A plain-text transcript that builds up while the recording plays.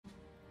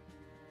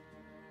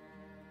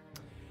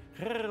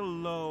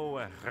Hello,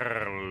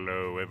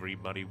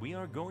 everybody. We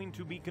are going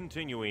to be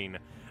continuing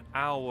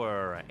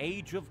our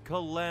Age of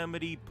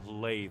Calamity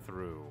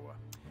playthrough.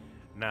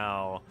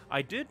 Now,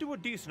 I did do a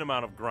decent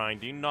amount of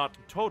grinding, not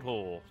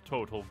total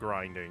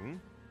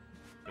grinding.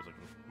 Guess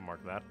I can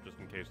mark that, just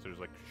in case there's,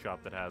 like, a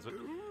shop that has it.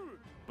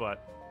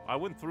 But I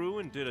went through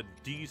and did a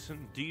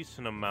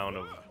decent amount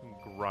of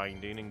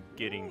grinding and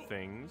getting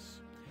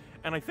things.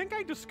 And I think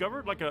I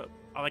discovered, like a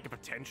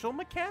potential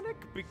mechanic,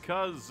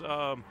 because,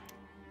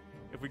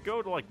 if we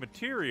go to, like,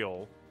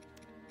 material,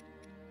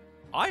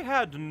 I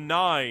had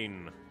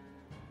 9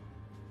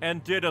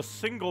 and did a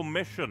single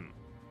mission.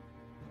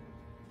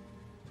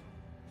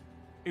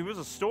 It was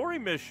a story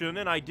mission,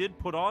 and I did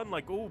put on,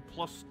 like,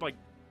 plus, like,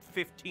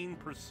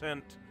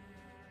 15%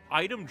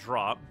 item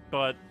drop,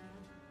 but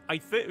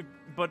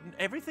but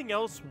everything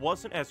else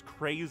wasn't as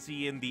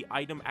crazy in the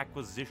item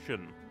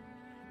acquisition.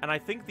 And I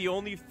think the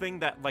only thing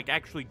that, like,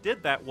 actually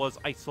did that was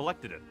I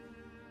selected it.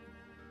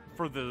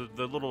 For the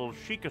little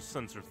Sheikah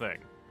sensor thing.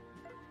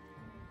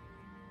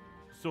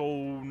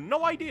 So,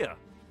 no idea.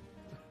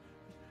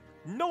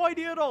 No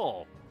idea at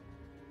all.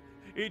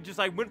 It just,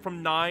 I went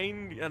from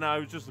 9, and I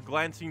was just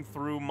glancing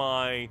through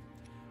my,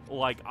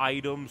 like,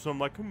 items. I'm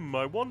like,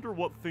 I wonder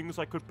what things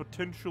I could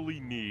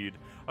potentially need.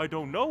 I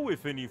don't know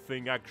if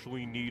anything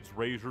actually needs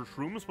razor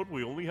shrooms, but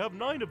we only have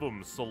 9 of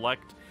them.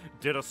 Select,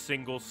 did a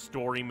single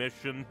story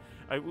mission.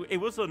 It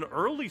was an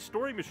early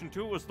story mission,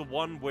 too. It was the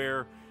one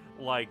where,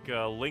 like,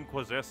 Link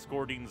was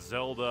escorting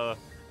Zelda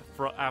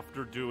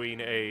after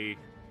doing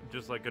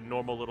just like a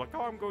normal little, like,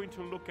 I'm going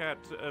to look at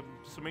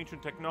some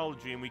ancient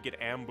technology, and we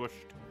get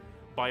ambushed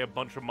by a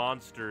bunch of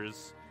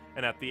monsters,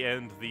 and at the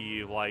end,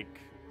 the, like,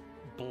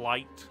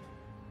 Blight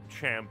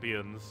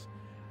champions,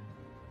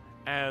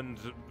 and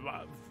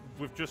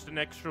with just an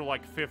extra,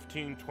 like,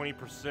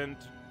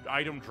 15-20%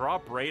 item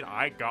drop rate,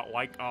 I got,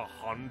 like,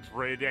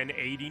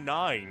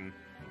 189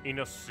 in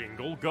a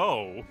single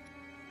go.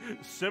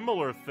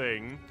 Similar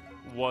thing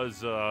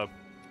was,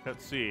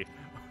 let's see,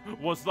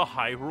 was the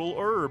Hyrule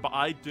herb.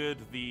 I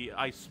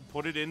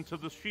put it into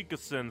the Sheikah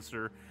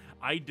sensor.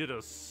 I did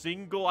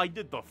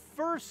the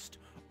first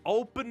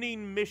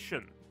opening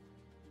mission.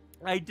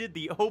 I did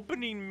the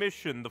opening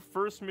mission, the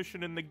first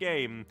mission in the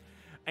game,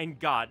 and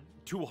got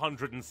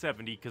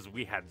 270 because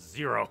we had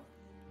 0.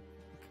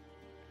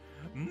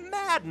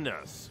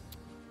 Madness!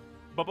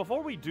 But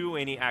before we do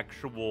any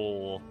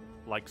actual,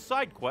 like,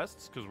 side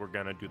quests, because we're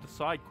gonna do the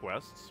side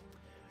quests,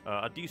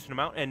 a decent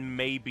amount, and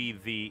maybe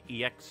the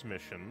EX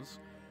missions.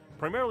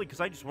 Primarily because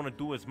I just want to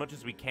do as much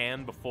as we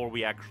can before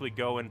we actually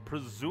go and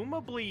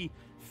presumably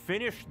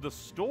finish the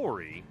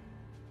story.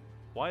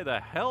 Why the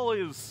hell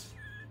is...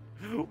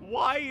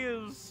 Why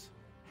is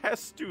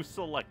Hestu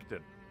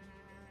selected?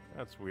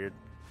 That's weird.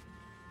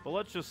 But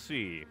let's just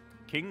see.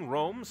 King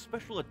Rome,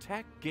 special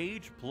attack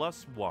gauge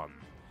 +1.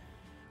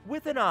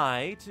 With an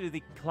eye to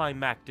the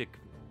climactic...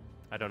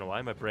 I don't know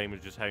why, my brain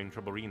was just having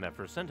trouble reading that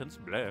first sentence.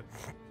 Bleh.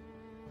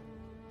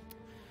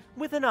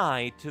 With an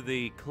eye to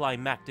the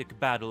climactic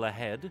battle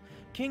ahead,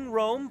 King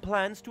Rome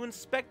plans to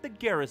inspect the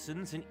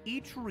garrisons in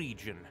each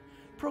region,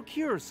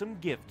 procure some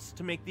gifts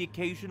to make the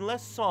occasion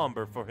less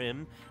somber for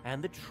him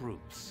and the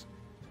troops.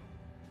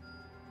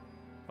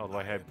 Although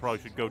I probably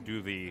should go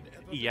do the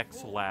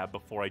EX lab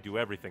before I do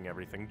everything,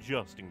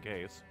 just in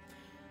case.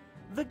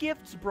 The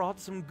gifts brought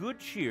some good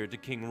cheer to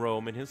King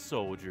Rome and his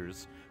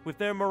soldiers. With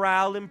their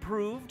morale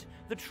improved,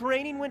 the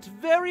training went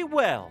very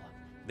well.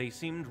 They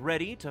seemed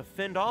ready to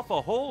fend off a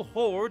whole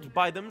horde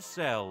by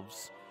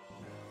themselves.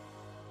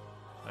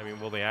 I mean,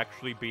 will they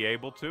actually be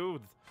able to?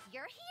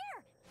 You're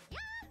here!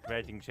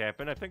 Ranting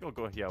champion, I think we'll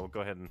go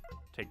ahead and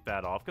take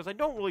that off, because I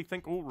don't really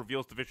think,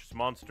 reveals the vicious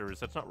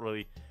monsters. That's not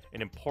really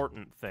an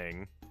important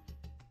thing.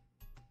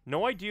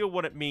 No idea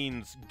what it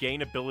means,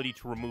 gain ability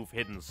to remove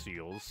hidden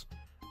seals.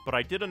 But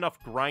I did enough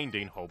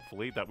grinding,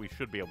 hopefully, that we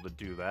should be able to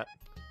do that.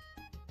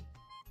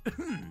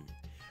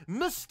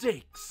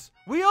 Mistakes!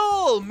 We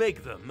all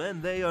make them,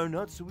 and they are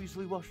not so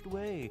easily washed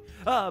away.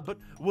 But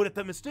what if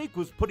the mistake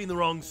was putting the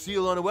wrong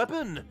seal on a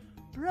weapon?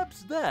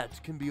 Perhaps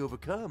that can be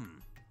overcome.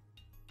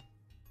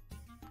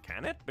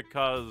 Can it?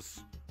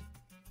 Because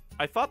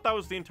I thought that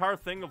was the entire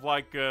thing of,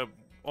 like,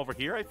 over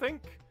here, I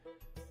think?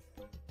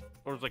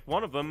 Or it was, like,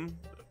 one of them.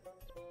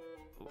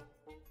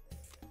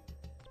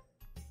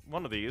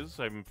 One of these,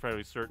 I'm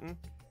fairly certain.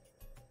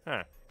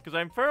 Huh. Because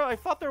I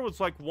thought there was,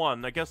 like,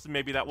 one. I guess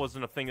maybe that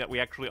wasn't a thing that we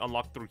actually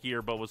unlocked through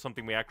here, but was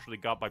something we actually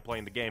got by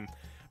playing the game.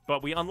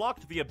 But we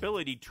unlocked the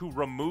ability to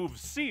remove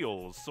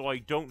seals, so I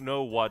don't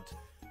know what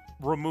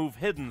remove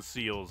hidden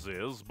seals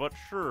is, but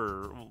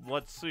sure,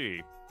 let's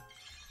see.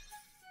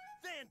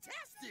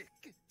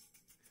 Fantastic!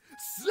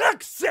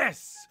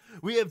 Success!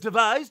 We have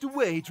devised a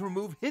way to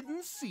remove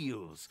hidden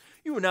seals.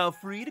 You are now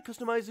free to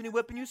customize any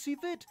weapon you see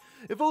fit.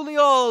 If only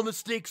all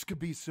mistakes could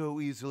be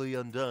so easily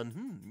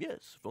undone.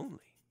 Yes, if only.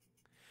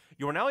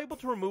 You are now able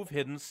to remove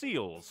hidden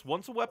seals.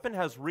 Once a weapon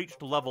has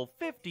reached level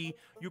 50,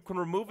 you can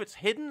remove its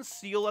hidden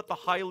seal at the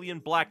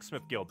Hylian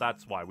Blacksmith Guild.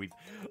 That's why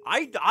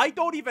I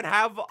don't even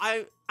have...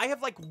 I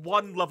have like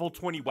one level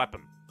 20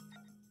 weapon.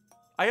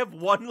 I have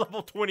one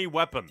level 20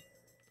 weapon.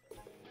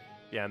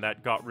 Yeah, and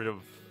that got rid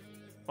of...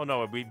 Oh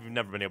no, we've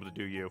never been able to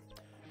do you.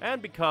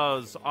 And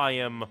because I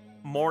am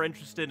more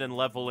interested in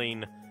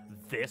leveling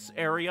this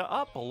area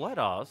up, let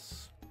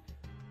us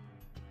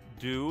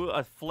do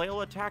a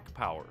flail attack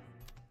power.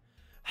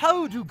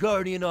 How do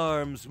Guardian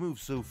arms move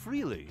so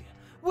freely?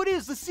 What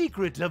is the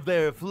secret of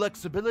their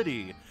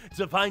flexibility?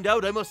 To find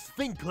out, I must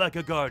think like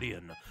a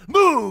Guardian.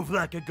 Move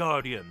like a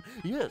Guardian.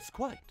 Yes,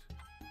 quite.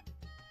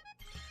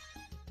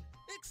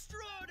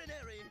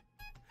 Extraordinary!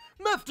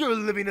 After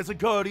living as a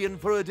Guardian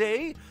for a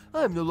day,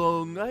 I am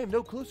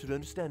no closer to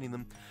understanding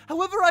them.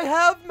 However, I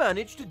have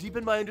managed to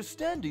deepen my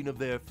understanding of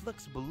their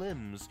flexible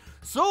limbs.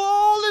 So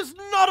all is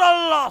not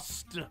a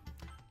lost!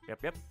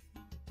 Yep.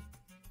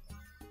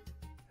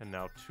 And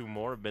now 2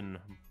 more have been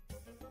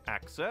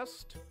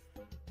accessed,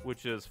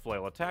 which is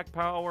flail attack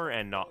power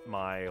and not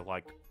my,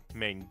 like,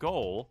 main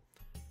goal.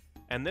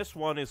 And this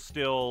one is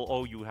still,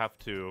 oh, you have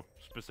to,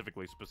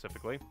 specifically.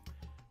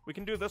 We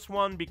can do this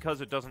one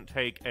because it doesn't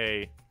take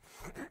a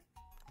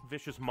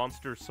vicious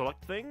monster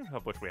select thing,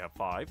 of which we have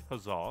 5.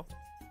 Huzzah.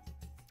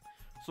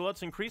 So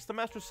let's increase the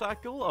Master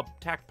Cycle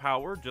attack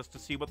power just to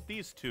see what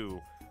these 2...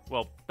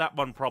 Well, that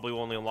one probably will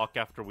only unlock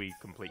after we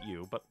complete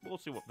you, but we'll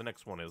see what the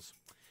next one is.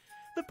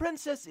 The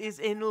princess is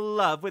in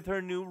love with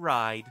her new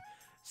ride.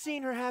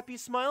 Seeing her happy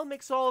smile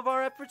makes all of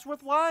our efforts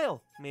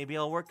worthwhile. Maybe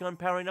I'll work on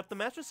powering up the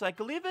Master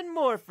Cycle even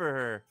more for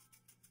her.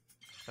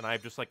 And I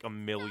have just like a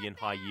million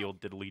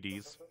high-yield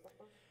diddly-dees.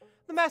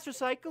 The Master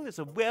Cycle is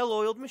a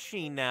well-oiled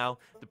machine now.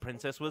 The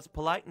princess was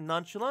polite and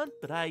nonchalant,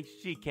 but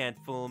she can't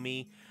fool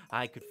me.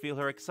 I could feel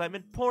her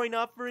excitement pouring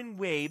off her in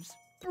waves.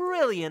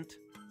 Brilliant!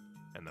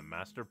 And the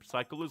Master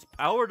Cycle is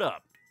powered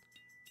up.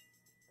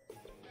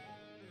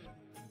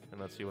 And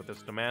let's see what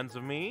this demands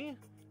of me.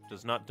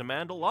 Does not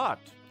demand a lot.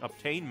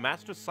 Obtain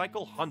Master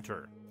Cycle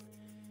Hunter.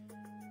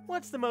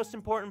 What's the most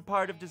important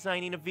part of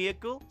designing a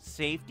vehicle?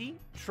 Safety?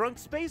 Trunk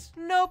space?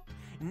 Nope.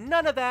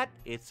 None of that.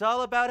 It's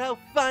all about how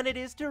fun it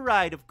is to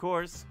ride, of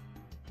course.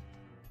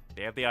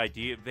 They have the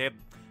idea.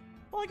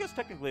 Well, I guess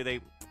technically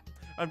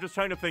I'm just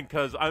trying to think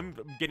because I'm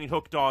getting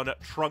hooked on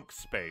trunk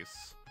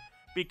space.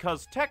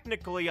 Because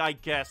technically, I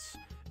guess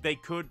they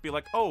could be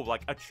like, oh,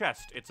 like a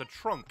chest. It's a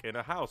trunk in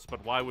a house.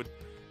 But why would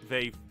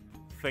they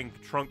think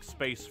trunk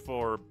space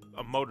for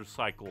a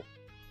motorcycle?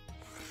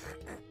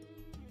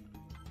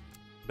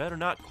 Better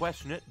not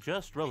question it,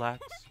 just relax.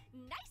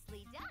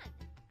 Nicely done.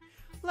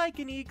 Like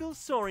an eagle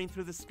soaring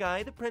through the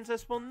sky, the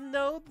princess will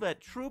know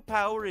that true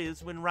power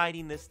is when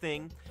riding this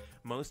thing.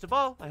 Most of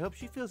all, I hope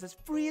she feels as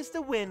free as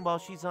the wind while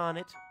she's on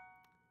it.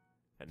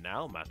 And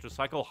now, Master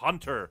Cycle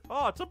Hunter.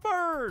 Oh, it's a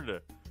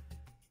bird!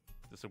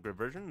 This upgrade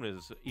version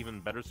is even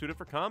better suited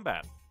for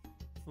combat.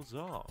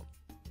 Huzzah.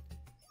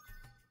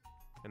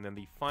 And then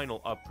the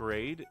final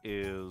upgrade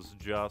is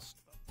just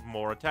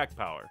more attack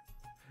power.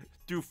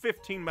 Do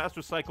 15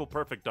 Master Cycle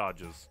perfect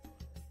dodges.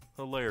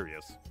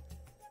 Hilarious.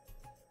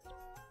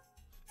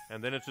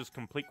 And then it's just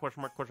complete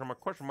question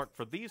mark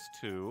for these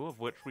 2, of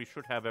which we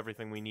should have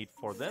everything we need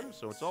for them,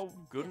 so it's all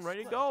good and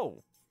ready to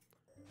go.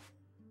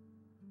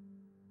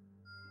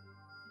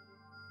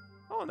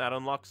 Oh, and that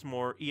unlocks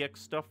more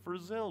EX stuff for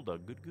Zelda.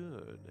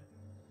 Good.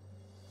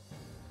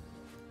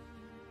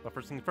 But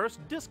first things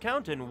first,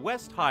 discount in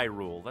West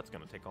Hyrule. That's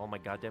gonna take all my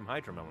goddamn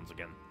Hydra Melons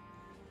again.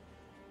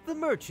 The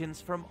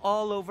merchants from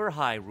all over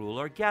Hyrule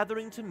are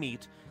gathering to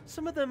meet,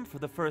 some of them for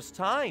the first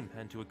time,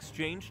 and to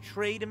exchange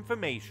trade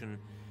information.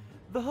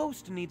 The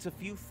host needs a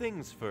few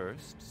things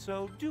first,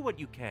 so do what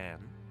you can.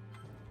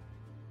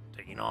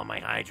 Taking all my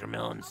Hydra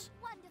Melons.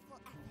 Wonderful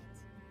effort.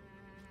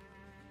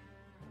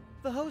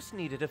 The host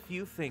needed a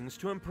few things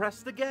to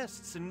impress the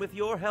guests, and with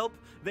your help,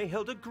 they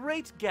held a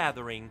great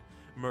gathering.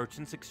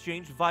 Merchants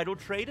exchanged vital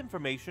trade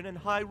information, and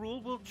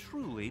Hyrule will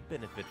truly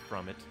benefit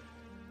from it.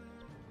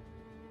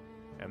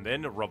 And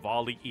then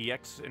Revali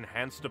EX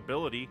enhanced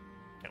ability.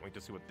 Can't wait to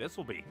see what this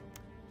will be.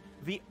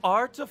 The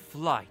Art of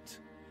Flight.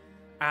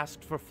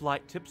 Asked for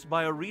flight tips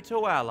by a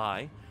Rito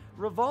ally,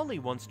 Revali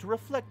wants to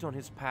reflect on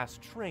his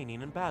past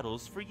training and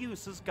battles for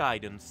use as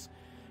guidance.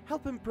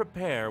 Help him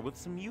prepare with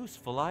some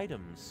useful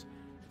items.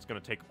 It's gonna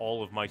take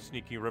all of my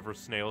Sneaky River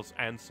Snails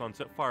and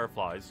Sunset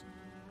Fireflies.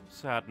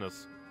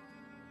 Sadness.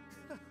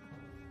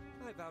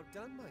 I've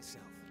outdone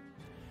myself.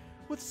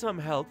 With some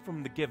help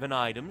from the given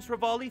items,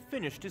 Revali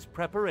finished his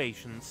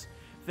preparations.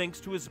 Thanks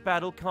to his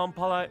battle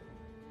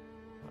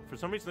For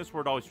some reason, this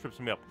word always trips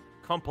me up.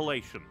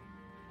 Compilation.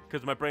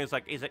 Because my brain is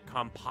like, is it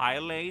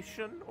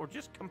compilation or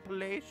just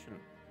compilation?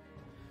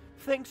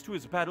 Thanks to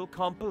his battle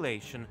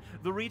compilation,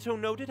 the Rito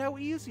noted how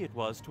easy it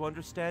was to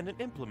understand and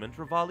implement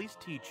Revali's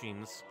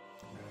teachings.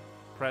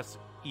 Press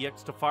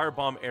EX to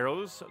firebomb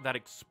arrows that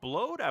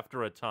explode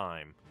after a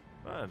time.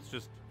 It's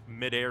just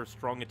mid-air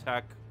strong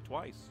attack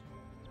twice.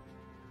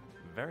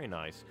 Very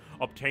nice.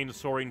 Obtain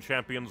Soaring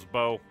Champion's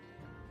Bow.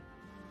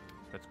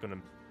 That's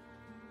gonna...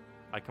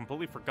 I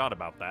completely forgot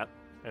about that.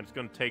 And it's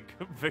gonna take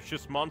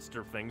vicious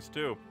monster things,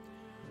 too.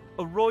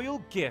 A royal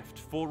gift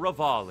for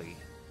Revali.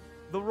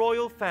 The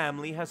royal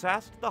family has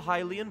asked the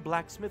Hylian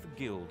Blacksmith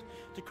Guild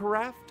to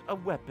craft a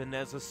weapon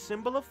as a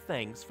symbol of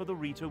thanks for the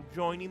Rito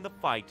joining the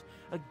fight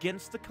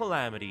against the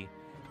Calamity.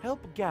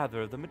 Help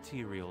gather the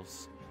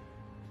materials.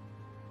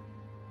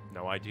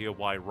 No idea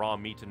why raw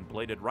meat and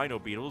bladed rhino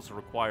beetles are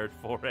required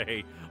for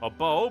a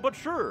bow, but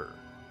sure.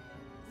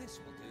 This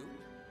will do.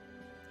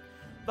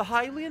 The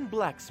Hylian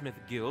Blacksmith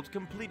Guild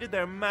completed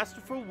their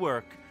masterful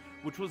work,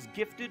 which was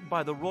gifted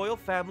by the royal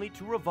family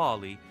to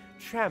Rivali,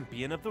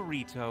 champion of the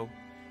Rito.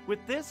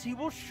 With this, he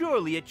will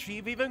surely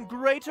achieve even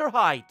greater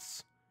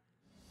heights.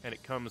 And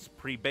it comes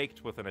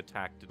pre-baked with an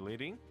attack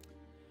deleting.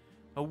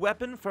 A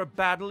weapon for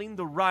battling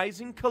the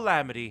rising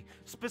Calamity,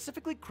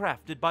 specifically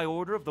crafted by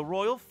order of the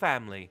royal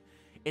family.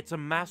 It's a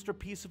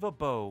masterpiece of a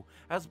bow,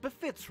 as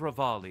befits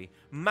Rivali,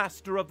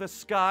 master of the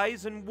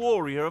skies and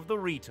warrior of the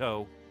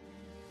Rito.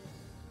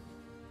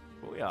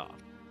 Oh yeah.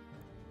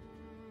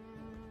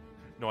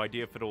 No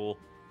idea if it'll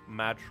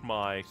match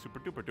my super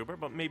duper duper,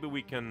 but maybe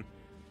we can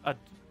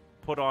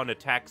put on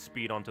attack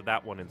speed onto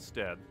that one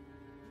instead.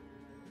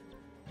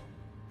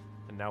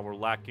 And now we're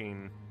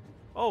lacking,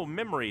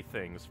 memory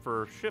things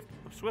for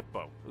swift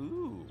bow.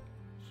 Ooh.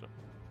 So,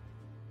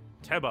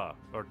 Teba,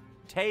 or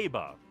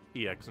Teba,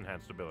 EX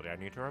enhanced ability. I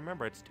need to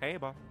remember, it's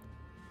Teba.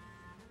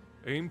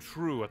 Aim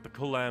true at the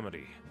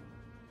Calamity.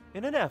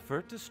 In an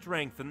effort to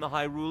strengthen the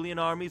Hyrulean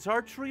army's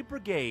archery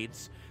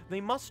brigades, they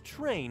must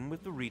train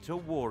with the Rito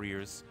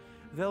warriors.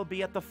 They'll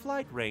be at the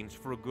flight range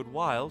for a good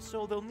while,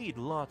 so they'll need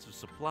lots of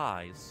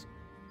supplies.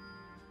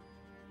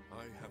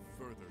 I have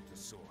further to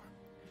soar.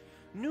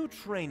 New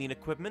training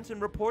equipment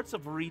and reports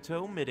of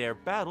Rito mid-air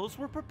battles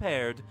were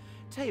prepared.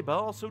 Teba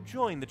also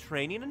joined the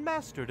training and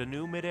mastered a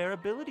new mid-air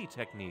ability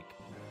technique.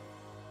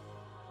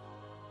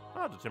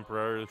 To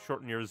temporarily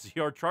shorten your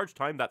ZR charge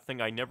time, that thing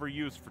I never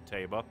used for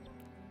Teba.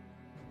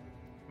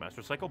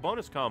 Master Cycle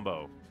bonus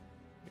combo.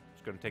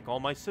 It's gonna take all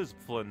my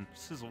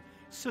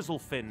sizzle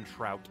fin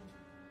trout.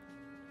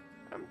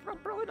 I'm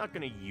probably not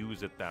gonna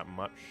use it that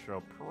much,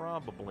 so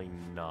probably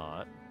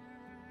not.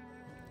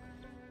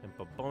 And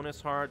for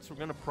bonus hearts, we're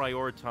gonna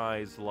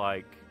prioritize,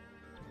 like,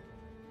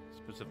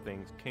 specific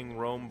things. King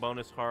Rome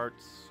bonus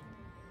hearts.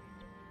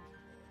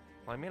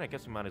 Well, I mean, I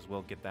guess we might as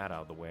well get that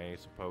out of the way, I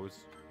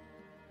suppose.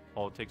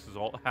 All it takes is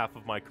half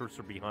of my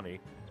Cursor Bee honey.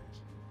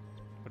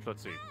 Which,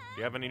 let's see. Do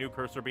you have any new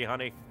Cursor Bee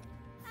honey?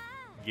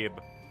 Gib.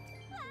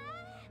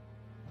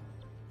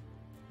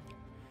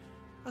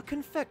 A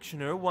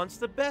confectioner wants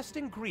the best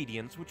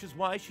ingredients, which is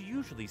why she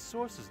usually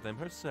sources them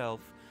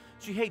herself.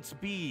 She hates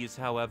bees,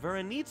 however,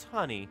 and needs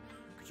honey.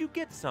 Could you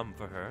get some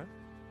for her?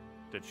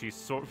 Did she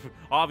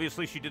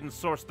Obviously, she didn't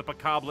source the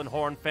Bokoblin,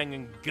 Hornfang,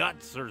 and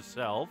Guts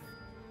herself.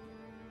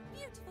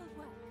 Beautiful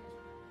work.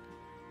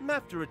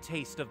 After a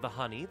taste of the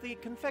honey, the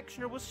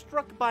confectioner was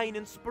struck by an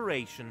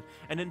inspiration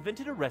and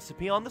invented a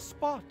recipe on the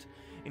spot.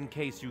 In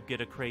case you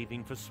get a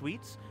craving for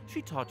sweets,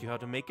 she taught you how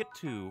to make it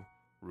too.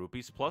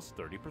 Rupees plus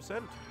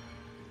 30%.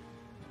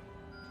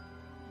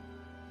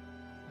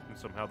 And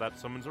somehow that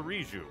summons a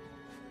Riju.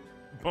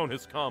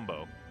 Bonus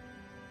combo.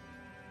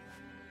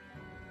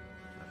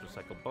 Master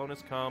Cycle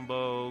bonus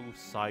combo.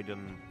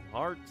 Sidon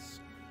Hearts.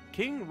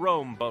 King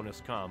Rome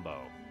bonus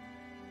combo.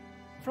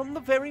 From the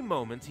very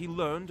moment he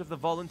learned of the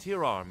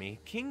volunteer army,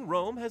 King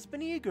Rome has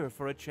been eager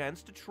for a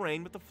chance to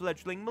train with the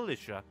fledgling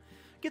militia.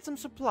 Get some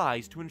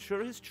supplies to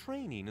ensure his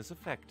training is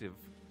effective.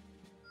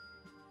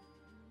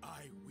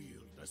 I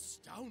wield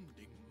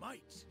astounding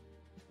might.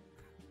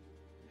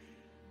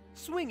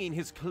 Swinging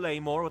his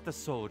claymore at the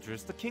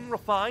soldiers, the king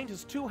refined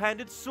his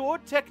two-handed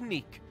sword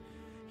technique.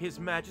 His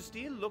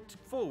Majesty looked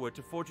forward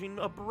to forging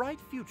a bright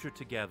future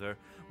together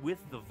with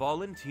the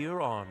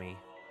volunteer army.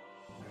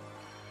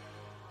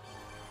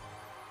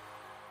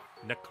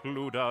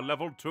 Necluda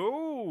level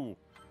 2!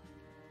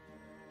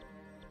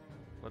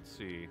 Let's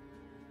see.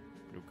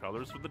 New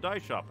colors for the die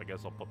shop. I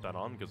guess I'll put that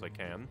on because I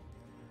can.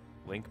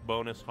 Link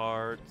bonus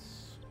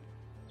hearts.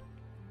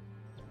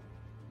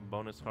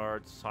 Bonus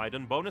hearts.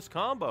 Sidon bonus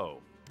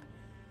combo.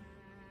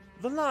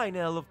 The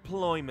Lionel of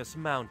Ploymus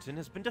Mountain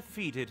has been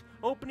defeated,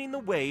 opening the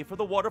way for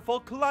the waterfall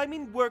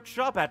climbing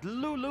workshop at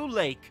Lulu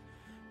Lake.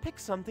 Pick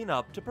something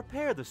up to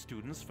prepare the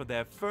students for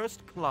their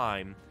first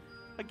climb.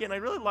 Again, I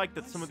really like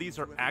that some of these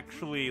are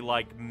actually,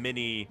 like,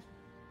 mini,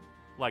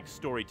 like,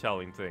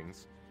 storytelling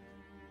things.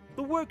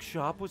 The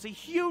workshop was a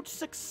huge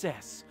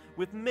success,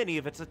 with many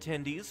of its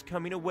attendees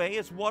coming away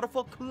as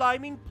waterfall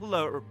climbing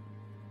Well,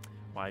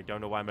 I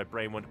don't know why my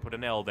brain wanted to put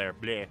an L there.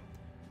 Bleh.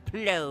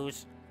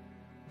 Plos.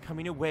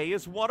 Coming away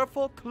as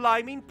waterfall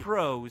climbing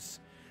pros.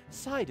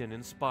 Sidon,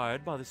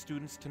 inspired by the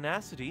students'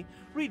 tenacity,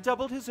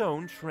 redoubled his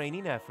own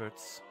training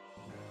efforts.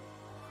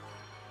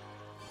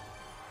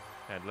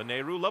 And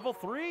Lineru level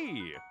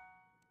 3.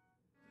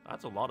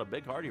 That's a lot of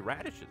big hardy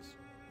radishes.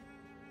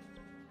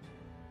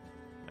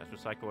 Master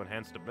Psycho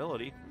enhanced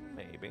ability,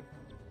 maybe.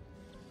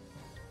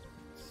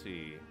 Let's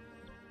see.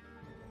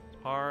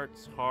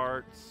 Hearts.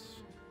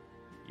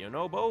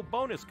 Yunobo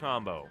bonus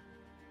combo.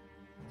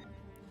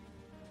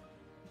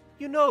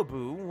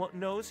 Yunobu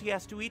knows he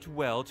has to eat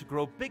well to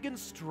grow big and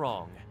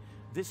strong.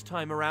 This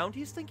time around,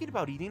 he's thinking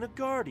about eating a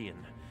guardian.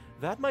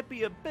 That might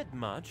be a bit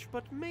much,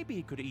 but maybe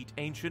he could eat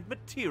ancient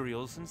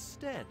materials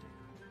instead.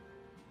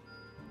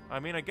 I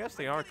mean, I guess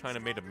they are kind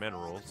of made of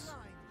minerals.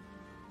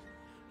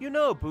 You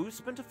know, Boo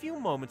spent a few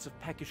moments of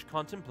peckish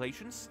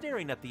contemplation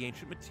staring at the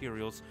ancient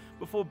materials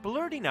before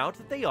blurting out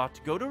that they ought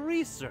to go to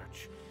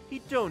research. He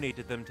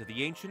donated them to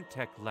the ancient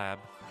tech lab.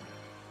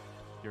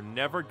 You're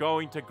never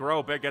going to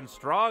grow big and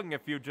strong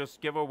if you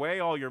just give away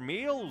all your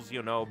meals,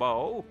 you know,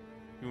 Bo.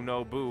 You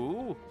know,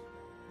 Boo.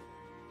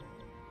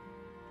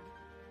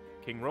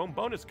 King Rome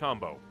bonus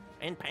combo.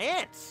 And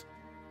pants!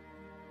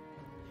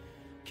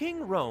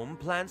 King Rome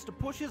plans to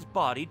push his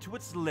body to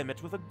its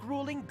limit with a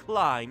grueling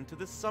climb to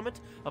the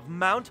summit of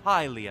Mount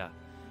Hylia.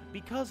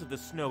 Because of the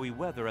snowy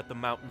weather at the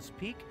mountain's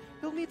peak,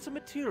 he'll need some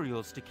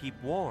materials to keep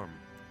warm.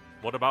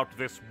 What about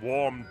this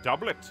warm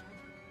doublet?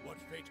 What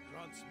fate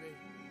grants me,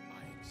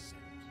 I accept.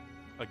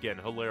 Again,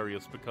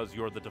 hilarious because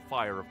you're the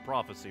defier of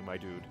prophecy, my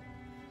dude.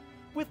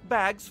 With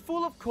bags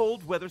full of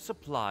cold weather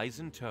supplies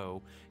in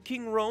tow,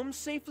 King Rome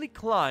safely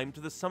climbed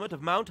to the summit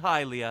of Mount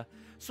Hylia.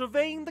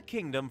 Surveying the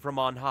kingdom from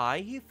on high,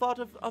 he thought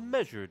of a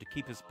measure to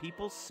keep his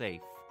people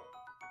safe.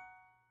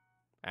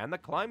 And the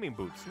climbing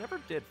boots. Never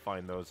did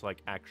find those,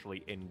 like,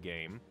 actually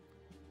in-game.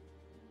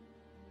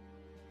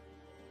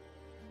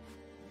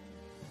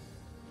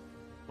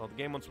 Well, the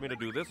game wants me to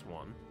do this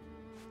one,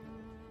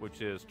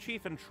 which is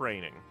Chief in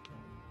Training.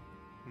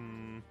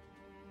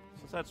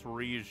 Since that's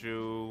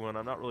Riju, and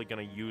I'm not really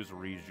going to use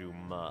Riju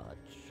much.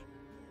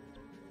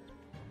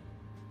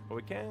 But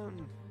we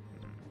can...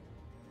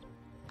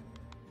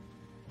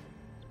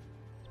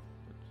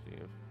 Let's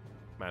see.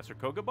 Master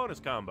Koga bonus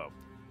combo.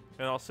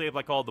 And I'll save,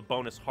 like, all the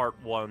bonus heart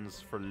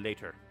ones for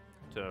later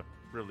to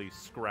really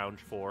scrounge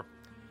for.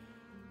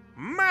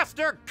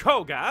 Master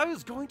Koga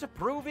is going to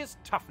prove his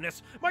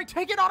toughness by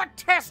taking on a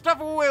test of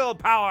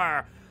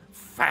willpower.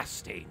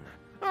 Fasting.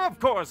 Of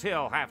course,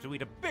 he'll have to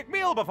eat a big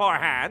meal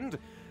beforehand.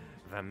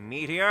 The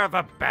meatier,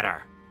 the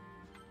better.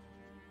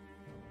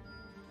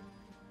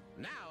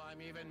 Now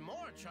I'm even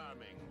more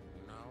charming,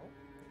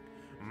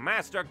 no?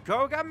 Master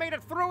Koga made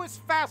it through his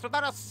fast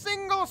without a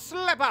single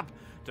slip-up.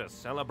 To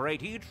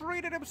celebrate, he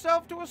treated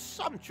himself to a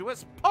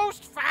sumptuous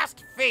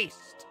post-fast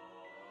feast.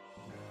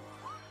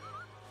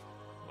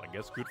 Well, I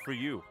guess good for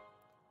you.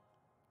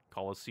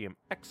 Coliseum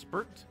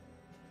expert.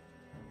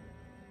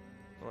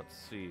 Let's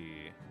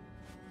see.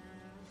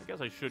 I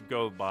guess I should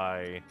go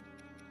by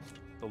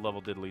the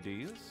level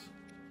diddly-dees.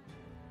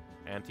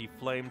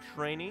 Anti-flame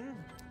training.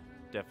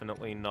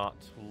 Definitely not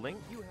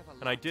Link.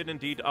 And I did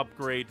indeed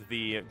upgrade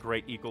the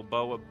Great Eagle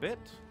Bow a bit.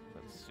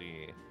 Let's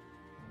see.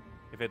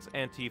 If it's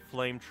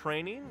anti-flame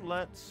training,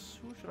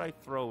 who should I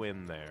throw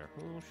in there?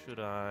 Who should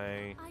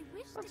I...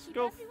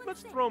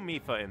 Let's throw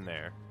Mifa in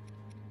there.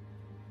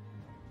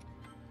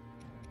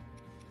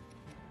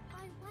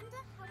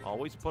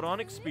 Always put on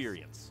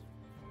experience.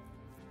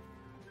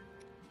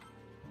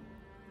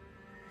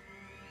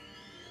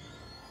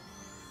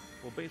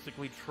 We'll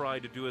basically try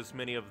to do as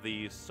many of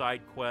the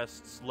side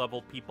quests,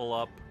 level people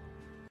up,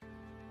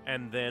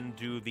 and then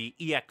do the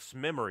EX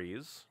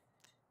memories.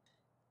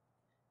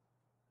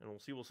 And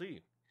we'll see.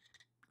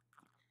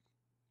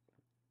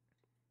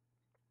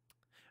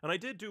 And I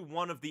did do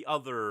one of the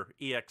other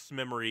EX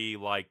memory,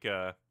 like,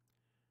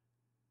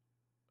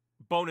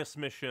 bonus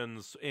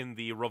missions in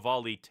the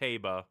Rivali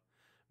Teba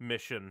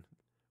mission,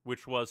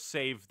 which was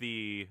save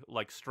the,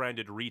 like,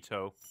 stranded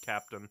Rito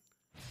captain.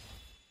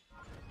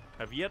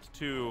 Have yet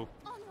to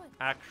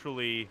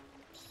actually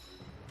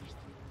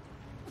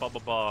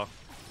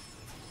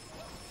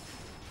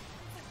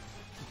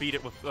beat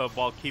it with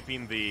while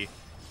keeping the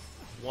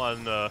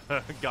one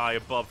guy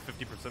above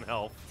 50%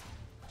 health.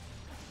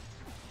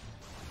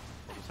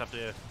 We'll just have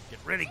to get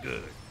really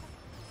good.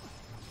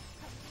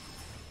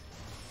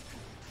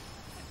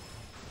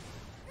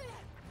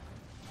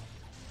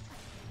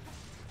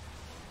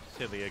 Just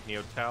hit the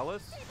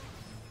Igniotalis.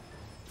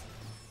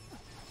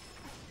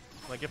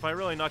 Like, if I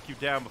really knock you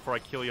down before I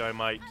kill you, I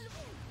might...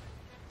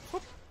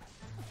 Whoop.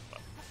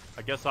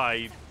 I guess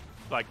I,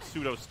 like,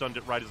 pseudo-stunned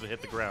it right as it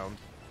hit the ground.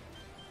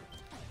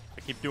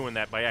 I keep doing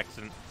that by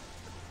accident.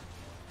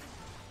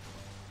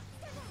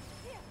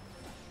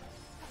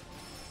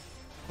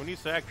 Who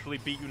needs to actually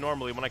beat you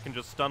normally when I can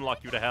just stun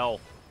lock you to hell?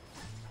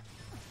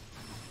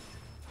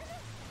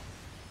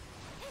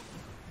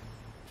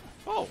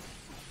 Oh!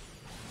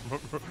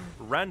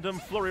 Random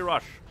Flurry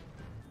Rush.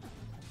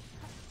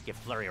 Get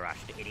Flurry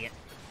Rushed, idiot.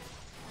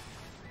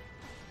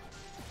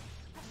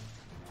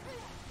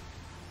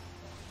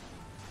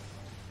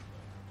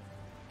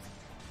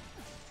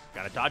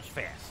 Gotta dodge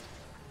fast.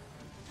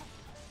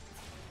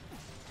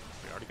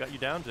 We already got you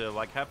down to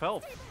like half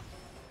health.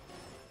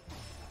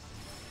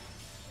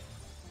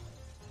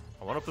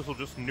 I wonder if this will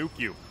just nuke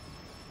you.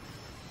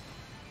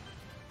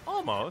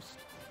 Almost.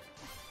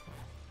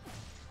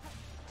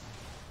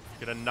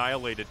 Get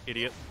annihilated,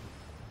 idiot.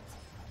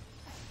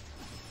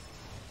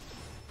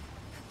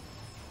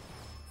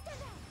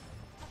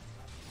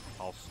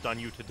 I'll stun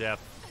you to death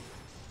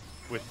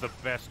with the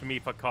best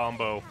Mifa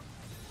combo.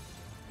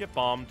 Get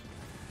bombed.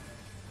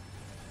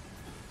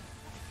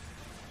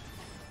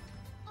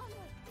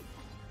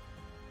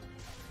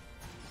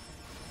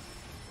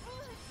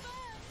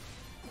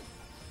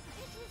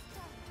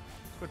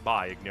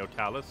 Goodbye,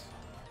 Igniotalus.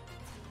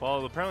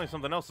 Well, apparently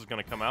something else is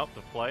going to come out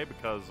to play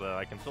because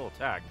I can still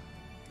attack.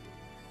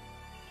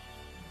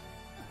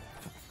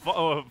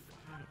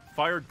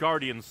 Fire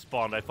Guardians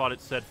spawned. I thought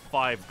it said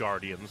 5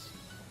 Guardians.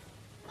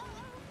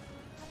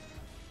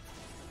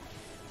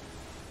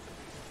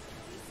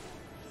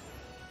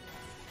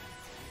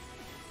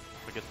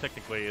 I guess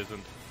technically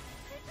isn't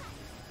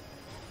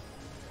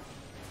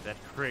that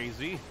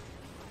crazy.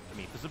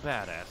 Meep is a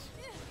badass.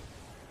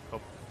 Oh,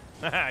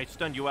 I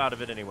stunned you out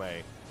of it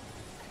anyway.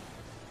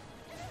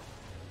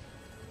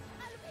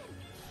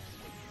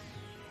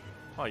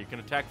 Oh, you can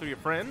attack through your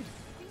friend?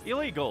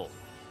 Illegal.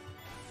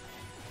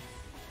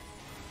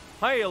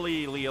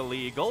 Highly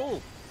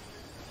illegal.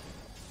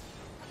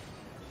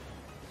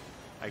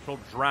 I shall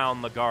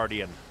drown the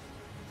Guardian.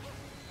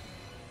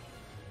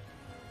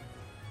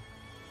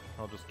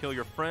 I'll just kill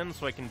your friend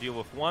so I can deal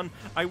with one.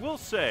 I will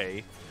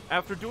say,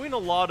 after doing a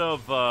lot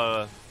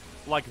of,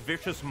 like,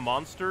 vicious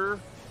monster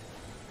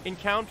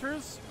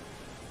encounters,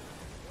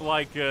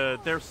 like,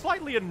 they're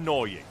slightly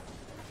annoying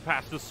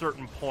past a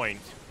certain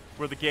point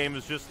where the game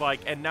is just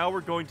like, and now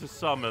we're going to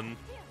summon,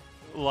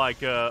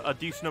 like, a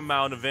decent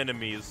amount of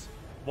enemies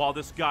while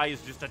this guy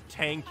is just a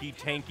tanky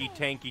tank.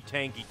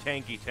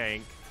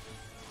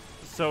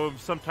 So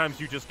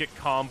sometimes you just get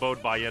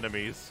comboed by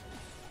enemies,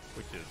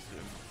 which is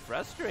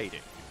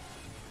frustrating.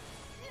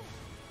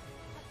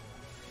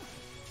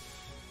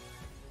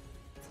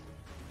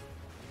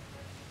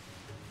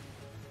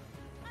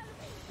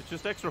 It's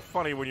just extra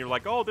funny when you're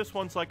like, oh, this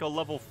one's like a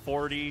level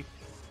 40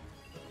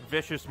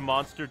 vicious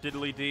monster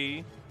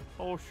diddly-dee.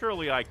 Oh,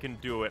 surely I can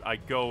do it. I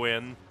go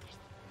in.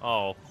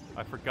 Oh,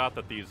 I forgot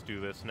that these do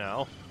this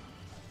now.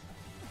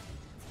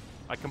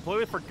 I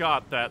completely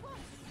forgot that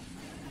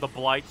the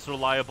blights are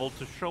liable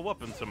to show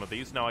up in some of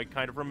these. Now I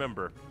kind of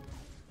remember.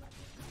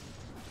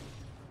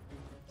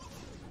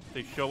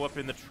 They show up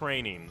in the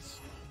trainings.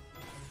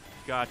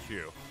 Got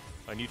you.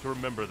 I need to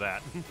remember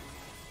that.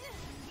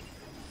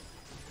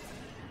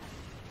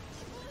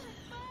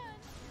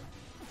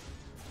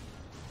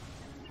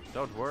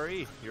 Don't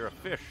worry, you're a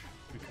fish.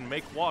 You can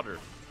make water.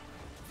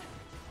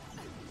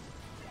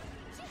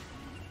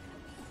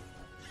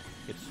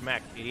 Get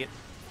smacked, idiot.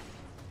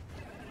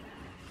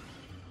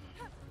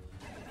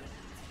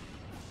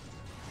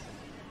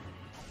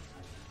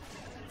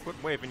 Quit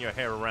waving your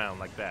hair around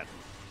like that.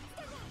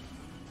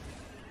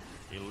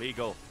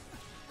 Illegal.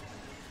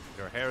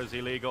 Your hair is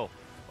illegal.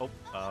 Oh,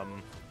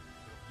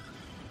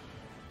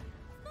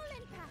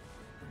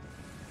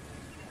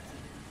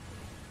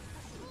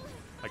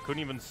 I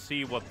couldn't even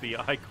see what the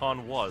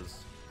icon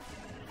was.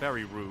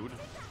 Very rude,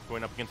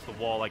 going up against the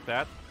wall like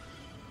that.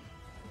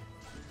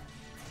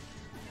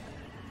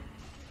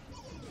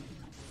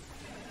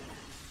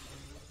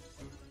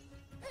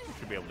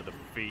 Should be able to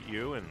defeat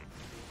you in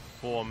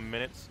 4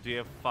 minutes,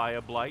 dear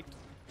Fire Blight.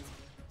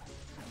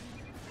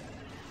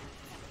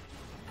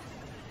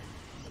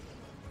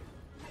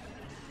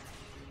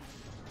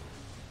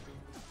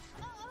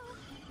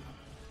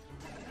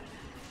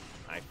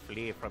 I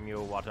flee from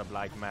you, Water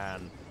Blight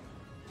man.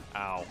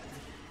 Ow.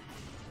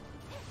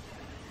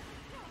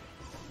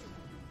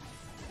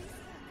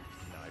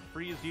 Now I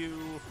freeze you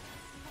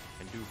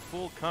and do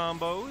full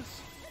combos.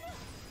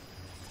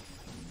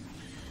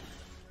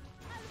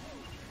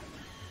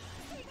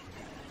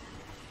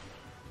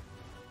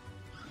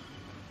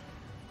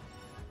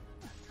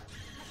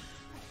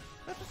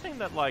 That's the thing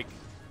that, like,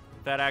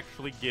 that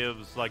actually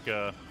gives, like,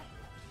 a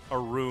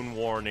rune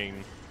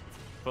warning,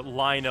 but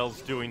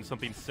Lionel's doing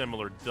something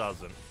similar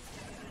doesn't.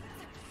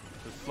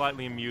 It's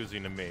slightly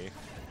amusing to me.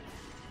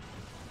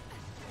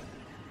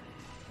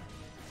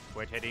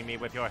 Quit hitting me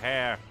with your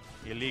hair.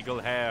 Illegal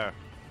hair.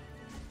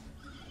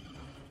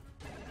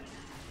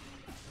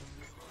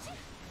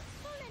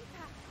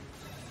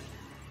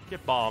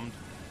 Get bombed.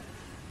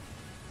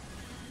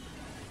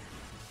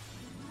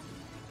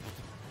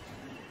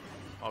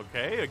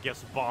 Okay, I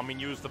guess bombing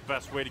you is the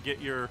best way to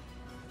get your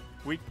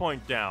weak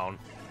point down.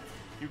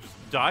 You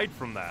just died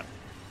from that.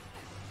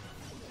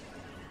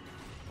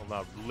 Well,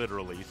 not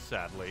literally,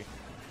 sadly.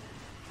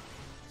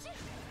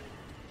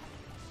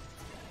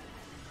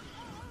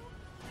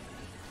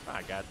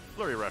 I got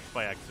Flurry Rush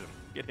by accident.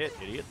 Get hit,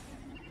 idiot.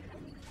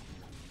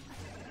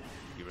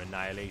 Your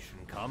annihilation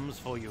comes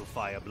for you,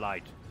 Fire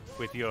Blight,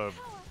 with your,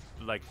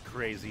 like,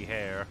 crazy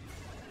hair.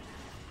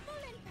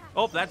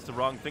 Oh, that's the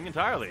wrong thing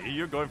entirely.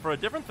 You're going for a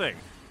different thing.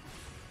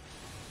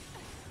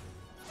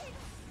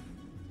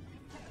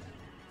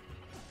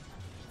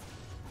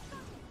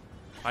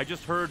 I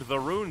just heard the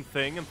rune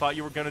thing and thought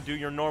you were going to do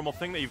your normal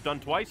thing that you've done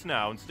twice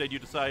now. Instead, you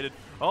decided,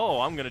 oh,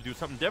 I'm going to do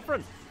something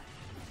different.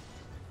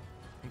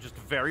 I'm just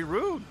very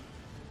rude.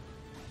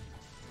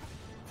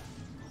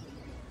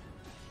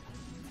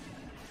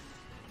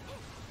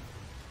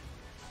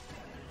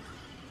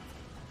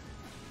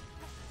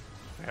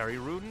 Very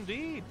rude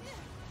indeed.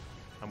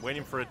 I'm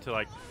waiting for it to,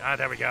 like,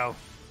 there we go.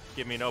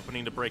 Give me an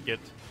opening to break it.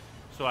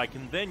 So I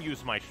can then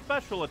use my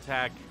special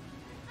attack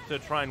to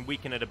try and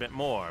weaken it a bit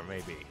more,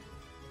 maybe.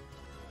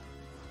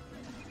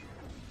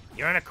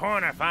 You're in a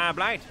corner, Fire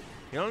Blight.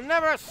 You'll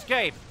never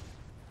escape.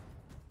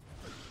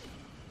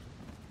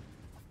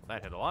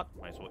 that hit a lot.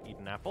 Might as well eat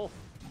an apple.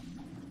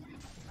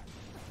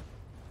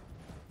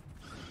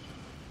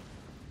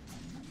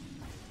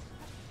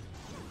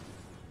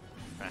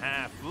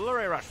 Haha,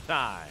 flurry rush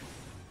time!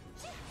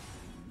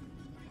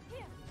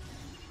 Here.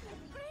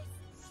 Grace.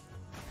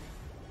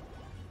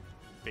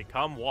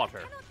 Become water.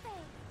 Cannot fail.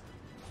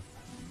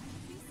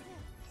 Be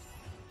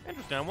still.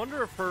 Interesting, I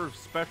wonder if her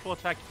special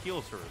attack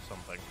heals her or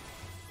something.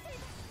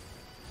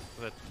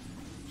 That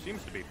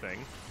seems to be a thing.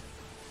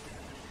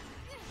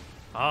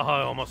 Oh,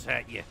 I almost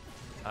had you.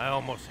 I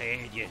almost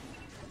had you.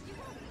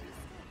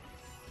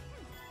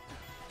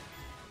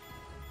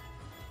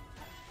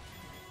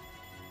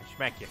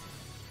 Smack you.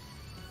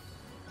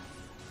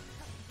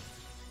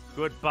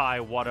 Goodbye,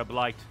 Water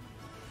Blight.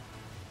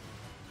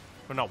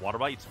 Well, not Water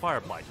Blight, it's Fire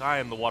Blight. I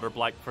am the Water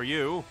Blight for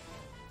you.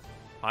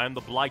 I am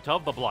the Blight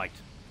of the Blight.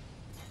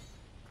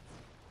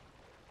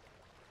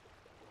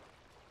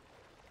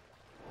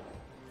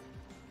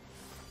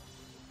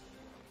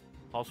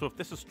 Also, if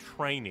this is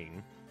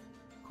training,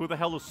 who the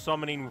hell is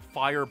summoning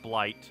Fire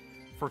Blight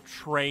for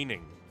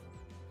training?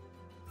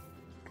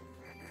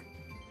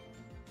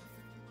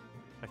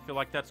 I feel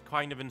like that's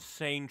kind of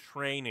insane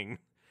training.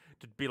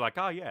 To be like,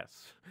 ah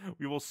yes,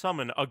 we will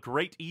summon a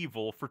great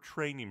evil for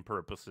training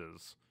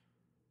purposes.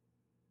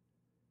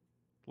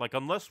 Like,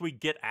 unless we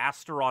get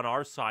Aster on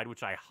our side,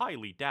 which I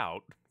highly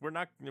doubt, we're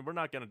not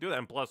gonna do that.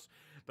 And plus,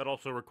 that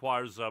also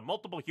requires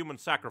multiple human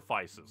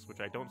sacrifices, which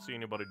I don't see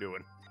anybody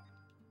doing.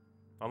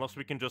 Unless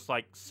we can just,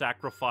 like,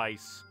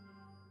 sacrifice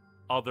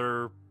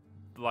other,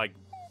 like,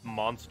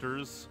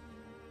 monsters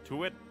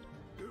to it.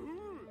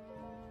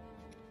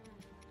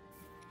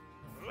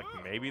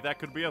 Like, maybe that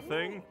could be a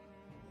thing.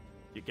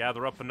 You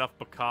gather up enough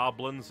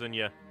bokoblins and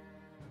you...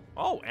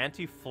 Oh,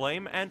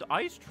 anti-flame and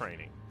ice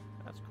training.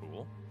 That's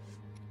cool.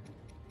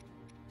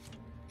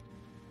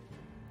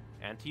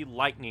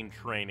 Anti-lightning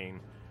training,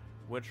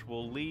 which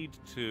will lead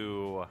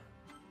to...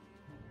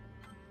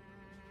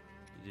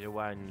 the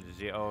one,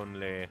 the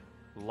only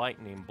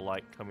lightning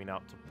blight coming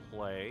out to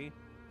play.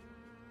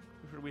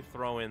 Who should we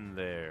throw in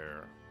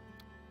there?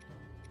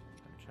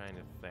 I'm trying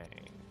to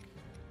think.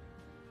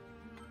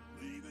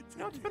 You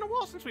know, it's been a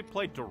while since we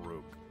played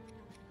Daruk.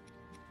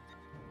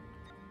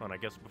 And I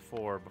guess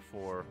before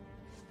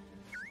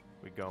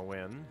we go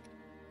in,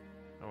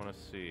 I want to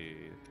see.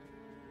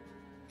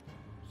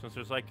 Since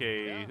there's like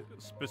a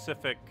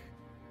specific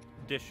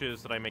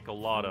dishes that I make a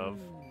lot of,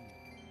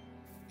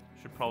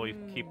 should probably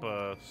keep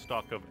a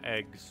stock of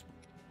eggs,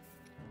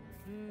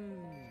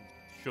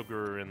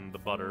 sugar, and the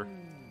butter,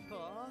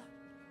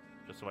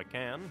 just so I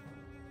can.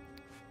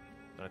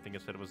 And I think I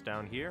said it was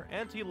down here.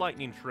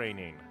 Anti-lightning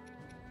training.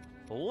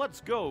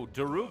 Let's go,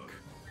 Daruk.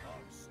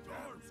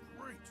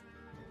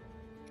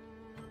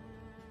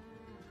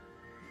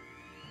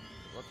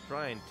 Let's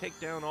try and take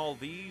down all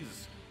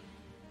these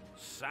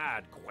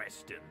side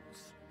questions.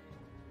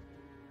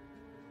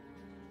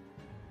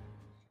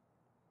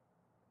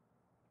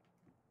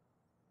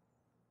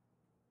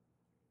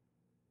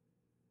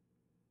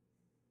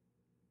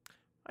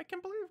 I can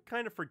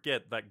kind of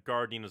forget that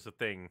guarding is a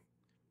thing.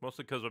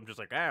 Mostly because I'm just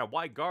like,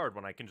 why guard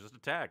when I can just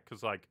attack?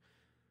 Because, like,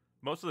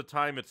 most of the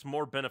time it's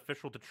more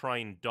beneficial to try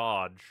and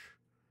dodge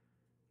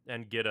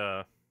and get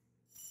a...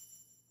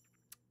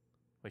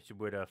 like you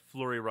would a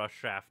flurry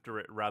rush after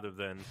it rather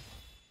than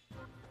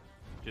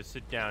just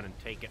sit down and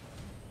take it.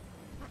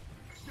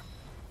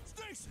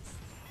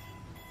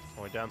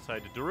 Only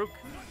downside to Daruk.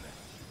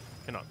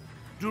 Cannot.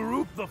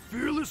 Daruk, the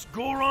fearless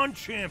Goron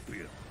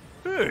champion.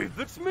 Hey,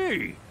 that's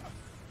me.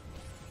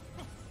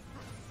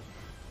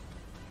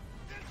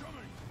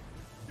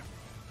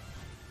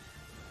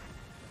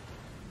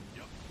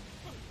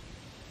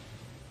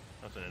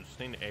 That's an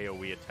interesting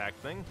AoE attack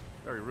thing.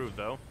 Very rude,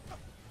 though.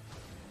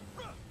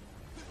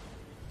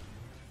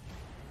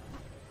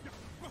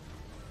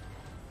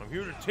 I'm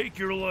here to take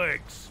your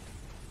legs.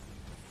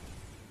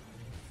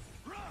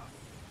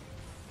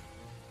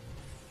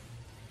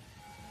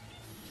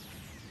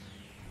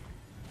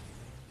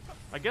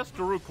 I guess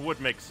Daruk would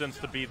make sense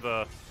to be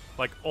the,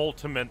 like,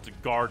 ultimate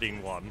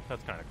guarding one.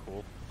 That's kind of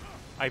cool.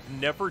 I've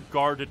never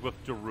guarded with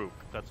Daruk.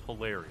 That's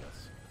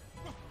hilarious.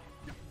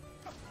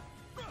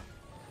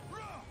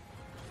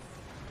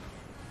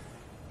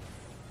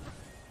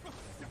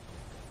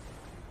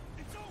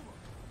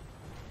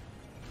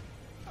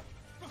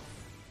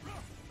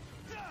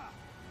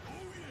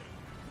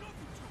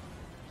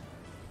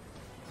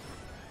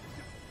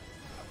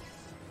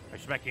 I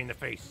smack you in the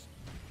face.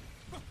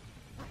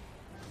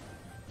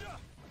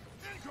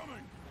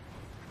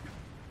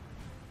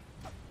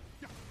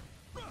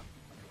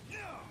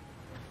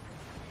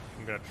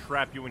 I'm gonna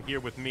trap you in here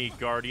with me,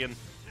 Guardian.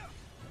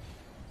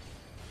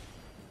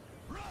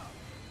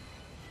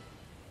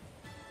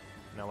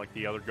 Now, like,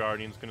 the other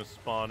Guardian's gonna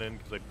spawn in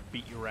because I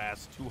beat your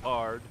ass too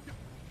hard.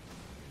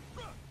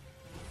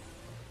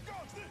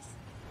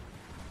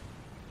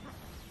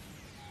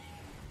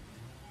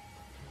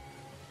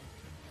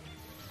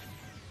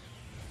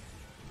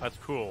 That's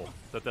cool.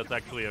 That's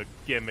actually a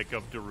gimmick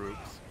of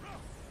Daruk's.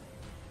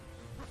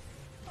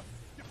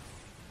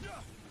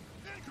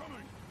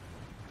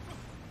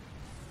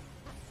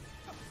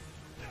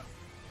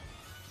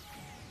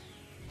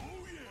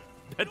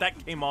 bet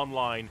that came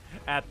online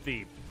at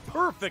the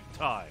perfect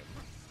time.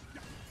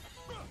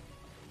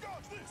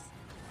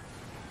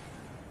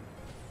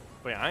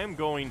 But yeah, I am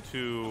going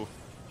to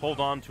hold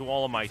on to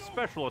all of my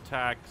special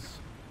attacks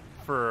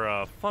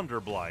for Thunder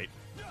Blight.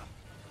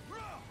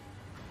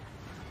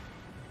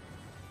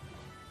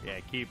 Yeah,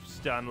 keep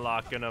stun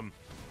locking them.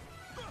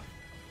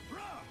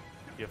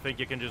 You think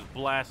you can just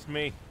blast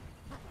me?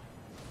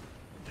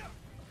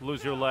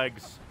 Lose your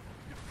legs.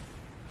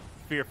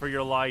 Fear for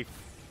your life.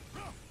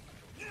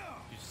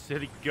 You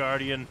city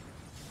guardian.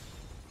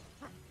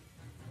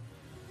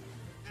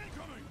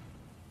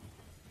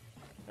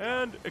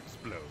 And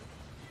explode.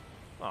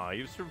 Aw,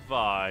 you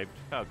survived.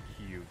 How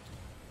cute.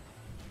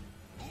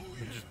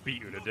 I just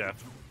beat you to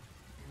death.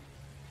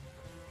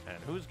 And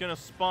who's gonna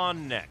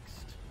spawn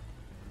next?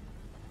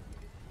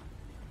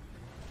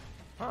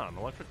 Huh, an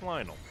electric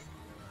Lionel.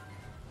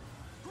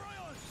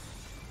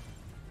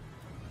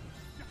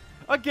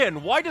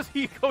 Again, why does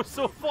he go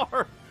so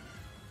far?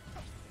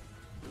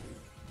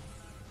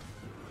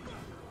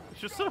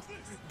 It's just so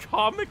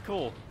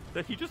comical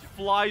that he just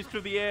flies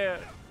through the air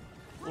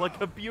like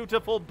a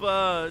beautiful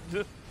bird.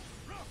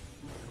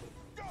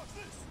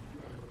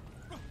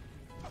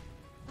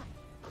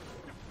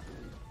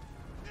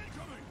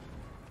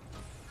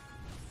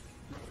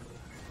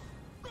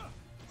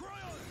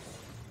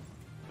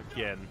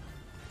 Again,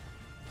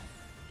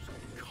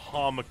 just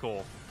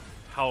comical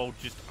how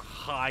just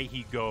high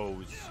he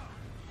goes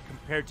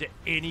compared to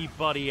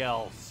anybody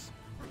else.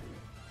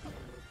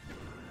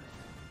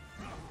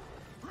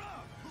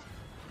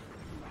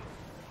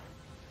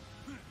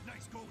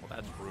 Well,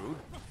 that's rude.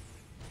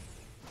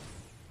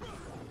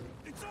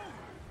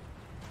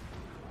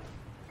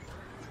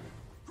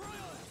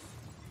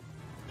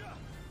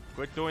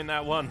 Quit doing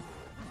that one.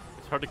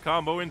 It's hard to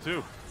combo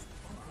into.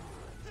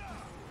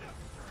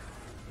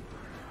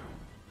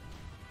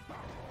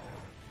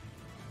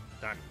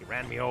 Darn, he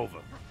ran me over.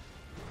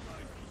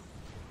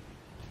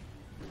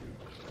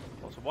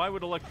 Well, so why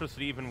would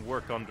electricity even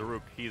work on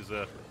Daruk? He's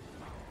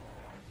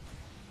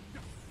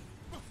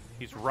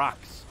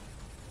rocks.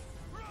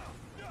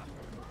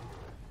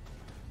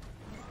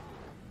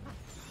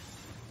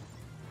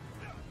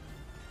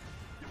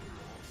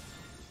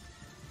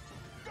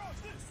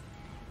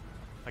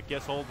 I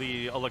guess all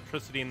the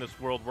electricity in this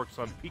world works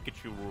on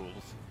Pikachu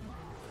rules.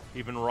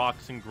 Even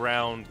rocks and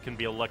ground can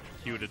be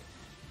electrocuted.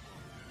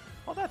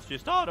 Oh, that's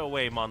just auto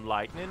aim on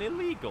lightning,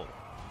 illegal.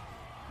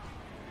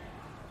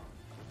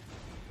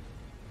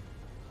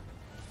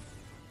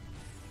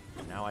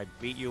 And now I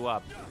beat you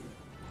up.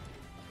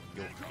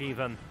 You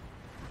heathen.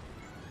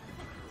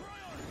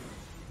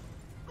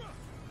 You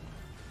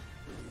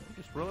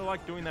just really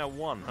like doing that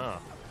one, huh?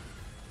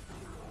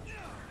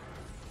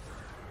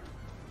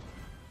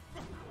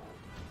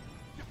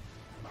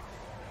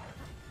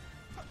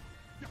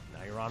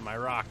 Now you're on my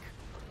rock.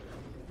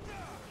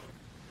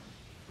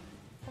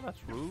 Oh, that's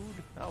rude.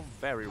 How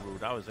very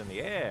rude. I was in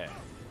the air.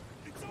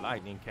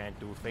 Lightning can't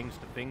do things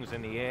to things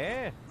in the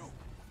air.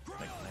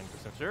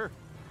 99% sure.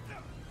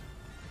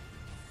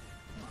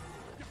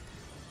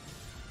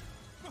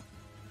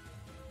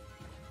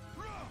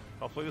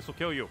 Hopefully this will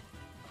kill you.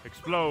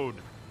 Explode.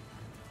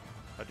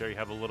 How dare you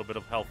have a little bit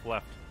of health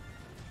left.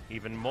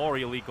 Even more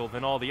illegal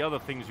than all the other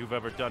things you've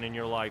ever done in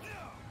your life.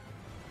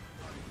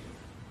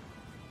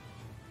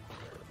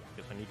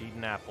 Guess I need to eat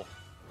an apple.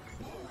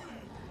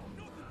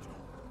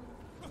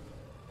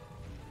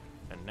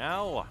 And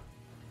now,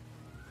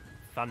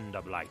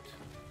 Thunder Blight.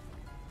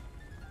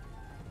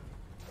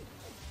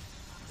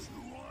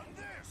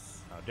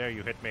 How dare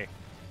you hit me?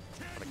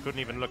 But I couldn't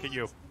even look at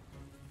you.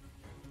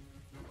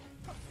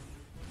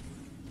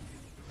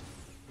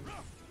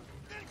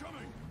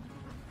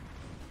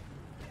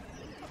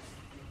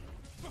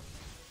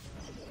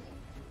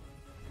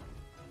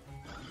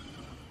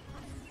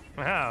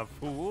 Ah,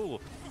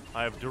 fool.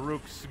 I have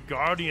Daruk's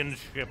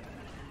guardianship.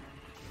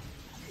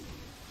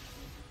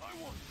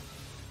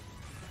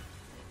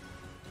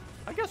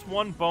 I guess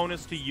one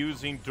bonus to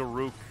using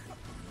Daruk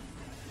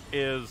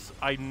is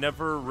I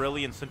never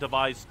really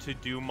incentivized to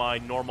do my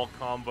normal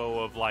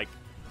combo of, like,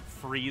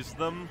 freeze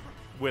them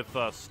with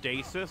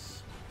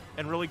stasis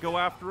and really go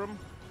after them.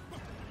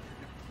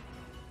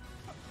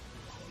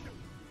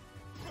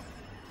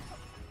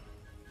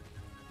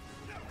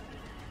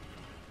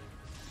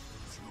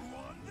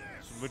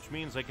 Which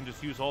means I can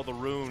just use all the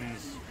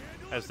runes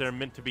as they're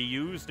meant to be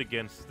used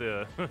against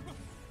the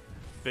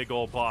big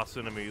old boss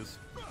enemies.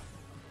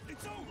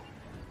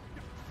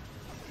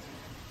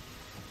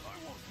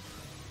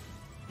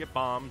 Get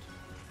bombed.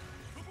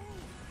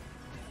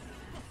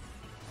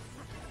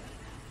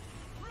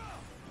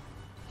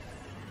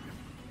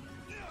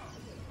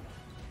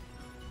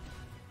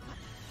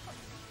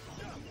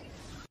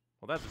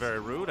 Well, that's very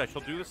rude. I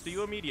shall do this to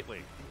you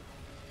immediately.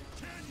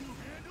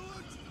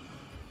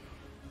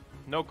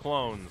 No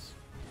clones.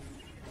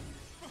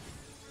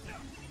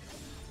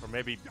 Or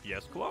maybe,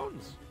 yes,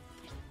 clones?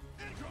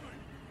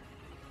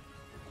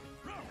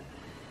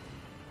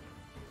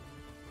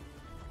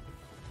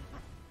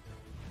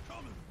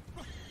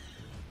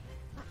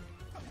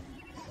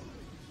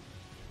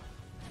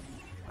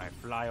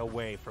 fly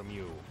away from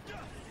you.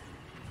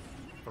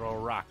 Throw a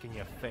rock in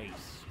your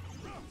face.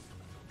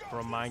 To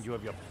remind you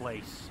of your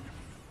place.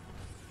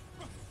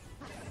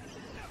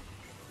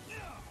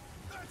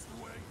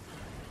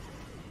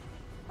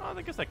 Oh,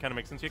 I guess that kind of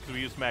makes sense, yeah, because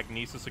we use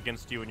magnesis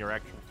against you in your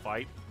actual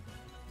fight.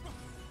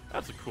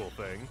 That's a cool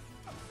thing.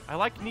 I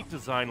like neat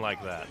design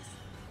like that.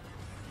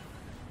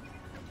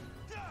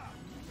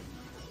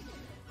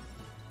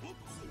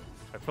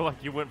 I feel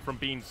like you went from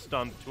being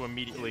stunned to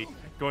immediately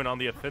going on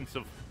the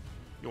offensive.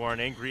 You are an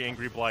angry,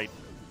 angry blight.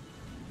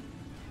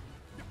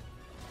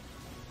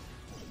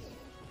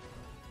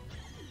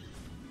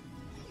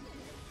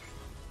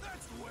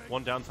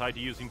 One downside to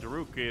using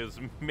Daruk is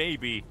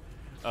maybe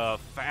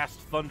fast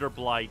Thunder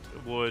Blight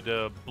would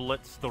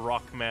blitz the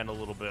Rockman a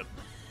little bit.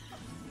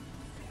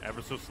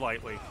 Ever so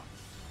slightly.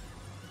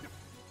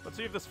 Let's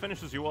see if this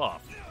finishes you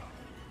off.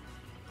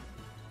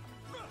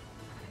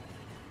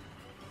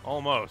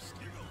 Almost.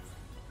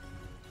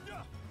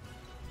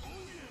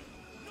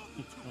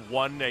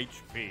 1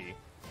 HP.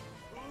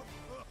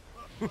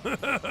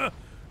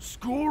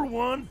 Score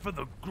 1 for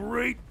the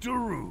great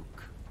Daruk.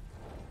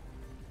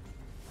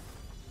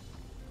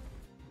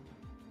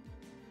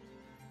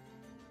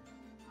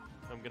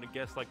 I'm gonna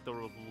guess like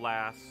the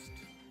last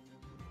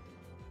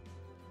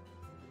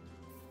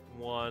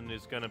one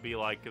is gonna be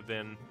like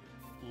then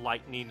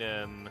lightning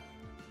and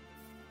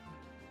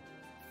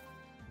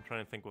I'm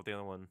trying to think what the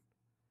other one,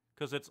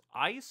 because it's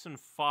ice and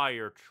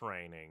fire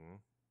training.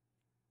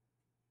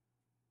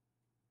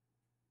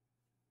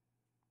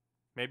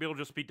 Maybe it'll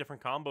just be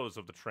different combos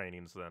of the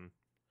trainings then,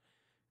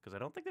 because I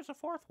don't think there's a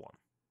fourth one,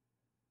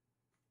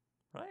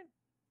 right?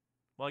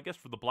 Well, I guess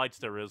for the blights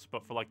there is,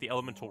 but for like the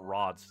elemental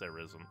rods there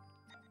isn't.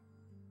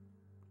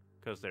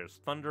 Because there's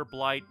Thunder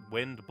Blight,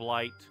 Wind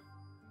Blight.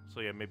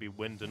 So yeah, maybe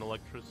wind and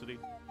electricity.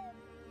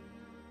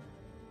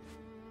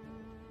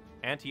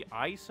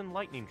 Anti-ice and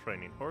lightning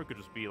training. Or it could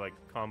just be like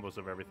combos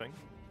of everything.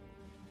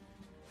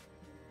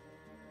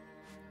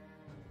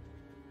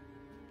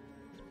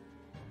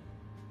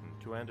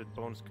 Two-handed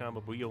bonus combo,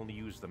 but we only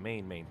use the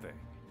main thing.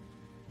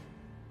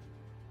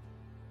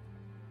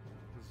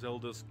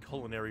 Zelda's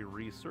Culinary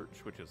Research,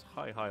 which is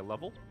high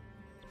level.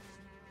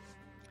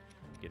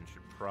 Again,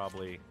 should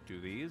probably do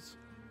these.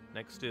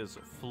 Next is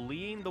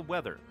Fleeing the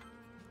Weather.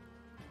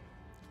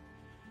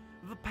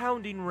 The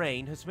pounding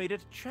rain has made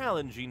it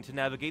challenging to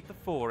navigate the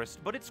forest,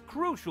 but it's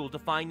crucial to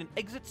find an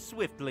exit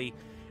swiftly.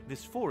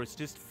 This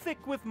forest is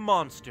thick with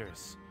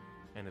monsters,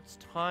 and it's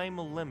time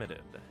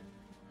limited.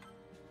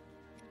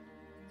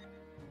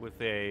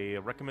 With a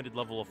recommended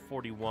level of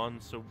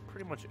 41, so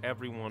pretty much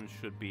everyone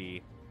should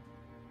be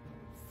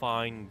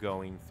fine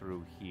going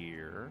through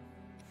here.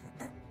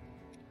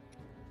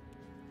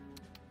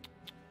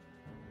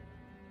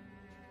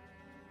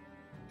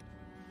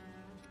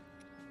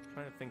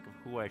 Trying to think of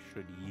who I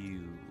should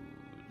use.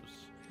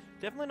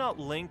 Definitely not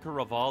Link or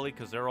Rivali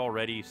because they're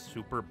already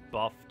super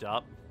buffed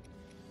up.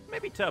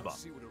 Maybe Teba.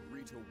 See what a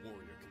Rito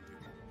warrior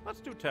can do. Let's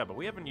do Teba.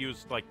 We haven't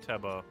used like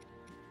Teba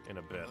in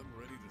a bit. I'm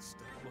ready to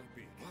stab my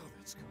beak. Wow,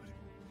 that's good.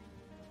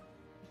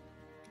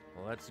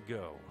 Let's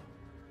go.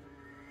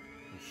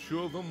 And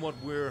show them what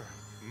we're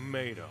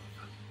made of.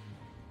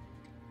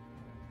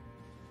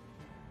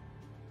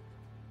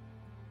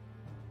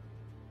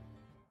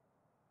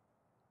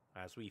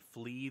 As we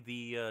flee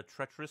the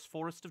treacherous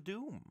Forest of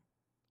Doom.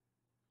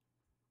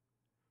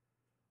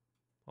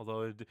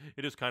 Although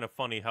it is kind of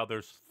funny how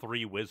there's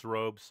 3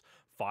 Wizrobes,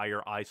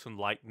 Fire, Ice, and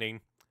Lightning,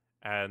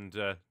 and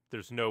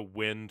there's no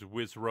Wind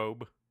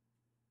Wizrobe.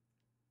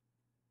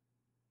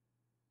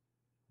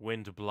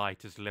 Wind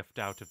Blight is left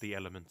out of the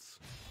elements.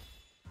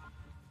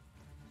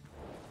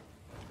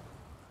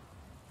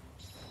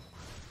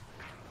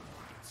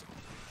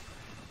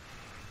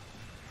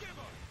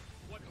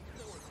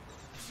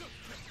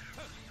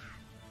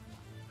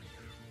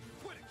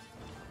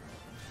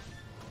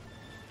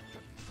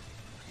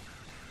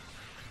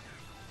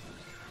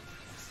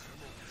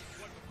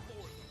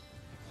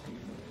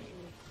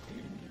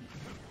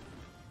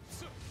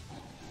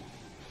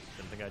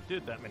 Didn't think I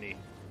did that many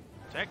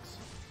attacks.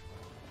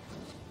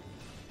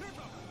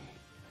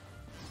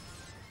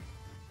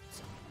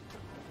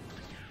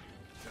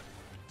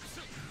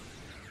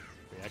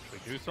 We actually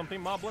do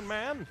something, Moblin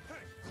Man?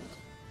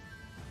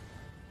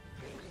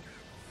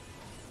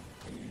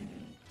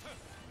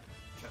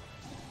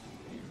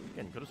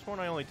 Again, could have sworn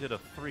I only did a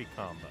 3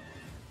 combo.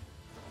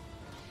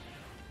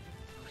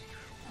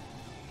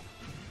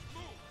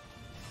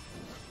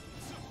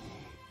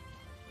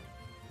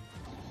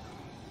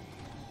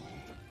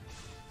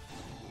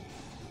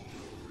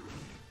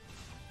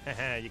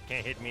 You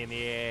can't hit me in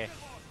the air.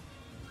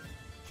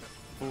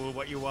 Fool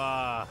what you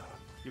are.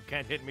 You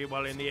can't hit me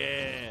while in the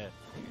air.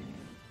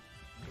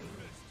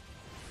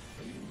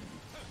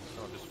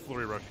 I'll just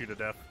flurry rush you to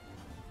death.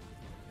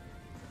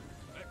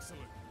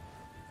 Excellent.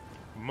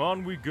 Come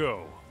on, we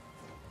go.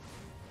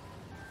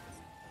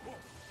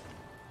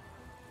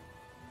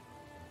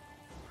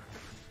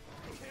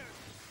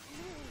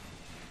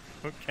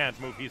 Can't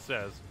move, he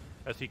says,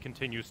 as he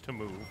continues to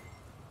move.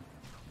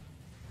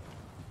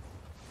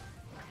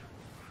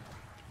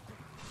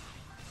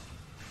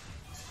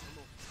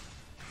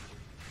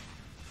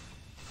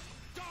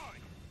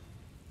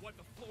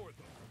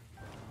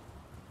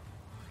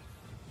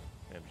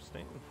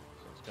 interesting.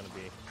 So it's gonna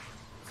be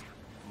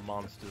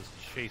monsters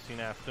chasing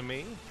after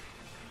me.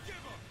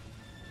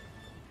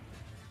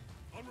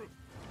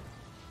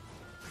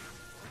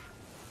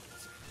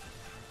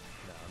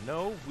 Now,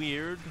 no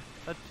weird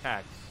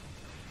attacks.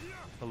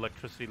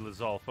 Electricity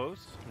Lizalfos,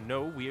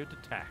 no weird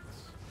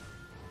attacks.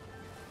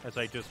 As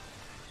I just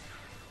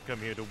come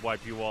here to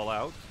wipe you all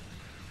out.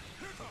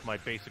 My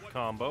basic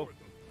combo.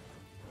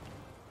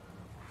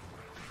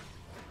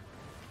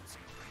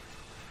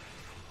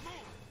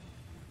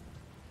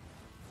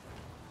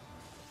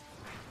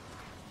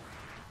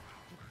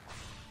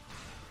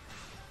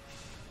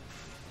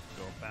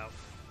 Go about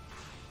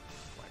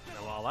wiping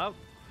them all out.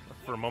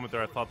 For a moment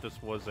there I thought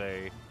this was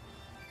a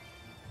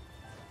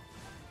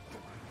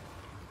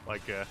oh,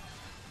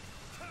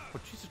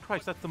 Jesus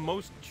Christ, that's the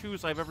most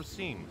chews I've ever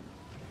seen.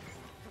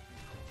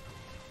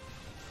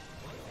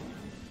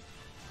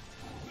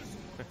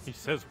 He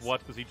says what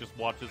because he just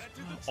watches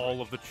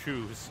all of the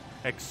chews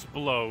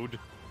explode.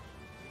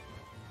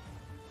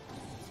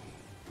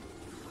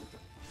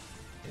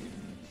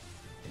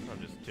 I'll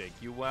just take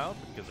you out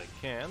because I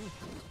can.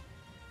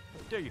 How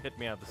dare you hit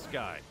me out of the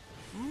sky?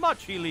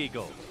 Much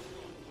illegal!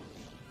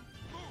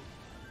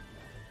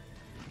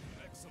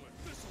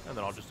 And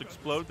then I'll just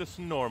explode this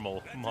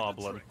normal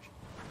moblin.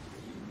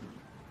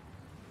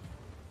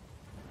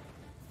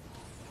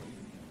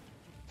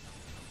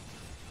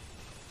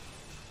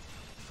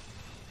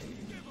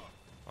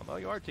 Although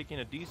you are taking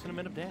a decent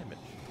amount of damage.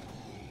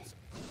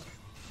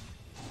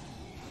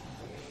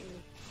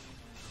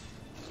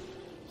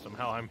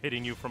 Somehow I'm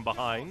hitting you from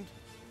behind.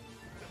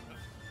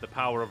 The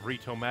power of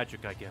Rito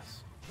magic, I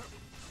guess.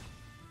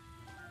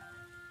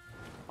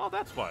 Oh,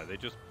 that's why. They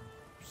just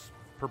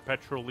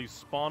perpetually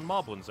spawn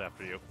moblins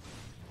after you.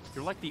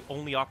 You're like the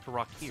only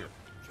Octorok here.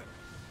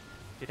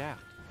 Get out.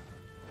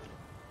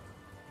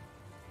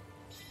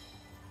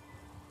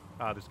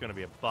 Ah, there's gonna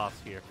be a boss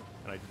here,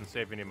 and I didn't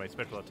save any of my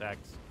special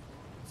attacks.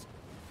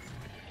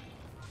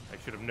 I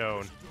should have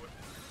known.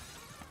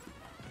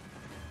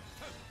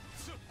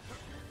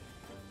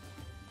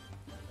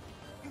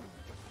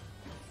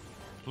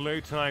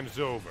 Playtime's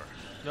over.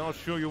 Now I'll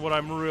show you what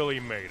I'm really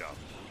made of.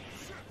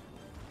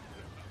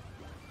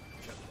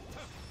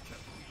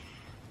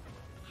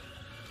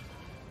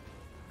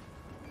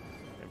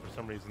 And for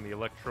some reason the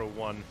Electro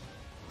one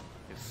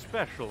is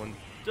special and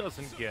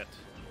doesn't get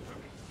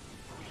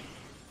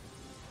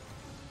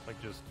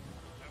like just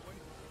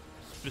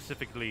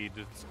specifically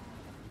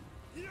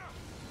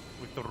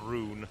with the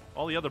rune.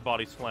 All the other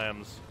body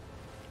slams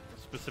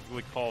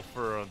specifically call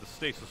for the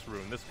stasis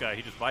rune. This guy,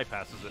 he just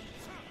bypasses it.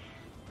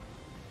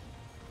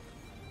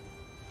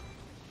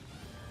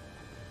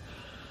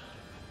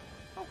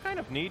 Oh, kind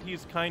of neat.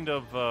 He's kind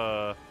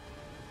of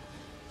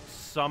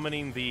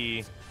summoning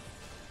the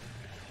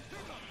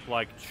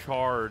like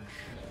charge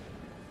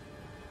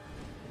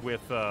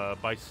with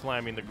by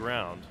slamming the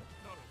ground.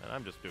 And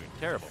I'm just doing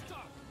terrible.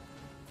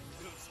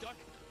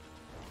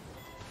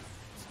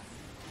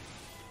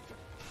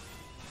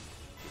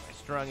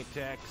 Strong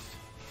attacks.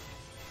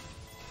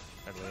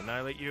 I will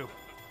annihilate you.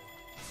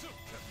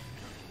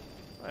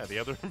 Oh, yeah, the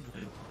other,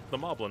 the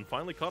moblin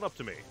finally caught up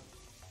to me.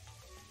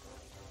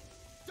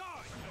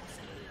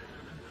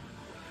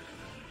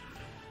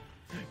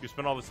 You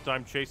spent all this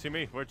time chasing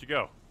me? Where'd you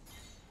go?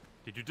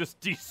 Did you just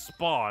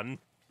despawn?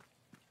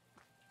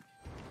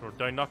 Or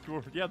did I knock you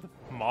over? Yeah, the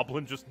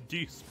moblin just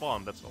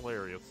despawned. That's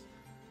hilarious.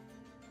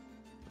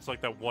 It's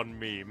like that one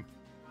meme.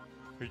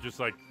 He just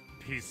like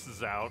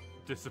pieces out,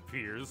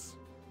 disappears.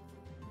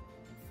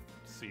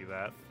 See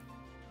that?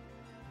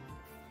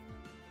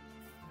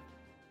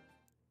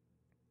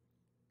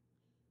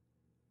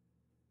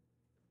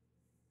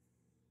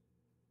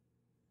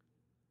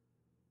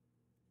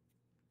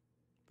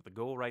 But the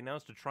goal right now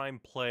is to try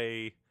and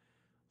play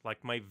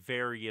like my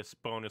various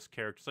bonus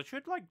characters. I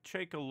should like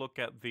take a look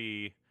at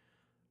the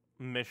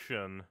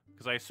mission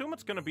because I assume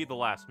it's going to be the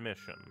last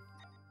mission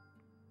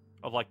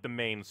of like the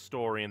main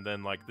story, and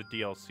then like the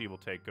DLC will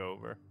take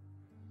over.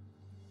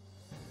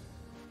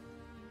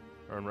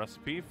 Earn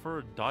recipe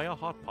for Dia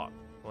Hot Pot.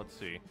 Let's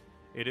see.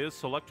 It is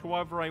select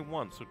whoever I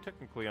want, so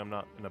technically I'm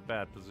not in a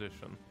bad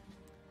position.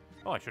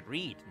 Oh, I should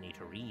read. Need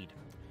to read.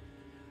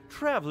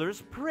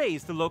 Travelers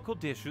praise the local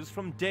dishes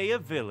from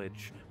Daya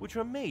Village, which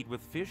are made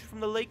with fish from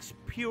the lake's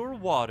pure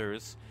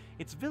waters.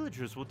 Its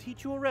villagers will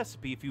teach you a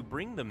recipe if you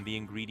bring them the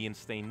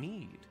ingredients they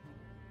need.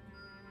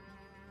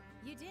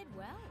 You did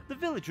well. The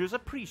villagers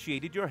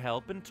appreciated your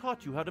help and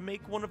taught you how to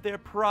make one of their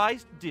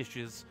prized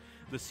dishes.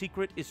 The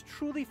secret is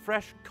truly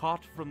fresh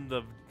caught from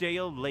the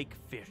Dale Lake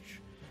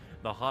fish.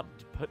 The hot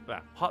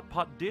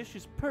pot dish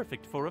is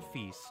perfect for a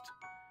feast.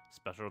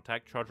 Special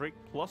attack charge rate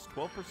plus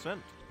 12%.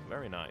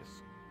 Very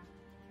nice.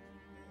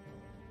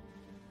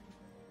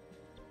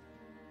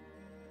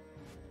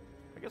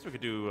 I guess we could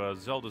do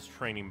Zelda's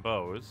training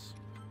bows,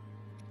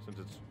 since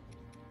it's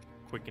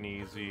quick and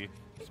easy,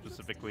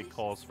 specifically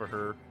calls for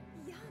her.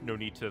 No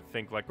need to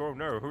think like, oh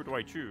no, who do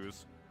I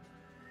choose?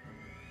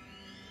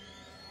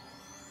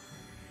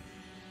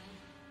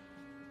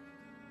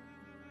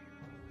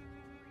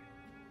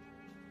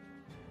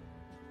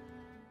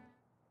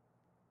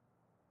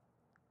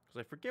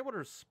 I forget what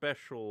her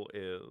special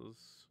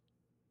is.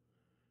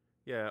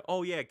 Yeah,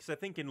 oh yeah, because I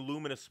think in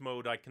Luminous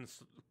mode I can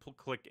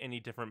click any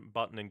different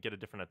button and get a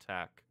different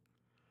attack.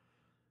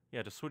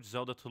 Yeah, to switch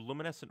Zelda to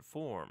luminescent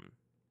form.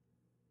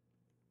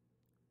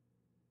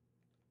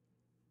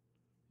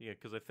 Yeah,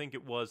 because I think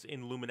it was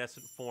in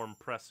luminescent form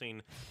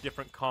pressing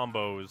different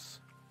combos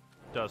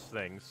does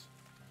things.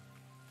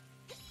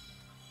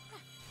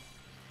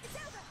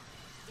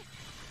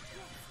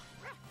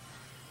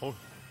 Oh,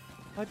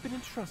 I've been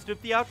entrusted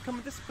with the outcome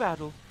of this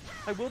battle.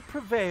 I will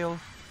prevail.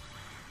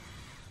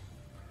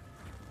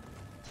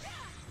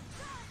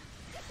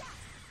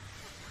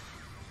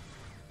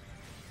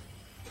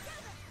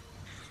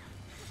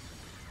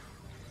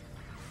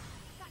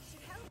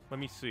 let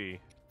me see.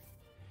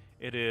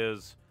 It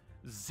is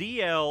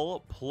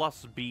ZL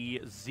plus B,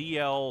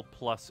 ZL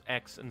plus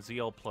X, and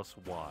ZL plus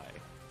Y.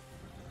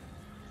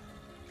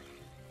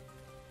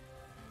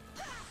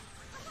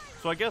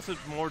 So I guess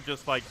it's more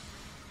just like...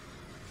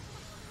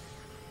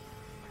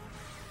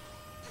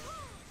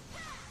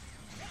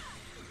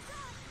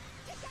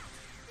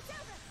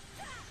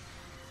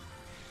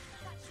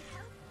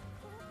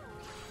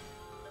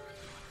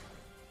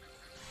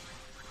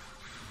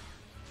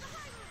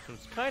 So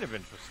it's kind of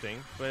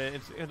interesting, but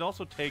it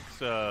also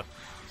takes a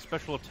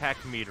special attack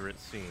meter, it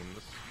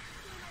seems.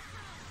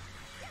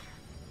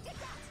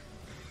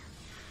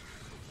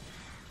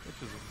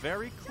 Which is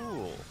very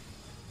cool.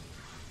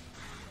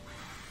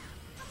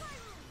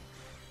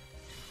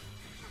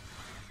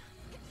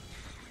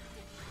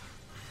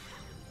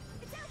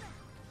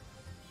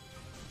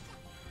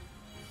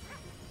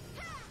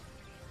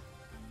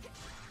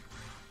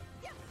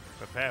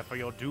 Prepare for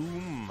your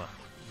doom,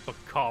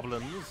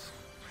 bokoblins.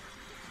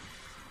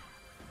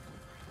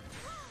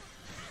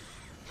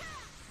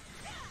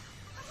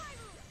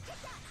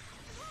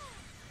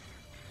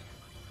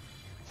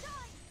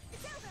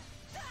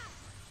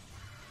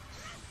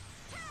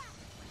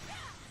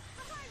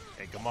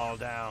 Take them all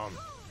down.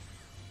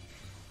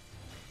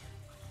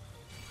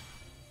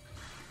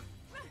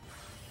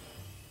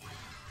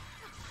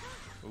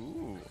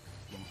 Ooh,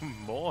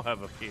 more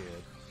have appeared.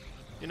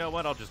 You know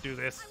what? I'll just do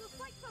this. I will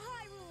fight for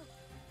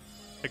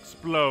Hyrule.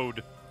 Explode.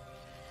 In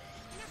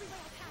every way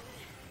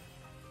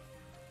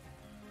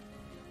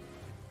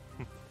I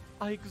can.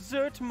 I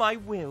exert my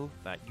will.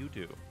 That you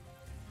do.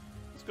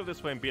 Let's go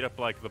this way and beat up,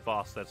 like, the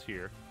boss that's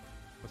here.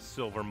 The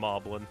Silver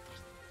Moblin.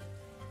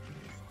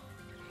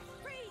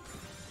 Freeze.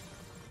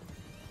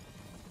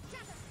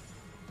 Shatter.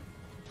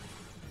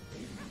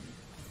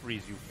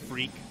 Freeze, you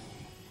freak.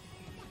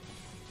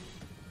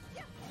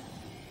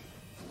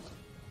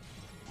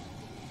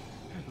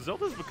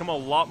 Zelda's become a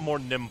lot more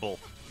nimble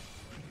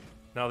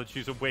now that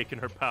she's awakened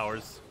her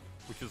powers,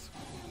 which is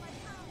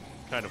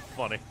kind of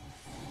funny.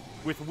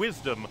 With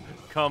wisdom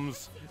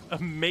comes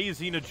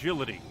amazing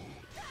agility.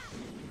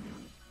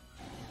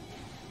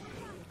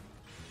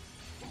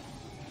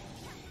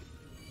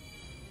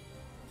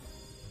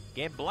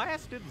 Get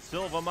blasted,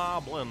 Silver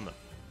Moblin!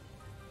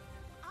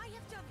 I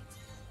have done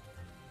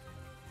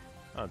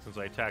it. And since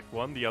I attacked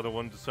one, the other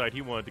one decided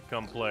he wanted to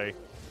come play.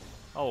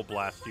 I will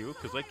blast you,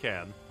 because I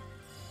can. In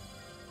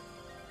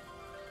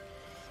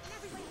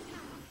every way I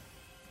can.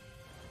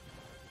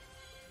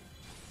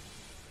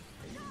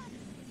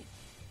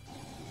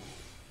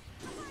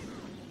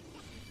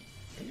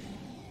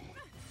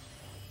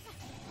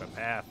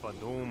 Prepare for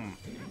doom.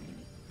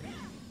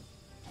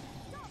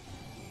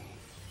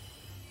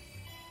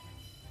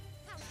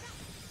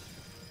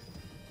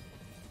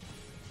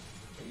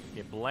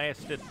 Get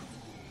blasted.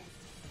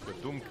 The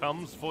doom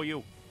comes for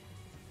you.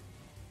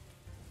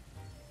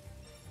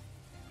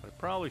 I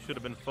probably should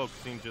have been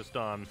focusing just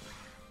on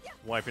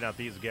wiping out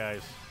these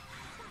guys.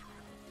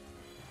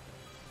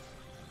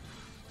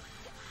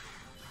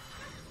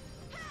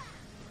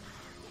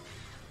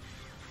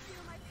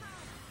 Feel my power.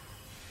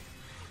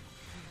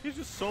 There's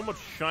just so much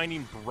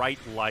shining bright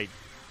light.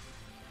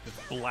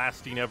 Just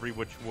blasting every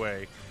which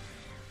way.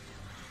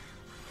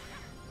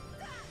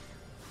 Feel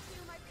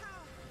my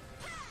power.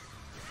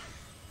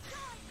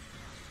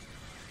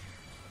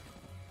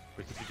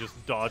 We could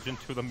just dodge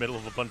into the middle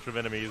of a bunch of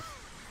enemies.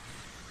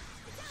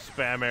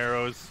 Spam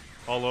arrows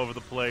all over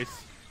the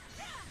place.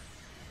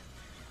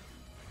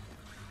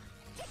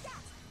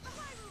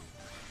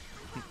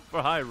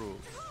 For Hyrule,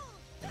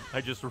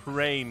 I just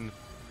rain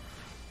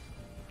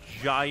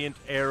giant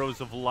arrows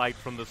of light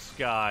from the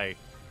sky.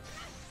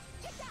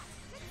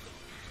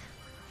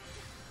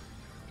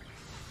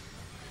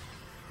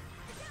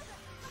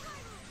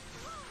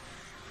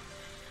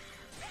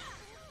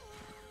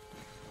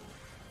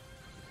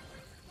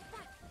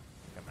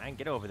 Come on,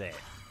 get over there.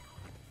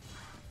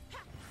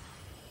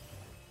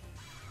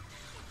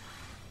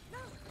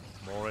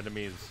 More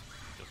enemies.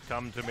 Just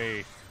come to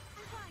me.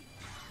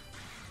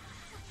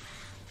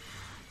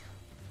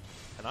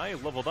 And I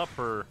leveled up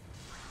her,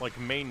 like,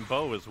 main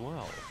bow as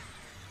well. Feel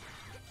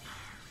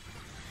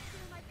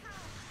my power.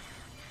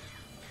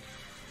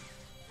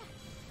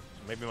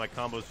 So maybe my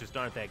combos just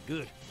aren't that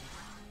good.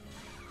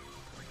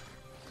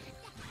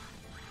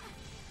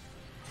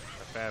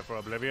 Prepare for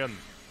oblivion.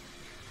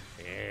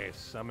 Yes,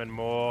 summon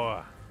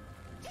more.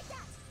 Take that!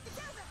 It's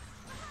over!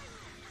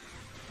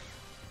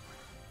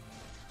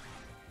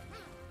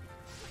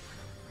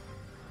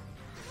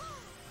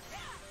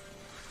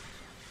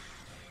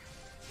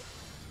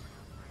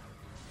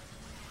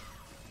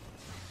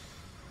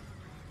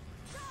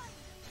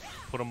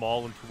 Put them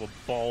all into a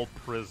ball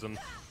prison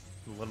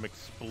and let them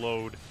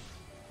explode.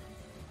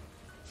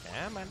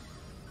 Yeah, man.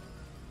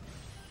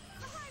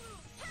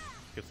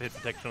 Guess the hit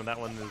detection on that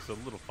one is a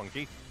little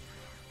funky.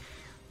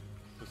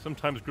 So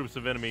sometimes groups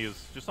of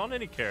enemies, just on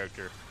any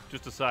character,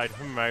 just decide,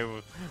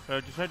 I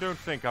don't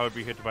think I would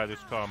be hit by this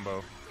combo.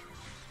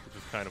 Which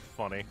is kind of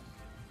funny.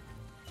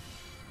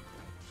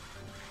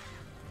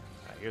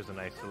 Here's a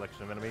nice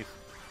selection of enemies.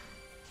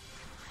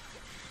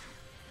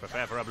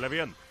 Prepare for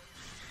oblivion.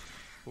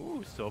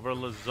 Ooh, Silver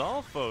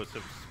Lizalfos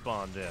have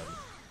spawned in.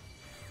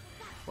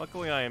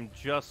 Luckily, I am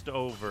just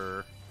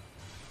over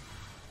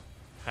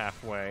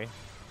halfway.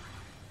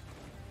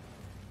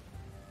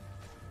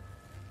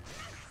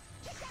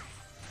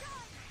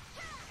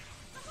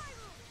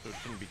 So it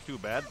shouldn't be too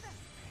bad.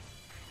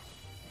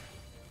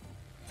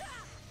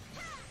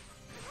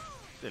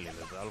 Silly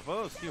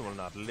Lizalfos, you will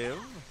not live.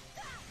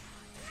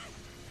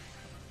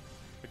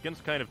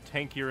 Against kind of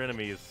tankier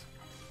enemies,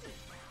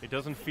 it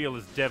doesn't feel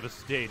as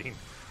devastating.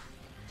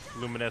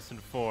 Luminescent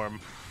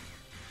form.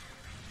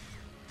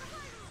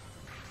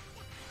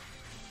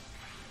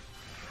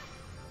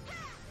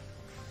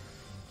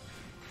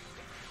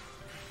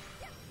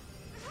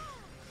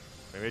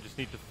 Maybe I just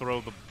need to throw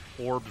the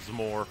orbs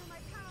more.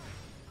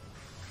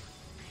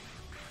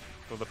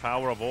 For the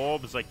power of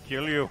orbs, I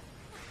kill you.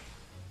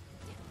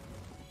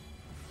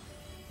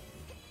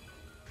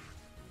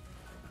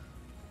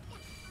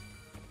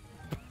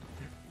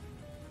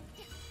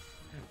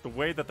 The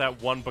way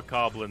that one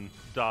Bokoblin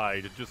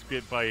died, just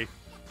by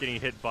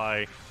getting hit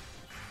by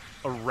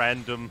a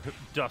random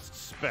dust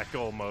speck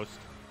almost,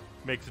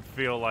 makes it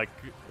feel like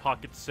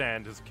Pocket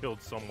Sand has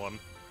killed someone.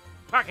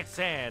 Pocket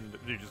Sand!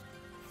 They just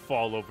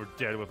fall over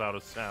dead without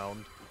a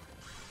sound.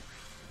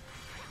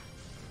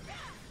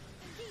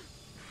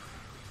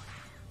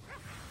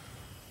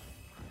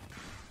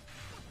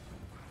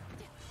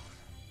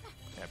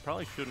 Yeah, I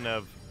probably shouldn't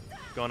have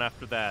gone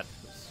after that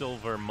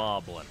Silver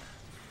Moblin.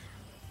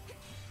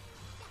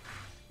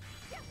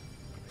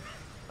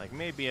 Like,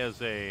 maybe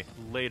as a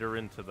later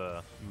into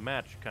the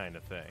match kind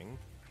of thing.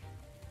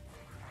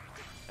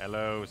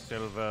 Hello,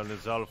 Silver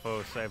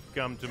Lizalfos. I've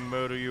come to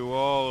murder you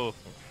all.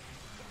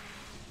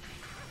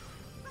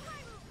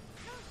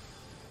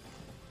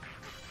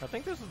 I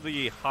think this is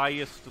the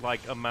highest,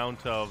 like,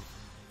 amount of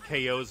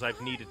KOs I've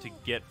needed to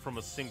get from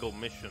a single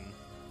mission.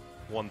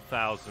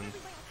 1,000.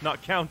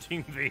 Not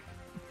counting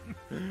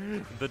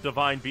the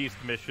Divine Beast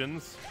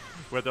missions,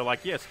 where they're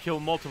like, yes,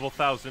 kill multiple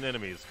thousand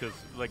enemies, because,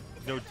 like,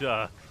 no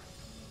duh.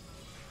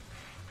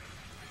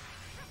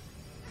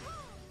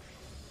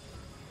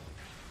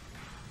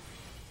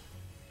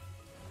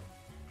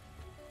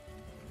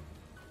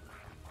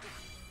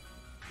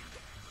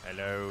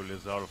 Hello,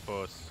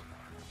 Lizalfos.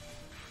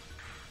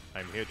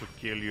 I'm here to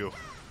kill you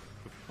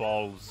with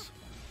balls.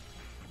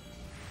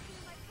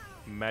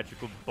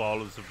 Magical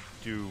balls of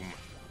doom.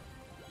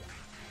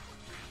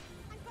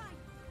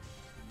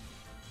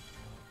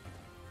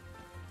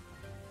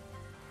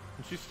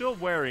 And she's still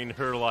wearing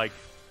her, like,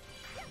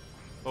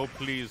 oh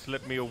please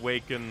let me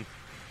awaken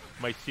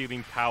my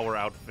sealing power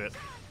outfit.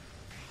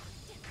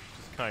 Which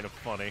is kind of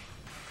funny.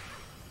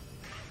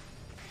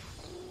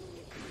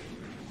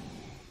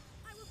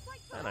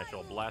 And I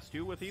shall blast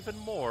you with even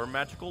more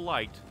magical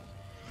light.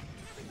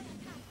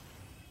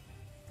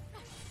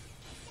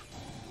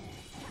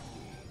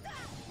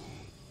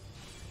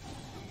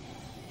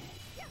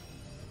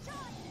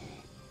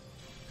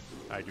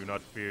 I do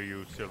not fear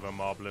you, Silver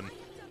Moblin.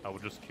 I will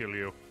just kill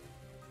you.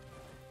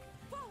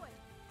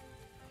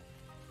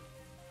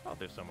 Oh,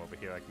 there's some over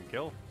here I can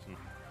kill. Some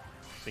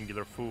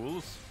singular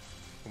fools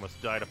who must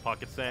die to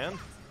Pocket Sand.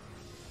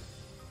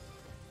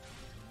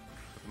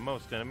 But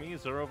most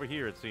enemies are over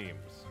here, it seems.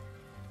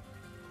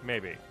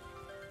 Maybe.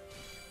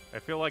 I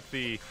feel like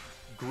the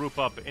group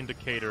up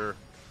indicator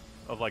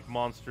of, like,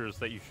 monsters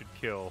that you should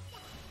kill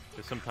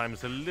is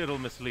sometimes a little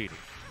misleading.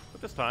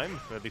 But this time,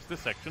 or at least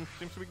this section,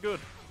 seems to be good.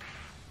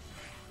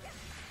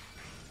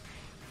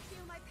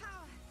 Feel my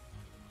power.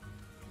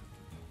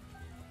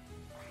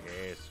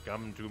 Yes,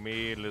 come to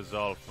me,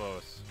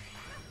 Lizalfos.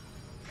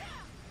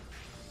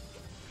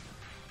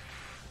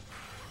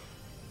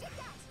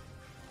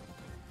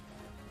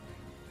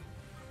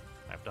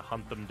 I have to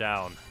hunt them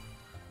down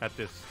at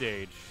this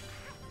stage.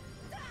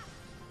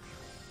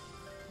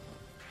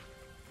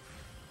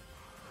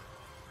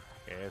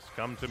 Yes,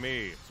 come to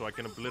me, so I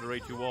can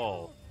obliterate you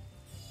all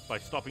by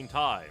stopping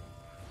time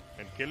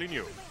and killing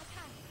you.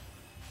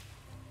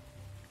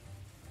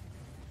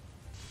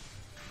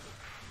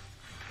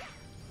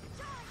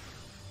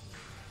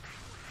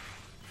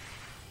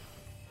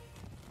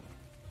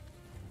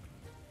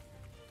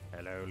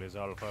 Hello,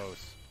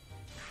 Lizalfos.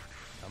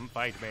 Come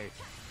fight me.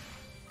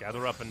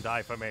 Gather up and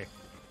die for me.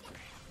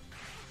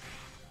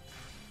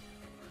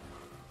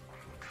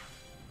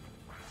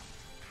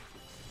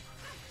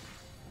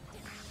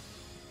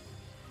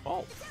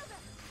 Oh, It's over!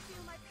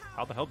 Feel my power!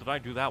 how the hell did I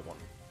do that one?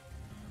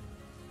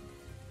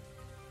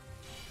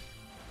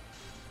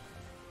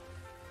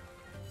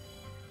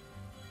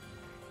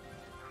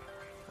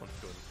 Let's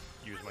go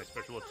and use my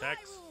special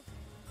attacks.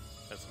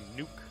 That's some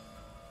nuke.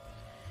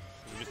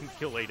 We just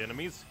kill 8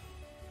 enemies.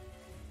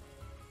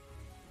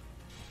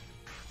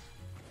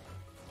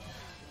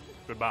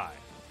 Goodbye.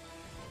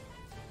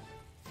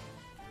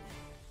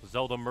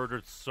 Zelda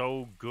murdered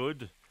so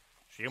good,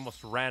 she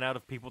almost ran out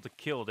of people to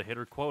kill to hit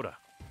her quota.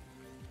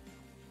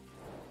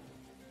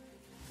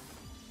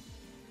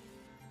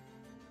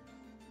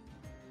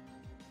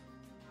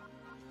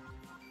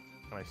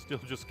 And I still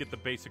just get the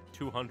basic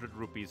 200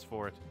 rupees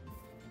for it.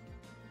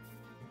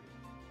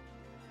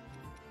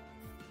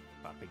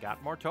 But we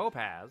got more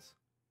topaz.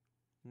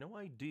 No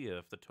idea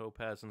if the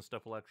topaz and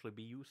stuff will actually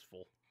be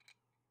useful.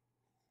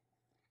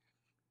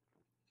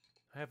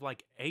 I have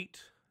like 8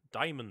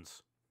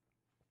 diamonds.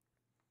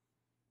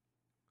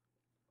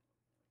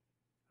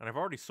 And I've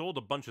already sold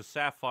a bunch of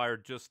sapphire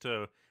just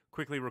to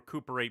quickly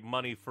recuperate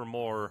money for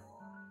more,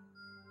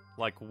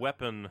 like,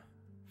 weapon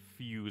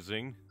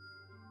fusing.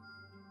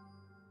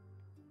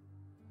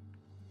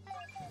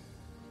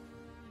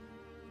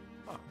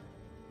 Huh.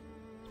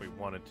 If we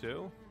wanted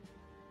to.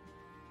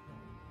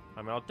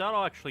 I mean, I doubt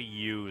I'll actually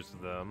use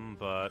them,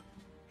 but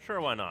sure,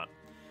 why not?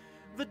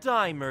 The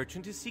dye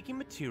merchant is seeking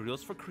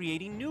materials for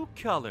creating new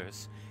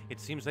colors. It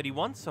seems that he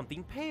wants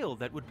something pale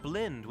that would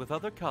blend with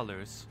other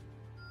colors.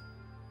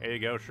 There you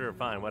go, sure,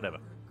 fine, whatever.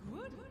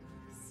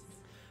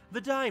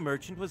 The dye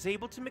merchant was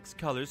able to mix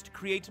colors to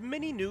create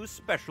many new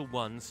special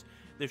ones.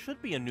 There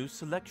should be a new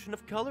selection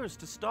of colors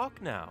to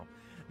stock now.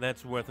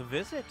 That's worth a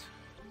visit.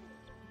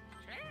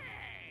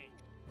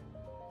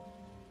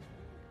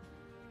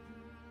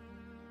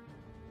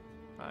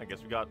 I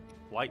guess we got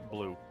light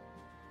blue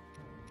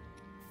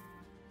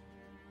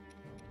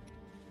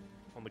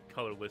on the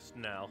color list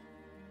now.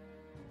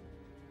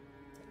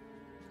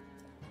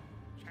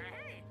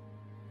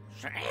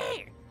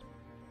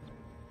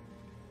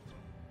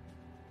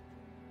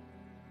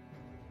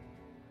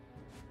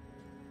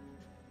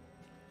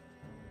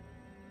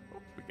 Oh,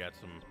 we got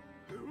some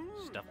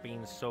stuff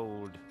being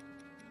sold.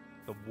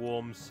 The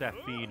warm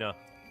Safina.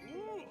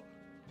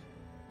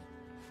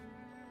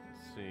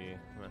 Let's see.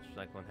 Master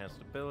Cycle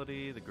enhanced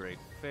ability. The Great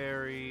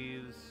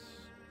Fairies.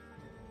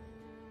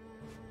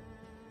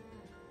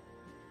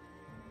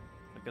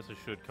 I guess I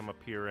should come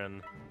up here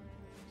and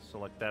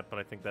select that, but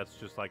I think that's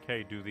just like,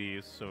 hey, do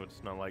these, so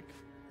it's not like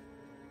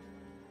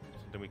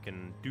something we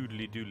can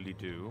doodly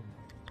do.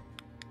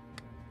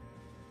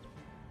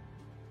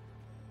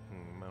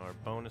 Our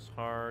bonus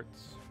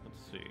hearts.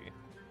 Let's see.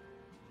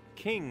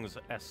 King's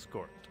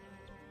Escort.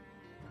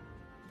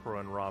 Pro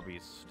and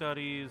Robbie's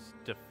studies.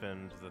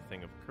 Defend the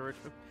Thing of Courage.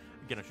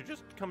 Again, I should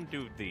just come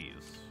do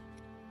these.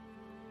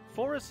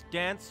 Forest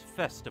Dance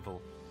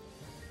Festival.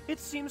 It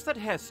seems that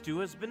Hestu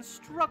has been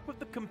struck with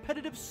the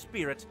competitive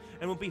spirit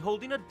and will be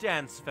holding a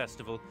dance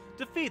festival.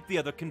 Defeat the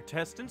other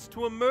contestants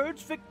to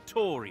emerge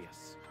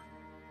victorious.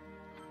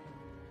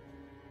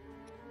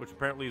 Which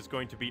apparently is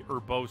going to be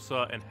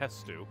Urbosa and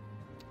Hestu.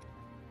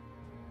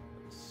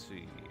 Let's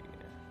see.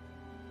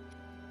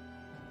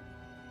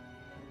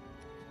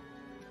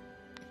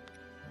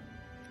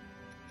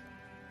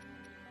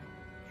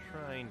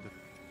 Trying to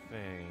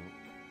think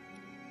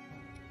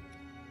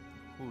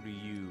who to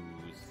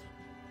use.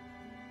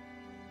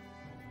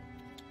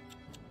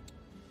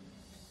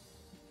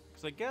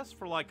 Because I guess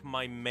for like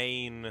my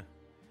main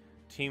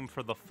team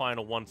for the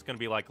final one, it's going to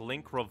be like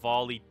Link,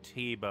 Rivali,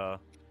 Tiba,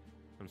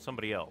 and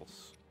somebody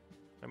else.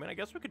 I mean, I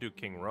guess we could do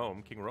King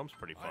Rome. King Rome's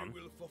pretty fun.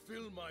 I will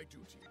fulfill my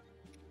duty.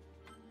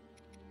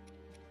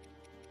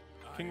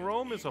 King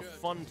Rome is a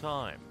fun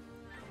time.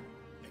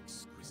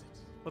 Exquisite.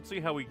 Let's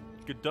see how he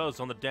does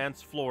on the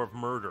dance floor of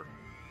murder.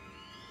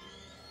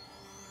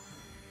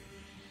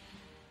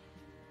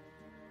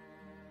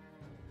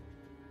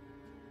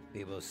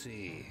 We will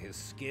see his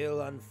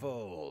skill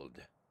unfold.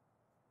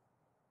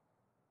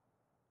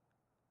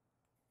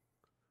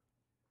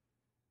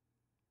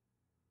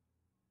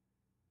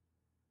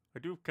 I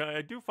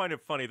do find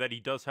it funny that he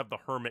does have the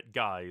hermit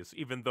guise,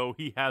 even though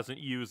he hasn't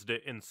used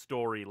it in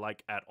story,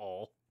 like, at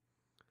all.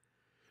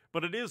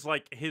 But it is,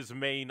 like, his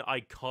main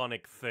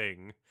iconic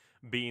thing,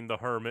 being the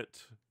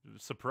hermit.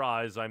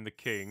 Surprise, I'm the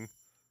king.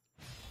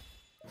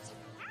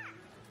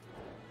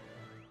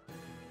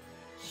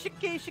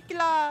 Shiki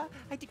shikila!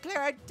 I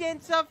declare our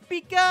dance-off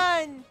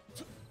begun!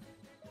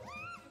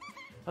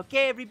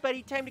 Okay,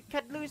 everybody, time to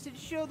cut loose and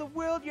show the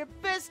world your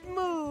best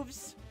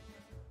moves!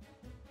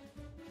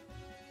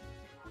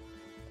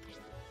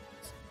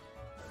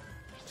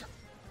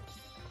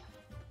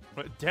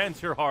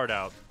 Dance your heart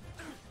out.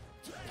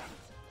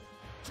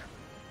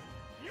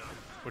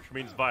 Which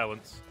means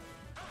violence.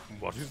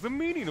 What is the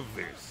meaning of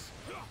this?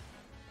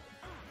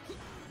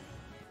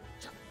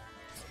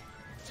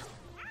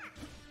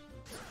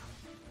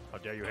 How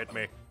dare you hit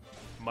me?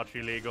 Much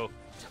illegal.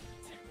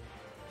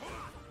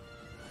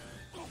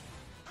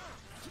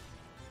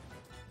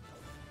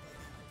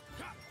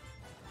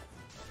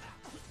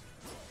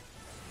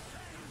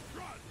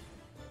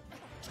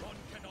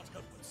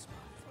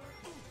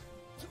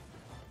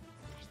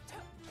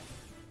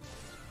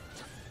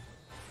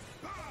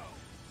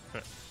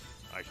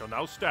 I shall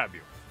now stab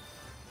you.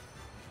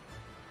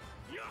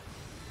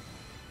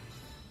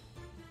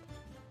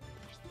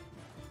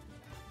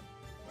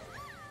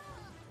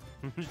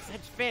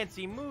 Such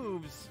fancy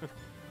moves.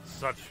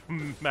 Such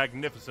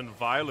magnificent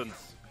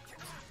violence.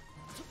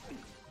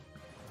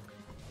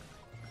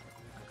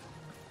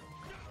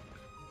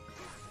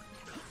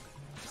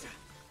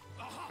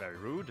 Very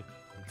rude.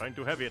 I'm trying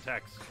to heavy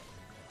attacks.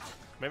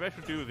 Maybe I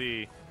should do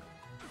the...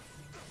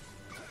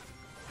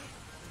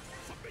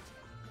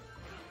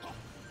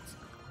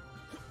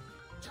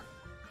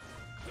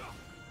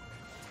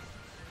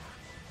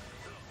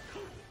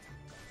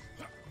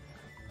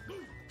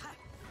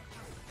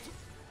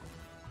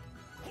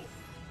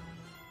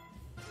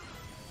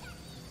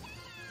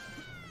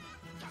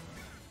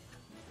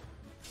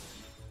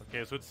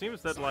 Okay, so it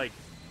seems that, like,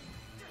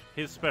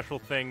 his special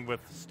thing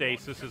with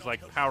stasis is, like,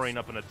 powering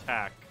up an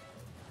attack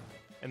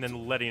and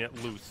then letting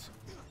it loose.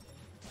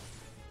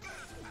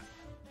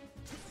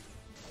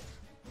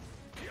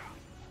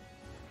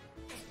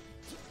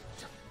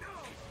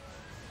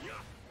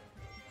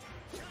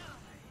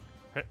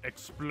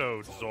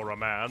 Explode, Zora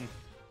Man.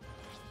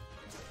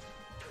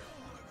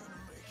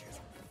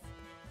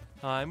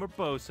 I'm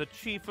Urbosa,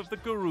 Chief of the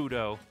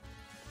Gerudo.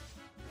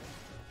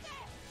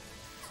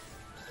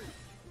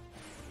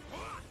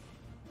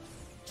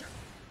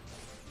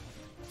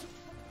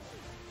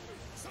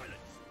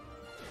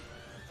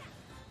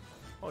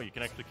 Oh, you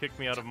can actually kick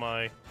me out of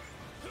my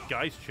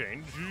guy's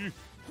chain.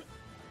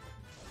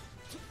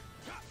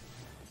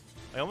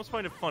 I almost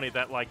find it funny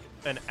that, like,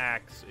 an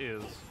axe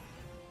is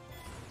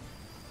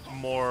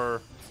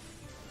more,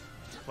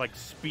 like,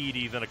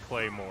 speedy than a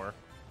claymore.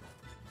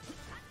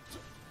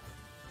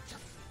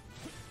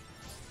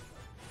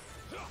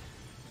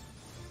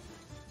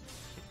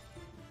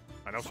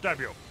 I now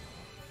stab you.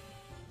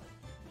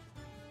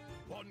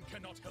 One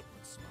cannot help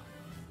but smile.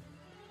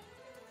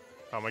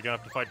 How am I gonna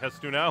have to fight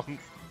Hestu now?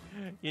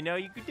 You know,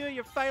 you could do it.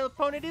 Your final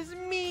opponent is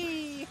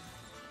me.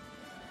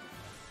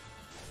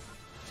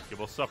 You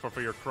will suffer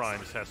for your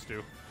crimes,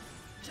 Hestu.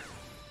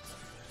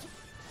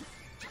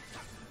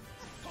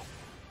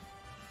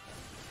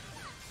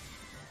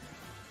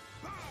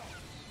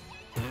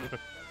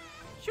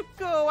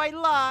 Shuko, I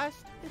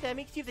lost. That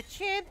makes you the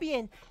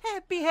champion.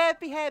 Happy,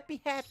 happy,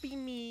 happy, happy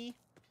me.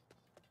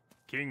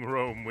 King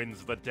Rome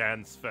wins the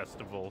dance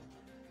festival,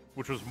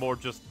 which was more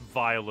just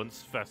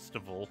violence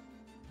festival.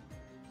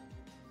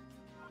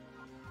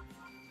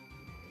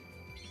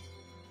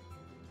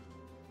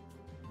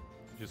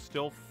 Which is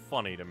still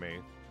funny to me.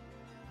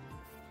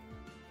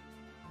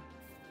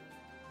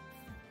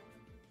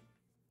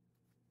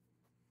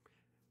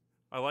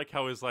 I like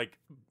how his, like,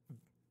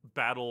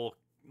 battle,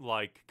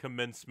 like,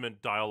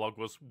 commencement dialogue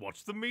was,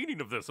 what's the meaning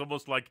of this?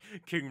 Almost like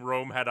King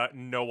Rome had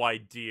no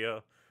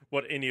idea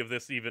what any of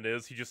this even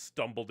is. He just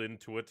stumbled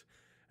into it,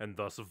 and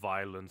thus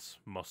violence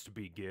must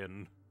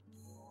begin.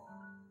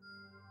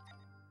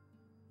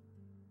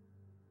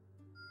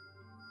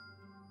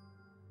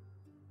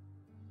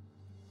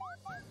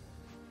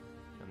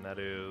 And that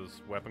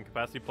is weapon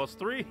capacity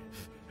 +3.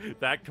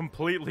 That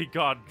completely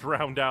got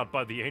drowned out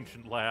by the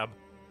ancient lab.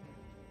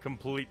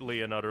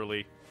 Completely and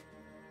utterly.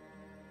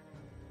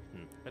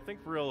 I think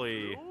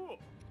really...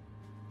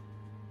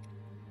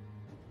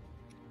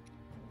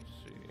 Let's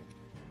see.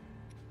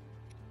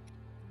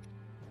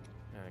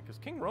 Yeah, because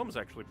King Rome's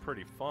actually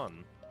pretty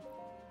fun.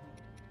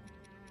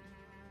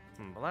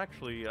 Well,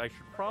 actually, I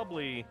should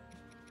probably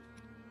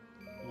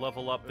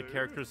level up the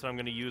characters that I'm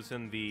going to use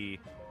in the,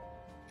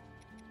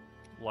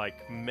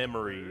 like,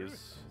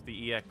 memories,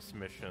 the EX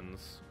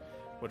missions,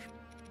 which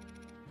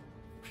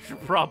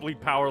should probably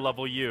power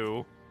level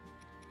you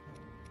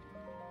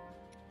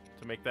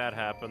to make that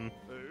happen.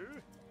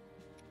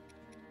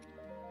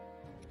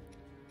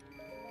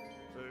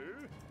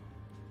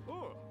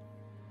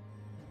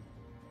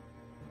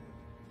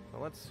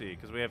 Well, let's see,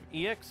 because we have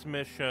EX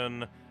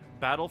mission,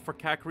 Battle for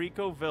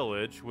Kakariko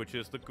Village, which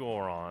is the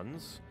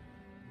Gorons,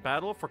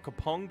 Battle for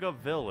Kaponga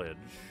Village,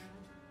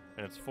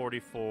 and it's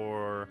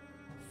 44,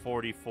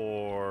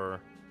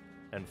 44,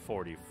 and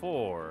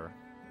 44.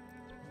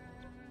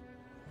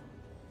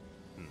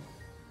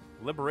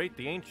 Liberate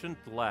the Ancient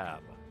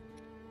Lab.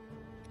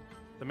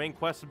 The main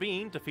quest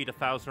being defeat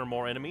 1,000 or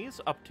more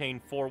enemies, obtain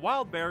 4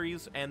 wild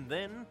berries, and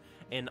then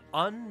an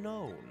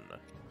unknown.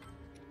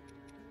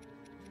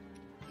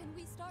 Can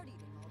we start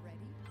eating already?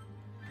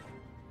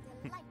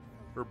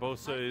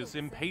 Urbosa is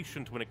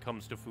impatient when it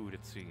comes to food,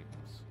 it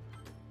seems.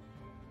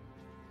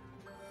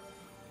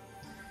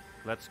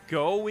 Let's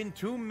go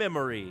into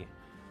memory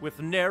with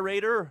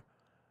narrator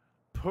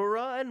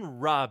Pura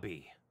and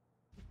Robbie.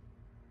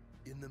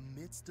 In the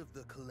midst of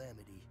the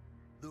Calamity,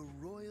 the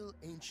Royal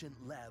Ancient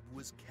Lab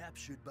was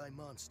captured by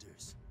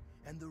monsters,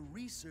 and the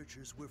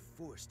researchers were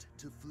forced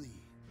to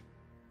flee.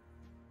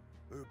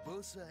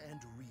 Urbosa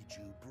and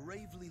Riju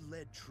bravely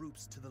led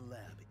troops to the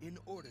lab in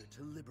order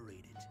to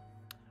liberate it.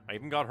 I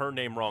even got her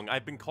name wrong.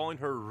 I've been calling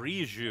her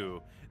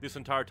Riju this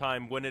entire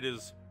time when it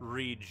is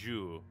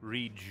Riju.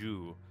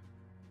 Riju.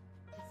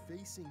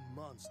 facing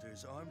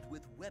monsters armed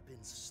with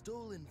weapons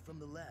stolen from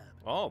the lab.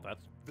 Oh,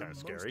 that's The kind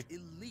of most scary.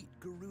 elite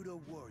Gerudo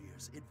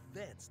warriors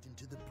advanced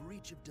into the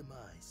Breach of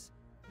Demise.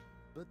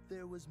 But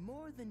there was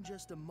more than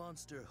just a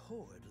monster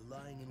horde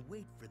lying in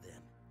wait for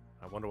them.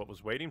 I wonder what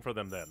was waiting for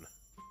them then.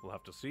 We'll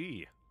have to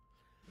see.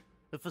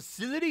 A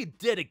facility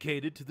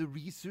dedicated to the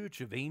research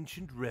of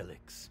ancient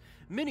relics.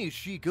 Many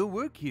Sheikah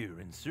work here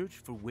in search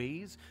for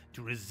ways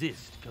to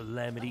resist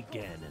Calamity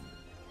Ganon.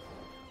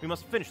 We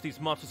must finish these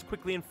monsters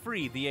quickly and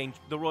free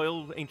the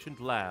Royal Ancient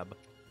Lab.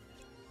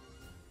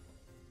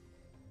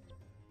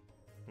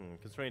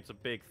 Considering it's a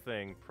big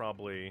thing,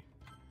 probably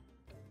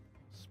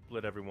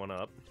split everyone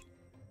up.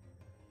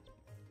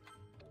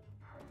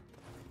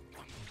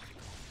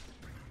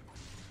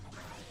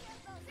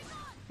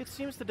 It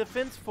seems the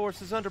defense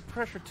force is under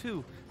pressure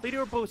too. Lady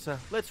Urbosa,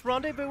 let's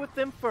rendezvous with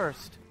them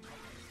first.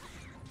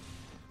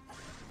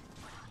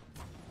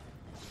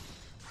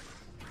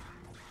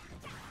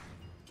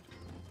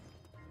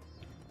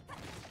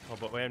 Oh,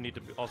 but we need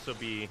to also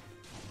be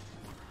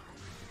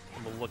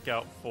on the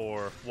lookout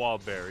for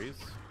wild berries.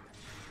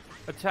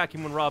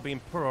 Attacking when Robbie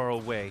and Pearl are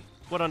away.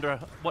 What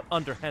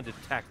underhanded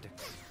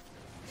tactics.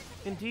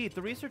 Indeed,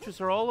 the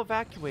researchers are all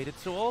evacuated,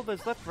 so all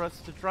that's left for us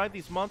is to drive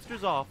these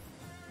monsters off.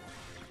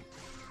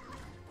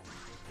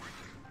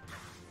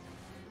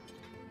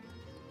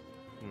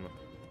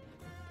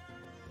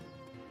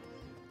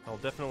 I'll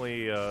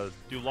definitely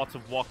do lots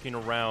of walking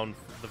around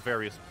the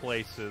various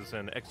places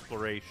and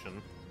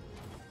exploration.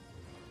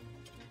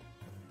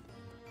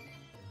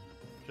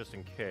 Just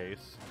in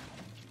case.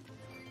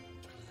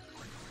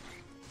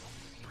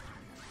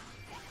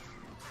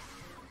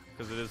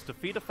 Because it is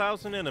defeat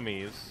 1,000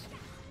 enemies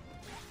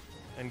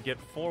and get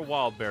 4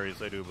 wild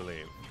berries, I do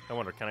believe. I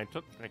wonder,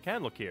 I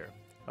can look here.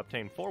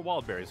 Obtain 4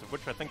 wild berries, of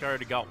which I think I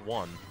already got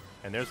 1.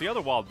 And there's the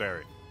other wild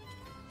berry.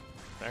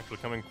 It's actually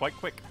coming quite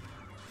quick.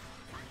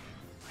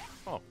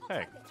 Oh,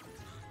 hey.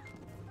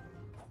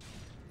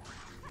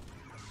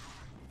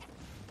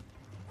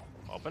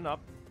 Open up.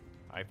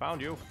 I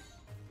found you.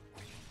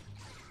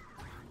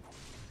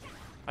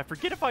 I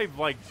forget if I've,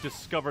 like,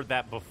 discovered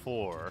that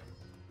before.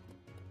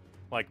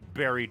 Like,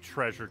 buried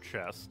treasure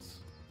chests.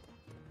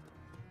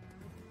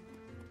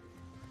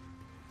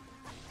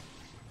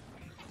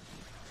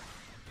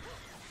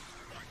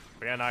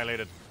 Be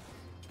annihilated.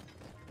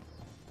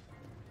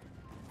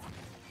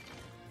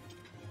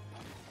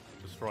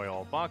 Destroy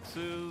all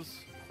boxes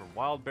for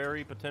wild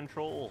berry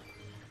potential.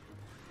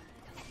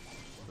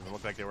 Doesn't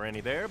look like there were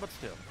any there, but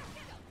still.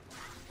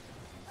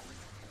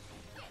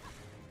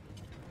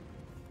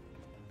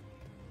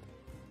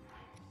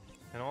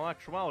 In all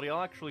actuality,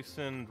 I'll actually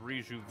send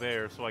Riju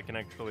there so I can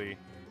actually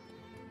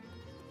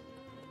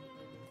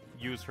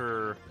use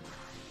her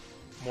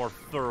more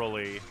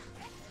thoroughly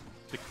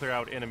to clear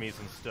out enemies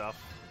and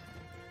stuff.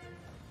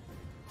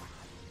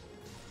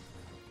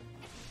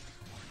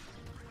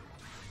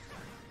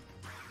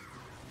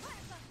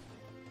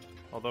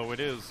 Although it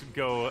is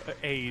go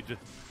aid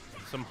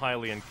some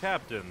Hylian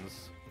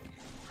captains.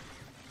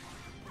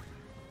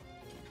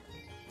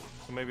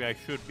 So maybe I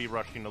should be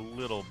rushing a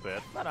little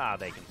bit, but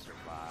they can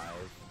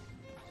survive.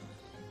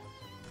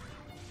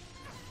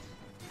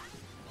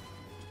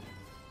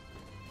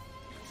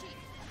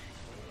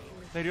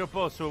 Lady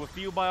Urbosa, with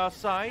you by our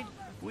side,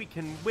 we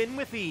can win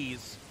with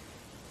ease.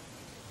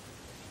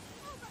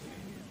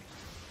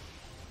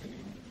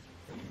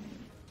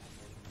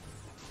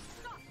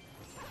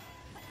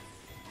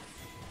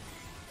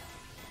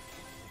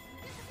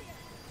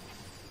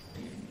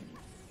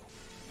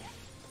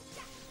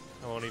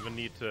 I won't even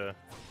need to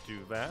do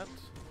that,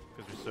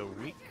 because we're so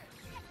weak.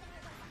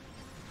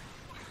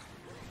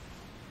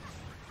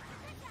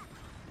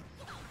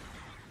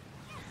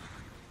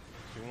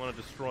 We want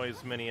to destroy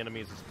as many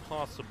enemies as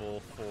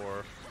possible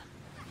for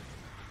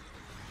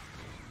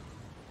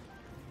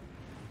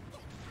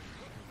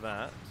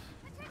that.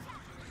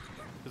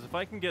 Because if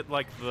I can get,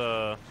 like,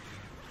 the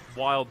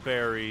wild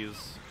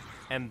berries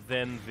and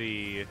then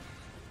the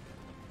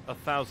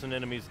 1,000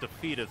 enemies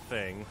defeated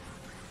thing,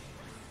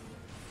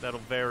 that'll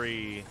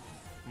very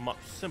much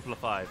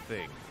simplify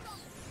things.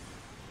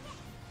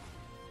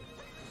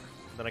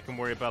 Then I can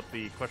worry about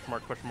the question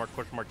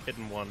mark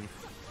hidden one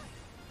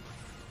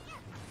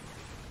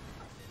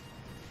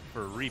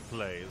for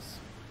replays.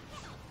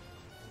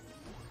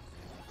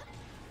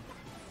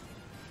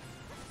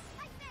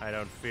 I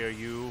don't fear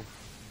you,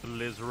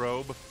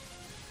 Blizzrobe.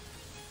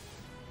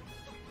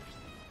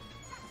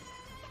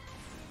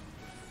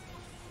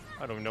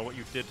 I don't know what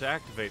you did to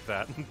activate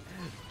that.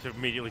 To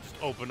immediately just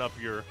open up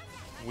your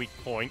weak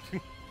point.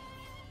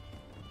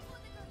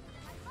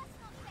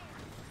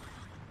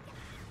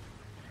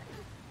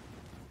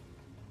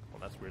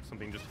 Well, that's weird.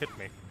 Something just hit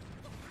me.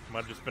 Might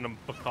have just been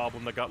a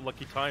bokoblin that got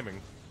lucky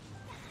timing.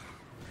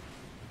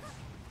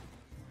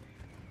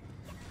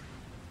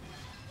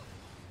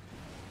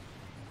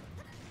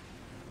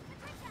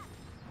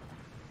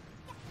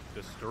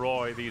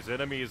 Destroy these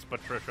enemies,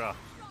 Patricia.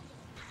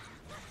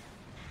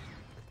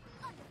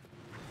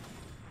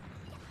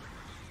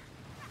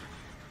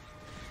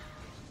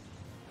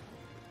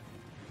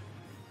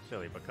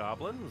 Silly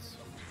bokoblins.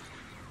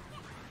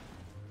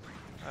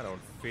 I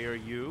don't fear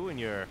you and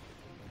your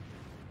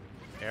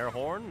air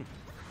horn.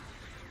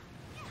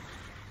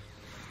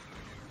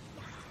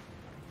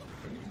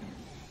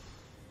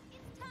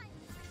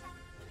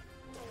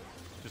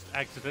 Just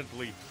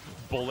accidentally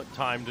bullet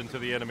timed into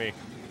the enemy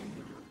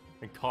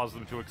and caused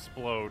them to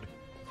explode.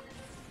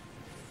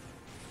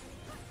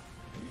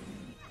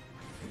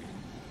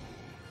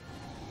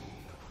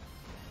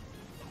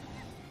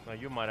 Now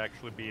you might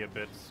actually be a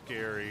bit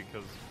scary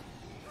because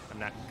I'm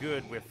not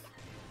good with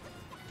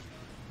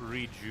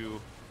Riju.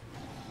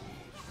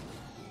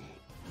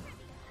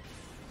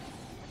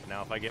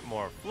 Now if I get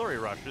more flurry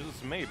rushes,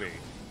 maybe.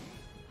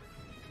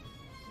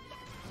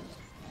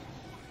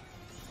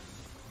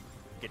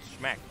 Get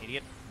smacked,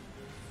 idiot.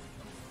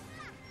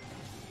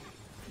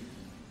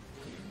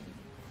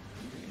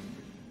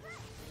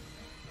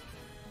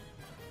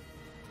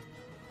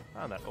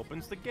 Ah, that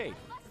opens the gate.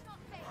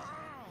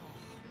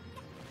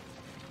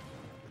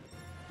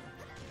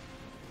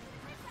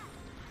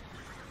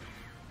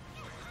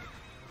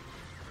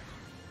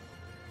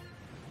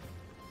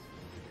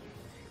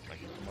 I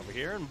can come over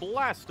here and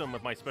blast him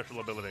with my special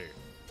ability.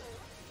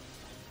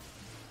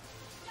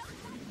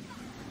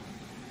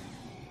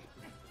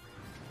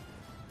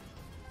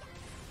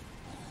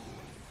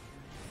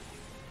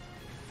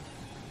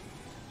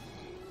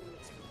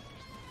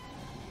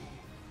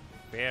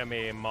 Fear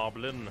me,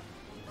 Moblin.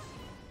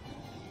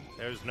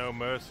 There's no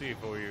mercy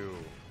for you.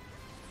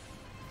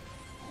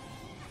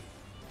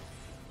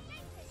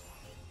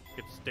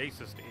 Get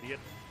stasis, idiot.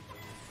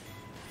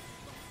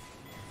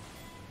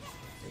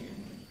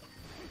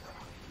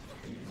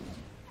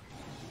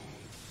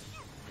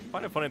 I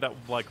find it funny that,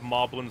 like,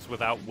 Moblins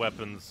without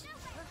weapons,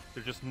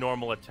 they're just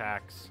normal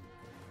attacks,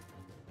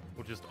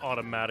 will just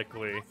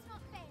automatically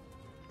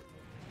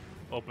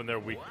open their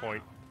weak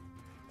point.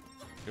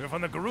 You're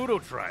from the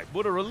Gerudo tribe.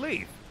 What a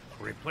relief.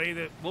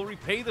 We'll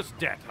repay this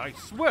debt. I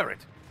swear it.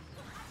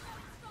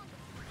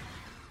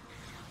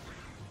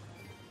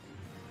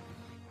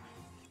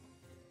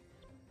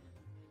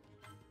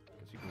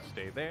 Guess you can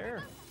stay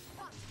there.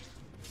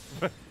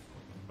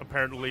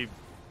 Apparently,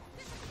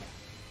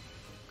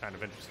 kind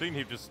of interesting.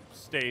 He's just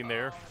staying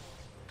there.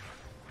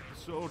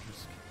 So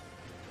just...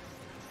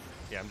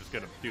 Yeah, I'm just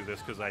gonna do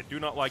this because I do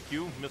not like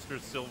you, Mr.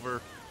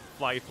 Silver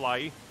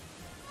Fly.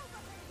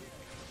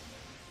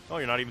 Oh,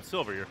 you're not even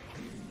silver.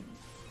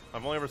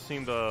 I've only ever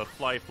seen the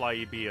Fly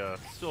be a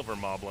silver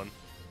moblin.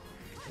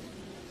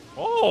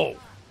 Oh!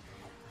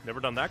 Never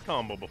done that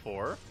combo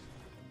before.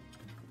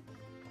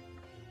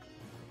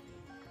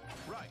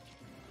 Right.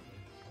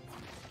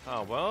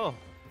 Oh, well.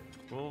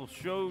 We'll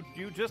show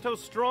you just how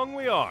strong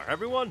we are.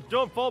 Everyone,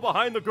 don't fall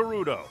behind the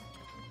Gerudo.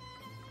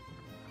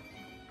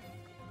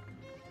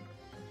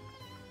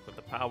 With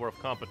the power of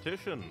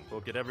competition,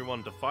 we'll get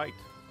everyone to fight.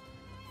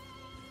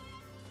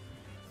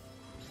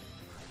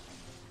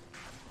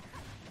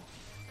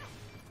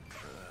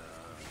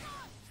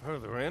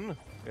 Further in,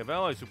 we have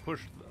allies who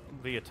pushed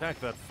the attack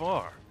that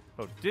far.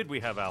 Oh, did we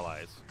have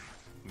allies?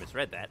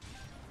 Misread that.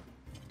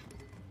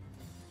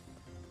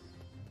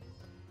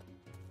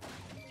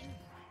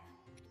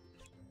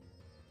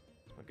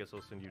 I guess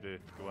I'll send you to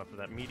go after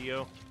that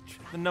Meteo.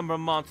 The number of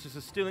monsters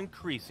is still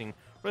increasing.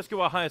 Rescue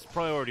our highest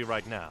priority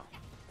right now.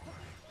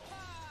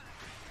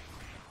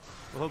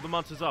 We'll hold the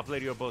monsters off,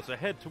 Lady Urbosa.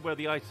 Head to where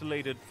the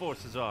isolated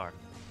forces are.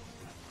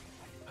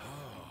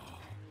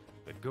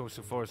 I'd go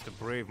so far as to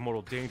brave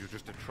mortal danger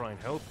just to try and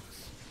help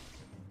us.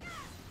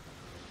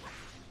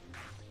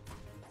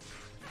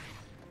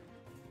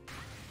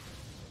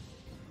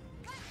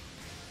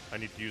 I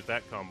need to use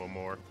that combo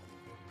more.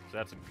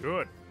 That's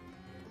good.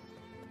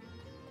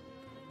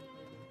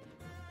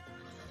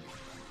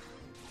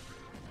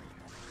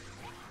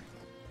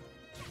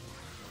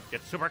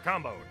 Get super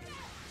comboed.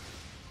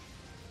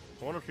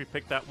 I wonder if we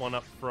picked that one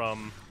up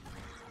from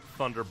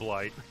Thunder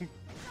Blight.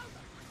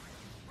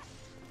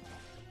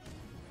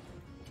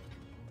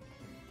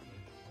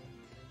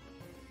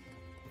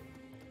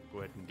 Go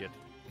ahead and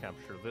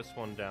capture this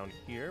one down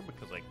here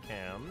because I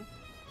can.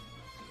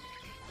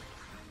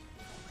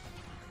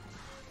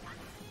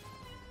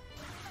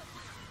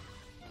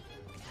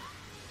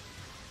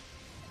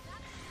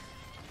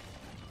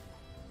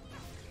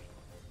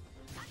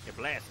 Get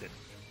blasted.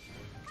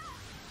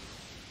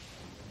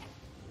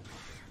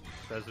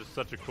 That's just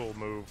such a cool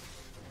move.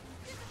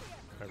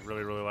 I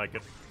really, really like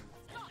it.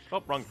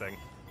 Oh, wrong thing.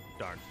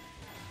 Darn.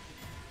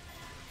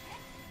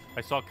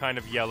 I saw kind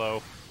of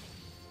yellow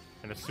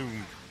and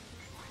assumed.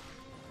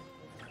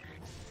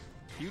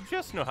 You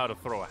just know how to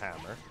throw a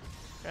hammer.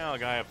 Yeah,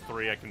 like I have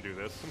 3, I can do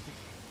this.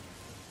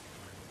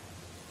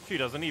 She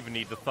doesn't even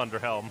need the Thunder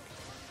Helm.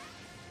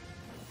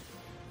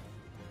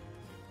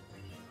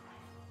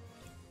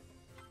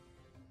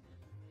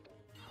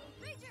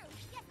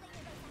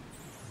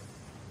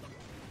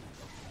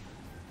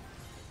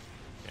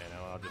 Yeah,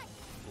 no, I'll just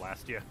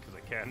blast you, because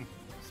I can.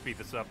 Speed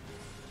this up.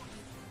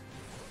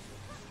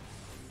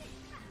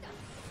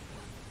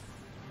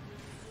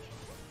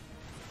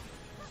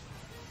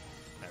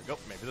 There we go.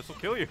 Maybe this will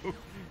kill you.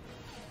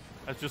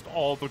 As just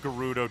all the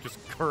Gerudo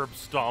just curb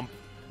stomp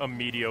a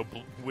Medio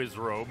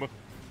Wizrobe.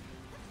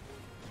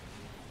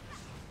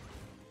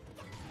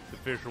 The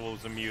visual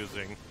is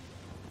amusing.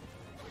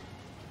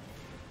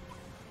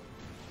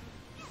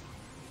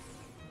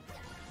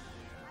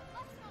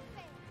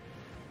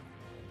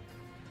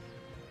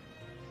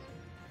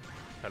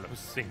 Hello,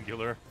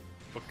 Singular.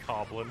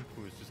 Bokoblin,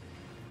 who is just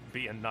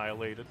be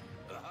annihilated.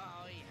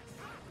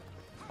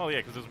 Oh yeah,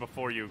 because this was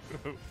before you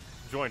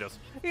joined us.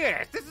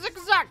 Yes, this is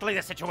exactly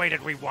the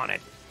situation we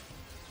wanted.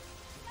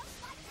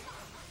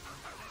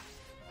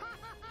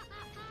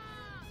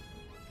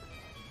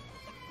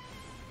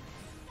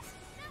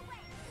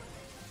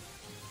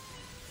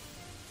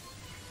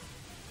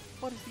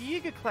 What is the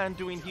Yiga clan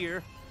doing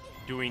here?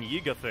 Doing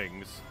Yiga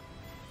things.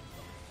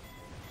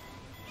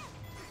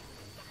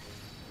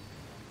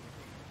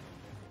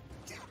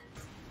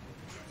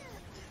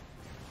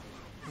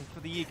 And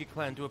for the Yiga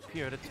clan to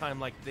appear at a time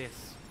like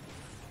this.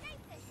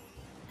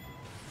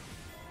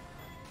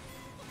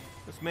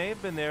 This may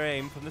have been their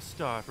aim from the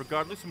start.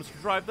 Regardless, we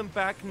must drive them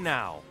back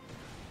now.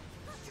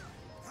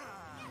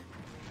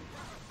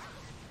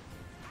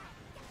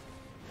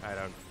 I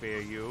don't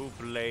fear you,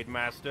 Blade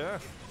Master.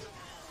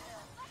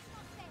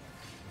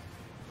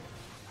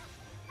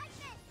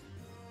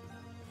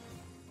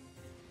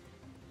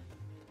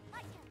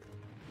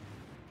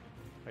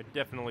 I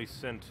definitely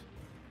sent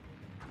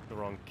the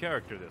wrong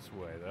character this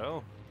way,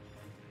 though.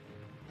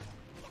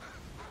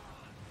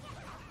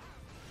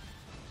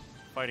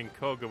 Fighting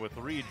Koga with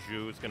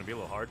Riju is going to be a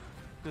little hard.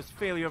 This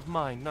failure of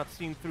mine, not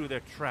seeing through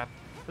their trap.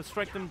 Let's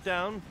strike them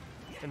down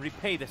and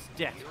repay this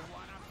debt.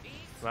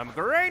 I'm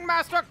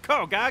Grandmaster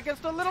Koga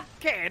against a little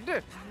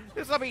kid.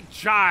 This'll be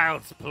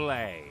child's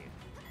play.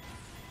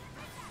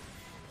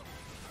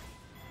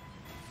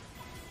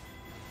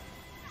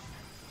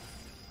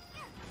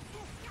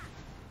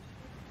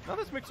 Now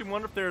this makes me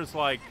wonder if there's,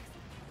 like,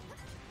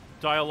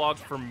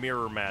 dialogues for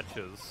mirror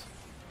matches.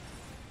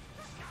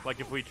 Like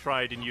if we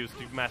tried and used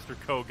Master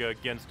Koga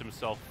against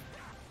himself,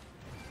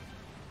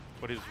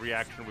 what his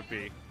reaction would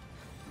be.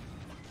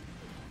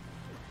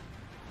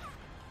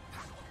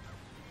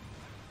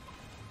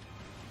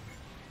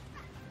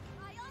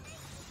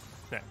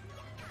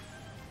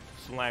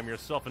 Slam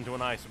yourself into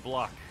an ice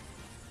block.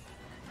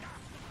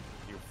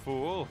 You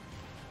fool.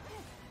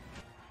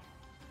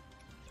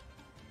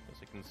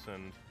 Guess I can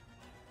send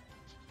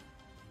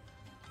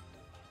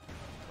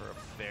her up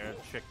there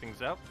to check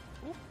things out.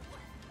 Ooh.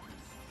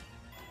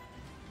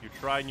 You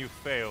tried and you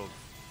failed.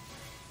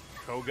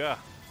 Koga.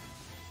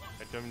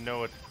 I don't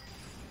know it.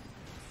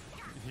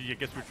 I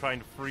guess we're trying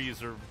to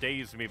freeze or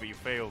daze me, but you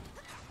failed.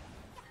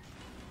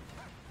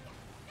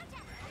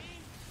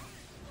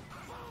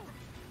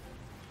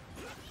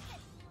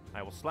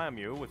 I will slam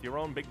you with your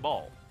own big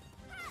ball.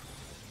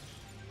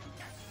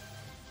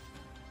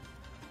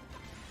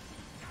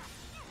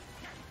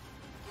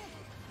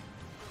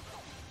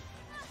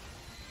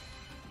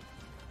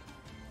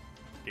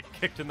 Get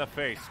kicked in the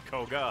face,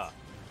 Koga.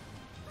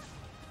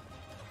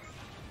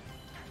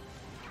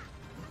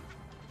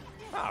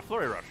 Ah,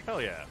 Flurry Rush.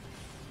 Hell yeah.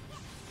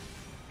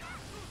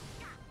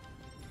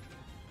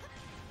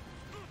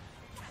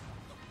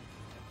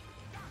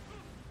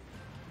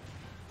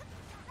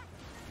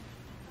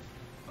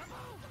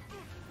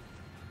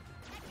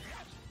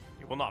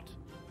 You will not.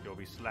 You'll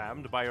be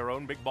slammed by your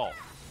own big ball.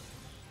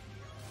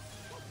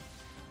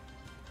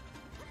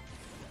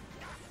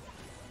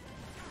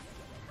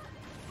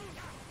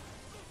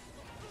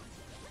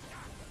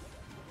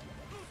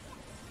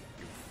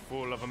 You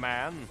fool of a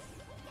man.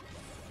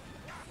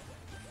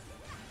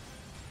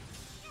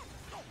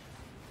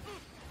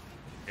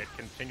 It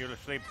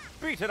continuously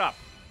beat it up.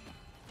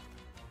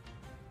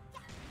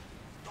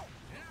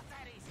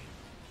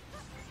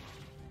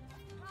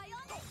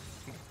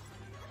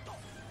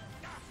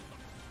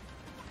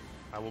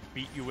 I will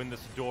beat you in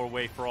this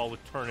doorway for all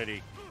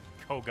eternity,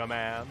 Koga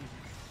man.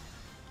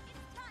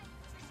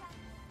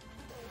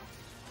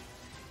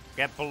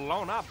 Get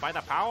blown up by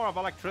the power of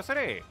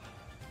electricity.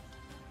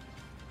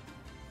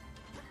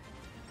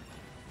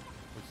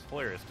 It's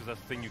hilarious because that's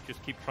the thing you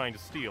just keep trying to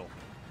steal.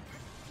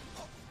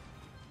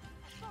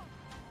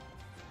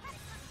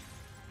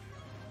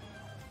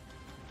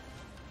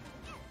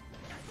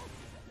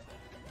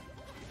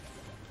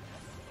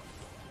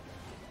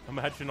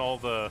 Imagine all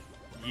the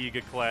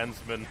Yiga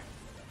clansmen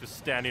just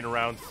standing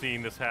around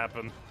seeing this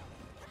happen.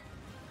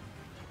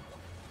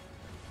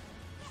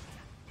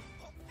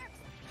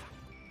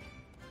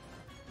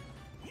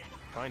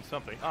 Find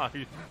something. Ah,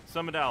 you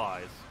summoned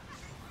allies.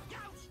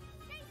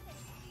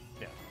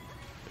 Yeah.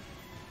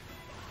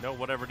 No,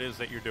 whatever it is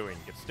that you're doing.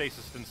 Get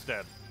stasis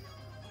instead.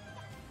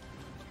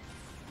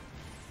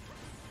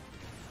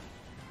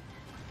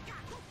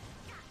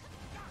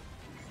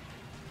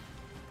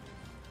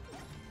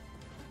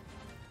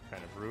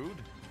 Kind of rude.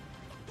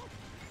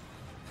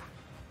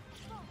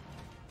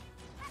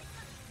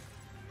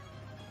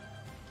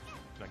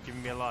 Not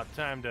giving me a lot of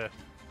time to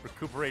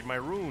recuperate my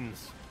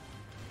runes.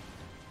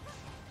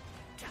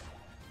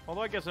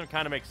 Although I guess it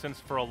kind of makes sense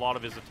for a lot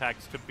of his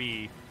attacks to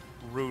be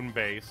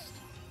rune-based.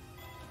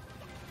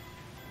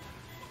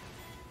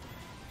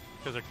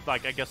 Because they're,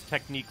 like, I guess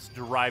techniques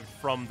derived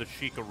from the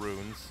Sheikah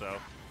runes, so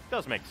it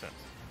does make sense.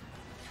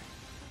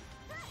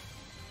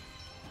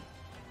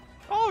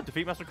 Oh,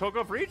 defeat Master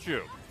Koko for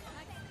Ichu.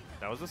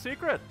 That was the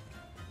secret.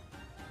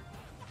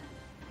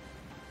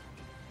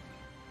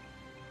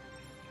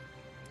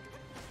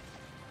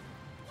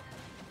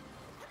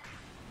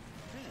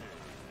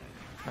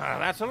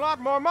 That's a lot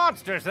more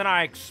monsters than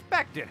I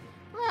expected.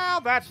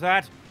 Well, that's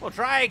that. We'll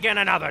try again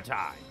another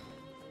time.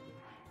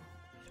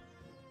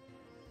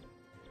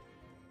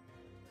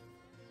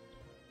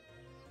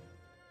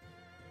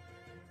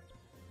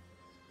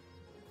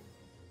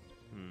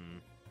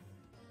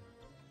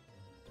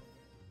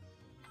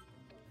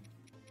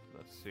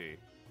 Let's see.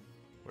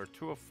 We're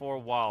 2 of 4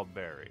 wild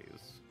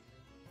berries.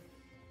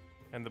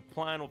 And the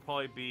plan will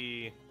probably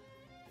be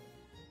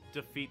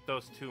defeat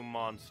those 2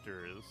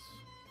 monsters.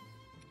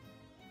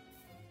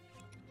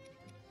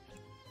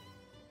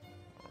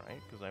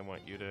 Alright, because I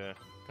want you to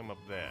come up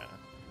there.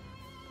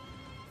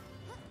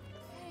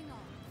 Hang on.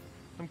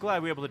 I'm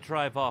glad we were able to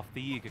drive off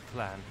the Yiga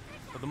clan,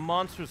 but the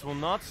monsters will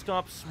not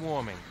stop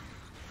swarming.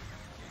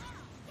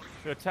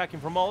 They're attacking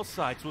from all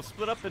sides. We'll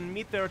split up and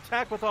meet their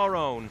attack with our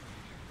own.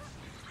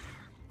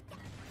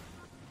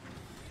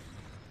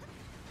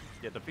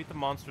 Yeah, defeat the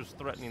monsters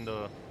threatening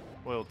the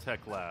Oil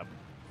Tech Lab,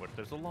 but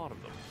there's a lot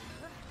of them.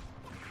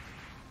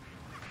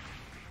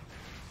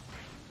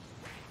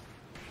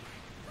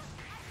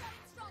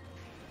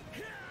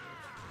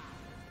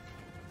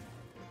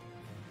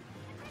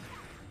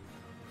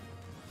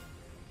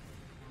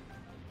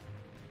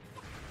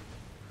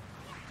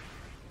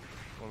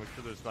 Well, make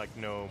sure there's like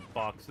no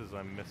boxes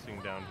I'm missing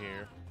down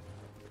here.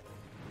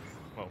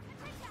 Whoa.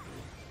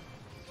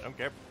 Don't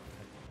care.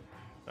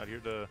 Not here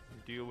to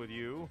deal with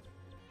you.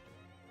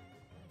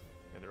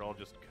 And they're all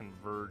just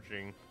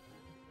converging.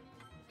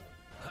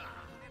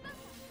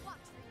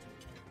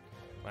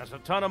 There's a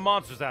ton of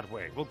monsters that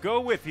way. We'll go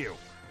with you.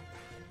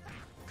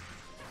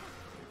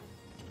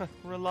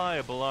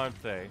 Reliable,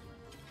 aren't they?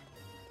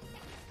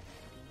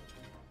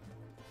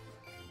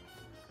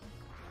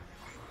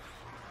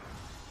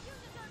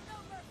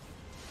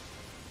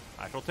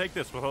 I shall take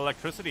this with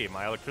electricity.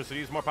 My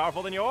electricity is more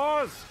powerful than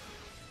yours.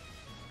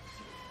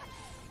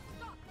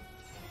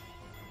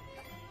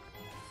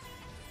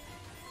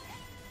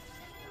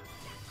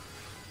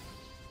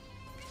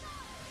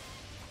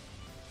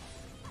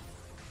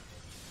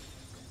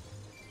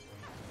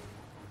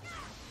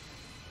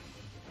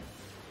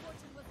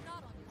 Fortune was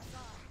not on your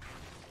side.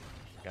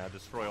 Gotta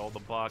destroy all the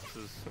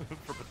boxes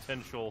for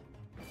potential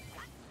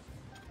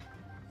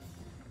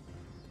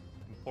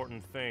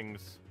important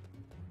things.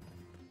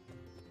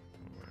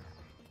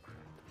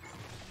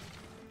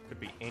 Could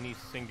be any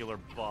singular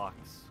box.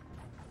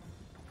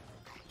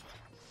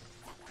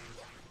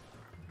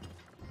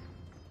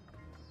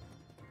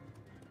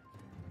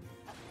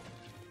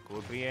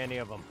 Could be any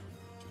of them.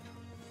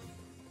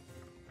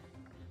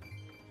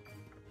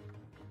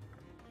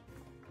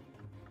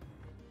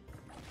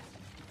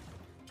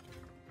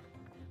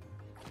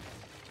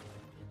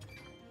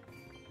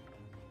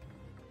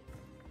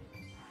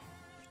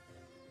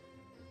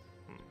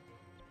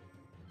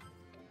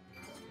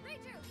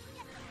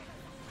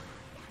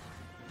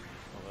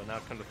 Now,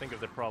 come to think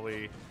of it,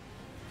 probably...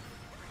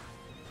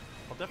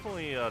 I'll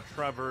definitely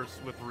traverse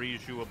with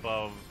Riju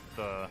above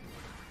the...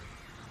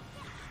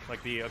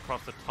 like the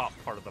across the top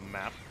part of the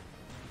map.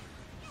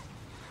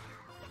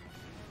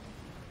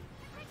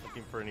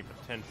 Looking for any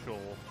potential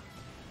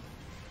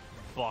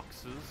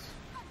boxes.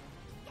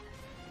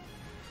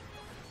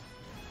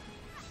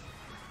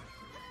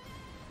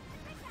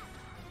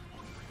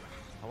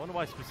 I wonder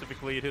why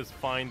specifically it is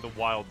find the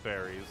wild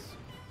berries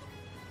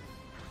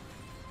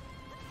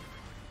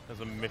as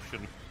a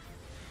mission.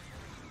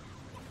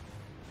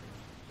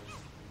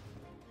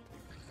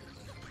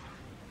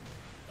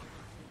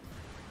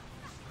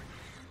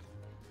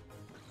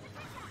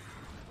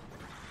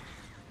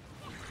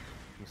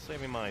 I'm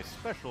saving my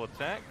special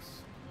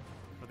attacks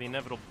for the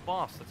inevitable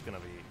boss that's gonna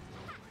be,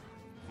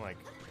 like,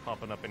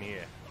 popping up in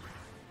here.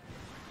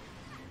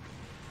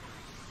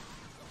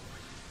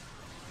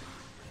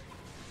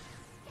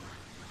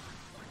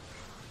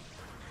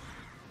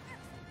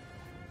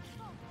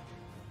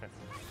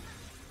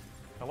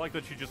 I like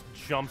that she just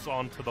jumps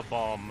onto the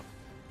bomb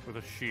with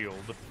a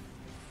shield.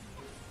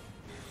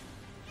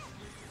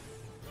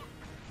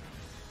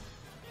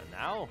 And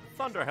now,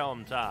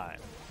 Thunderhelm time.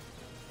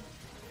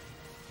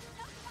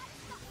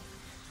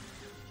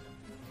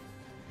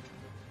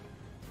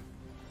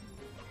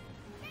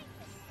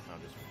 I'll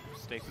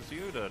just stasis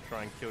you to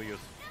try and kill you as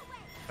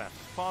fast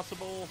as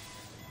possible.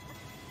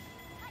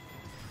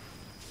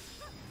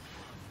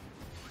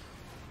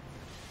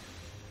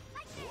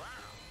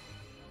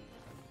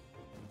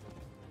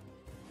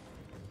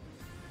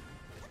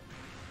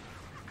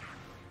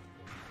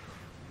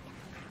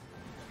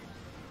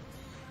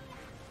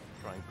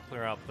 Try and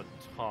clear out the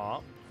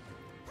top.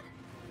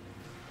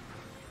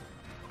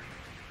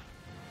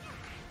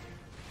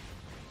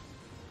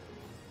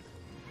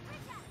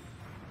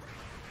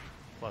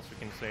 Plus we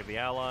can save the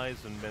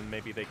allies, and then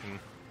maybe they can,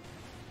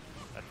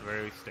 at the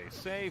very least, stay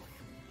safe.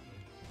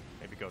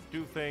 Maybe go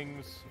do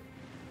things.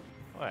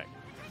 Alright.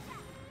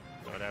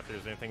 Don't know if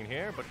there's anything in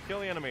here, but kill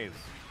the enemies.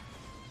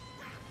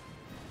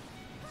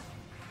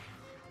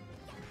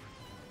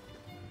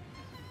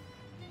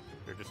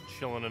 They're just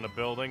chilling in a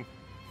building.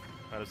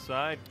 Out of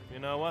sight. You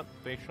know what?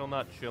 They shall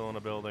not chill in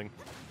a building.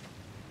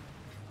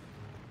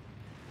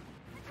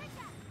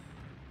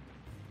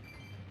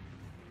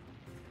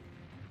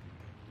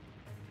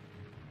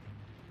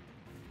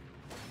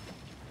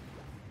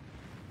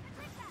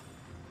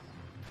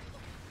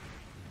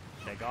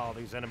 Take all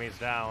these enemies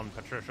down,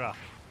 Patricia.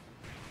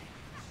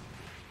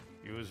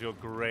 Use your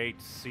great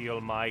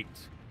seal might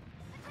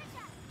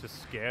to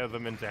scare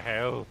them into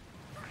hell.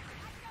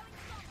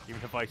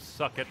 Even if I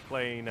suck at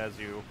playing as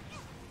you.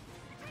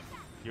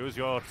 Use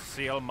your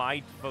seal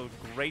might for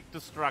great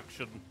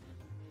destruction.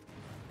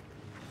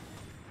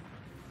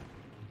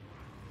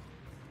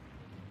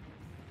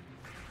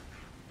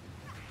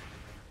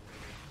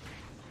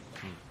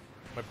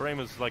 My brain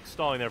was like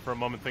stalling there for a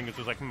moment, thinking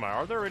just like,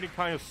 are there any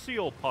kind of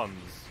seal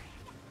puns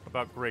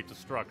about great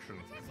destruction?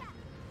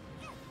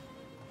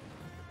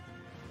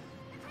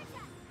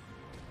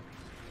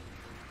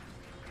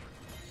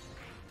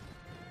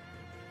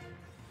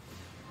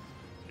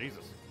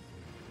 Jesus.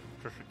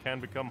 Patricia can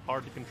become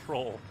hard to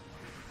control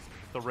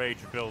if the rage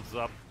builds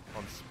up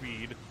on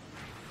speed.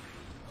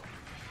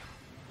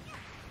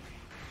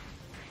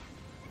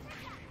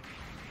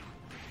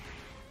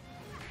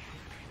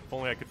 If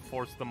only I could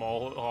force them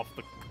all off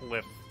the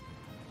cliff.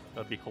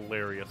 That'd be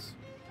hilarious.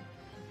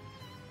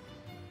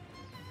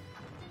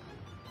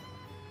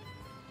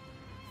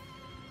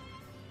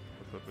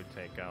 But we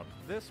take out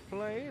this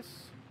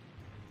place.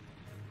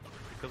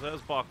 Because it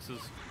has boxes,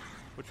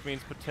 which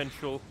means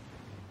potential.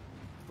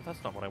 But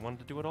that's not what I wanted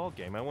to do at all,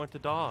 game. I wanted to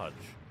dodge.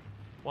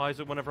 Why is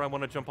it whenever I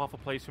want to jump off a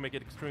place you make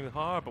it extremely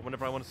hard, but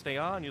whenever I want to stay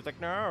on, you're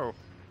like, no.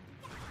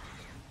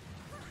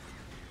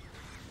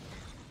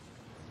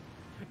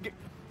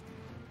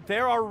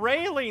 There are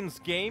railings,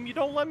 game. You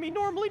don't let me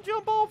normally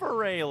jump over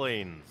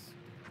railings.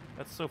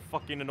 That's so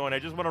fucking annoying. I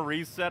just want to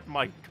reset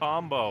my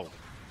combo.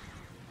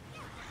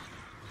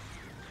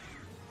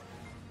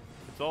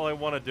 That's all I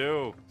want to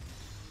do.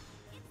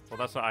 Well,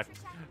 that's not...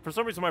 For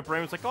some reason, my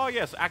brain was like, oh,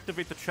 yes,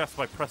 activate the chest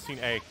by pressing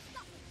A.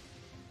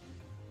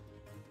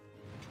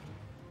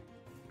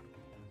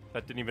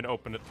 That didn't even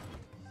open it.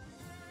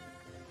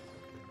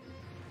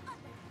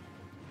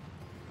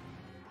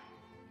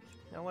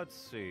 Now, let's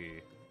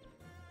see.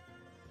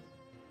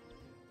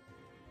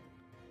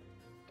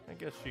 I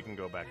guess she can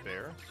go back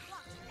there.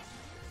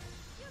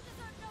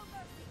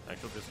 I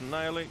shall just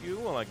annihilate you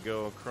while I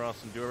go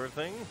across and do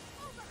everything.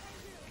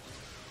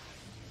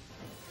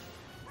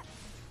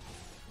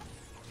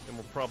 Then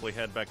we'll probably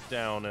head back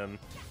down and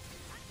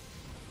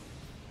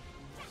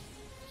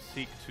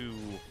seek to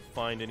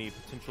find any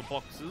potential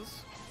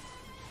boxes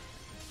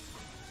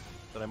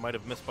that I might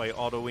have missed by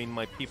autoing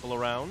my people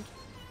around.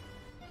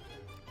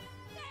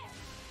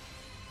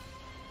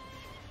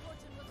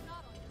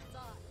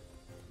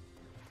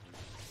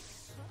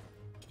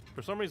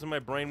 For some reason, my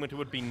brain went, it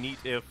would be neat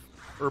if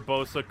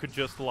Urbosa could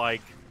just,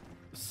 like,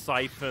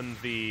 siphon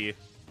the,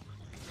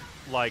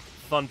 like,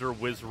 Thunder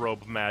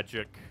Wizrobe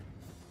magic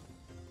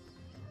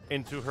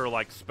into her,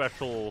 like,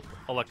 special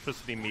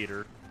electricity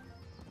meter.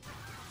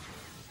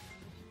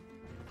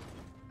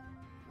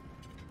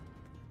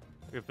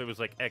 If there was,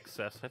 like,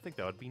 excess, I think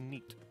that would be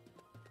neat.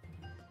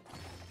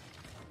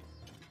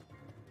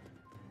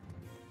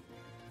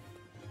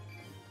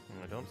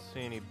 I don't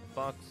see any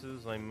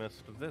boxes I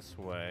missed this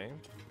way.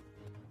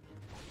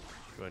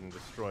 Go ahead and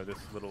destroy this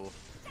little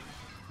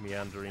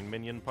meandering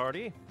minion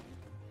party.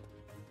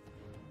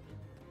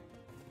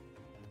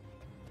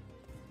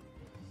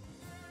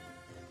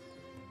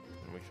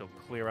 And we shall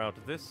clear out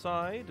this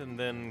side and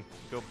then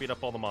go beat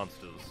up all the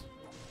monsters.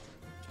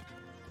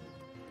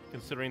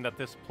 Considering that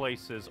this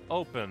place is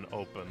open,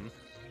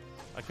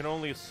 I can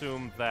only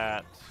assume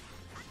that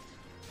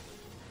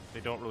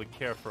they don't really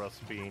care for us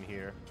being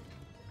here.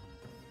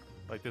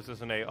 Like, this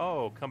isn't a,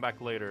 oh, come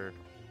back later,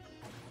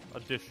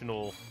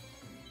 additional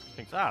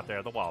things. Ah,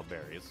 there, the wild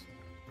berries.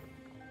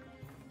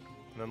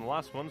 And then the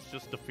last one's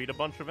just defeat a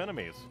bunch of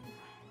enemies.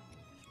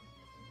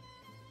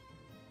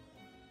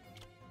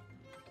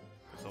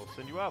 So I'll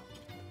send you up.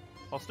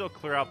 I'll still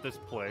clear out this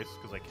place,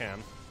 because I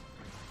can.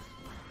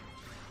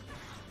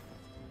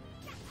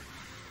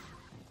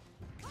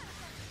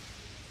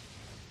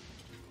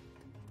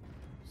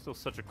 Still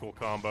such a cool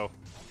combo.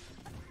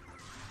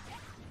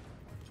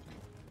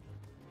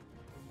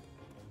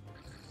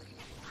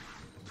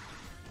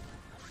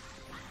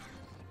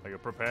 Are you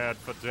prepared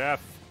for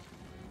death,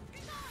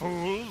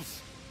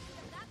 fools?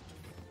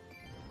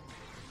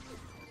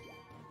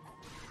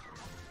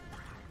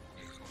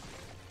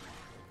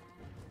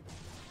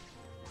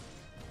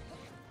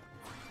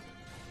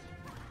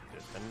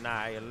 Just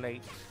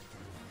annihilate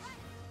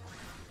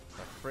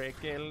the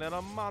freaky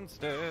little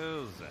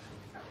monsters.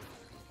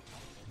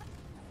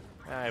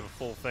 I have a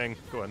full thing.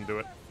 Go ahead and do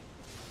it.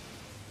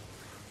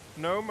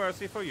 No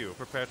mercy for you.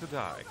 Prepare to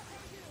die.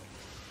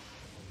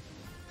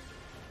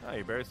 Ah,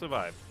 you barely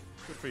survived.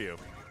 Good for you.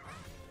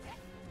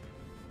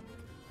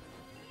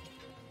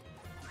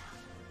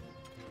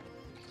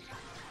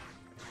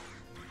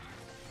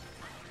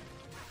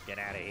 Get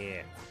out of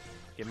here.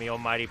 Give me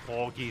almighty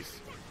porgies.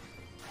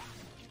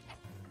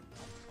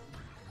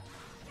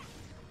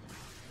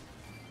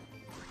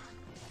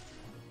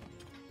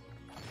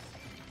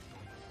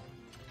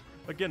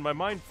 Again, my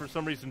mind for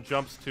some reason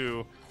jumps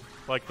to,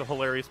 like, the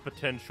hilarious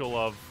potential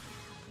of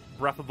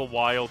Breath of the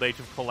Wild, Age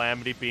of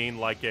Calamity being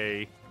like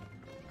a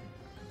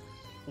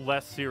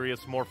less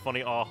serious, more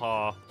funny,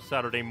 aha,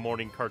 Saturday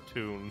morning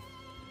cartoon.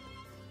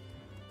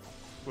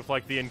 With,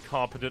 like, the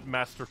incompetent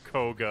Master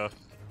Koga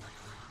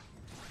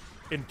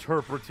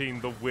interpreting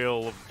the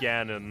will of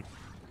Ganon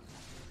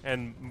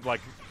and,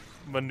 like,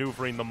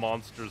 maneuvering the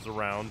monsters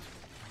around.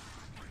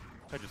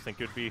 I just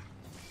think it would be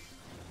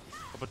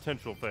a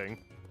potential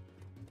thing.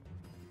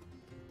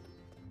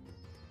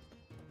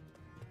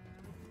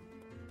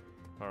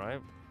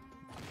 Alright.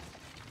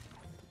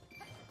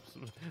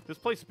 This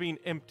place being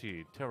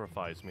empty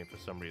terrifies me for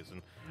some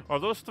reason.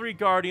 Are those 3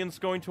 guardians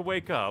going to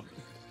wake up?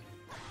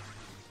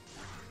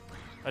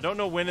 I don't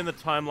know when in the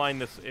timeline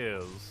this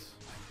is.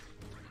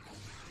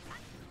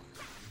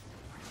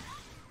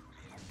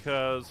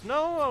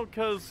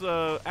 Because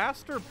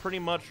Aster pretty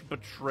much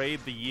betrayed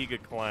the Yiga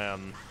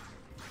clan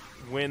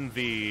when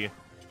the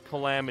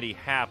Calamity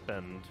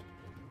happened.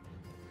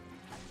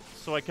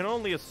 So I can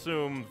only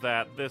assume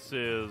that this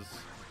is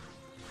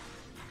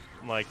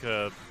like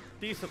a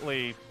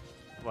decently,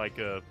 like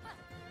a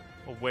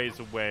ways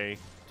away,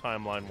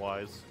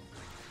 timeline-wise.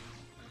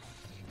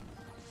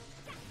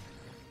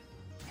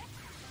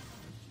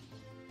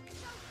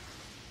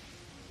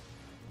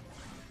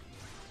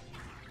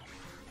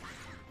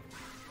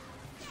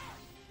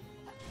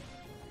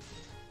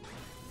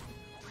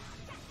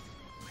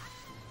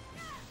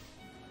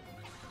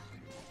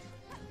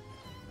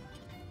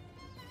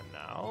 And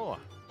now,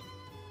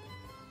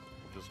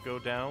 we'll just go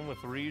down with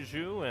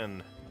Riju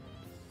and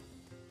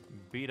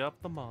beat up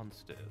the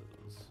monsters.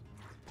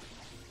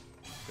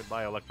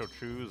 Goodbye, Electro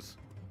Chews.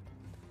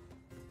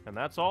 And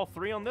that's all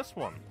 3 on this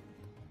one.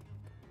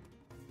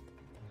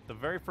 The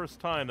very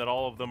first time that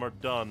all of them are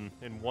done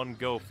in one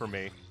go for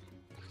me.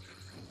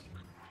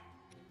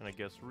 And I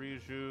guess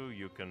Riju,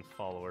 you can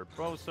follow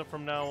Urbosa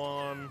from now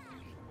on.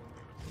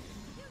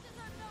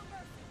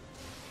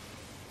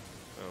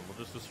 And we'll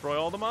just destroy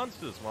all the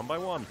monsters one by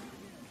one.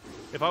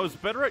 If I was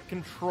better at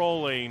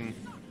controlling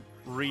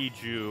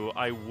Riju,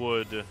 I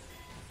would,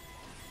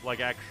 like,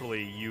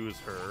 actually use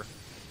her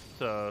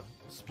to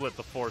split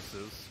the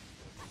forces.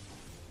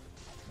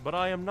 But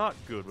I am not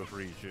good with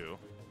Riju.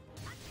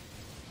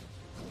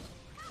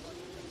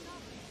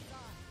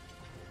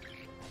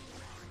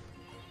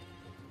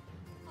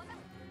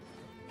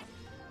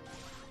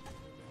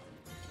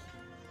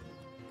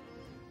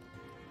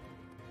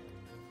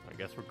 I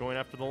guess we're going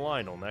after the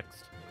Lionel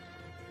next.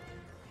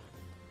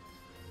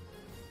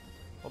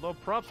 Although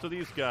props to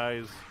these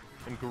guys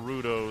and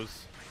Gerudos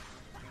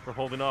for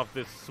holding off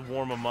this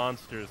swarm of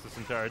monsters this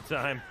entire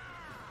time.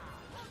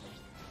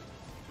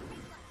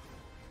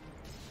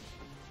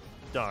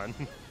 Darn.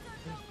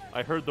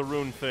 I heard the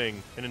rune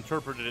thing and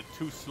interpreted it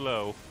too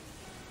slow.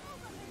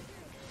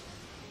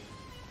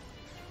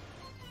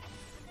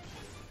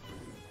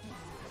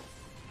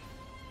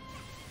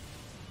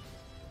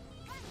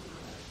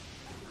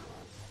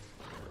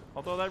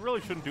 Although that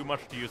really shouldn't do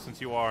much to you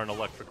since you are an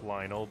electric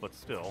Lionel, but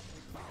still.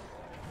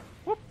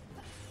 Whoop!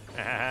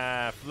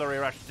 Ah, flurry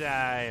rush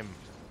time!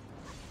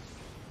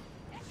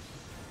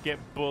 Get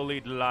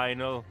bullied,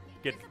 Lionel.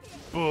 Get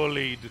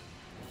bullied.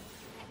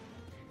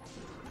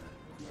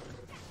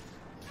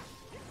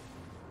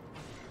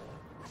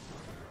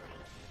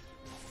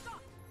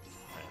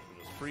 I'll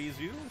just freeze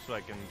you so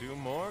I can do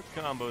more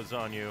combos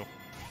on you.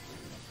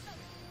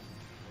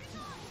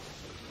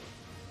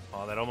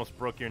 Oh, that almost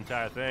broke your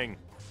entire thing.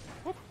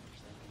 Whoop.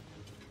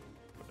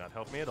 Would not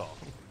help me at all.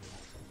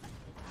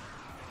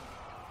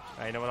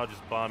 You know what? I'll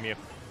just bomb you.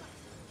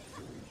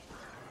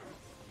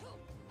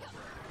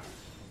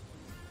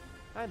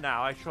 And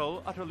now I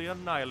shall utterly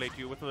annihilate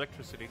you with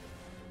electricity.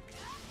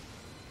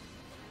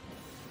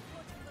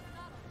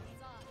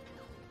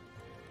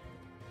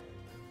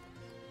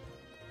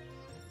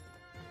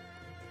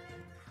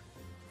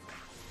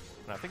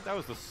 And I think that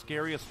was the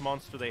scariest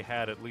monster they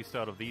had, at least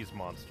out of these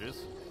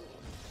monsters.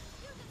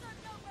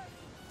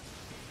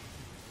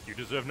 You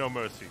deserve no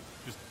mercy.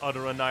 Just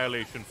utter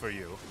annihilation for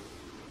you.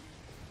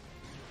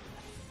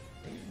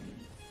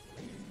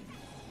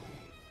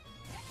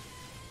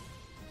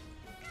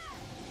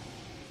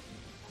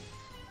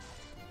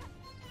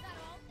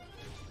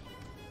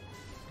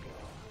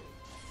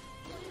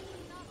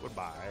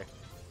 Goodbye.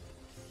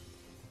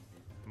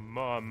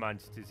 More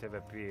monsters have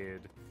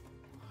appeared.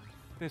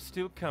 They're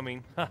still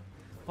coming. Ha!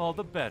 All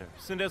the better.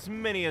 Send as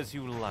many as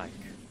you like.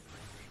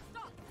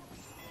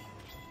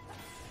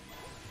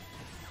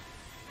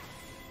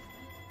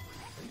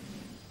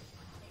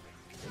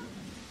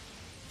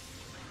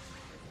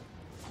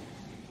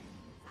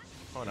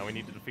 Oh, now we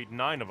need to defeat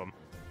 9 of them.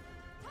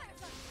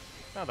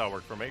 Now that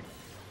worked for me.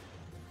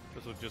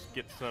 This will just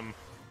get some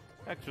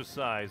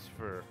exercise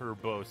for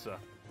Urbosa.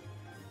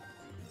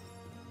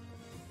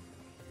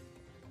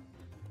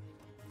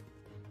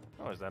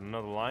 Oh, is that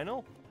another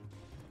Lionel?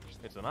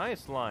 It's an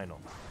ice Lionel.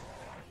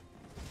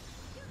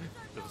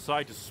 To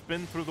decide to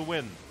spin through the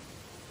wind.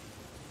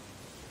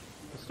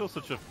 It's still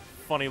such a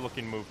funny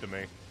looking move to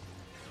me.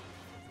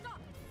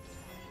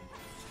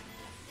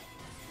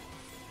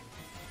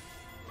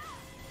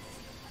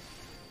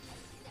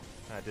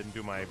 I didn't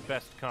do my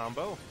best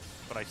combo,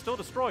 but I still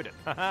destroyed it.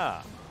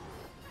 Haha!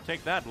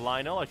 Take that,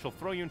 Lionel. I shall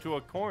throw you into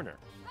a corner.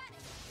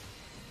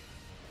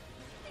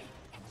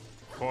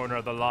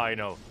 Corner the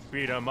Lionel.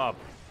 Beat him up.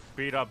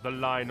 Beat up the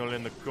Lionel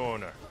in the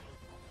corner.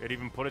 It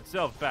even put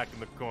itself back in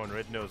the corner.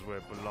 It knows where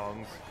it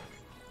belongs.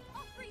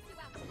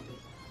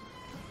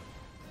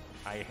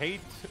 I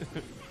hate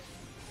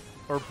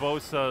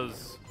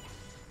Urbosa's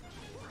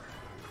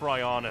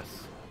Cryonis.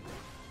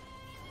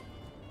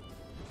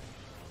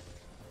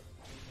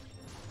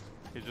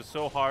 It's just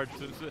so hard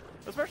to...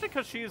 Especially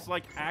because she's,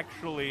 like,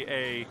 actually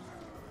a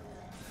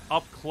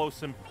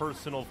up-close and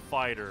personal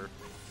fighter.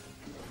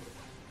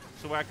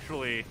 So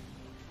actually,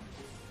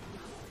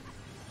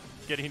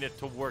 getting it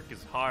to work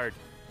is hard.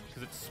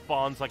 Because it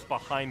spawns, like,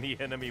 behind the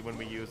enemy when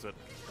we use it.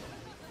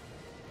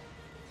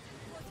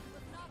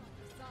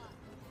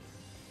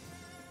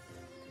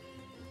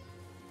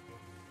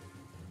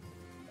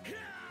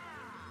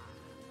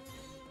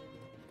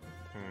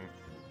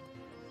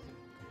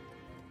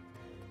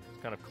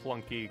 Kind of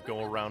clunky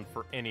go around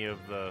for any of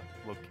the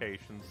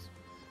locations.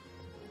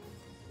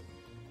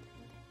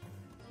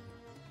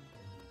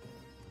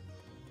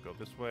 Go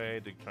this way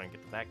to try and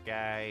get to that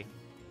guy.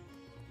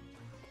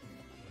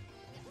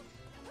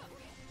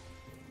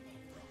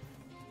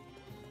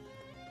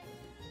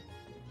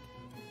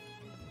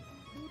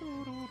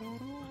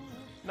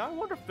 Now I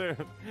wonder if there...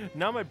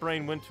 Now my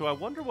brain went to, I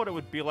wonder what it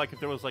would be like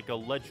if there was like a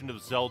Legend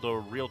of Zelda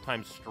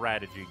real-time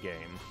strategy game.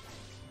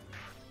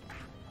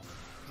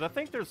 I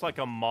think there's like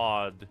a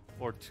mod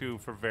or two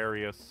for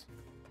various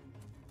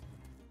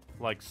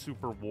like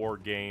super war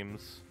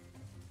games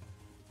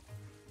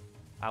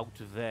out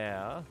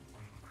there.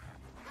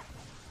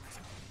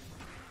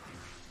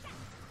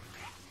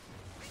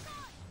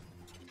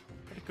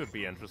 It could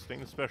be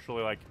interesting,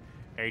 especially like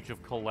Age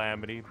of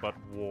Calamity, but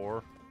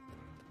war.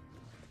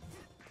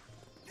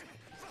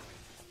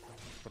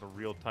 But a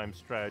real-time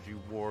strategy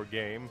war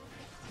game.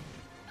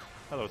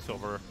 Hello,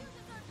 Silver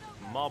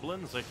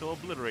Moblins. I shall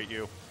obliterate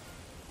you.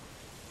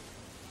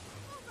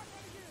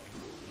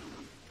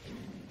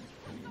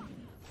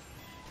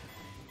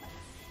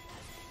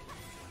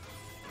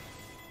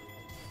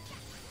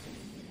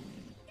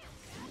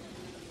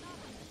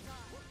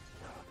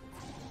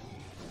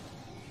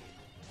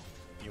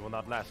 You will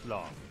not last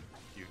long.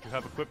 You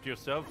have equipped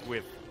yourself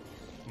with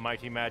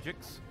mighty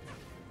magics.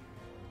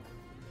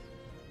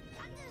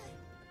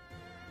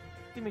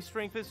 Give me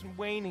strength isn't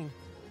waning,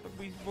 but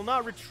we will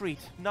not retreat.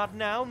 Not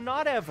now,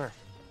 not ever.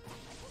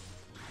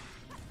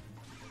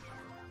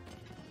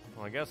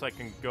 Well, I guess I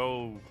can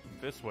go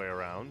this way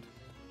around.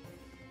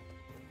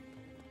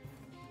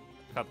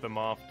 Cut them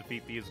off,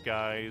 defeat these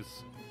guys,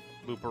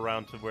 loop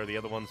around to where the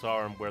other ones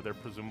are and where they're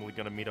presumably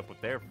going to meet up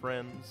with their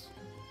friends.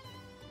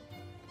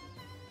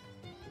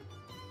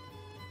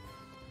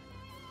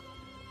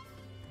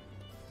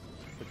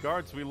 The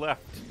guards we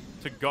left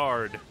to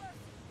guard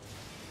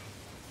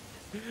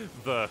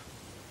the,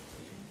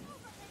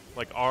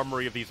 like,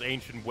 armory of these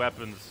ancient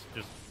weapons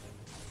just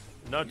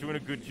not doing a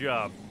good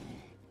job.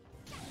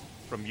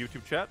 From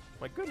YouTube chat?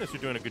 My goodness,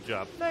 you're doing a good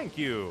job. Thank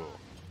you.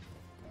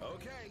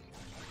 Okay.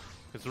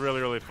 It's a really,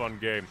 really fun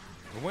game.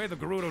 The way the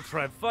Gerudo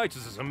tribe fights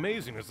is as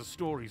amazing as the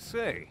stories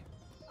say.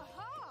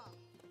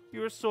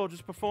 Your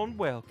soldiers performed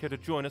well. Care to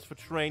join us for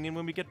training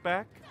when we get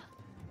back?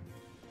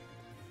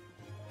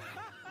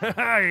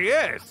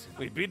 Yes,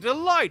 we'd be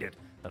delighted.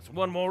 That's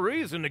one more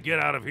reason to get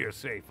out of here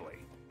safely.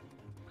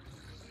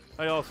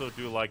 I also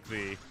do like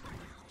the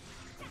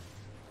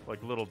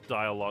little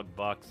dialogue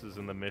boxes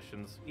in the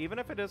missions, even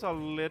if it is a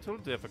little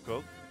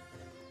difficult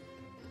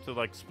to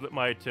like split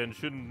my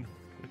attention,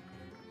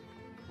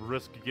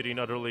 risk getting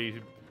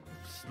utterly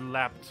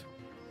slapped.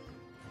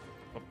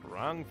 Oh,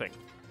 wrong thing.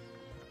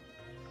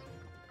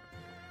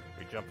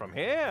 We jump from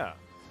here.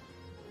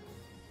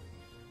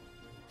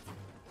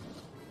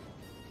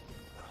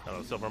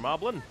 Hello, Silver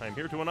Moblin. I'm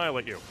here to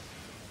annihilate you.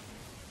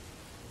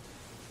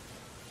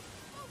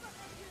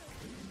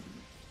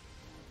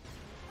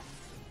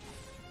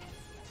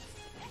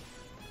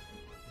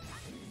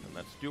 And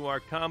let's do our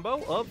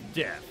combo of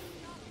death.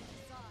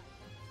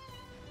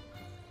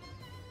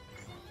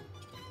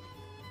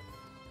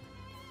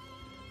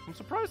 I'm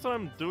surprised that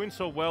I'm doing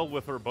so well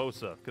with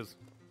Urbosa, because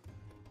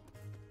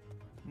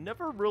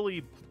never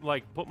really,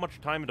 like, put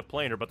much time into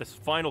playing her, but this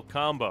final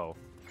combo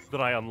that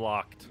I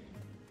unlocked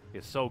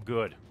is so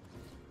good.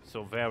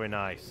 So very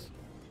nice.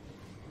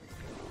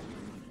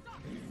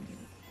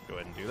 Go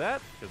ahead and do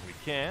that, because we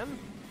can.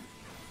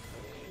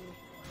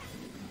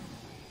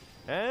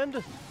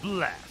 And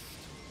blast.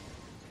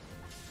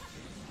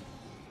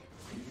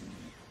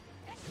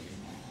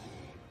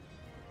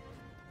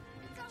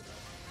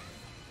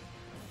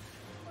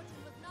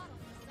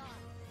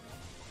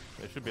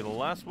 This should be the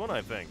last one,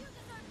 I think.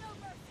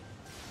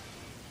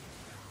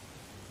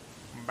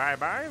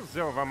 Bye-bye,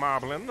 Silver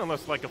Moblin,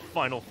 unless, like, a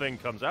final thing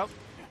comes out.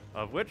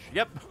 Of which,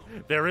 yep,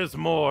 there is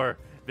more.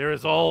 There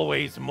is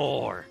always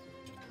more.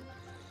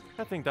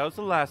 I think that was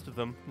the last of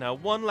them. Now,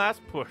 one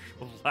last push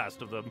of the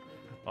last of them.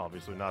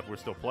 Obviously not, we're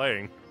still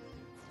playing.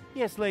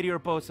 Yes, Lady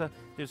Urbosa,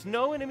 there's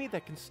no enemy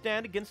that can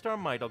stand against our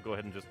might. I'll go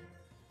ahead and just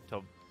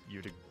tell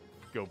you to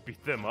go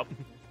beat them up.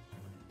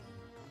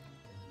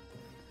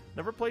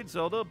 Never played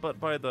Zelda, but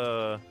by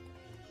the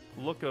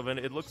look of it,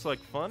 it looks like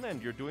fun,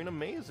 and you're doing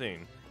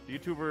amazing. The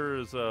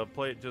YouTubers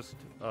play it just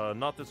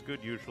not this good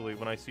usually.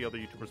 When I see other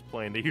YouTubers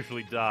playing, they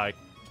usually die.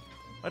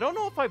 I don't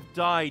know if I've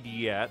died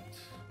yet,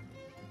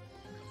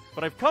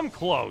 but I've come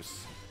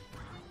close.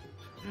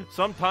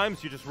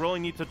 Sometimes you just really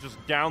need to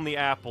just down the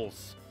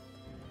apples.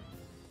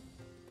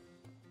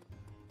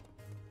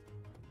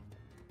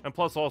 And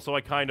plus also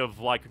I kind of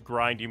like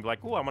grinding,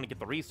 like, ooh, I want to get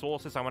the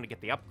resources, I want to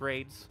get the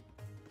upgrades.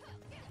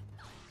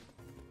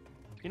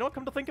 You know what,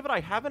 come to think of it, I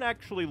haven't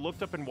actually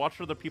looked up and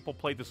watched other people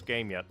play this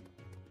game yet.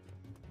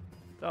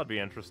 That'd be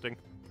interesting.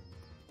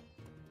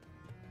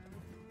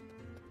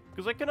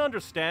 Because I can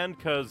understand,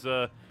 because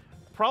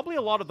probably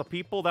a lot of the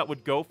people that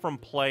would go from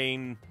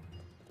playing...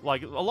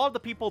 Like, a lot of the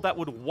people that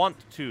would want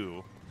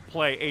to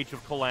play Age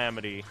of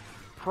Calamity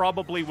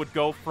probably would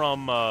go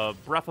from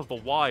Breath of the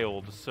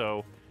Wild,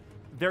 so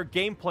their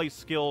gameplay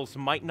skills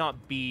might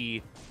not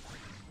be,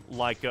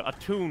 like,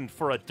 attuned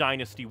for a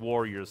Dynasty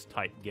Warriors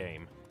type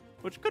game.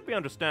 Which could be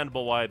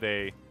understandable why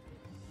they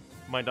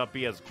might not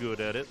be as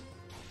good at it.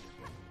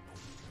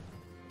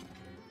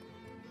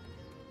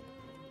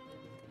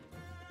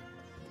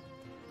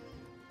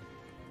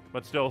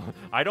 But still,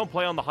 I don't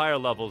play on the higher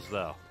levels,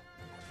 though.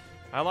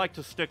 I like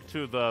to stick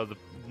to the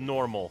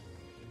normal.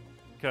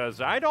 Because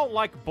I don't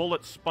like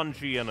bullet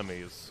spongy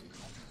enemies.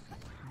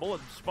 Bullet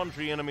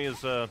spongy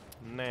enemies,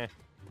 nah.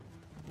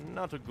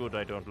 Not a good,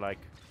 I don't like.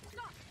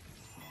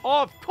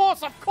 Oh, of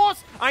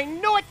course! I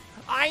knew it!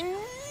 I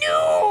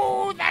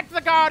knew that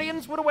the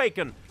Guardians would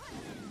awaken!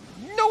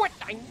 Knew it!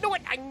 I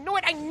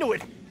knew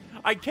it!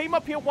 I came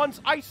up here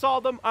once, I saw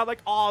them, I like,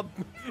 oh,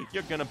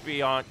 you're gonna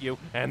be, aren't you?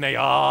 And they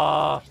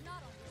are!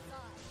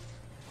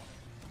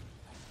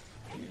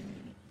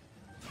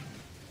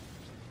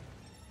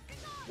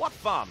 What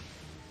fun!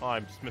 Oh, I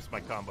just missed my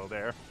combo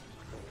there.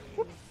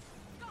 Whoop.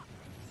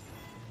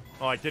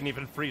 Oh, I didn't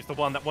even freeze the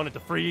one that wanted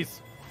to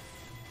freeze.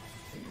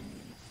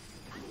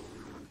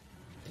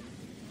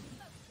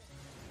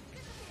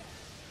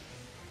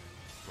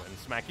 Go ahead and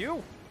smack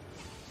you.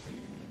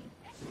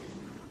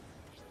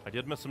 I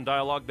did miss some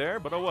dialogue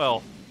there, but oh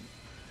well.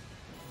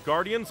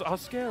 Guardians are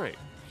scary.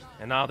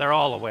 And now they're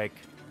all awake.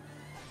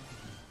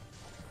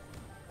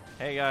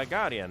 Hey,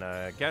 Guardian,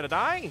 care to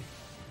die?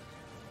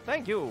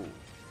 Thank you.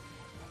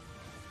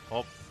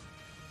 Oh,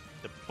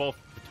 they're both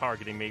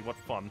targeting me. What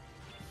fun.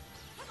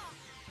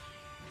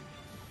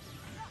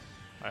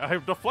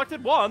 I've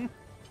deflected one.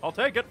 I'll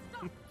take it.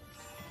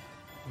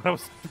 I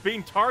was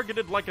being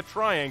targeted like a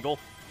triangle.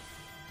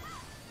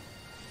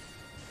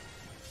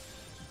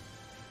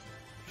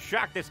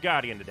 Shock this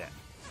Guardian to death.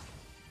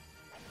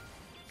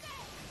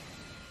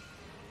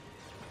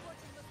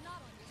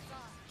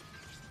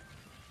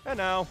 And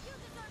now,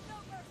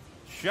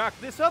 shock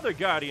this other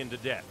Guardian to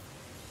death.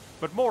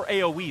 But more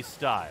AoE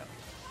style.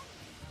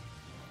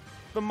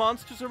 The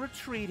monsters are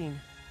retreating.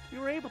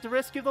 You were able to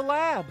rescue the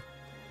lab.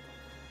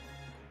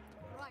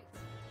 Right.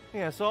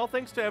 Yes, all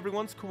thanks to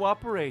everyone's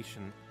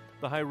cooperation.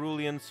 The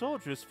Hyrulean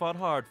soldiers fought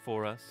hard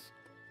for us.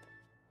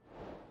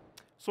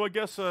 So I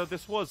guess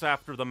this was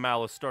after the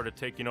Malice started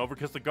taking over,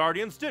 because the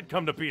Guardians did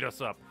come to beat us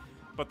up.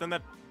 But then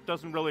that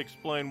doesn't really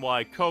explain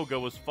why Koga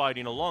was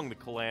fighting along the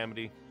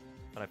Calamity.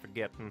 And I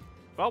forget.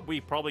 Well, we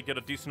probably get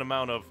a decent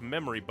amount of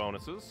memory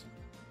bonuses.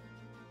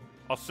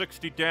 A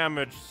 60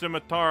 damage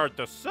scimitar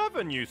to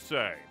 7, you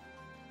say?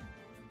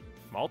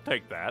 I'll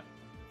take that.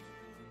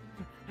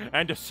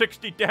 And a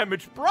 60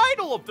 damage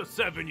bridle of the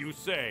 7, you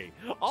say?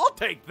 I'll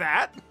take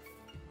that.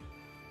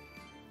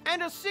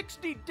 And a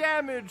 60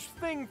 damage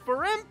thing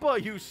for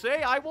Impa, you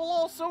say? I will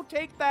also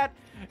take that.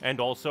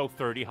 And also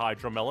 30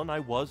 Hydromelon. I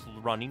was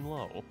running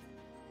low.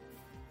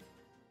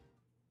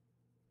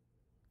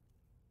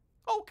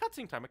 Oh,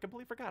 cutscene time. I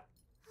completely forgot.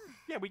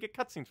 Yeah, we get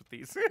cutscenes with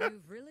these.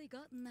 You've really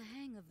gotten the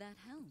hang of that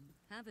helm,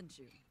 haven't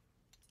you?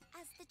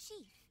 As the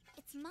chief,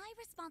 it's my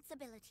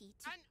responsibility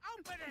to... An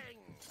opening!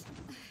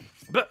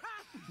 But,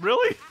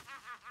 really?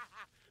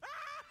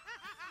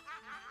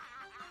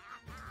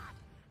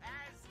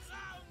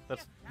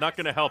 That's not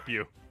gonna help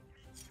you.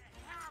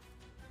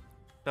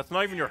 That's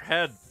not even your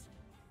head.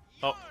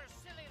 Oh. Your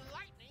silly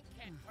lightning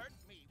can't hurt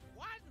me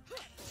one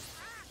bit.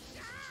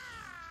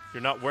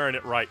 You're not wearing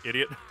it right,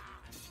 idiot.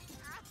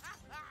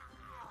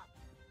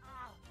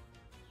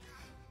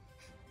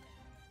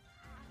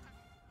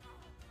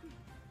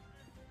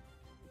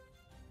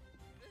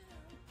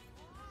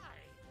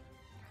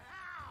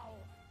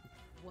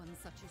 One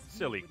such as you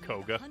Silly would need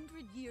Koga.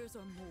 100 years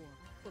or more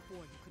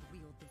before you could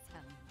wield this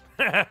helm.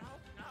 No.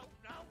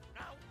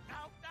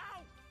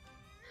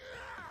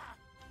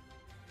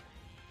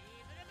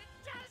 Even if it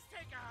does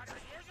take 100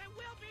 years, it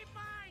will be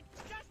mine.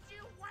 Just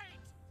you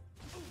wait.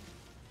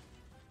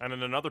 And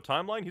in another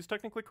timeline, he's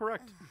technically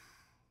correct.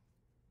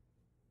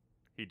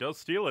 He does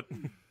steal it.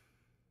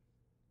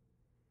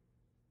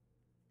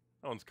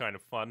 That one's kind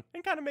of fun.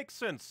 And kind of makes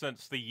sense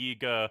since the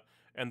Yiga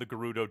and the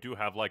Gerudo do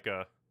have like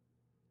a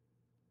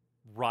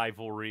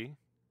rivalry.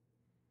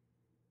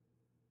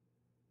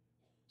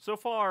 So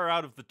far,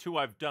 out of the two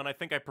I've done, I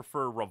think I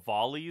prefer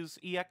Revali's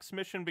EX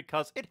mission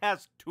because it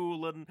has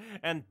Tulin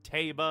and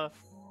Teba.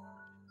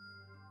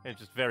 And it's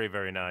just very,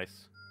 very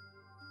nice.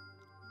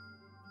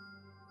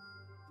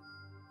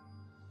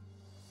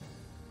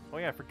 Oh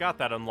yeah, I forgot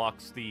that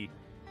unlocks the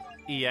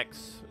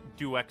EX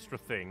do extra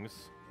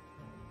things.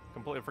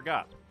 Completely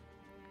forgot.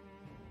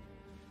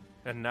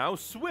 And now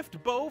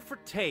Swift Bow for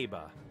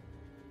Teba.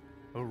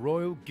 A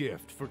royal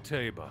gift for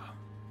Teba.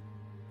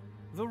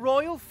 The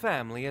royal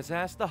family has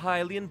asked the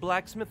Hylian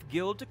Blacksmith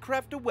Guild to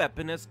craft a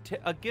weapon as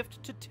a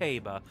gift to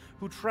Teba,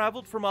 who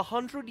traveled from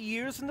 100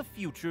 years in the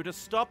future to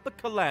stop the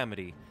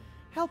Calamity.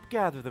 Help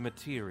gather the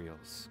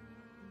materials.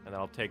 And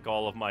I'll take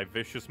all of my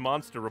vicious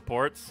monster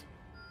reports.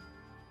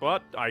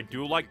 But I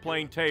do like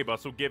playing Teba,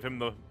 so give him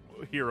the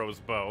hero's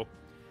bow.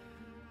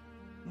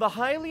 The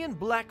Hylian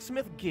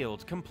Blacksmith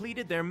Guild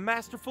completed their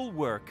masterful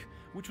work,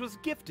 which was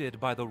gifted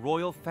by the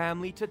royal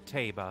family to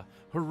Teba,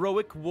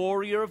 heroic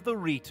warrior of the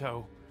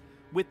Rito.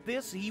 With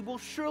this, he will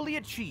surely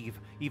achieve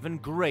even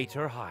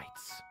greater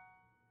heights.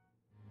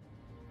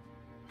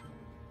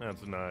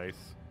 That's nice.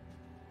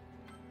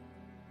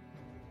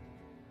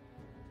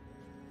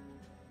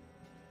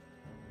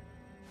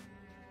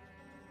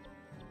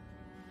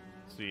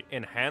 Let's see,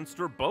 enhanced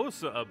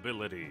Urbosa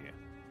ability.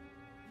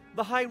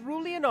 The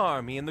Hyrulean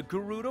army and the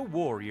Gerudo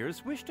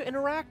warriors wish to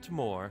interact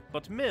more,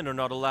 but men are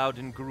not allowed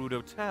in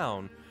Gerudo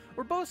town.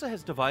 Urbosa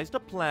has devised a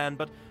plan,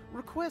 but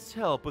requests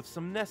help with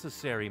some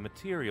necessary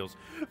materials.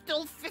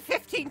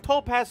 15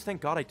 topaz,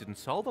 thank God I didn't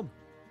sell them.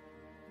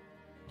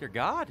 Dear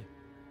God.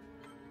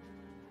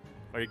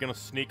 Are you gonna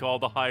sneak all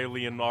the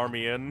Hylian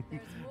army in?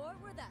 There's more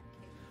where that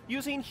came from.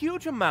 Using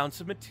huge amounts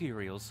of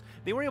materials,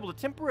 they were able to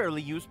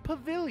temporarily use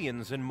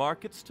pavilions and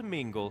markets to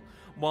mingle.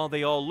 While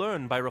they all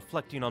learned by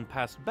reflecting on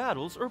past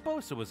battles,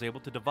 Urbosa was able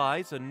to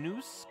devise a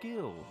new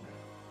skill.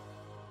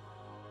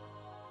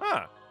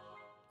 Huh.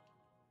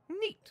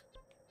 Neat.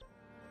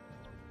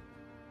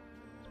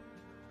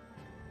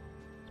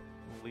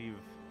 Leave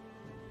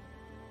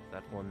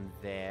that one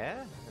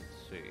there.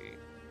 Let's see.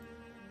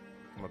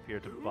 Come up here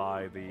to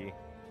buy the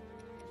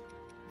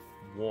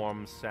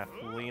warm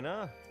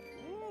Saphlina.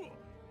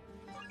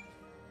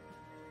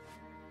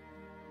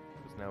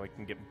 Because now we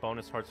can get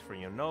bonus hearts for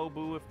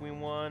Yonobu if we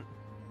want.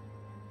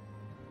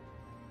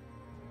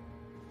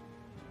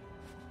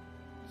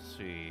 Let's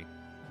see.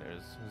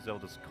 There's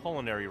Zelda's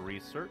culinary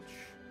research.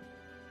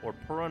 Or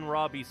Puran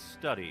Rabi's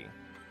study.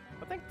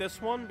 I think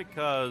this one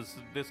because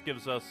this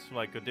gives us,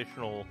 like,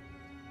 additional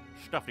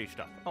stuffy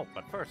stuff. Oh,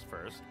 but first,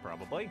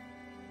 probably.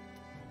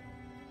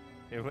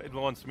 It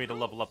wants me to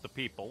level up the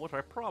people, which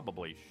I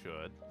probably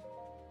should.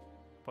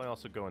 Probably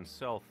also go and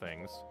sell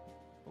things.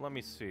 But let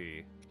me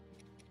see.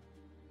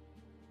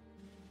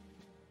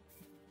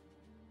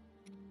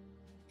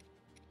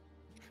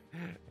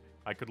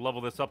 I could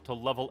level this up to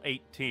level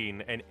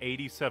 18 and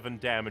 87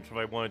 damage if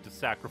I wanted to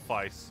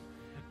sacrifice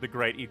the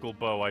Great Eagle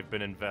Bow I've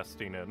been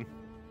investing in.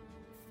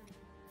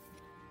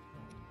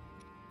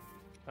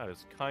 That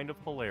is kind of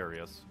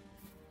hilarious.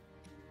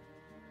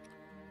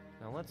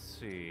 Now let's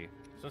see.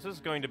 Since this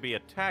is going to be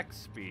attack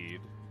speed...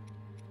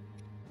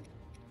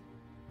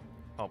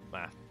 Oh,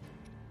 nah.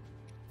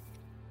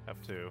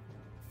 Have to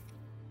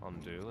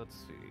undo. Let's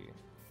see.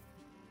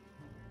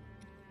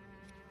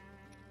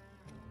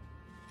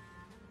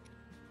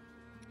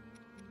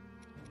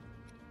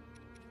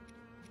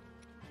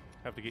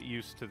 Have to get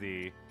used to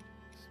the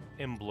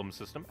emblem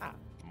system. Ah,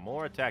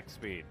 more attack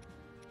speed.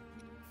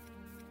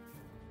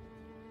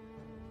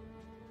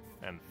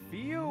 And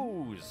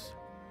fuse!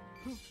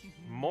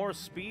 More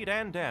speed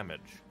and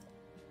damage.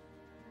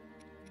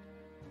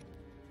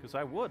 Because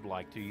I would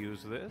like to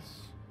use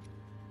this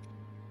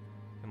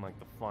in, like,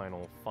 the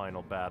final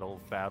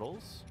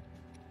battles.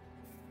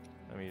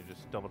 Let me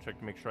just double check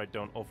to make sure I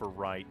don't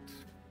overwrite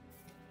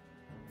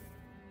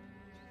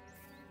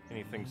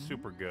anything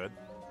super good.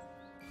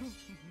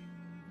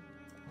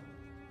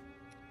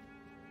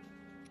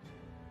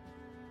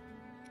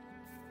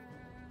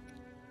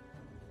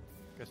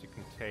 Guess you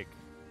can take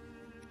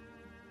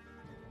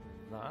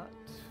that.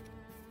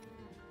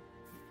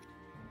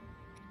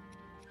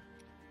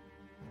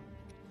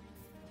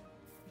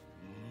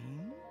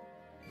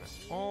 That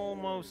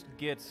almost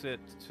gets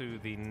it to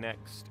the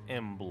next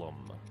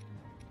emblem.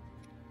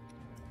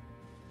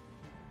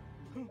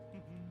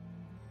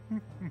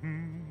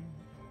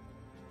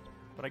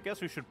 But I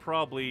guess we should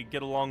probably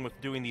get along with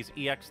doing these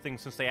EX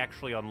things since they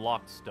actually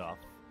unlock stuff,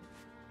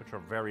 which are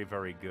very,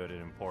 very good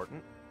and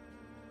important.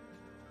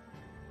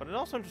 But it's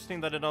also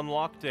interesting that it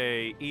unlocked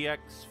a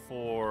EX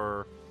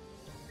for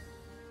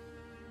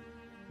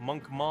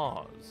Monk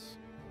Maz,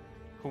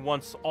 who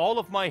wants all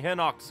of my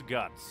Hinox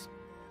guts.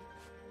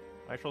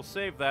 I shall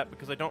save that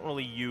because I don't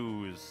really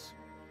use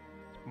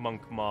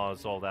Monk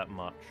Maz all that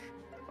much.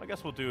 I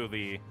guess we'll do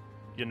the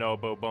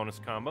Yunobo bonus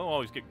combo.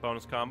 Always get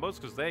bonus combos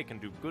because they can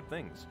do good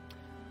things.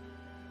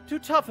 To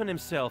toughen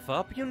himself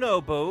up,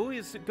 Yunobo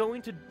is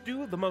going to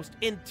do the most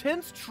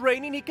intense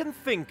training he can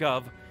think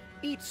of.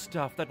 Eat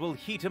stuff that will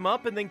heat him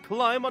up and then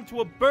climb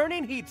onto a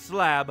burning heat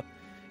slab.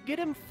 Get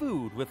him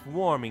food with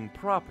warming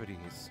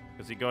properties.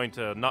 Is he going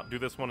to not do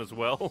this one as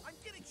well?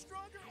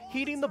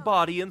 Heating the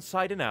body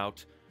inside and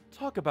out.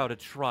 Talk about a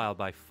trial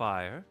by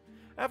fire.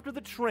 After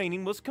the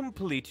training was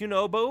complete,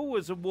 Yunobo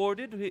was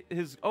awarded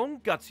his own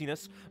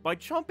gutsiness by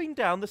chomping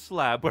down the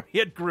slab where he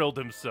had grilled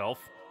himself.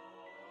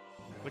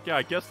 Like, yeah,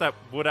 I guess that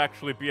would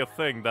actually be a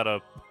thing that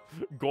a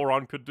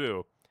Goron could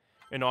do.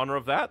 In honor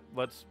of that,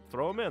 let's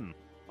throw him in.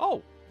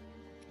 Oh!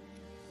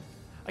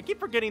 I keep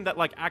forgetting that,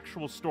 like,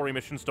 actual story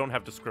missions don't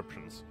have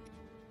descriptions.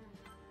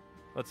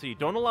 Let's see.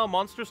 Don't allow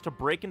monsters to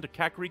break into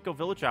Kakariko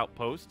Village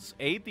outposts.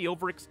 Aid the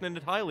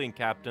overextended Hylian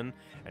captain.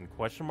 And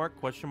question mark,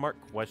 question mark,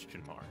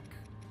 question mark.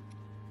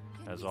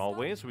 As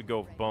always, we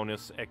go with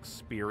bonus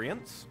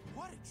experience.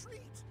 What a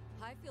treat!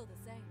 I feel the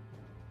same.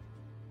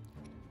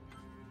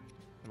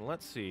 And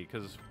let's see,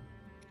 because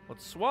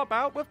let's swap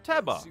out with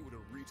Teba. See what a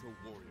Rito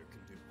warrior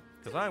can do.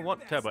 Because I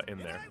want Teba in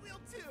there. I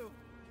will too.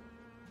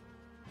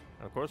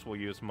 And of course, we'll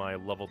use my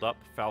leveled up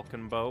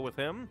Falcon Bow with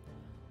him.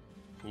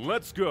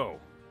 Let's go!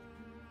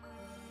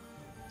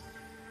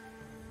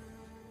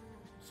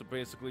 So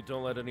basically,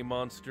 don't let any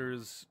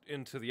monsters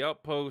into the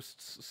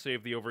outposts,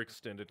 save the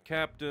overextended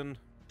captain.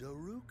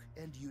 Daruk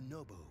and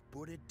Yunobo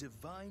boarded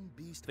Divine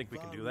Beast Think we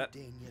can do that?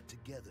 Rudania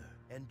together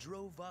and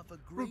drove off a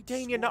great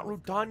Rudania, not swarm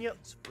of Rudania.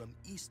 guardians from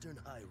eastern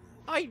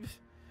Hyrule.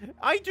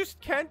 I just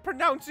can't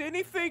pronounce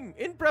anything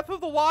in Breath of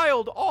the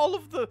Wild. All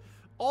of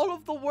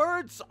the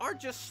words are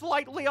just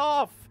slightly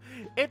off.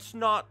 It's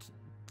not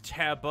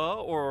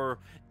Teba or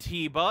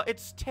Tiba,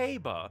 it's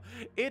Teba.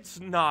 It's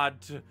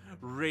not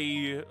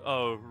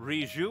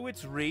Reiju,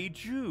 it's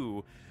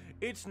Reiju.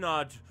 It's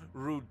not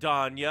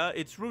Rudania,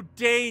 it's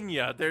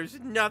Rudania. There's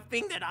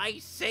nothing that I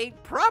say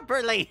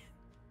properly.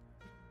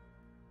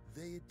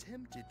 They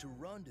attempted to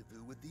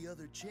rendezvous with the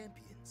other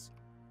champions,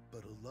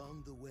 but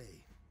along the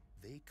way,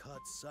 they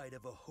caught sight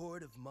of a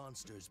horde of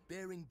monsters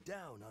bearing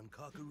down on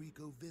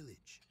Kakariko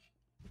Village.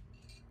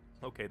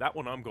 Okay, that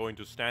one I'm going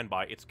to stand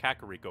by. It's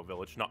Kakariko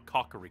Village, not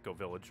Kakariko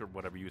Village, or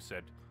whatever you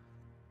said.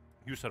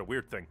 You said a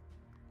weird thing.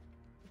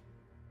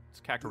 It's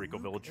Kakariko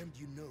Daruk Village. and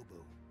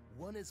Yunobo,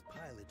 one is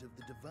pilot of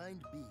the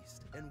Divine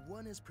Beast, and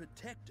one is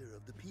protector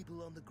of the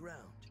people on the ground,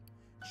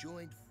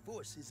 joined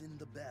forces in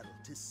the battle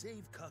to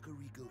save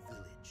Kakariko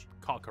Village.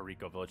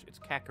 Kakariko Village. It's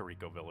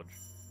Kakariko Village.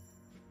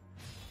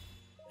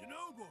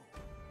 Yunobo!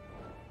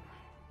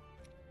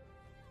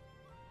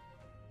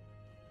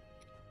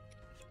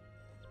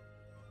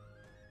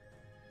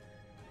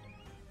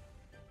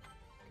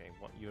 Okay,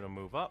 want you to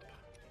move up.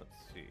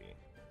 Let's see.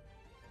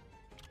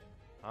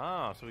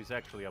 Ah, so he's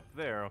actually up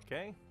there,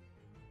 okay.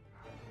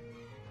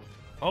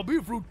 I'll be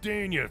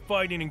Rudania,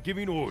 fighting and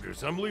giving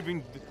orders. I'm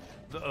leaving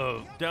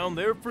down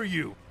there for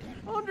you.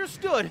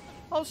 Understood.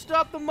 I'll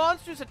stop the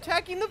monsters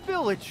attacking the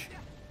village.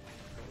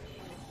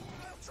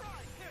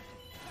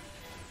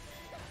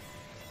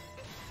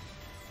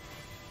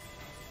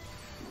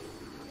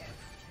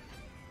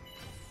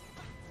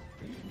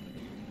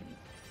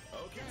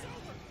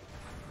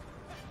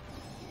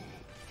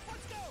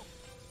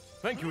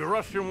 Thank you, we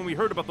rushed here when we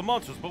heard about the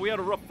monsters, but we had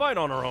a rough fight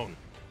on our own.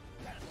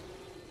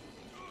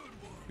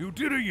 You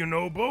did it,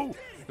 Yunobo.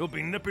 You'll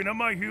be nipping at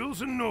my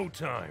heels in no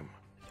time.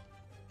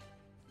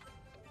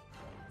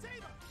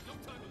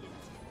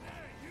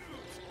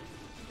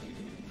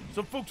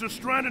 Some folks are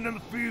stranded in the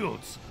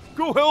fields.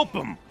 Go help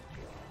them.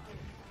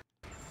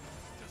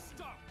 Just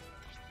stop!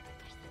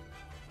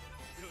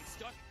 Feeling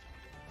stuck?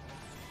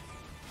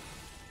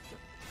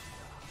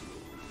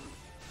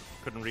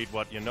 Couldn't read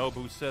what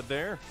Yunobo said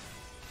there.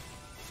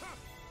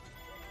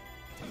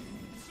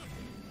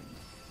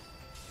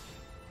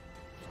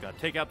 Just gotta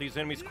take out these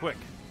enemies quick.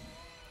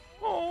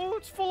 Oh,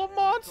 it's full of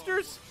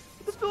monsters.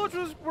 The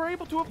villagers were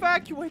able to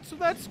evacuate, so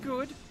that's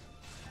good.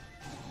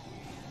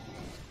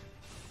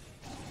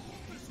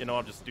 You know,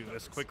 I'll just do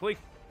this quickly.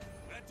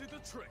 That did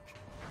the trick.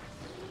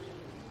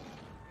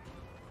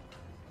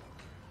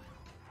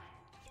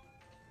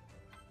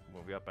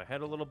 Move you up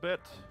ahead a little bit.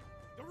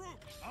 Daruk,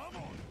 I'm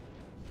on.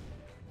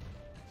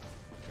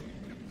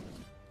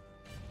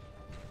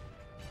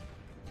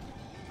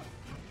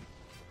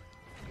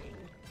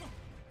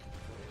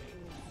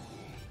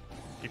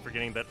 Keep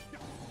forgetting that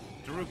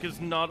Daruk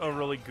is not a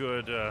really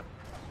good,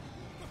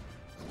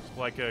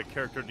 like a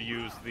character to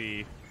use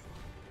the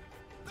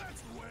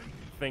That's the way.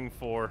 thing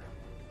for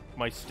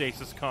my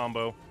stasis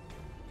combo.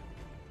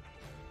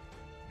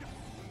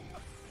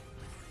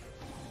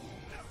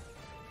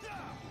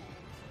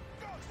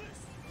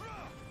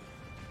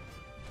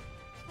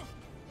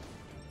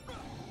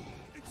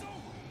 It's over.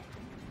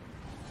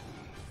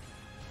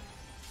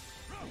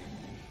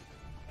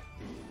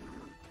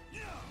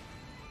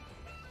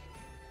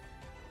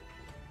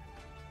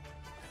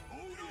 Oh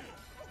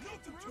yeah,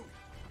 nothing to it.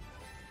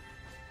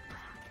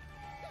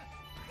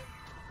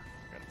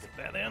 Gotta get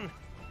that in.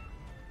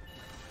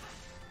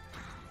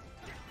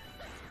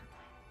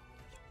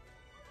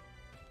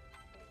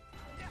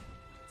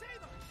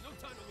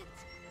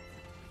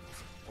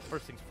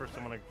 first things first,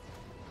 I'm gonna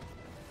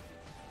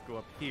go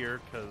up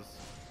here, because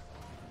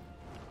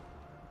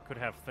could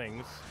have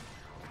things.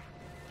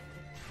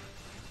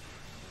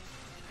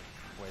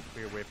 Wave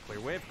clear, wave clear,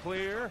 wave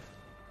clear!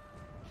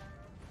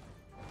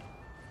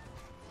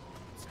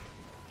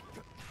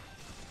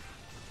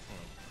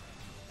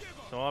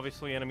 So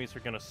obviously enemies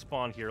are gonna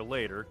spawn here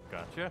later.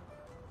 Gotcha.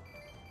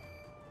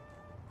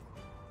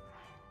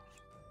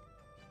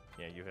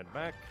 Yeah, you head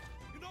back.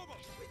 We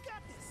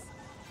got this.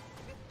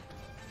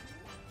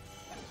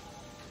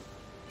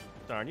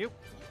 Darn you.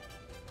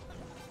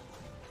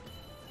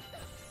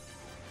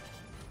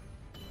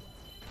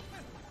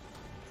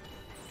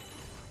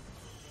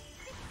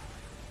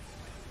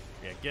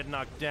 Yeah, get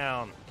knocked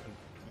down, and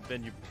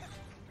then you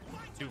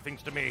do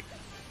things to me,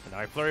 and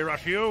I flurry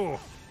rush you.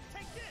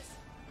 Take this.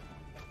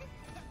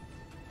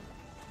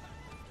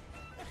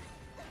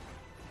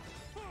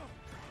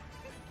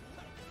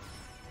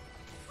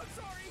 I'm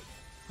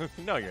sorry.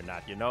 No, you're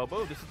not,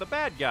 Yunobo. This is the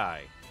bad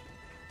guy.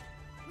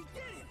 We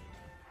did it.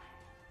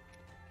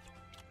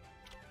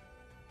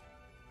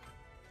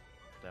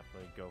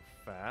 Definitely go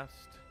fast.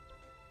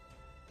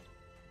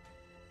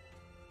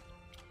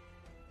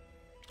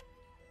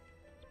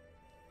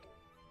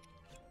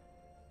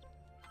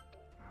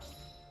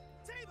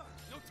 Tava,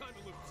 no time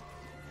to lose.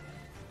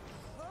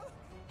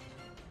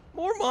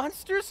 More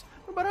monsters?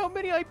 No matter how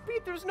many I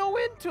beat, there's no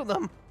end to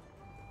them.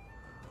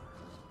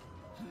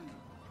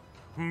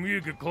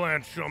 Yiga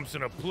clan chumps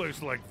in a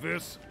place like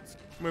this.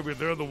 Maybe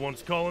they're the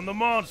ones calling the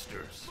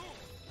monsters. Boom.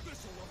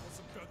 This'll ruffle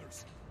some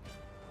feathers.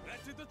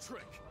 That did the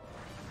trick.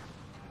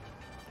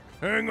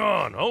 Hang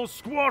on, I'll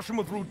squash him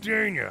with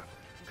Rudania.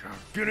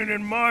 Getting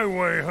in my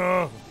way,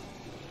 huh?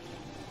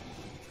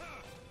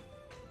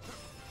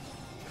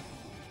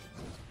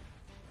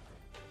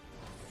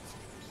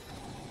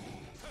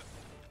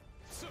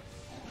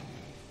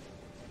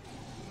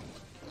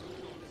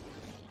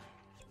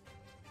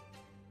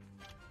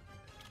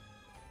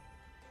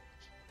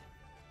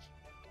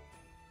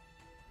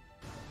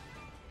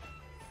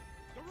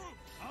 The roof.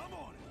 I'm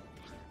on it.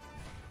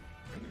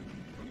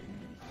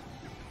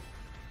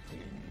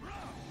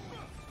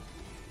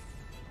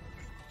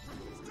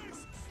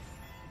 Stasis.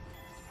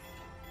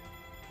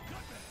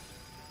 Got that.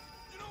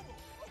 Yunobo.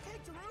 Okay,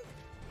 Daru.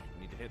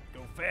 Need to hit,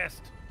 go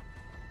fast.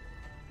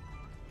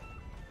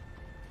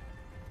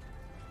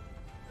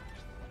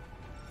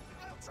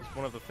 That's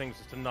one of the things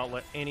is to not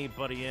let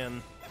anybody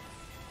in.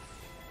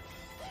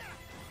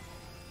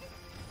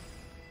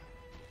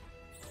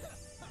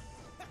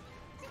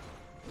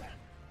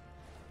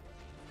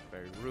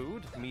 Very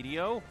rude,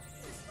 Medio.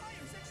 This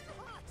fire's extra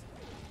hot.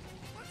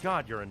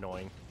 God, you're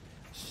annoying.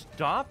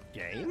 Stop,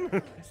 game.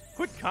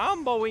 Quit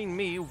comboing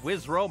me,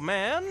 Wizro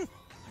man.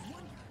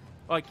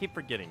 Oh, I keep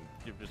forgetting.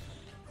 You're just...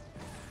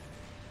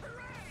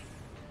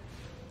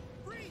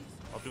 Freeze.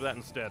 I'll do that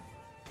instead.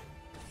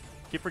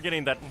 Keep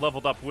forgetting that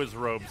leveled up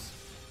Wizrobes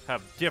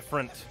have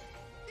different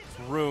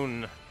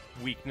rune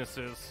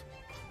weaknesses.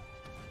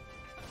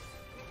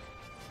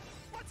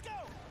 Let's go.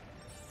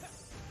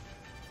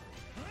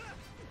 We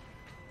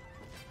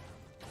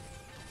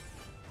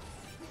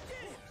did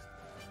it.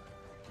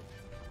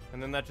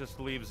 And then that just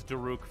leaves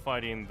Daruk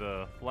fighting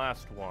the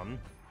last one.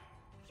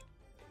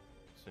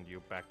 Send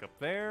you back up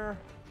there.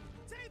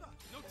 Tava,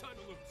 no time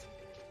to lose.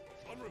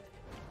 En route.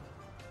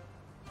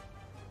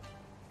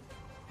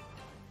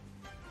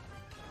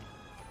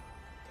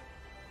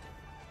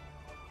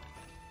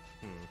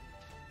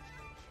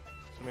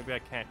 So maybe I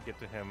can't get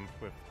to him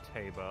with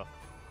Taba.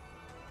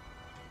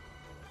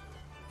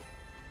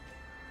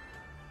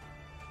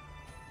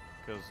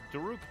 Because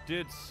Daruk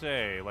did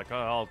say, like,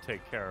 I'll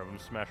take care of him,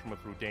 smash him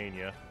with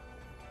Rudania.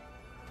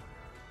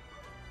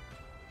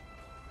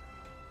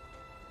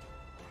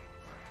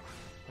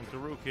 And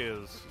Daruk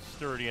is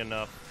sturdy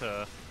enough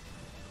to...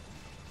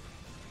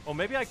 Oh,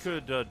 maybe I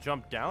could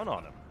jump down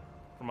on him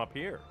from up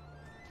here.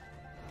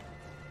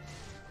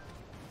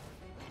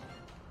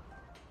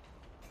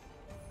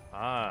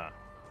 Ah.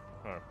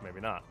 Or maybe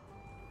not.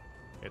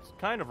 It's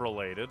kind of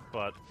related,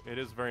 but it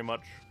is very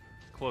much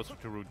closer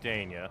to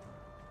Rudania.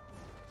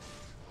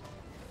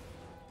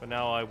 But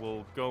now I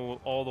will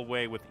go all the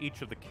way with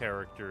each of the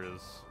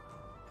characters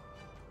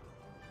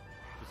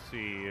to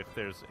see if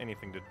there's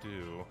anything to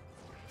do.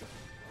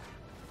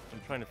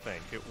 I'm trying to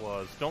think. It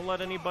was, don't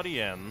let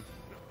anybody in.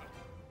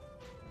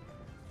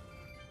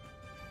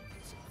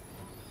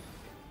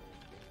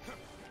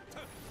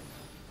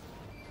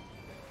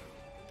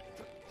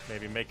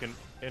 Maybe make an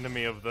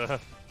enemy of the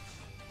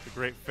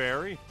Great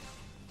Fairy.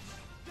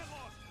 Get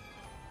lost.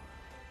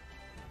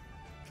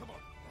 Come on.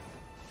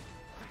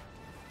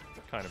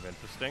 Kind of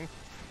interesting.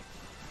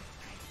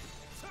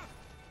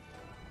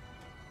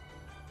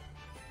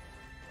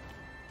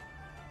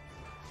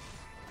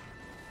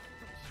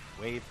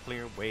 Wave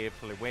clear, wave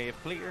clear, wave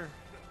clear.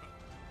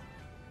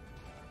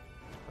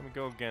 Let me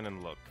go again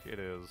and look. It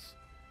is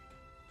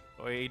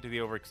aid to the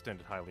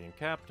overextended Hylian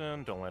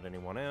captain, don't let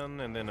anyone in,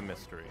 and then a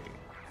mystery.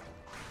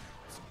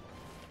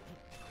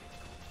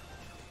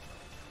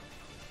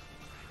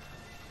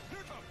 Here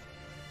it comes.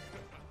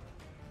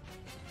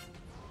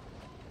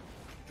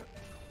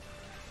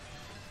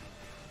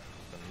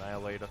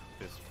 annihilate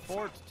this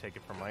fort, take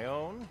it for my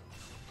own.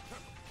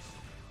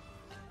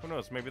 Who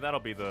knows, maybe that'll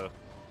be the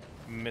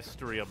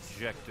mystery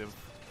objective.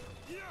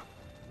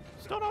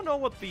 Still don't know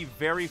what the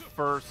very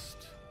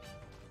first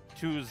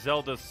to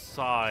Zelda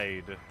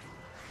side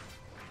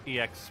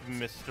EX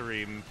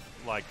mystery,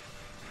 like,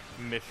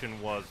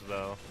 mission was,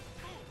 though.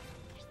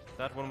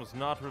 That one was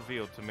not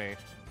revealed to me.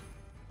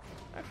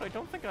 Actually, I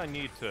don't think I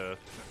need to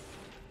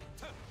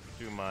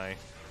do my...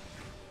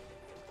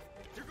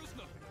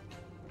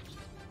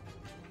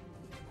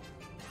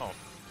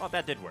 Oh,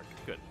 that did work.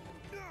 Good.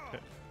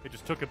 It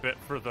just took a bit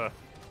for the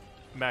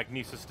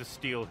Magnesis to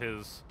steal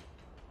his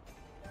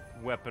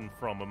weapon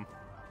from him.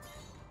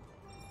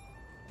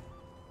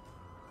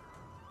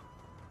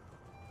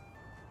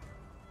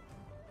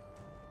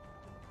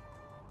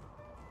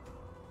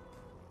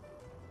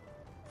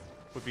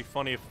 Would be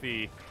funny if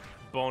the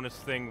bonus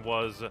thing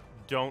was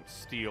don't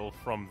steal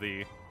from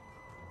the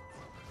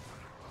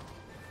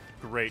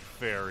Great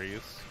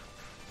Fairies.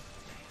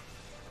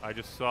 I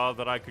just saw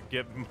that I could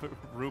get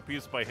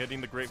rupees by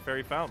hitting the Great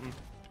Fairy Fountain.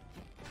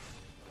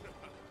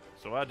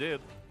 So I did.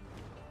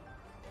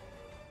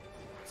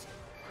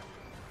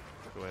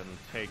 Go ahead and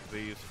take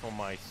these for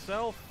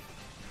myself.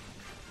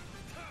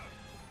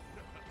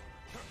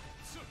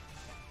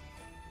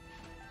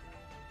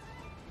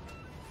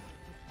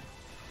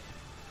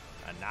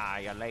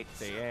 Annihilate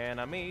the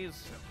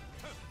enemies.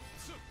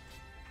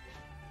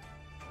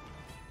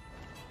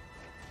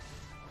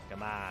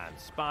 Come on,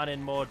 spawn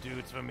in more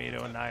dudes for me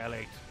to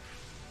annihilate.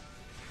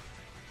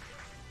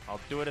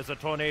 I'll do it as a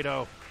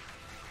tornado.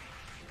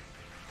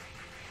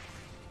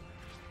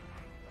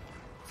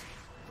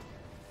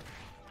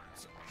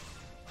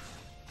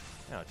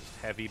 Now just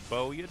heavy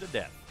bow you to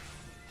death.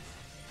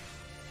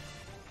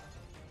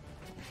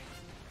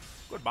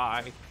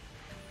 Goodbye.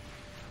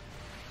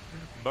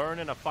 Burn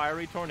in a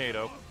fiery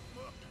tornado.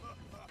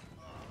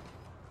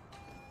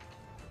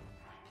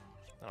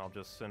 I'll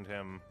just send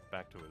him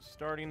back to his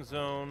starting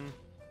zone.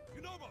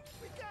 We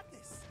got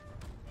this.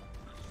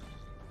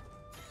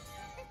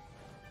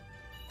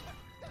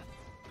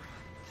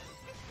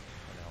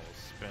 And now we'll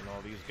spin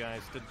all these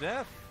guys to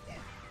death.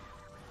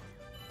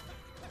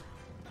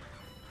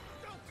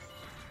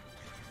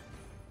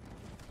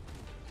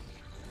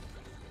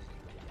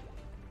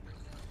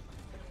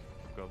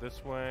 Go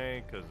this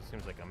way, because it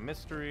seems like a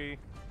mystery.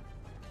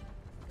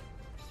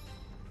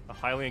 A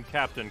Hylian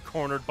captain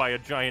cornered by a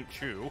giant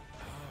Chew.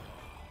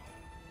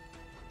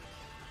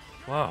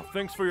 Wow,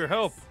 thanks for your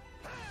help.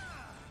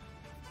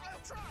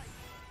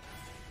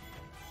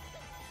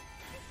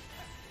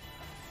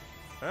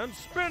 And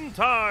spin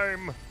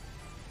time!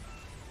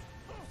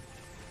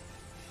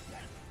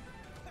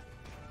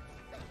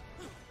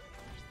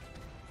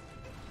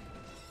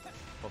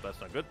 Well, that's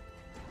not good.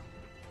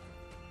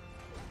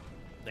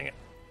 Dang it.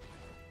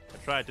 I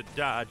tried to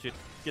dodge it,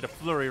 get a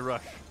flurry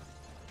rush.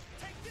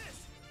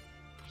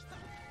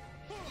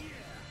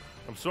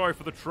 I'm sorry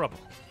for the trouble.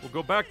 We'll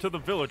go back to the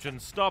village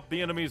and stop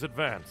the enemy's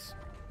advance.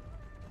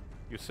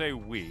 You say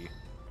we.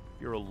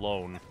 You're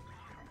alone.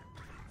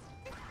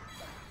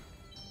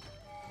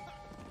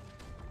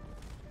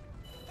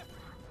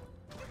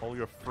 All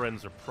your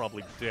friends are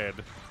probably dead.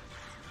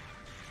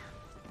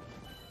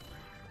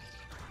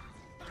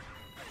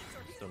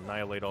 Just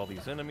annihilate all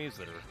these enemies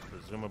that are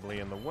presumably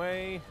in the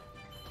way.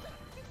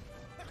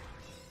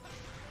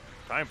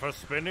 Time for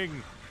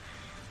spinning!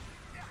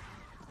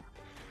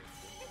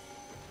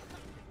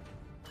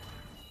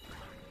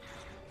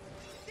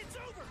 It's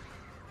over.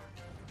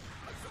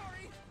 I'm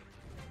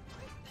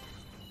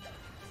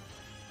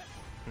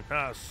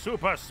sorry.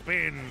 Super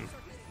spin!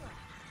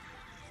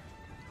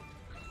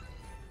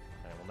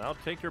 I will now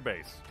take your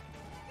base.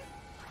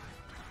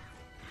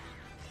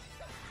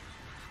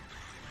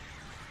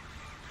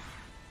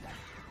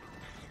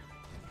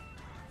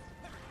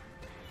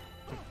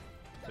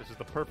 This is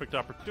the perfect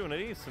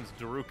opportunity, since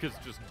Daruk is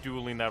just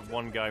dueling that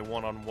one guy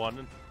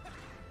one-on-one.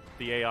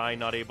 The AI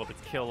not able to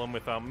kill him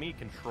without me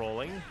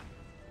controlling.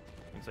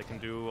 Means I can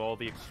do all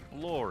the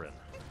exploring.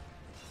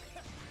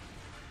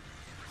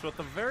 So at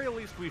the very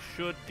least, we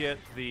should get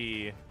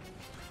the,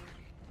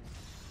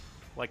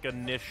 like,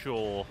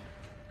 initial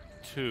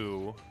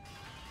 2.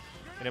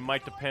 And it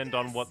might depend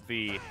on what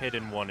the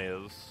hidden one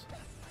is.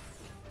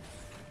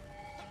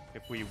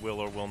 If we will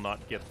or will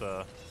not get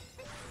the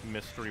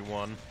mystery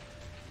one.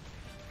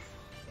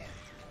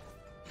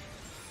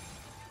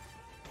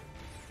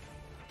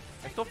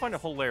 I still find it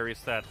hilarious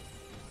that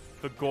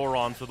the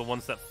Gorons are the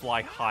ones that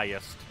fly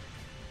highest.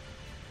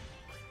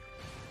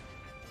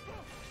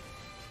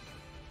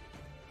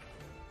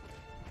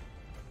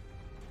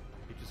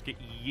 You just get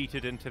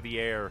yeeted into the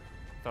air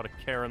without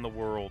a care in the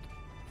world.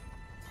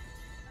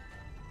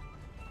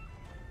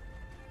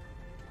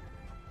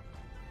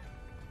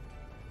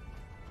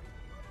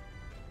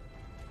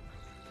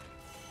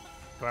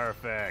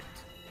 Perfect.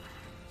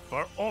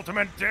 For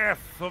ultimate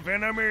death of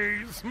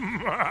enemies!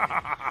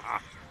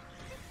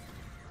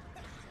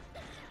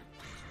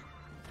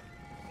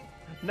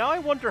 Now I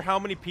wonder how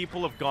many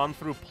people have gone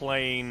through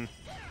playing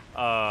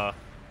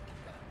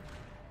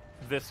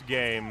this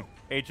game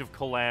Age of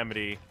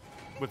Calamity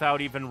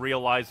without even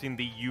realizing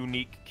the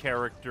unique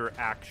character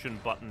action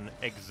button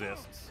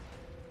exists.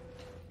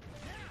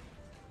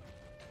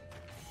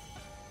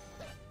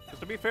 'Cause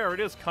to be fair, it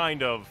is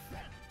kind of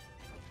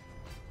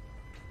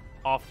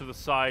off to the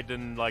side,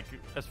 and, like,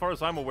 as far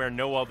as I'm aware,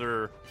 no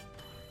other,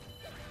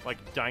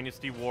 like,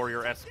 Dynasty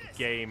Warrior-esque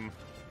game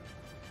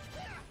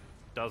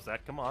does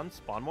that. Come on,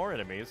 spawn more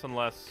enemies,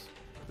 unless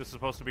this is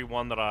supposed to be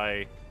one that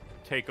I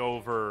take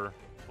over,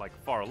 like,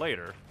 far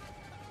later.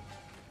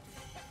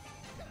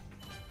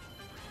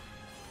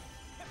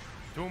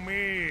 To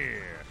me!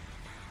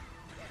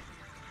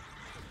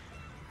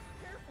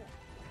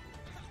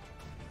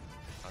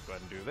 I'll go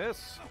ahead and do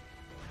this.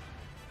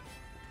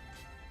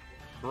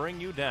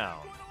 Bring you down.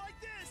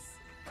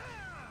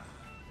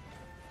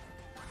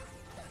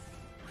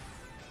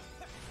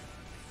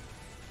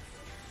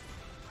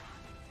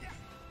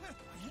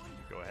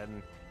 Go ahead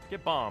and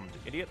get bombed,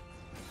 idiot.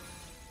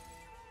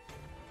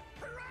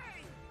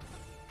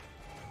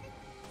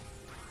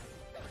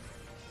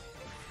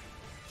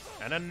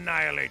 And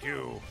annihilate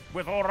you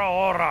with Aura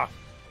Aura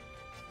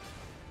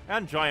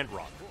and Giant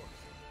Rock.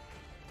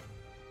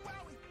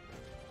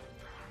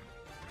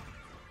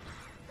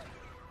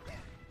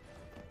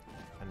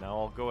 And now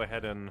I'll go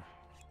ahead and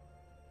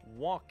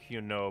walk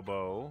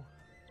Yunobo.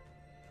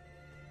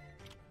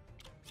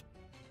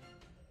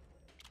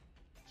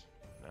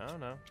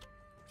 No.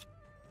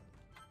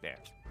 There.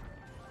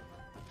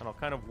 And I'll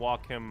kind of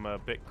walk him a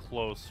bit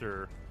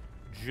closer,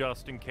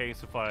 just in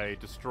case if I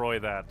destroy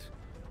that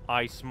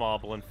ice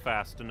moblin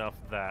fast enough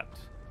that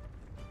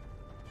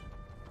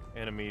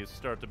enemies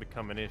start to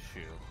become an issue.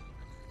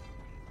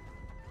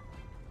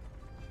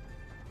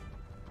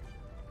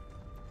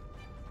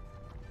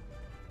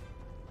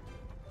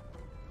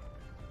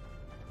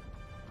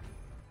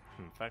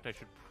 In fact, I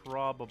should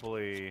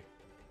probably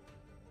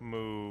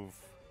move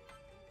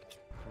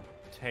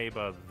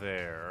Taba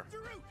there.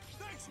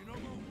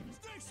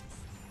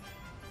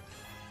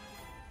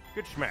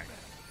 Good schmack.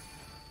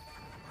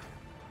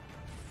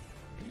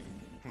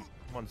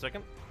 1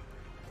 second.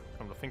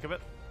 Come to think of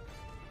it.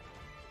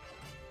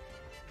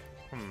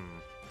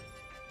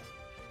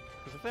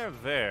 Because if they're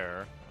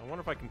there, I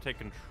wonder if I can take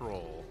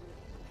control.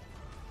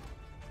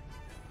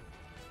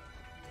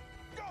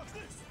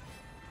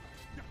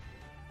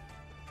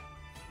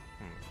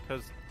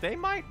 Because they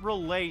might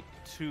relate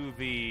to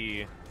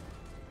the...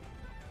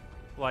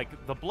 like,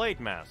 the Blade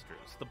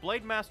Masters. The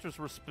Blade Masters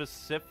were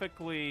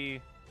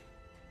specifically,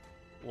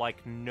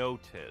 like,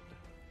 noted.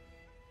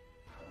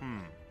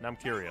 Now I'm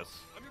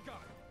curious.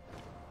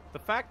 The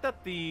fact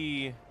that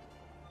the,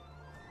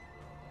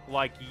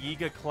 like,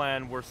 Yiga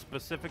clan were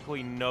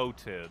specifically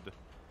noted,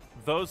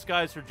 those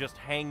guys are just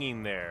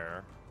hanging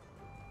there,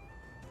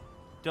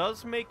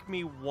 does make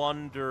me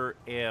wonder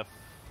if,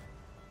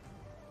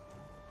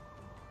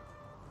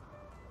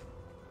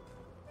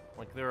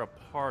 like, they're a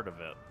part of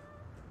it.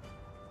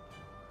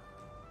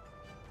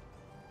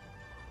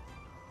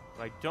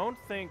 But I don't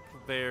think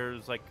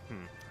there's, like,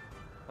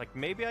 like,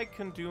 maybe I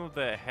can do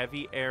the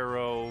heavy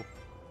arrow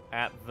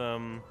at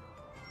them,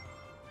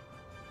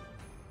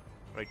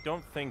 but I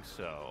don't think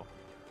so.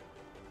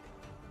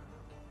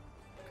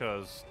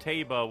 Because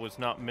Taba was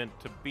not meant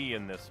to be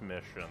in this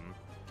mission.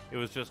 It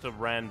was just a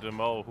random,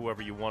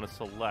 whoever you want to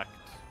select.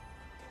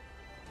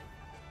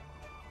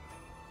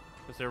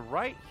 Because they're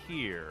right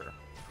here.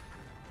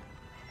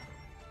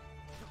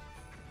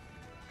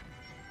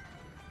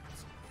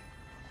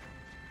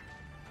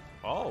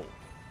 Oh.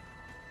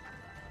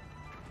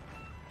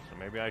 So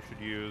maybe I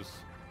should use...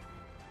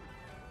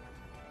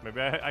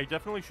 maybe I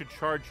definitely should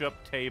charge up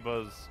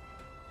Taba's,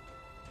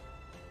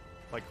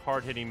 like,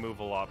 hard-hitting move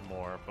a lot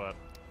more, but...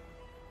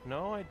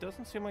 no, it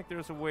doesn't seem like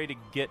there's a way to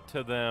get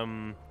to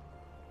them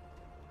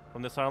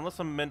on this side, unless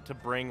I'm meant to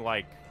bring,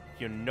 like,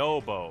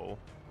 Yunobo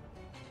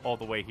all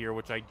the way here,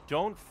 which I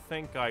don't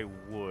think I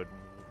would,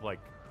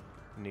 like,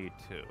 need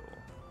to.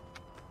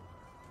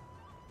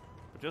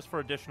 But just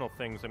for additional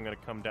things, I'm going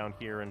to come down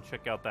here and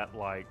check out that,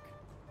 like,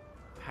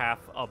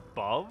 path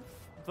above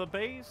the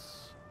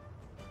base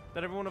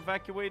that everyone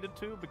evacuated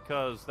to,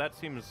 because that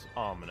seems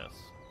ominous.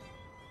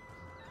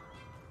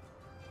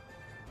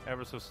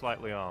 Ever so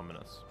slightly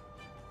ominous.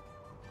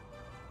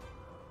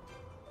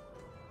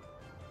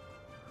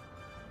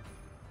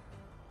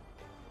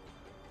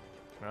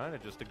 Alright,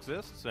 it just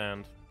exists,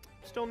 and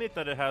still neat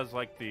that it has,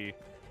 like, the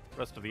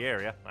rest of the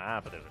area.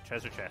 Ah, but there's a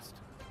treasure chest.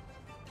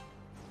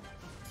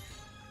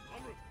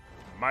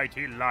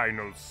 Mighty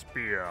Lionel's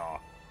Spear.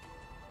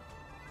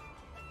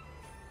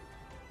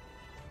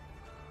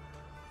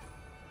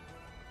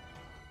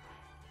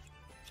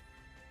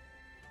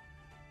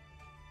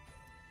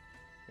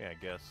 Yeah, I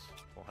guess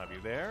we'll have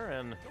you there,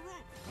 and...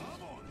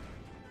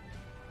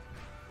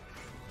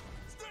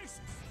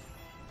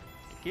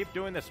 you keep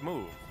doing this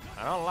move.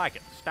 I don't like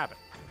it. Stop it.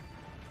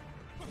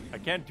 I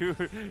can't do...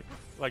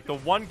 like, the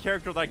one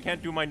character that I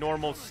can't do my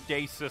normal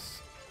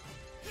stasis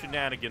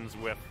shenanigans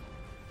with.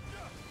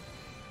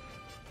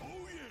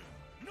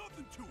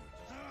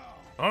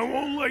 I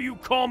won't let you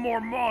call more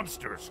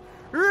monsters.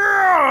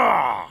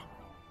 Yeah!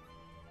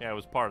 Yeah, it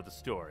was part of the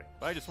story.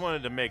 I just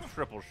wanted to make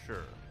triple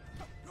sure.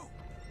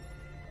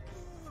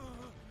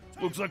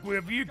 Looks like we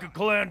have Yiga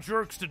clan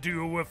jerks to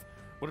deal with,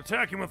 but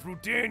attacking with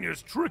Rudania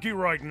is tricky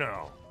right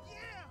now.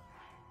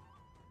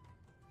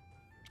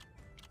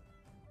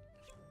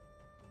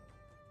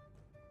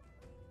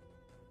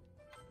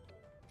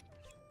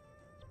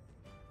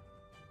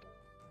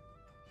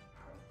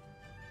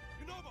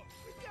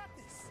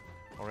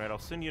 Alright, I'll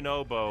send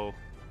Yunobo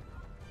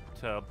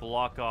to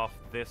block off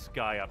this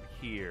guy up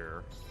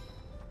here.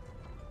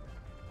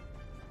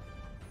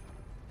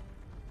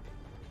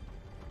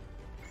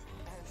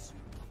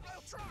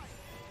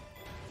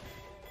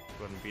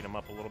 Go ahead and beat him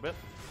up a little bit.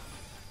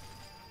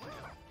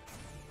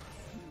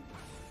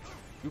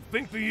 You'd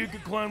think the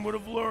Yiga clan would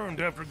have learned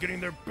after getting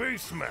their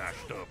base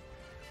smashed up,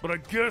 but I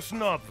guess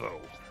not,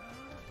 though.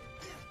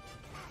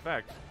 In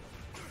fact,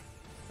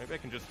 maybe I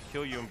can just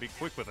kill you and be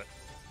quick with it.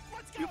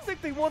 You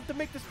think they want to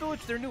make this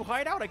village their new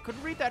hideout? I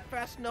couldn't read that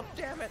fast enough,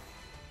 damn it.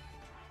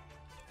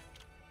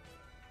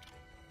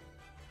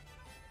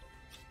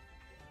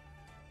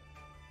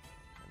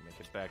 Make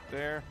it back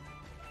there.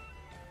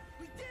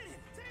 We did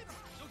it!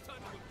 No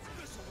time to look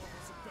this along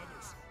with some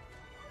feathers.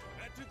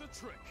 That did the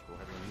trick. Go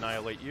ahead and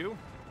annihilate you.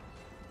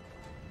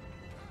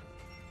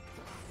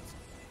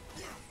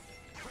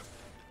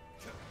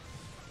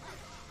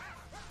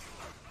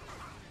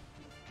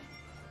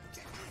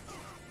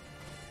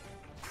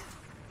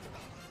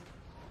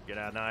 Get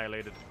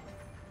annihilated.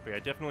 But yeah, I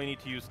definitely need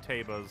to use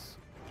Taba's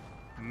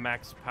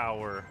max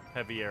power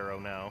heavy arrow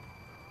now.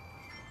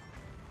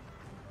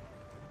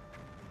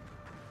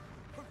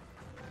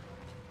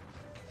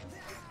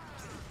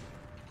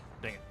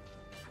 Dang it.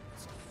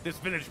 This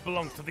village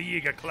belongs to the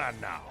Yiga clan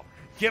now.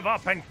 Give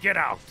up and get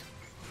out!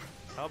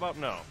 How about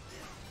no?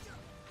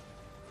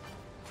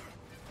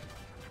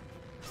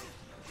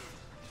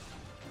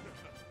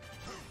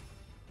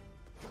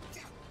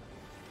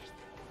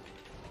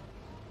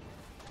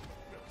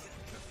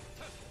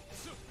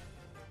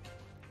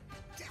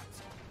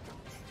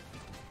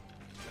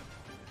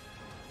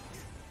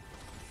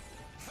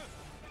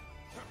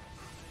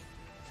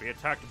 Be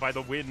attacked by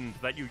the wind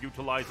that you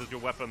utilize as your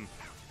weapon.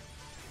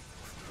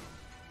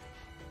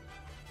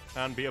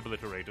 And be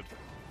obliterated.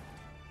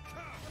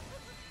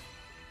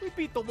 We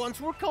beat the ones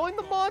we're calling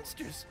the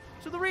monsters,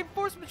 so the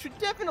reinforcements should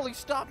definitely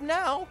stop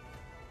now.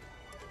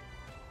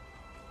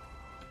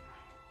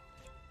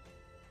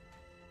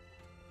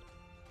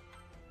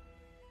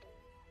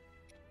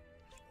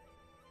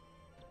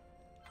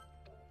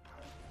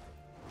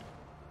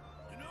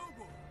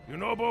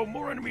 Yunobo,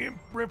 more enemy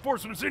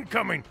reinforcements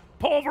incoming!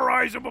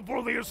 Pulverize them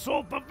before they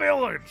assault the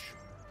village!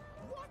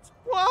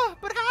 What?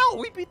 But how?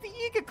 We beat the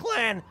Yiga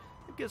clan!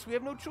 I guess we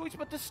have no choice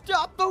but to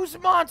stop those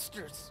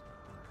monsters!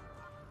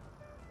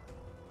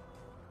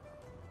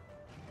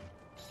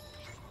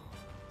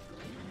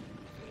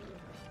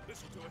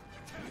 This'll do it.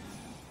 Attack!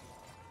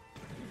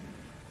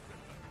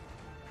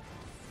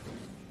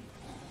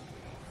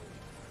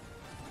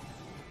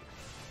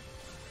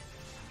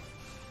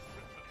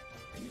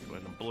 Go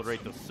ahead and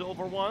obliterate the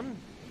silver one.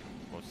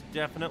 Most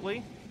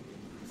definitely.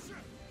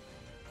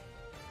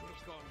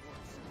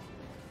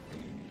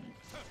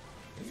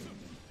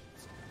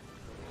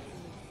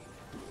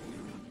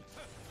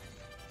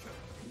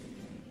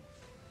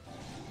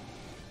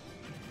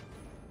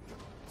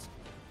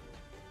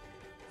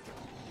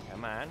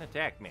 Come on,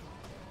 attack me.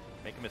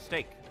 Make a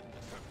mistake.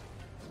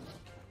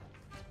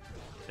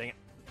 Dang it.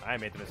 I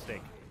made the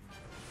mistake.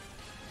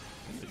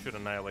 This should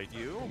annihilate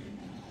you.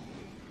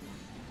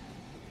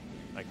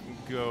 I can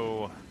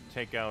go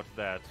take out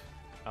that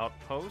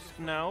outpost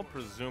now,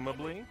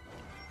 presumably.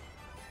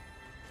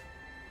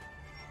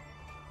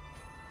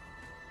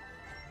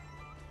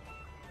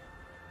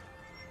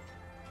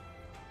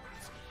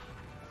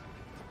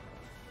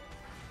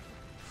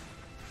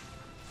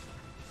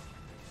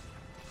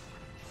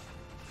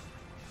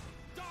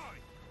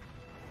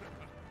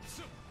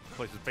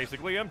 Place is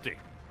basically empty.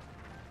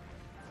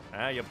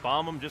 You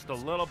bomb them just a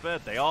little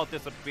bit, they all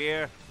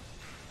disappear,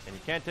 and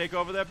you can't take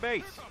over their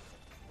base. Go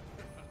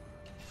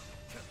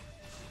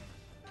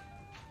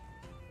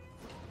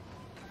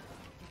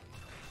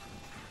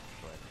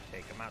ahead and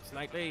take them out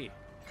slightly.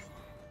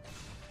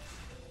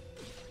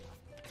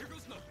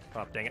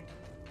 Oh, dang it.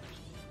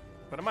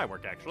 But it might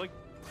work, actually.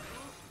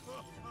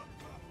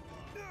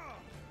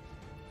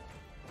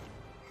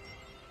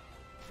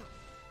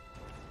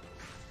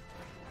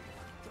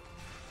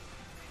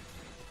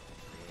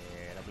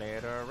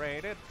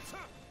 Obliterated.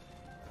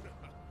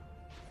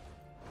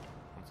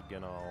 Once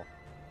again, I'll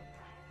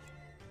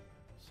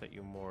set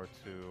you more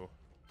to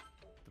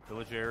the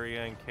village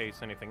area in case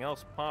anything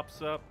else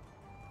pops up.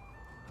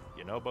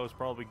 Yunobo's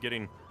probably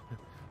getting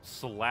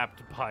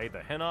slapped by the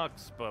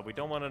Hinox, but we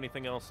don't want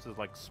anything else to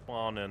like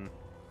spawn and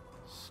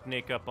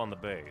sneak up on the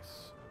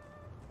base.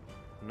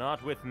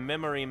 Not with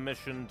memory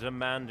mission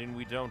demanding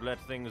we don't let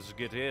things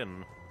get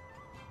in.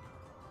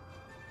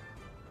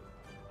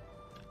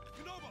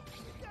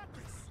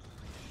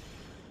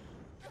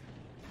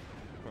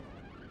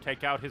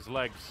 Take out his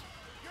legs.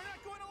 You're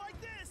not going to like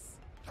this!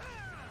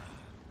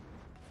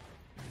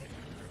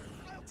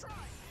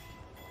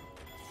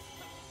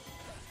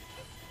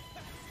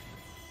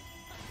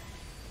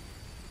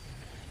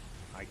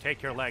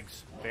 take your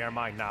legs. They are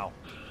mine now.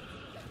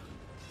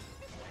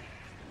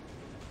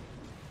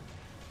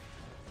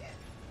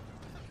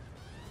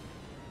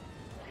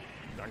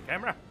 On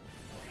camera.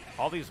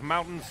 All these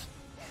mountains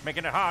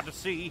making it hard to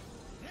see.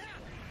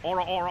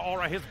 Aura, aura,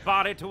 aura, his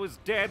body to his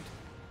dead.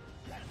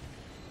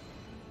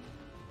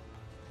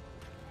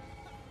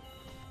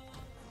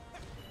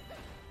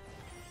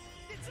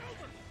 It's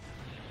over.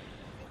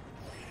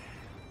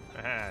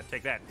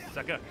 Take that,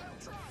 sucker.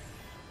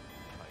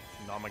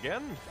 Nom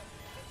again.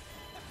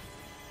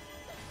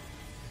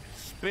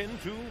 Spin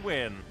to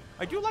win.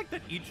 I do like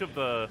that each of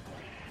the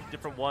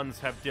different ones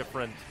have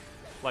different,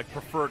 like,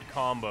 preferred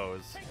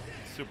combos.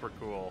 Super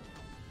cool.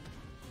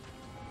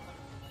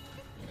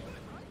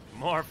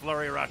 More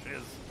flurry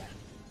rushes.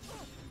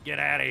 Get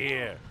out of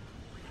here.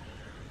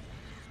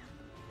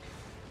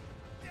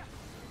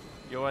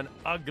 You're an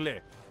ugly.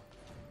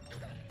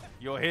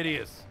 You're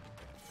hideous.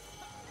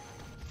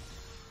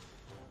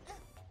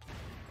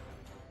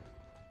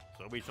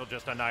 So we shall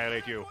just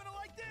annihilate you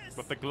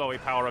with the glowy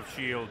power of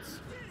shields.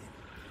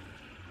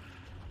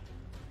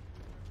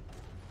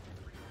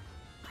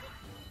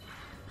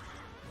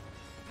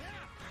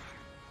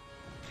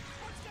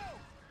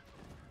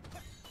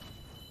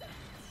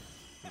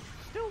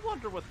 Still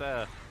wonder what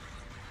the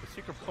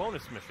secret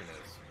bonus mission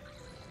is.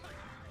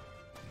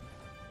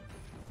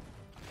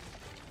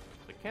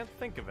 I can't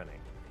think of any.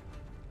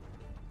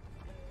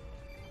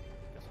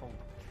 Guess I'll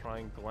try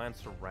and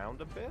glance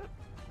around a bit.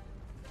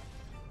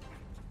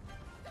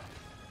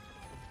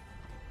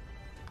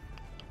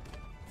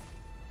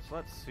 So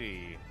let's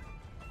see.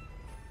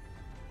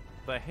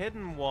 The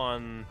hidden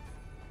one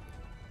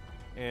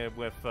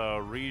with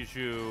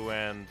Riju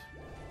and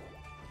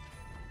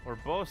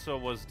Urbosa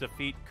was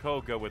defeat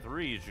Koga with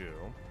Riju.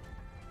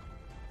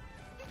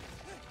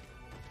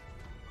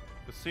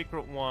 The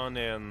secret one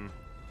in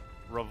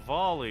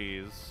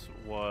Rivali's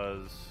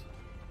was,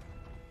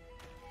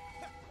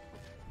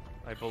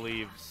 I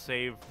believe,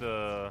 save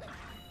the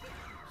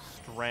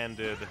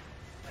stranded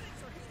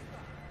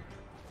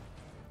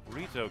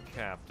Rito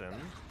captain.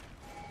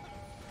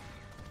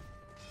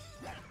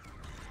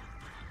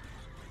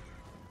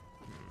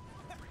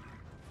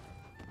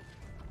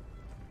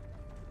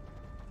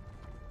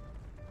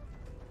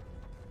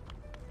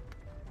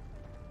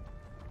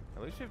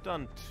 At least you've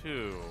done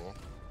 2.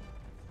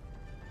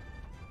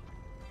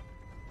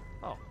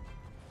 Oh.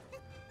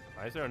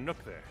 Why is there a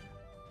nook there?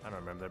 I don't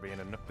remember there being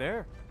a nook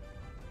there.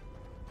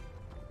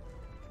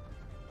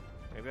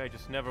 Maybe I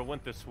just never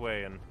went this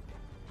way in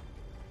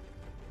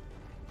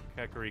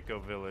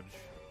Kakariko Village.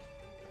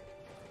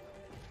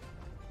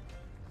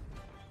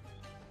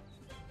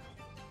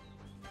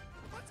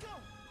 Let's go.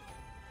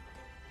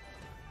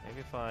 Maybe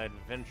if I'd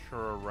venture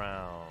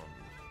around.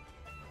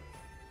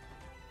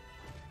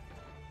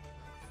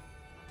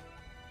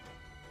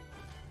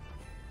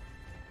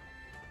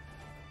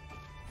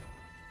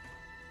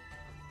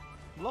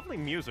 Lovely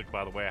music,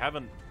 by the way. I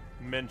haven't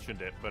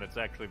mentioned it, but it's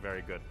actually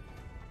very good.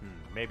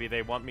 Maybe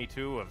they want me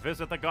to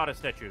visit the goddess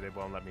statue. They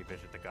won't let me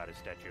visit the goddess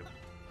statue.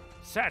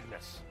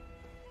 Sadness.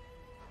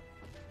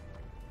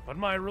 But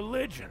my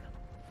religion.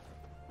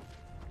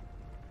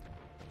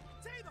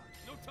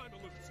 No time to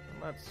lose.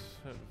 Let's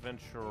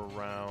venture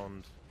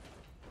around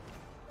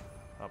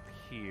up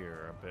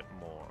here a bit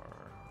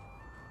more.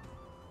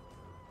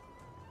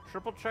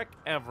 Triple check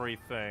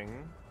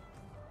everything.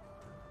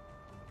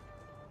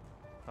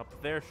 Up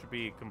there should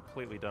be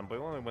completely done, but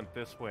we only went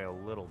this way a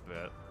little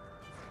bit.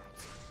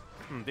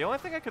 The only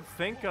thing I could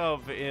think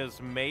of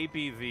is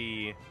maybe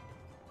the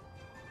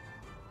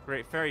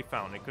Great Fairy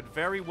Fountain. It could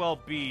very well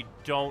be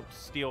don't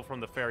steal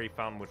from the Fairy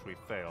Fountain, which we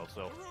failed,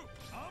 so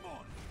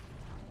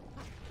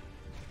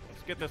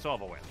let's get this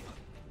over with.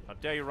 How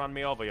dare you run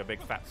me over, you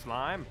big fat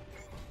slime?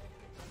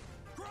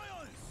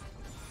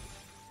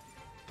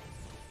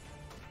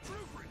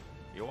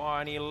 You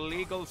are an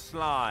illegal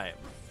slime.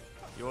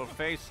 You will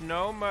face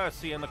no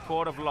mercy in the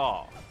court of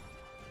law.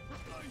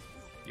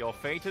 Your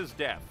fate is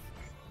death.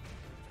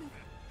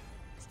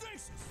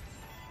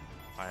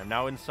 I am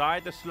now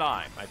inside the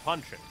slime. I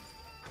punch it.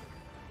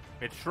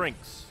 It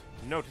shrinks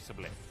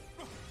noticeably.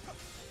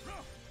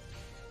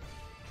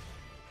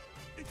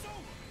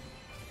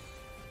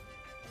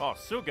 Oh,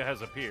 Suga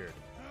has appeared.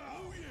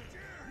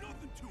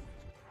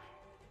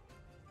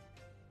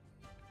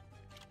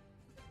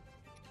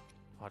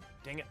 Oh,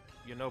 dang it.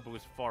 Yonobu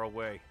is far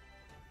away.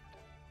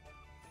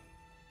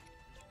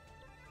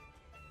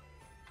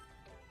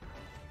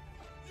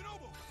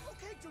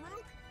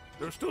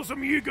 There's still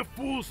some Yiga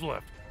fools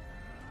left.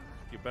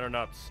 You better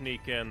not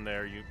sneak in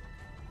there, you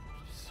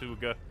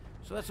Suga.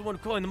 So that's the one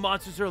calling the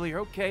monsters earlier,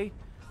 okay.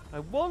 I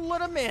won't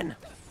let him in.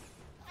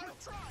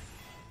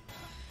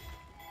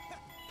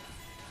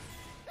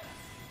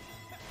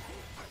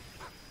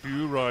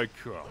 Here I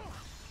come.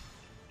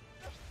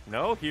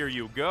 No, here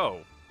you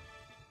go.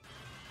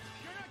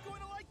 You're not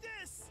going to like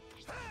this.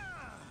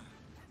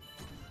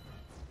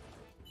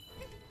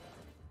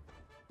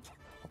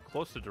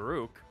 Close to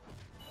Daruk.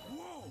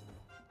 Whoa.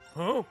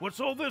 Huh? What's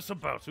all this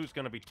about? Who's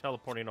gonna be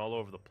teleporting all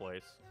over the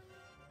place?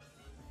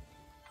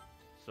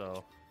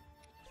 So,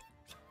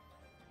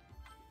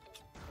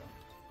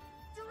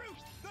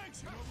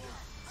 Chew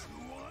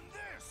on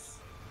this.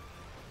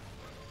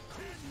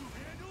 Can you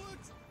handle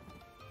it?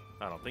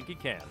 I don't think he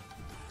can.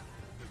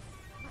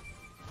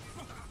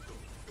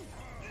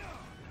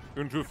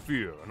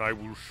 Interfere, and I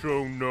will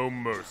show no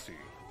mercy.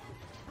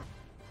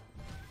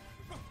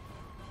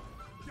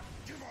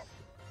 Give up.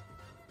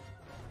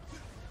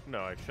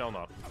 No, I shall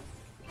not.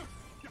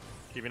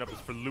 Giving up is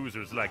for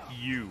losers like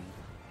you.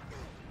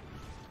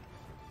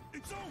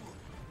 It's over.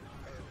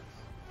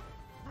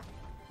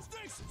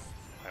 Stasis.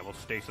 I will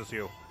stasis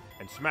you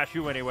and smash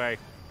you anyway.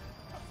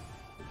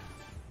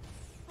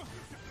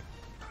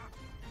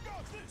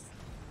 Got this.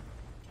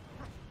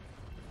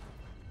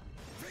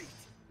 Fate.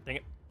 Dang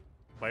it.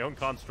 My own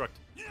construct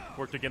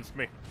worked against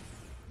me.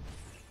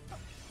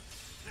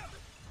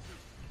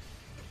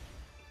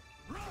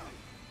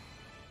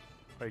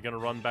 Are you gonna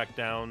run back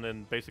down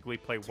and basically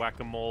play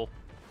whack-a-mole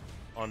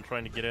on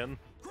trying to get in?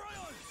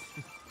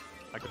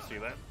 I could see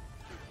that.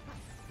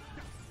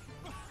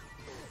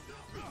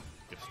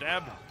 Get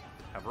stabbed.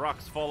 Have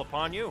rocks fall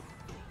upon you.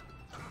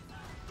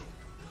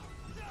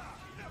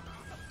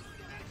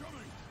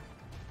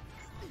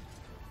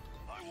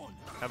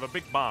 Have a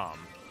big bomb.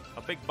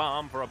 A big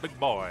bomb for a big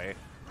boy.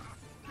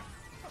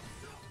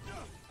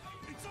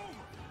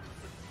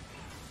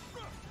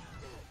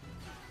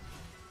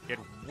 Get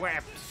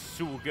whapped,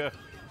 Suga.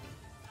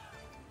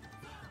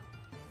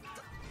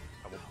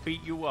 I will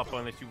beat you up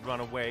unless you run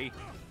away.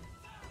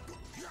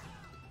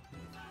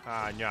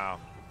 Ah, no.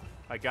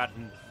 I got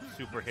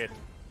super hit.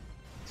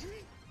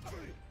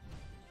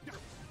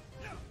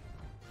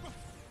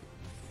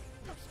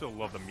 Still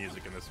love the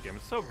music in this game.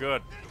 It's so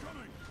good.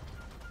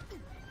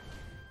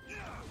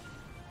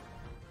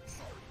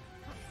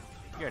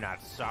 You're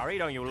not sorry,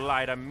 don't you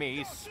lie to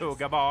me,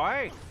 Suga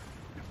boy.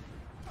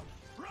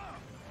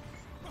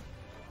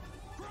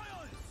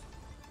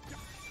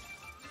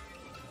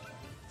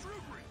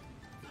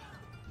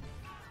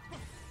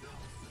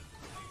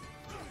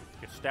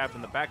 Get stabbed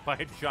in the back by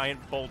a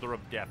giant boulder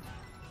of death.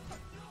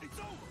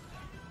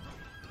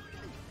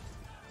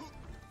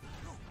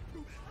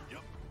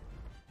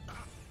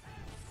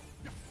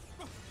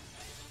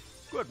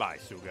 Goodbye,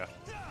 Suga.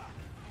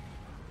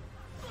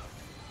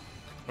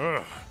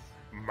 Ugh,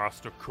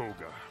 Master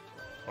Koga,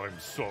 I'm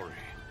sorry.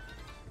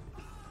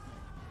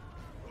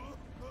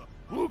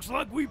 Looks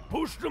like we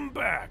pushed them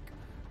back.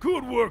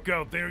 Good work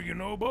out there,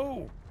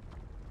 Yunobo.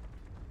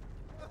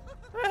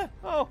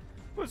 Oh,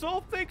 it was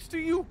all thanks to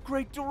you,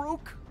 Great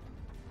Daruk.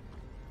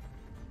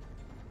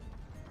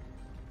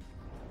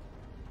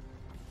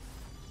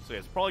 So yeah,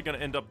 it's probably gonna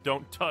end up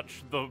don't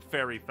touch the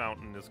fairy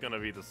fountain is gonna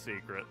be the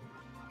secret.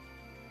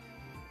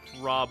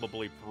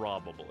 Probably.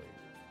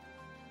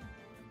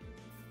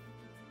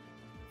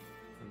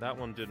 And that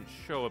one didn't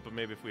show it, but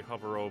maybe if we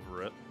hover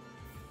over it,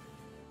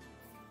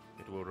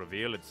 it will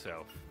reveal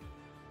itself.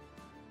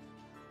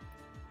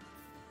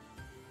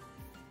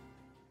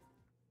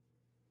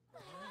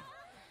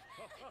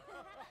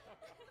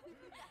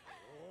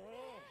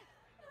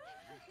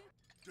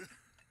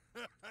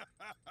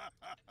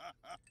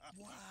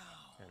 Wow.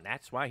 And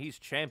that's why he's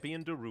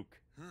Champion Daruk.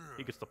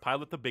 He gets to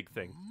pilot the big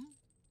thing.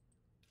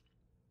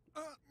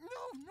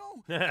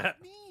 No,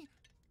 not me.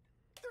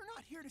 They're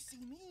not here to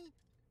see me.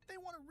 They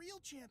want a real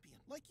champion,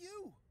 like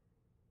you.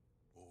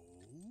 Oh?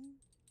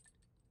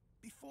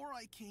 Before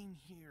I came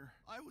here,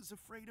 I was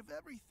afraid of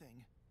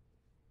everything.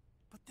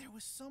 But there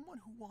was someone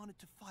who wanted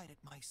to fight at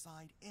my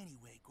side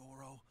anyway,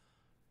 Goro.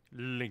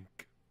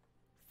 Link.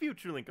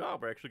 Future Link. Oh,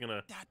 we're actually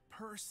gonna... That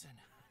person.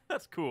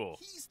 That's cool.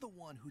 He's the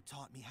one who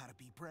taught me how to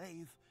be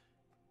brave.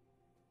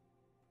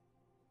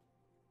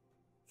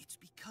 It's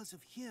because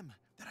of him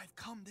that I've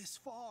come this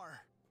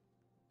far.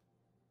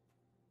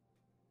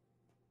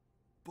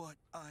 But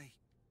I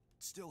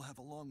still have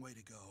a long way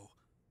to go.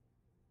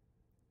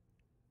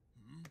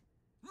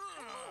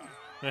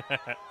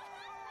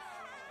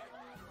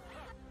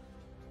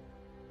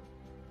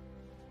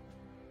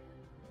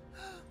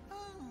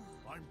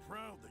 I'm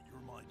proud that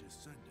you're my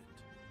descendant.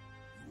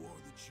 You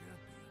are the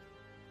champion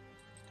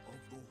of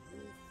the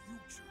whole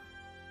future.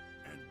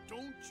 And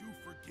don't you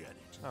forget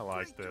it. I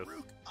like Great this.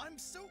 Daruk, I'm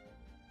so...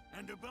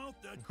 And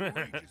about that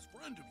courageous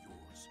friend of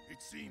yours,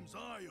 it seems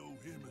I owe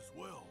him as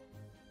well.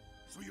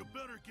 So you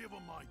better give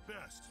him my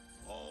best.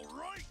 All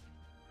right?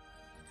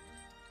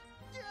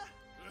 Yeah.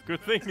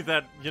 Good thing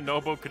that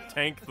Yunobo could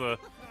tank the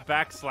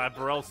backslap,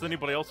 or else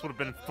anybody else would have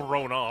been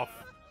thrown off.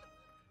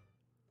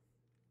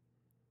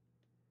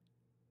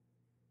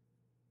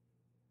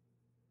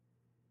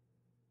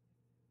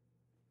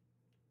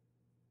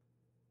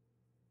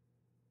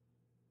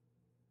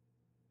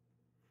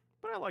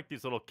 But I like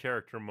these little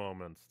character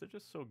moments. They're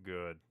just so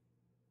good.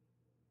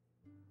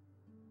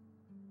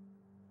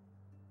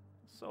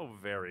 So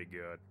very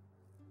good.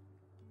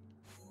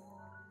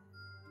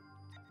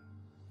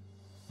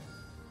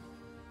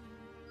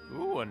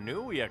 Ooh, a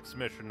new EX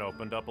mission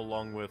opened up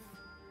along with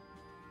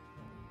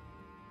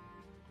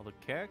all the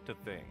character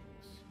things.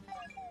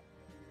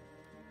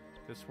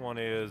 This one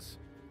is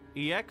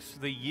EX,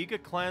 the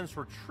Yiga Clan's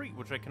Retreat,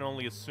 which I can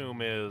only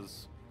assume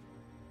is...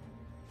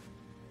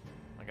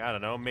 like, I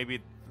don't know,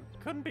 maybe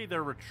couldn't be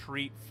their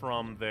retreat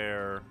from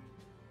their,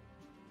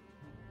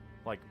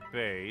 like,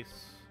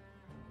 base.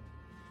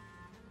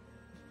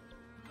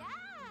 Yeah.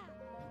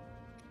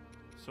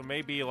 So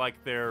maybe,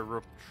 like, their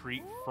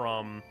retreat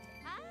from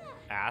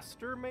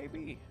Aster,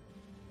 maybe?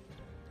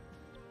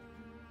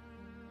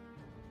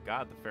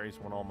 God, the fairies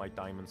want all my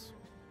diamonds.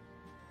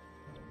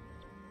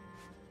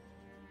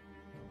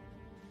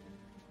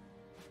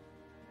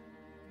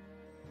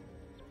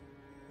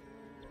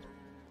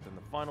 Then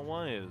the final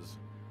one is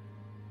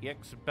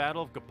EX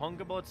Battle of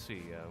Gapunga. But let's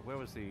see, where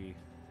was the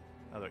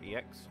other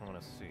EX? I want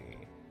to see.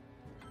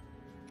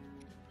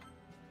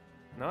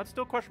 No, it's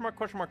still question mark,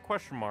 question mark,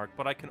 question mark,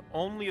 but I can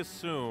only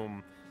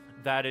assume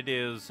that it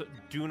is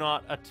do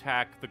not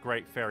attack the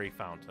Great Fairy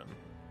Fountain.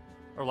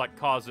 Or, like,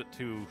 cause it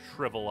to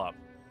shrivel up.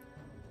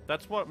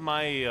 That's what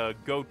my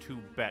go-to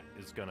bet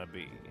is gonna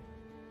be.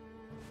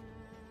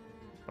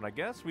 But I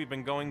guess we've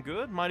been going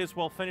good. Might as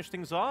well finish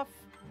things off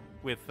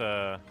with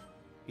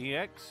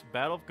EX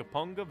Battle of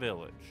Gapunga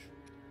Village.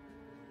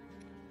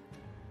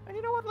 And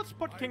you know what? Let's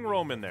put King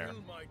Rome in there.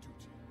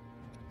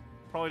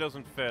 Probably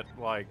doesn't fit,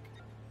 like,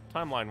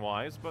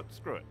 timeline-wise, but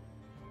screw it.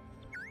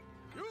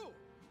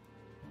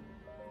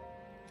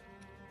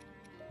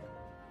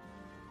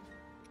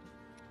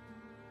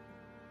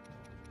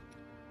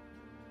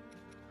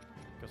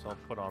 Guess I'll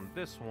put on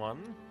this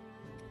one.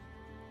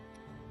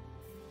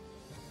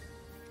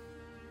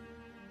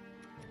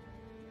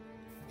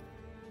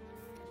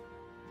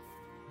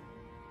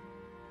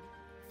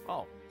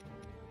 Oh.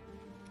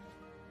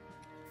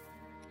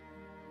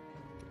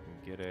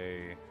 We can get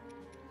a...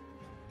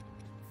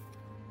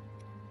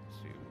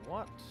 Let's see,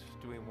 what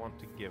do we want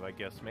to give? I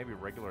guess maybe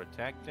regular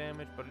attack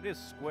damage, but it is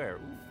square.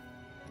 Ooh.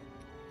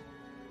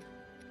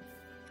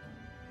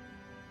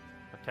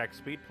 Attack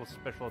speed plus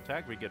special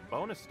attack, we get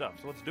bonus stuff,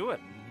 so let's do it.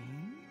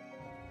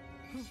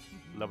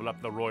 Level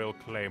up the Royal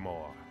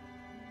Claymore.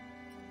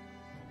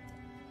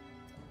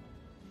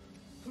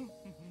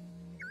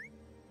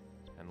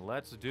 And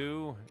let's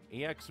do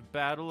EX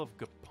Battle of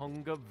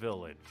Gapunga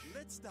Village.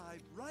 Let's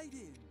dive right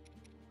in.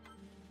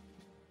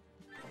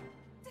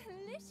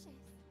 Delicious.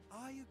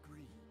 I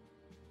agree.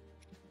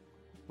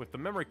 With the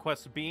memory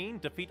quest being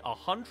defeat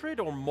 100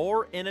 or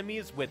more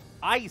enemies with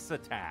ice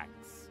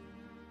attacks.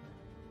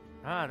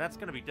 Ah, that's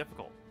going to be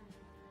difficult.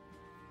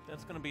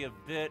 That's going to be a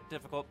bit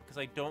difficult because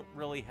I don't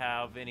really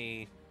have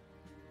any,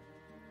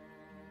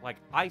 like,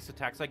 ice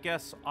attacks. I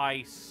guess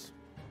ice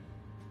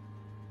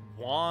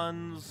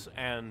wands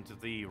and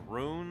the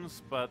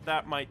runes, but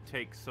that might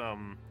take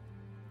some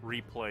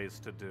replays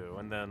to do.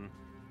 And then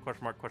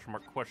question mark, question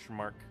mark, question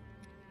mark.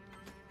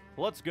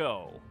 Let's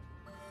go.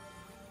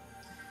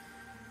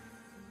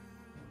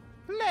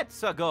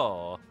 Let's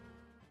go.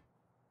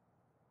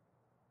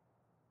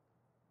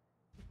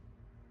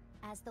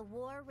 As the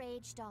war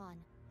raged on,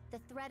 the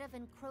threat of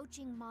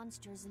encroaching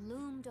monsters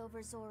loomed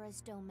over Zora's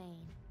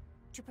domain.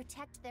 To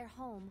protect their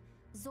home,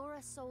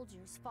 Zora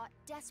soldiers fought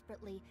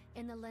desperately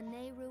in the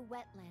Lanayru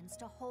wetlands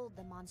to hold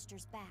the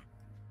monsters back.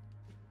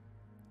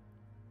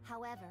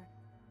 However,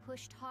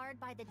 pushed hard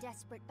by the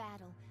desperate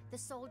battle, the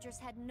soldiers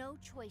had no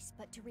choice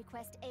but to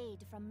request aid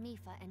from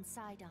Mipha and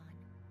Sidon.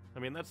 I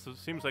mean, that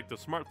seems like the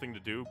smart thing to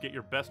do. Get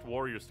your best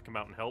warriors to come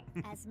out and help.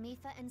 As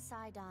Mipha and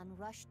Sidon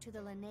rushed to the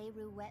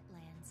Lanayru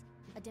wetlands,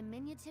 a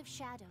diminutive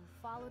shadow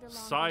followed along.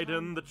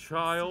 Sidon the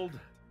child.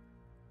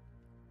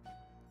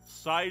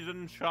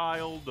 Sidon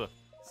child.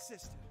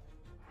 Sister.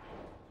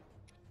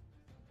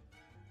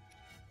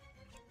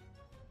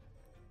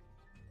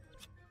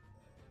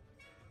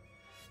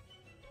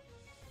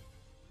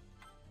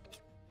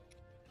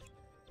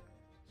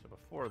 So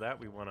before that,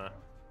 we want to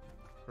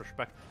rush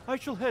back. I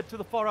shall head to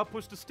the far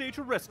outpost to stage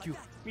a rescue.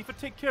 Mipha,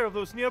 take care of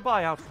those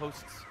nearby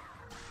outposts.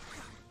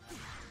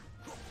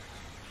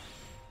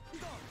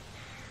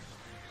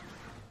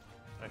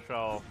 I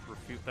shall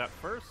refute that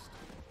first.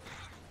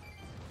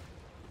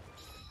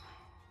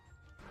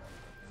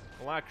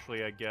 Well,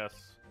 actually, I guess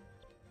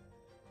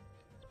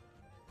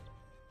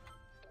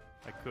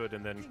I could,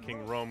 and then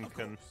King Rome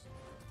can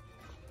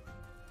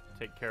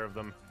take care of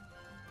them.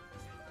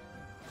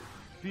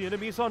 The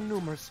enemies are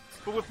numerous,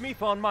 but with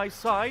Mipha on my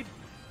side,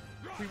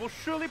 we will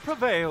surely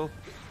prevail.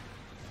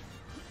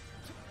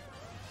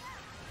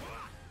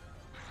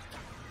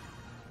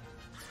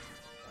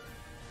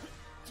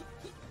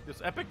 This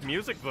epic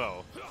music,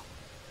 though.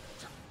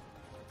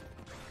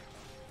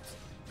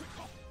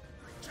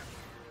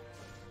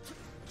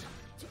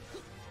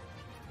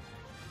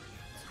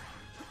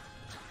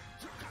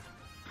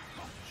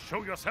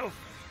 Show yourself,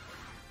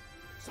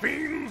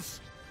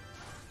 fiends!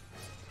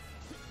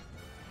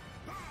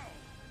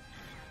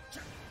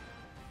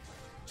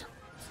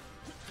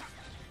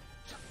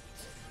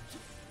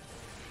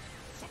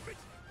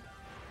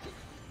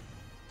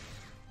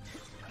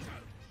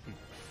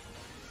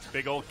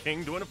 Big old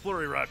king doing a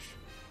flurry rush.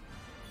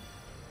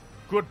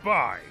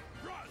 Goodbye.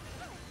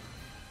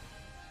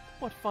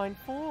 What fine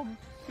form!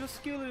 Your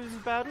skill in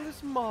battle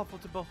is marvel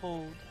to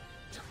behold.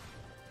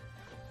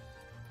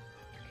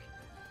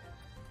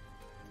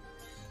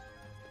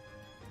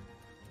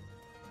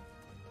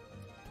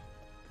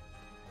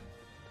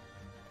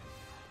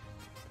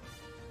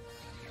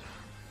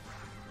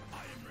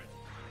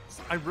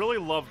 I really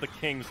love the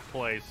King's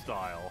play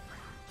style.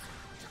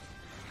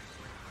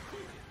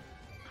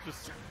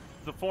 Just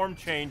the form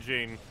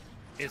changing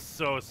is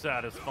so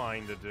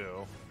satisfying to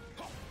do.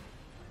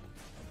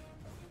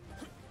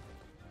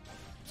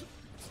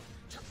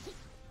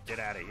 Get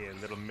out of here,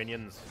 little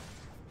minions.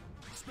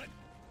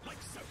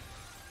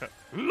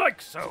 Like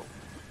so.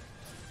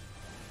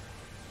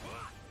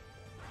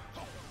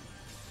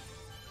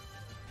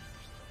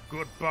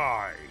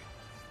 Goodbye.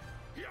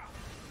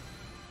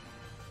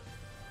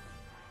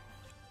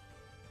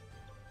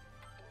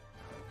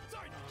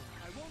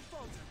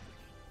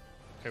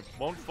 It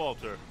won't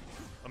falter.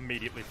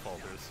 Immediately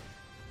falters.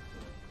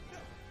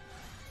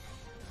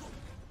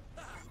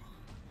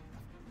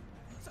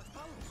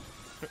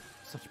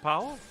 Such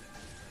power?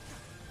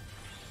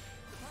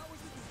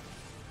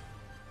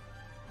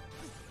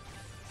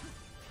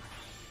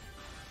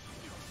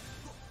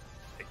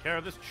 Take care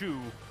of this Chew.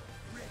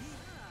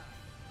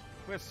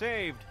 We're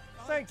saved.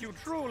 Thank you,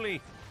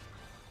 truly.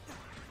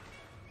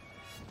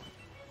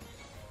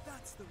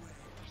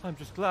 I'm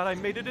just glad I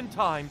made it in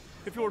time.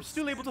 If you're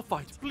still able to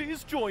fight,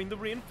 please join the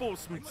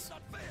reinforcements.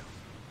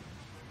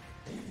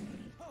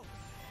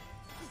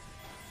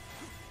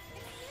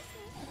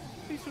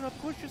 Please do not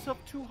push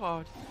yourself too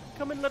hard.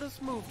 Come and let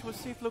us move to a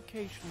safe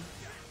location.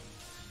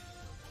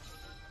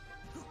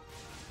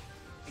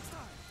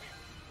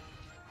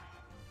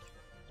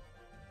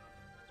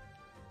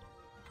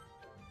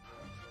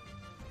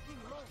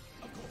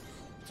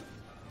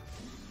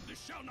 This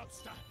shall not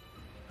stop.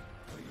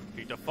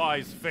 He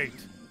defies fate.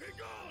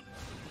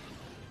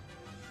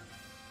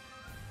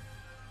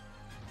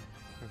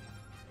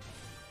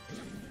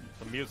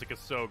 The music is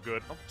so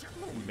good. Oh,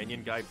 little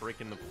minion guy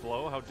breaking the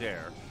flow. How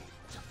dare.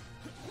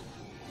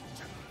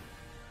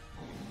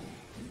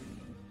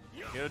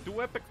 You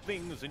do epic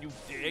things and you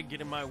dare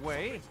get in my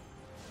way?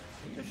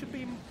 There should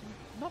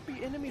not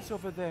be enemies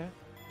over there.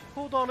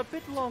 Hold on a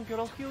bit longer.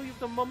 I'll heal you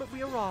the moment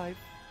we arrive.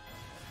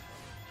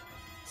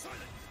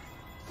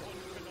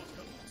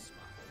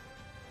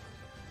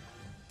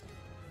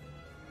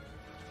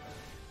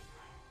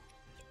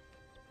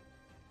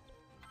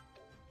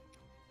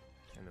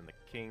 And then the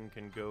king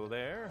can go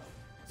there.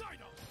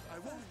 I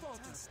won't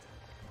falter.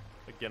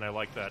 Again, I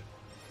like that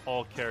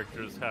all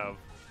characters have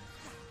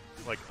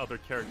like other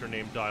character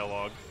name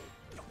dialogue.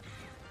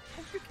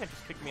 Oh, you can't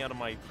just kick me out of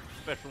my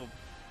special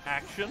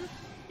action.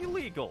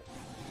 Illegal.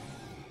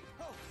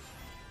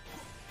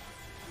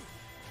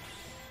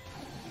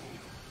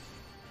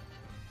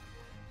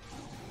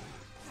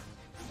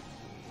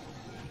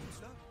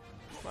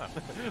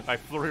 I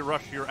flurry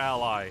rush your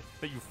ally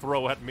that you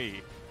throw at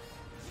me.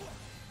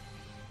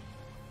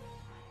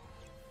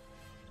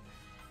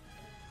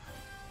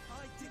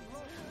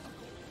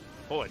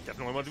 Oh, I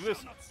definitely want to do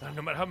this.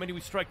 No matter how many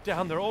we strike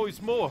down, there are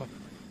always more.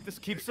 If this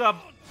keeps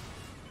up.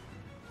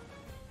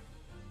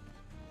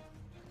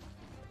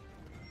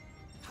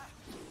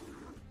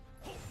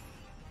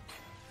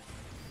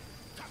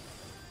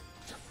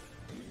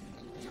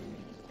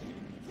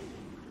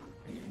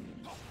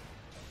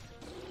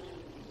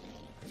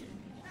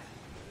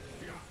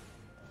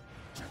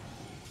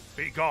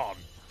 Be gone,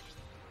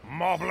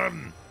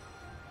 Moblin.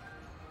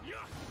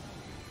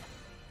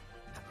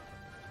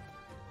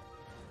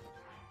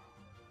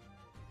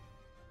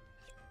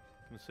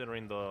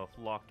 Considering the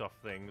locked off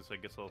things, I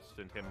guess I'll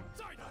send him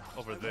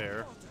over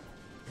there.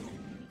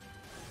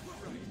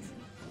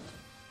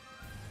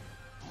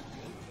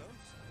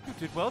 You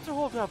did well to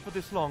hold out for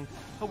this long.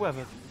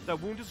 However, that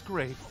wound is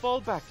grave.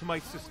 Fall back to my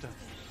sister.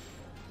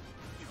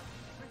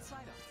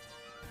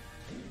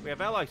 We have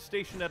allies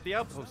stationed at the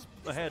outpost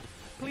ahead.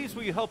 Please,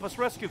 will you help us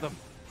rescue them?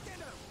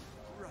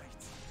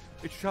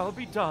 It shall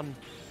be done.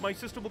 My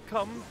sister will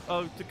come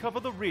to cover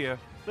the rear.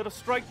 Let us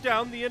strike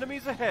down the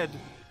enemies ahead.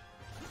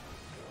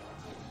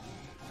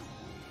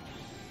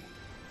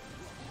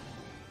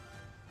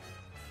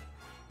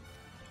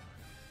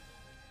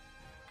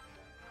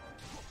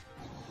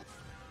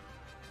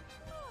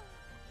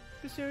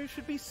 This area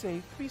should be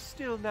safe. Be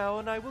still now,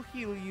 and I will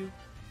heal you.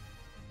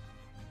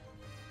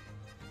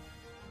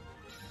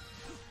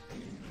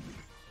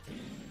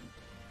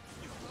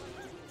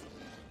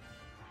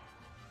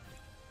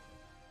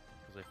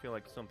 Because I feel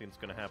like something's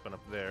gonna happen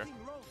up there.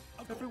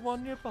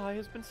 Everyone nearby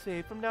has been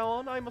saved. From now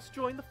on, I must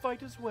join the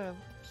fight as well.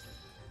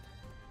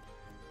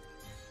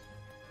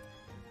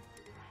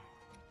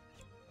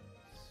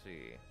 Let's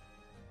see.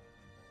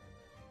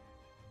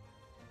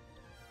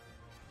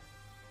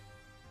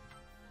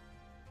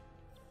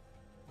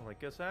 Well, I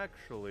guess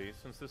actually,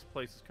 since this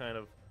place is kind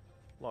of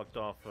locked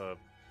off,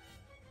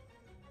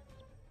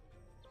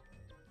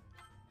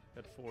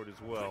 head forward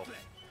as well.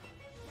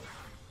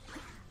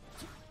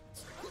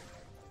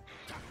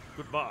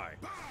 Goodbye.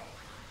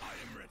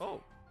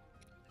 Oh,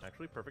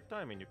 actually, perfect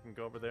timing. You can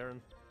go over there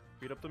and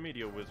beat up the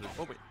media wizard.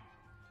 Oh wait,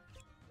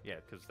 yeah,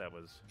 because that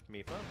was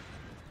Mifa.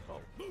 Oh,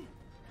 go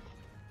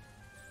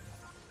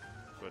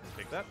ahead and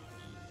take that.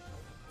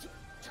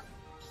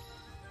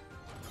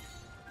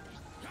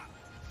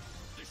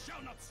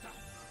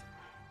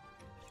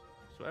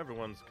 So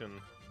everyone's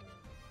can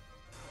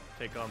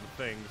take on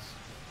the things.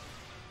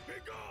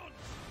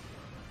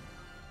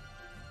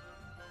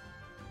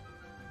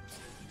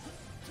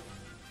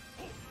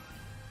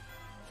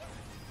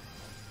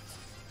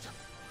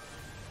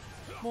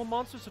 More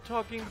monsters are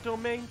targeting the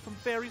domain from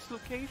various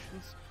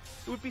locations.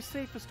 It would be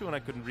safest to, and I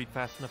couldn't read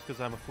fast enough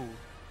because I'm a fool.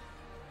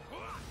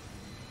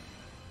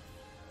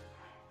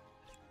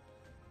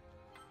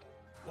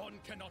 One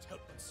cannot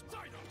help but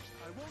smile.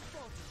 I won't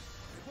falter.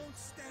 I won't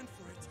stand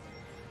for it.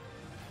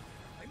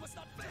 I must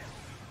not fail.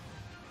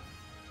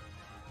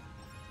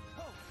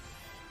 Oh.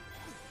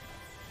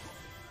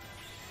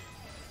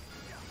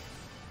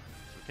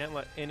 We can't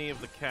let any of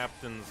the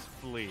captains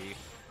flee.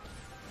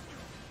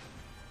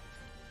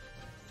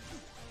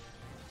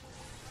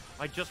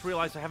 I just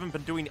realized I haven't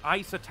been doing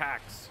ice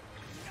attacks.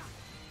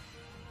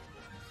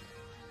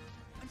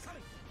 I'm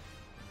coming.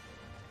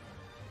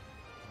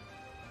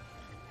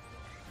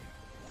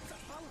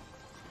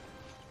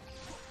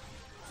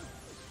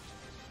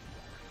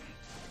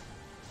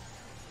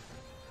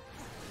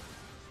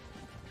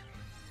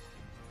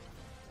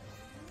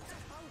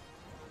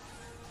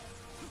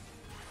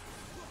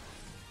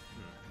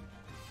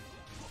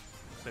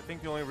 So I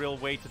think the only real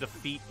way to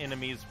defeat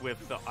enemies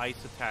with the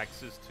ice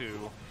attacks is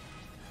to,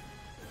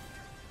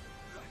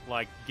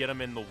 like, get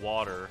them in the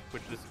water,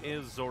 which this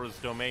is Zora's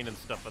domain and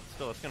stuff, but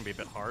still, it's gonna be a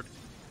bit hard.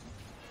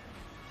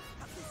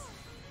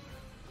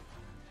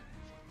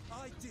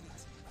 I did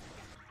it.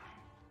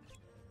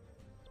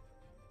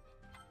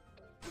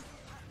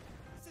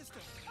 Sister.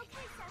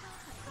 Okay, Shadow.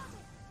 Got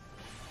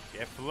it.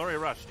 Get flurry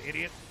rushed,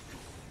 idiot.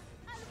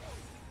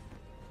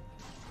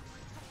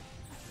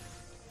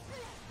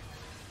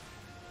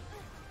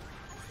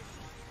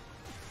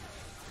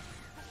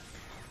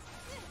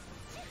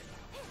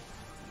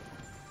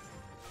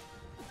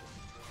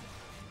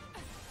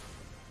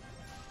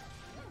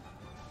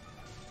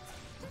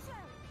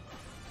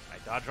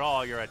 Dodge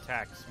all your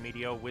attacks,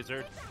 Meteor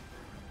Wizard.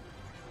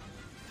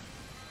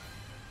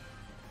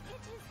 It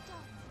is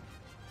done.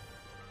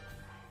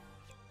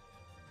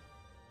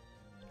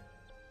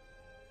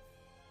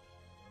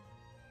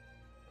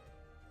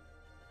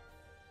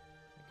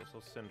 I guess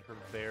I'll send her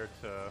there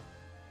to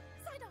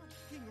Sidon.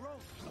 King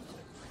Rome.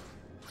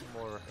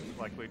 more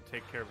likely to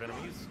take care of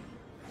enemies.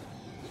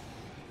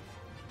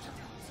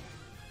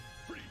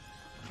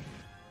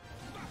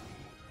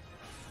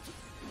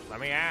 Let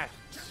me ask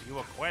you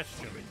a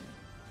question.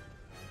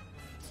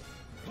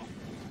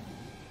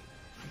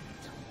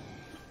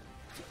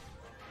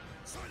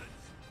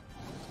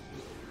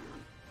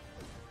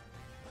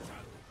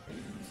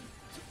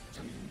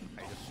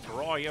 I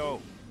destroy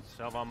you,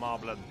 Silver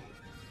Moblin.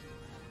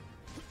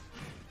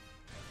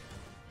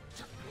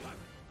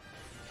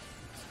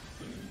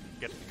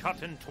 Get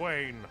cut in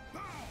twain.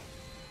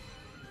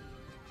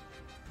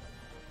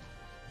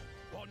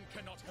 One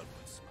cannot help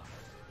but smile.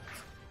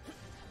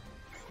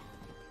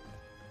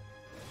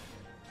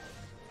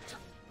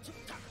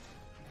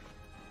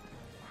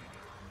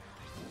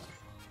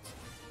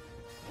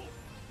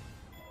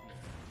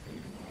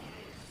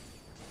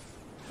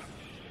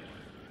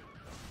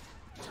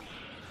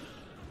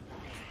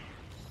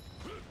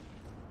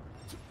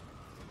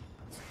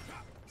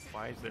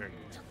 Why is there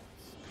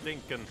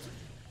stinking?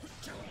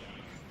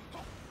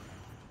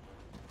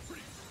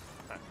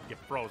 Get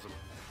frozen.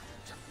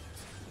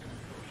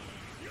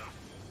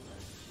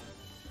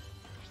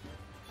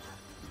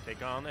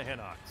 Take on the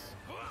Hinox.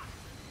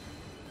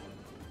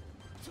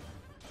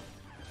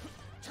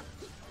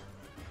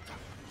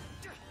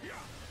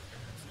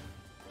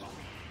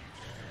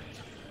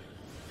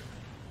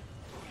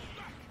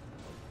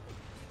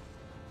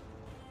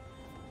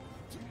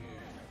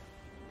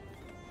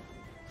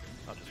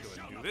 I'll just go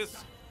ahead and do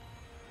this.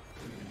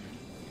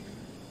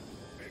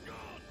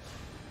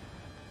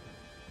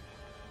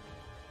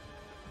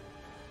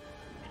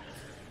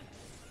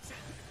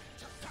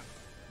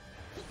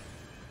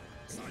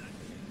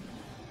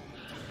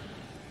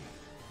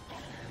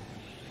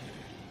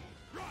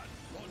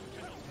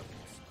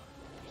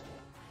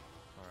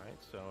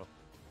 So,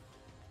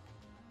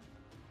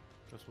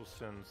 this will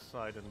send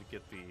Sidon to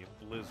get the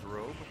Blizz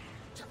Robe.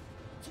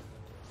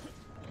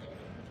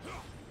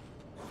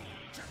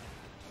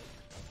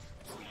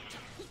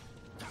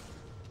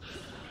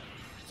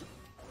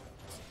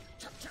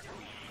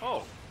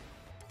 Oh!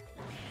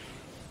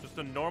 Just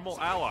a normal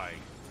ally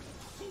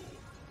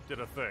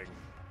did a thing.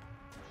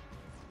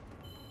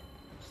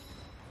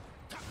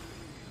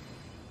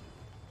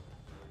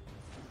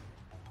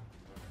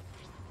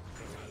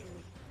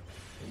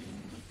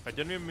 I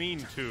didn't even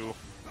mean to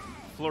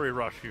flurry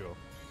rush you.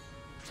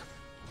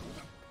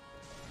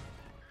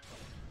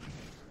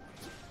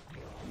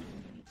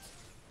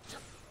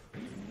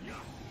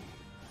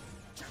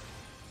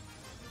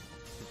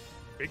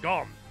 Be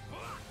gone.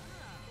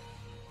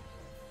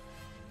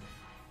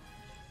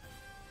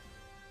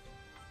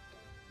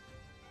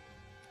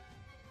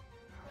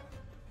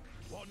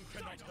 One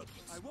cannot help.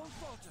 I won't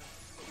falter.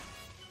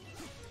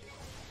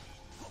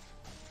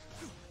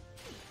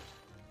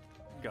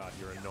 God,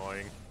 you're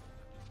annoying.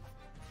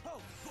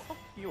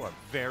 You are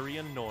very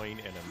annoying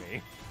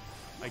enemy.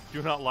 I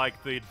do not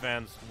like the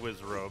advanced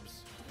whiz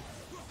robes.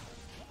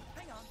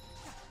 Hang on.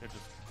 They're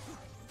just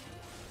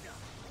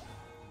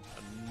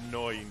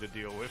annoying to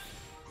deal with.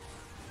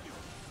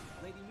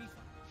 Lady Mipha.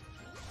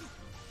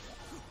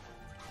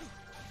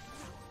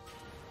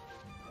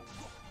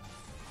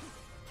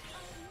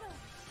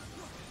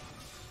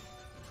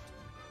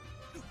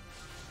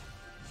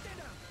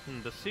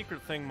 The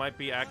secret thing might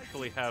be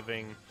actually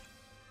having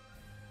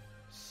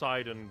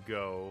Sidon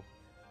go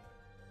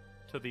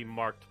to the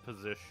marked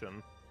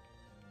position.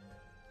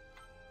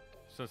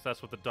 Since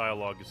that's what the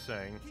dialogue is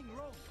saying. King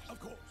Rome, of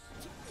course.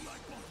 My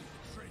body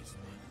betrays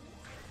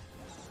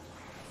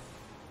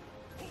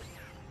me.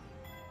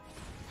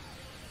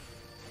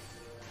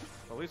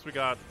 At least we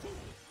got...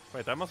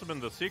 Wait, that must have been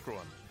the secret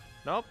one.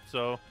 Nope,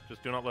 so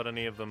just do not let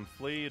any of them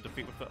flee,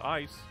 defeat with the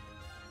ice.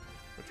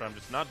 Which I'm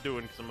just not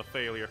doing because I'm a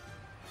failure.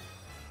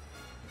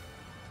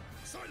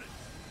 Silence!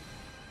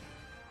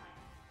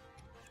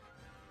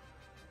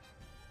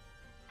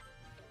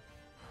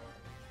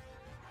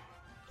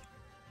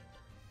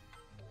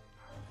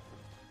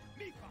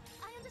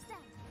 I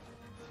understand.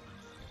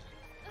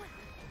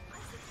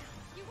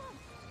 You won't.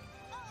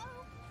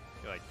 Uh-oh.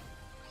 You're like...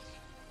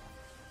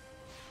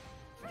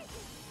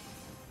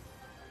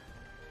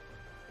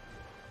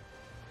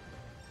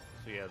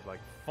 So yeah, like,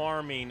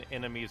 farming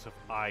enemies of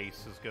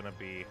ice is gonna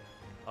be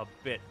a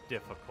bit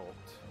difficult.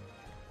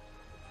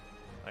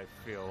 I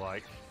feel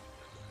like.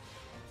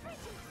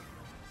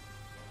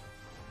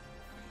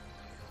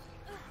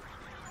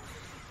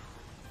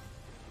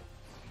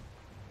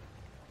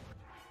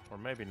 Or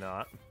maybe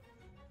not.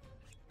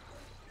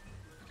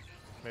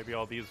 Maybe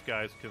all these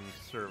guys can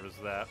serve as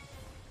that.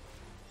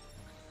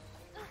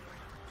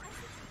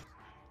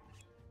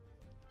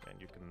 And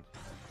you can...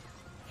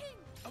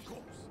 Of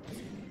course.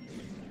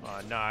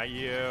 Not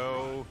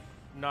you.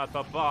 Not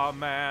the bomb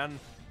man.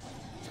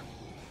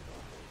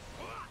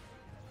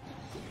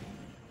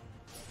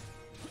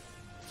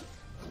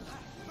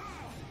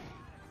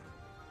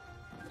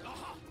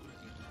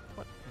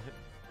 What?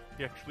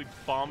 He actually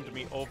bombed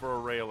me over a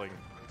railing.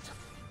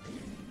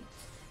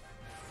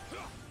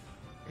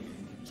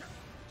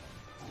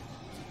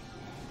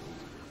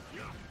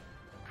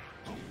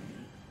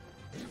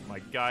 My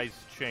guise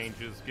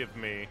changes give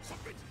me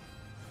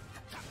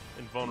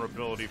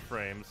invulnerability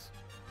frames.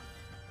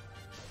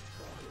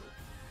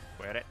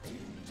 Quit it.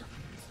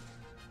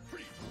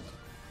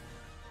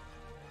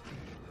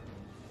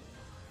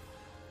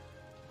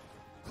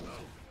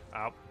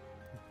 Ow.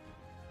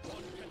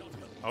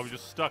 I was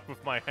just stuck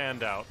with my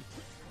hand out,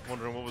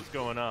 wondering what was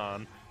going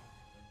on.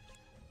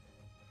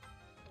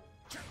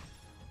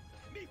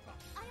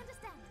 I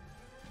understand.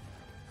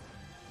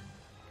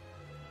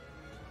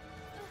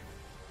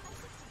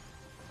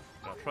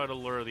 I'll try to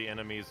lure the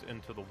enemies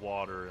into the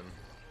water and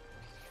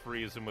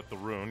freeze them with the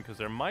rune, because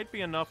there might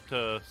be enough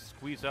to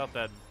squeeze out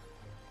that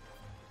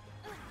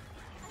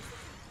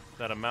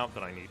amount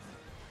that I need.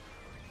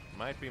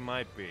 Might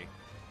be.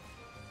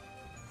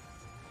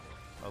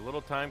 A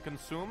little time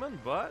consuming,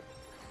 but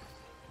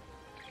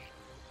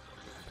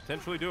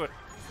potentially do it.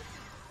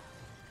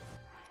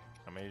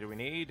 How many do we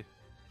need?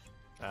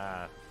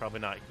 Probably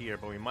not here,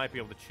 but we might be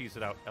able to cheese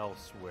it out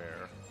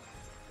elsewhere.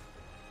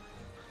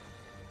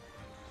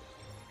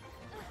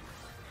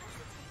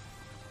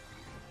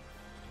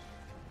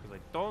 Because I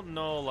don't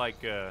know,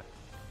 like,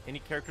 any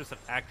characters that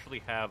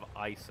actually have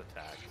ice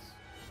attacks.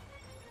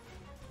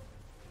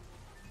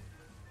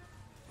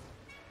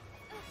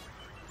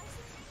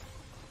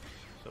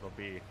 So it'll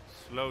be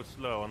slow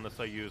unless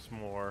I use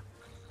more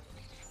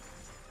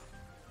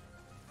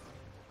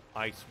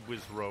ice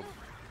whiz rope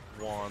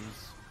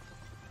wands.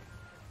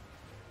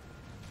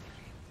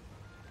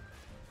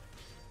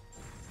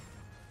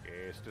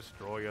 Yes,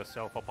 destroy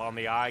yourself upon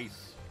the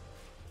ice.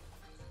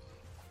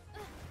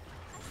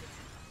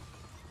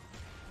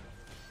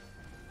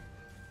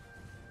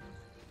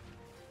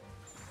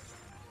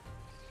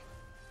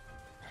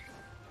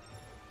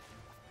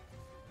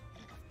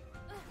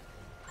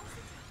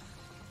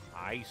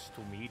 Nice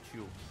to meet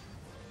you.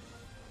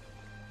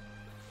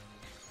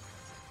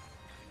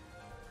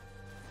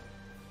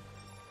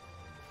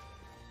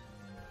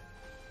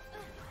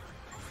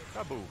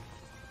 Kaboo.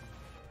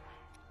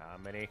 How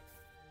many?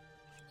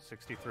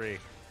 63.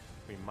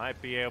 We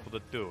might be able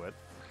to do it.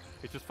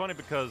 It's just funny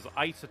because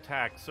ice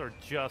attacks are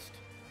just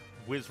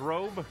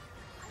Wizrobe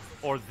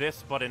or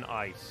this but in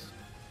ice.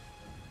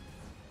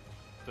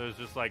 There's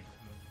just like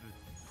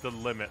the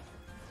limit,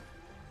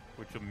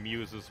 which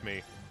amuses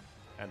me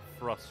and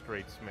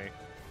frustrates me.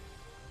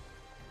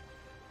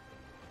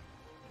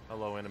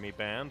 Hello, enemy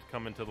band.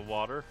 Come into the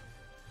water.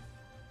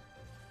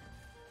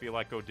 Feel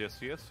like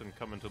Odysseus and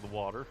come into the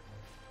water.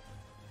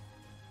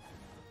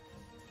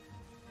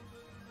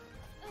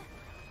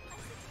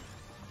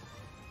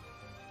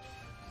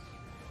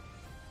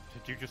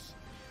 Did you just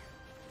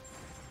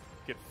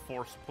get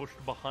force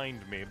pushed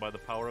behind me by the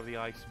power of the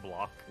ice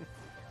block? And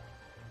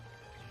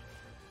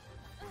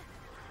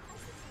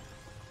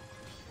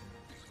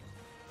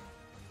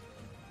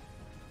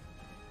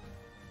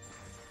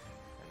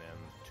then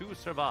 2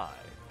 survive,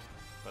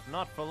 but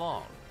not for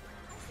long.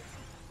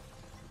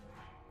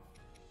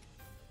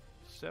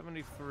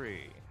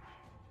 73.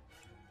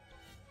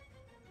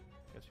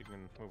 Guess you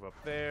can move up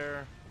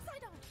there.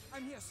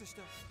 I'm here,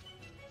 sister.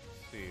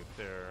 See if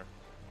they're...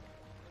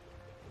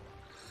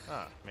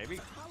 Ah, maybe?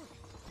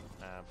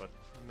 But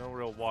no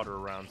real water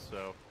around,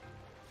 so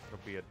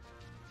it'll be a...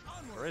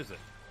 Or is it?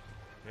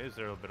 Is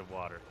there a bit of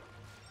water?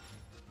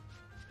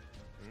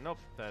 Nope,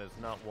 that is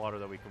not water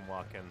that we can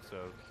walk in, so...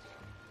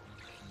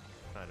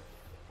 Kind of...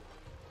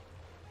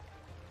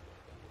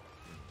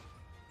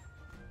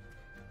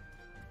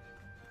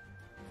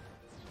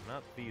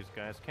 Not these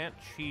guys. Can't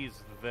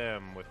cheese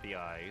them with the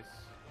eyes.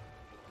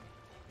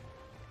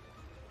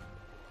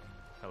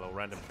 Hello,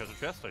 random treasure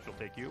chest. I shall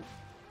take you.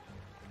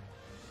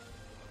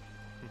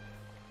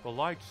 The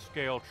light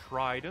scale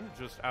trident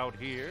just out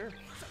here.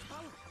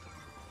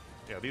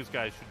 Yeah, these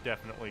guys should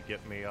definitely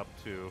get me up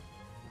to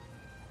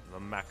the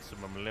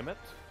maximum limit.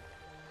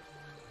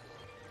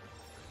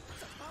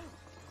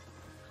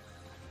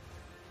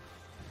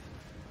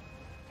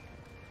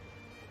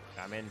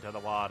 Come into the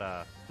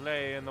water.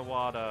 Play in the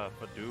water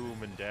for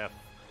doom and death.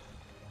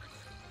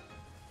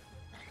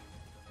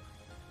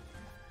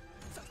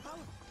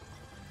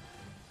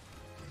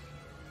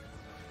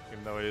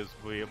 Even though it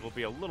will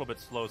be a little bit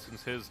slow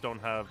since his don't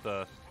have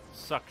the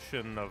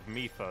suction of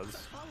Mipha's.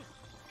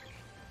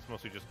 It's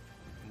mostly just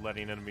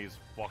letting enemies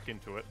walk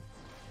into it.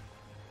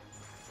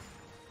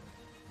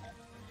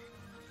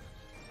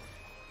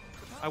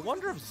 I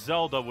wonder if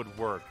Zelda would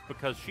work,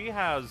 because she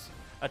has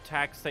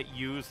attacks that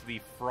use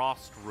the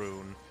Frost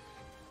rune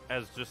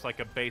as just like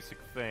a basic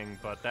thing,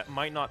 but that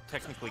might not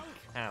technically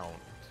count.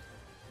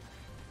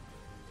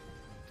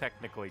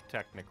 Technically.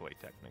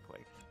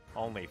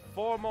 Only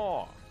 4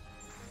 more.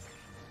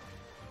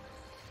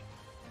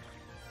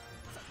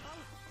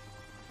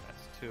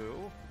 That's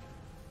 2.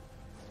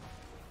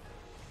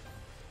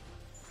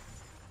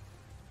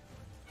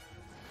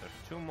 There's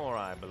 2 more,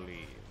 I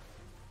believe.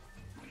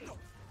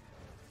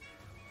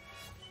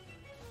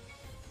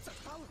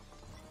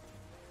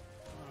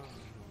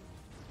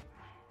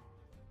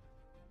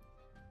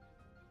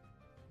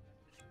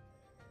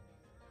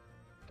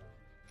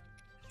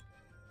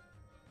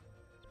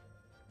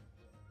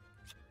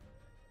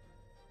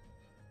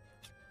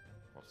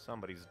 Well,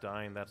 somebody's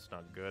dying. That's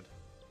not good.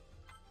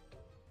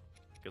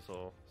 Guess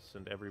I'll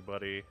send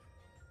everybody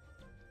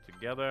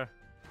together.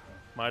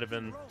 Might have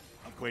been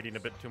waiting a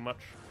bit too much.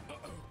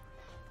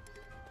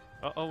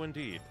 Uh-oh,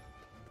 indeed.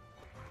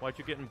 Why'd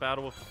you get in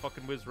battle with the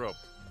fucking whiz rope?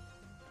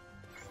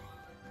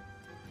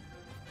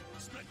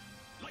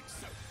 Like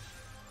so.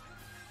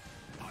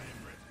 I am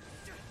ready.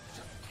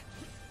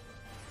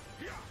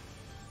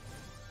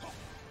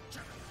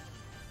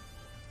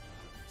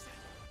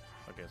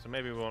 Okay, so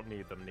maybe we won't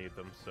need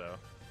them, so...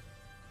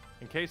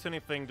 In case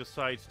anything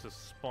decides to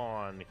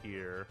spawn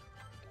here...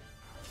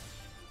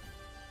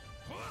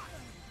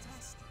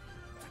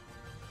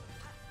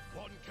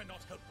 One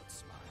cannot help but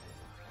smile.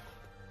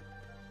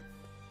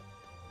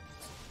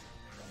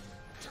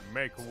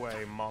 Make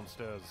way,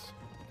 monsters.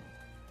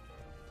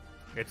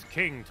 It's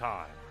king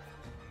time.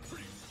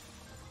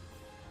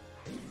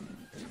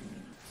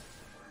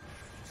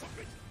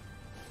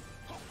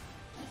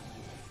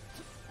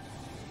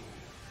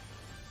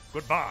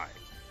 Goodbye.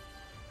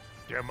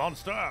 Dear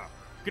monster,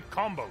 get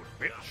comboed,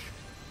 bitch.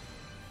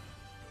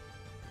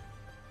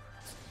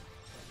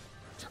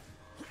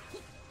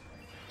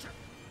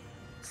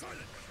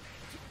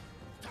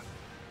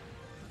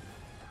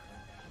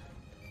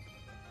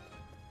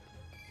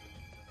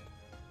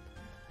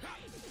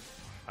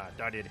 I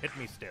thought it hit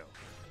me still.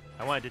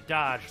 I wanted to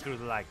dodge through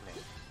the lightning.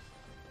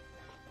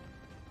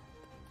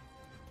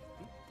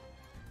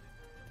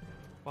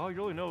 Wow, you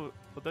really know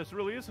what this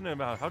really isn't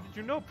about. How did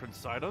you know, Prince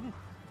Sidon?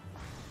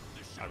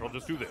 I'll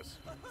just do this.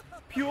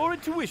 Pure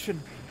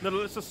intuition. Now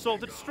let's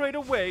assault it straight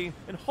away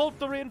and halt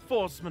the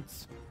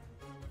reinforcements.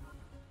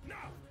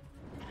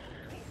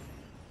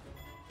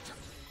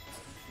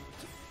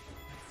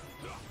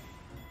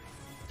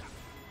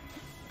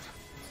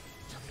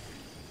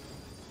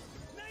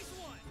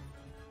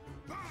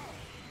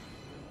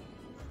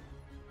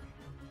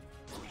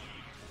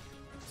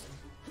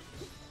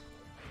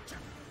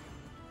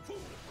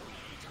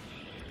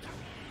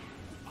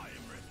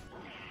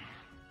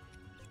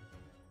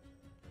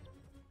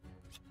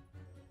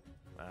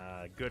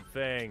 Good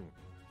thing.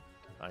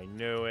 I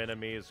knew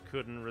enemies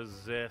couldn't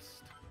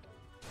resist.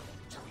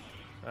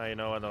 You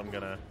know what? I'm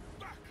gonna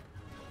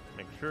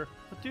make sure.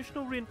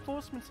 Additional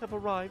reinforcements have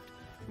arrived.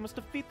 You must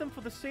defeat them for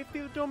the safety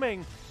of the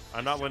domain.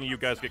 I'm not letting you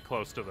guys get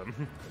close to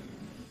them.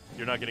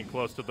 You're not getting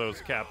close to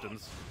those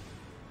captains.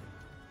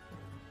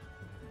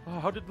 Oh,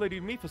 how did Lady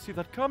Mipha see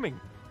that coming?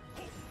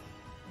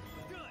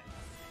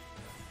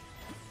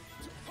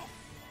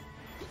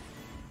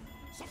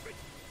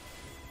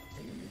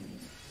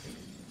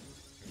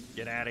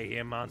 Get out of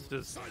here,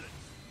 monsters. Silent.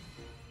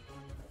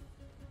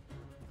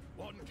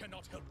 One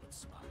cannot help but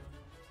smile.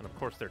 And of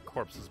course their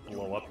corpses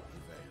blow up.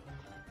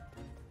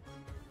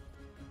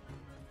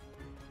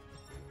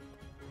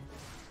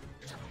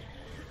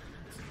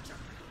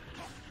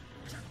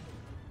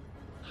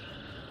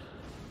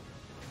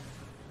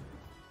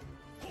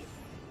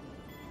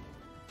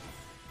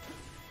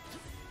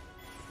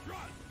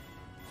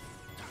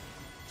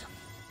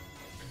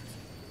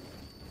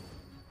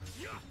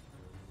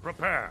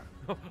 Prepare!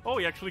 Oh,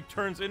 he actually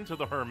turns into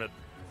the hermit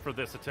for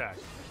this attack.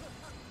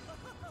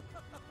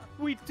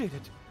 We did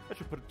it! I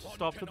should put a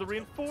stop to the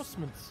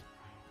reinforcements.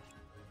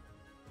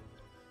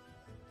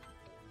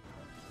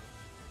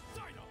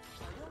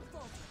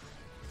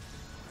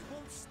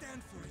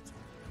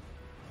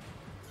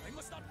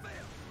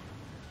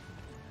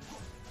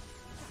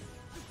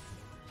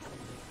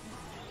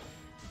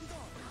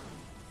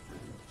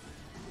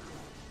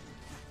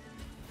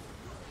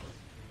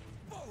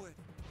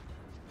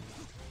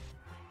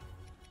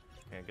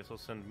 I guess I'll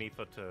send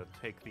Mifa to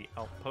take the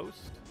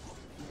outpost.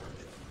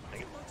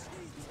 Dang it.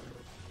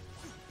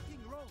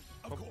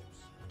 Of course.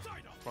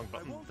 Wrong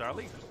button,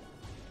 darling.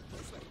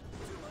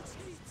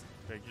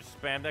 Okay,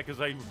 just spam that because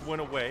I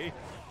went away.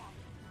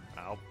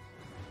 Ow.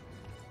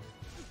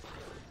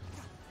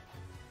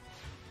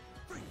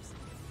 Let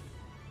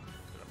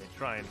me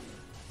try and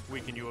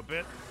weaken you a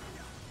bit.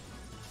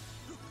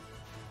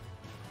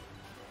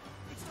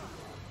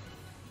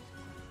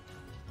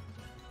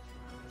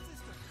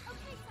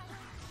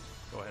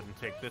 Go ahead and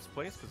take this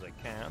place because I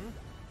can.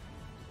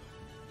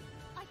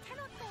 I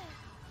cannot bear.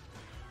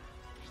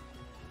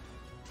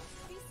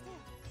 Be still.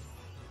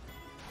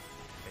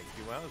 Take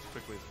you out as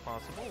quickly as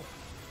possible.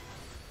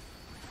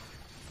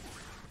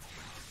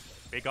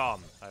 Be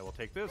gone. I will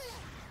take this.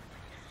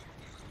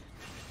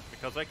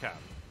 Because I can.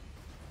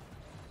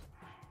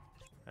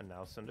 And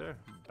now send her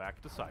back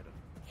to Sidon.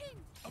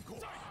 Of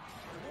course.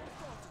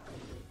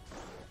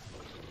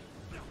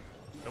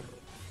 Nope.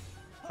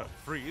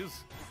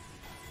 Freeze.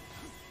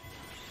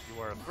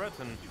 You are a threat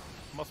and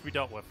must be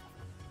dealt with.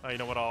 You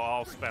know what?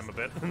 I'll spam a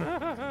bit.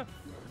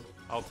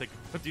 I'll take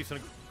a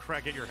decent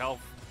crack at your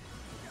health.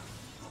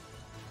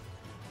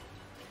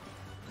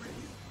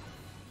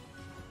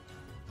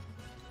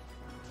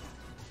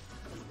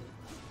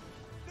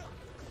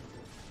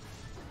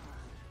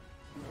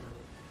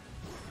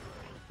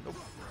 Nope.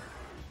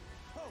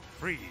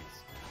 Freeze.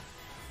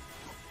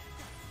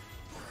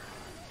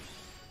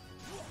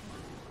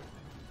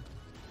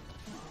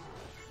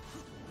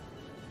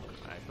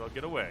 I'll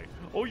get away.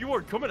 Oh, you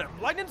are coming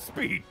at lightning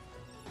speed!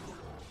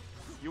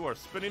 You are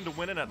spinning to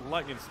winning at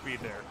lightning speed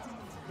there.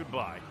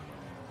 Goodbye.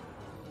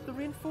 The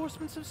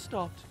reinforcements have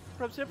stopped.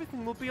 Perhaps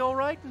everything will be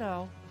alright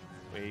now.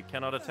 We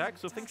cannot attack,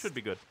 so things should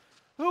be good.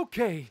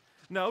 Okay,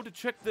 now to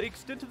check the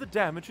extent of the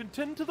damage and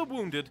tend to the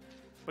wounded.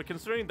 But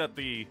considering that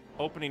the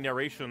opening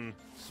narration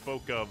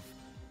spoke of,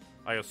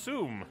 I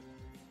assume,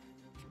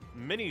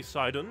 Mini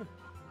Sidon,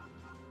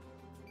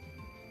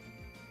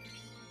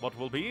 what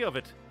will be of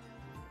it?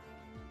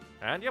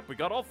 And yep, we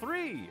got all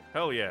three!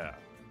 Hell yeah.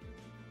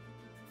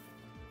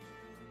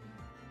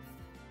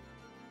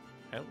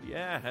 Hell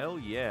yeah, hell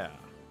yeah.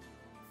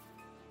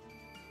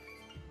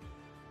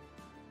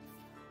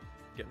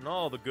 Getting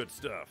all the good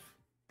stuff.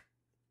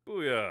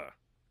 Booyah.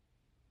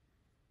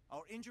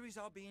 Our injuries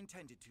are being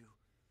tended to.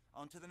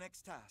 On to the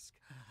next task.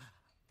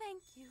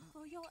 Thank you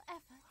for your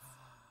efforts.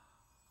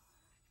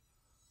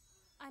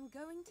 I'm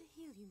going to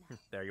heal you now.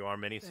 There you are,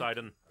 Mini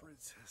Sidon.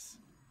 Princess.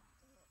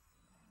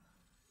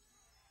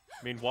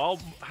 Meanwhile,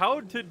 how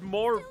did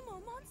more Still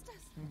more monsters.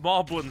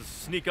 moblins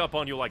sneak up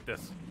on you like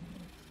this?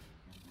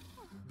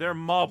 They're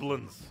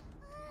moblins.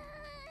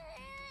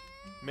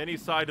 Mini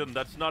Sidon,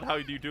 that's not how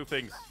you do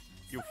things.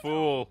 You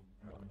fool.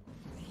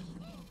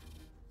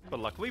 But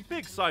luckily,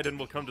 Big Sidon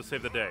will come to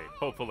save the day,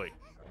 hopefully.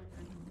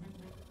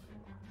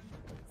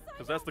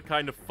 Because that's the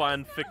kind of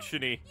fan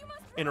fiction-y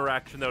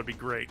interaction that would be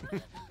great.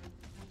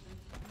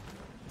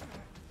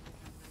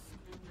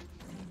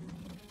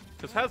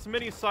 Because has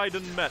Mini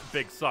Sidon met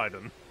Big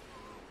Sidon?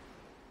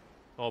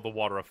 All the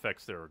water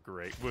effects there are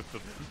great with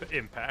the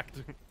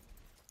impact.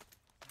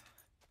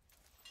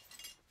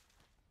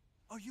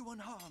 Are you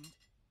unharmed?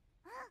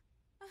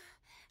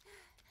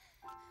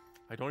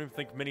 I don't even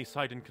think Mini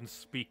Sidon can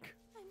speak.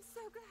 I'm so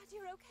glad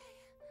you're okay.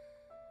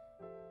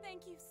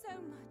 Thank you so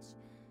much,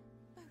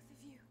 both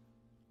of you.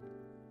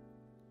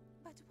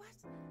 But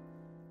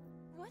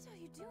what are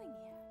you doing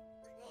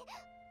here?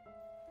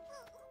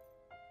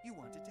 You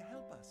wanted to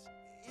help us.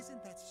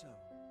 Isn't that so?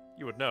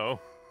 You would know,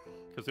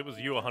 because it was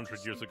you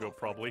 100 years ago,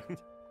 probably.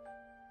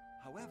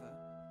 However,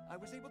 I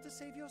was able to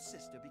save your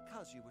sister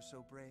because you were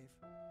so brave.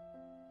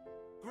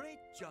 Great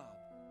job.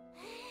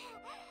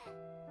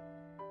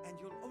 And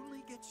you'll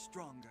only get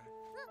stronger.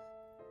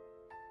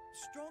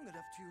 Strong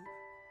enough to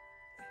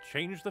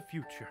Change the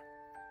future.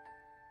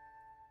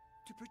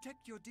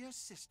 protect your dear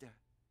sister.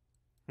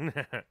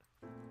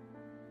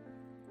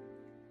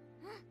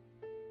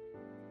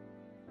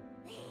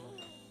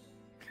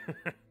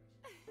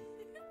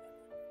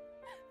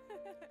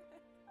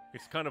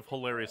 It's kind of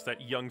hilarious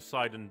that young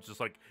Sidon just,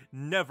 like,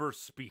 never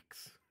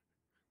speaks.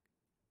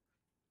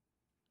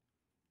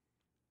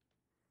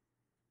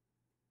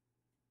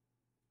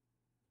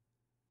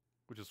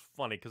 Which is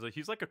funny, because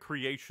he's like a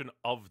creation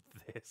of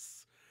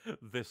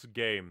this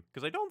game.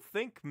 Because I don't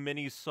think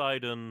Mini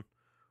Sidon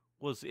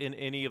was in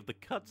any of the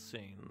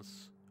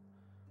cutscenes.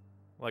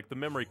 Like the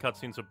memory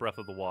cutscenes of Breath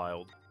of the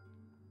Wild.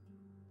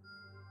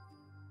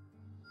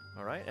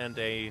 Alright, and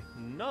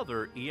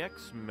another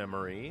EX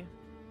memory.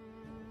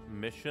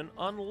 Mission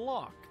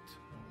unlocked.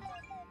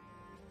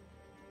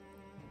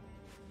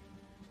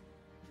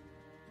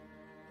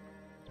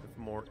 With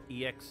more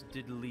EX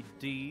diddly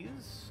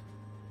D's.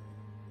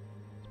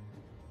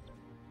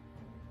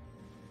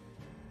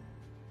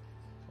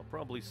 I'll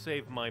probably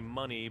save my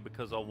money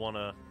because I'll want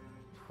to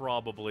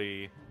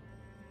probably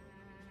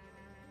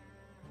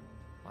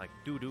like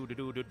do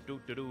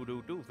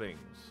things.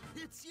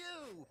 It's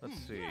you! Let's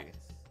see.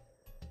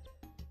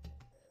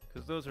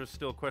 Because those are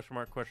still question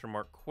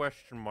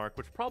mark,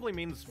 which probably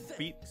means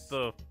beat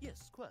the,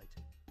 Yes, quite.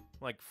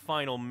 like,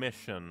 final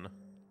mission.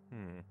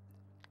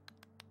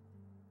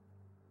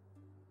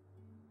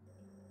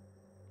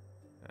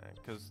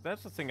 Because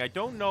that's the thing, I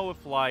don't know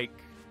if, like...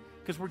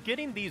 Because we're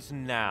getting these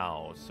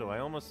now, so I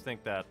almost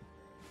think that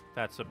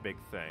that's a big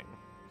thing.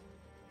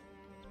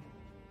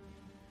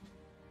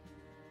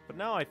 But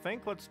now I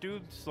think let's do,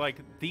 like,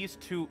 these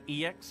 2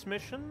 EX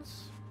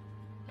missions,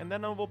 and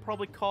then we'll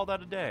probably call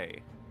that a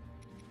day.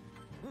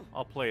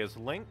 I'll play as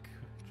Link,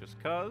 just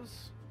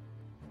cuz.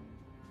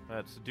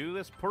 Let's do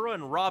this. Purah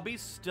and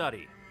Robbie's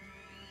study.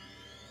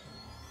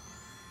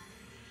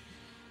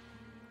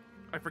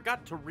 I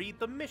forgot to read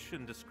the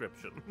mission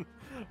description.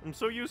 I'm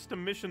so used to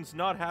missions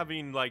not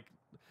having, like,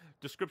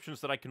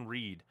 descriptions that I can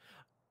read.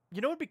 You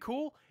know what would be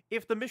cool?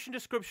 If the mission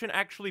description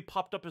actually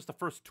popped up as the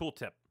first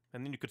tooltip,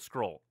 and then you could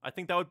scroll. I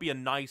think that would be a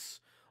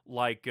nice,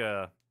 like,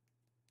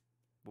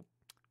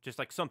 just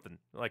like something.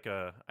 Like,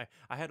 I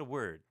had a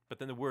word, but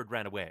then the word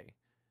ran away.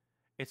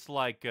 It's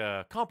like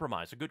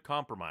compromise, a good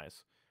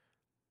compromise.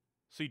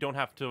 So you don't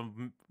have to,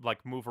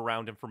 like, move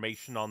around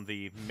information on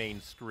the main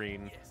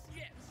screen. Yes,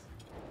 yes.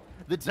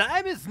 The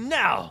time is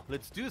now.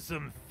 Let's do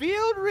some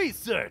field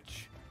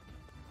research.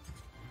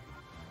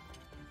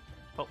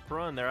 Help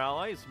Purah and their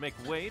allies make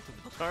way to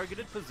the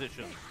targeted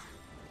position.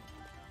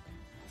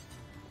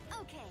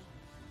 Okay.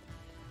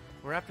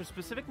 We're after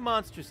specific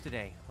monsters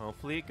today.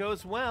 Hopefully it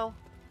goes well.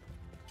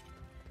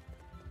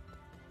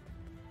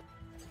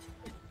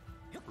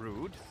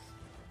 Rude.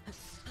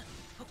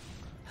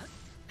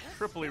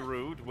 Triply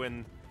rude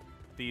when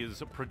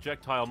these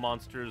projectile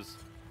monsters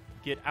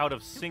get out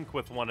of sync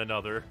with one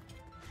another.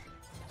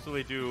 So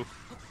they do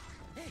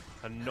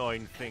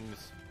annoying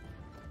things.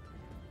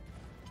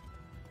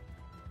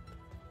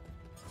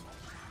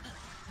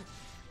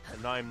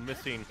 And I'm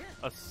missing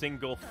a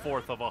single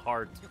fourth of a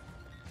heart.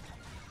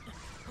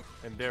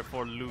 And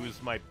therefore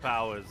lose my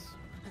powers.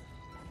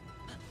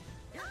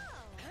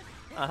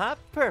 Uh-huh,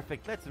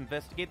 perfect. Let's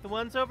investigate the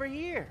ones over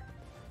here.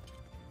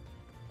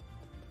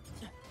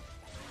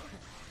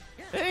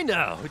 Hey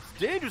now, it's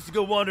dangerous to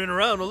go wandering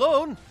around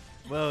alone.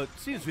 Well, it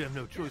seems we have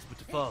no choice but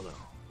to follow.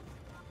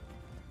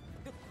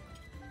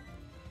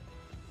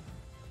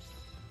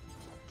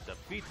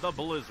 Defeat the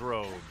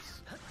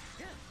Blizzrobes.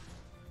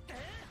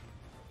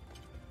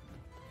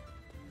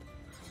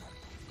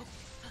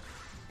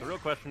 The real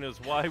question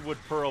is, why would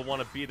Purah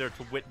want to be there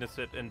to witness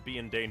it and be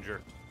in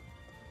danger?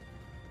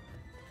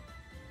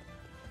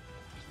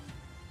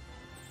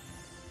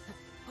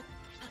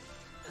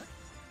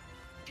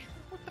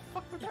 What the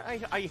fuck was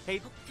that? I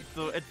hate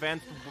the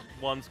advanced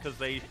ones because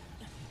they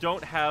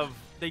don't have...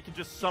 They can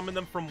just summon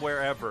them from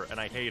wherever, and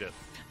I hate it.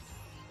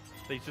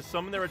 They just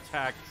summon their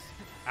attacks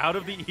out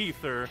of the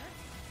ether,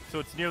 so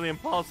it's nearly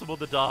impossible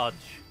to dodge.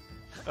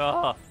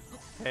 Ah,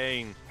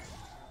 pain.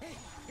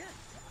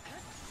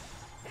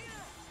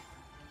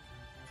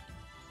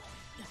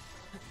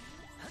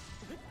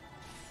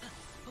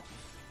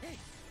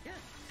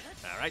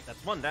 Alright,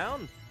 that's one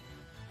down.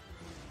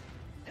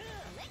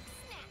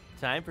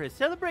 Time for a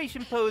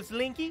celebration pose,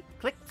 Linky.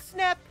 Click,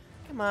 snap.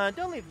 Come on,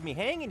 don't leave me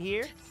hanging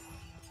here.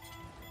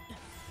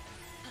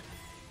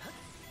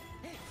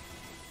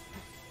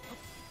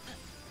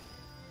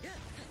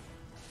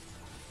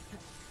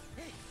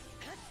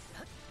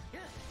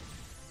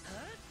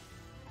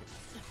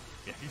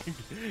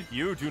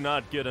 You do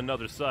not get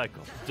another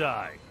cycle.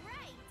 Die.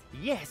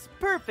 Yes,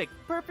 perfect.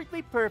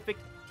 Perfectly perfect.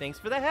 Thanks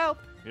for the help.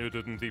 You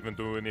didn't even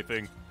do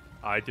anything.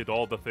 I did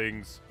all the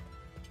things.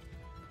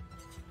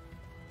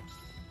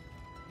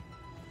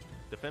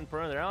 Defend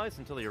Purah and their allies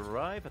until they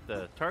arrive at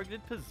the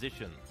targeted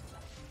position.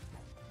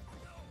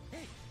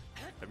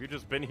 Have you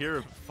just been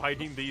here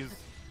fighting these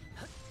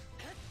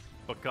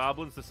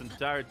bokoblins this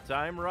entire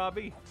time,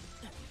 Robbie?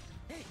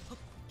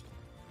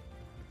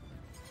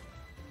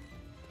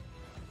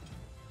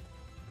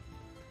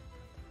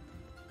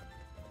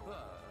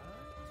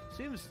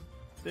 Seems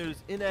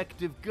there's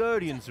inactive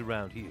guardians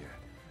around here.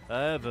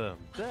 I have a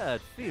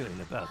bad feeling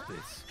about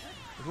this.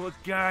 What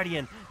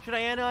guardian? Should I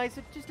analyze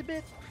it just a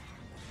bit?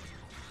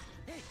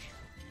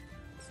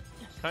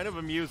 Kind of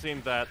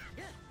amusing that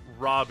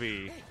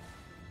Robbie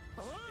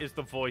is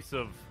the voice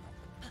of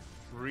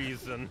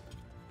reason.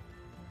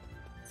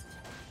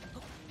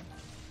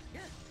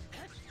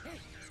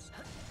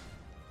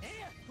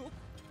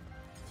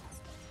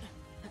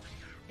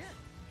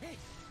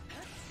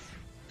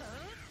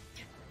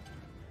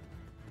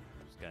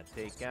 Just gotta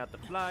take out the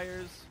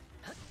flyers.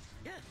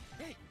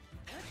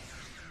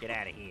 Get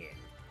out of here.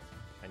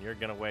 And you're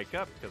gonna wake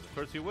up, because of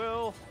course you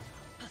will.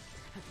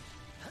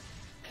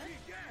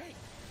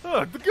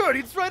 Oh, the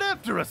Guardian's right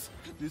after us!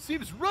 This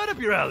seems right up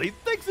your alley.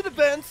 Thanks in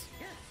advance!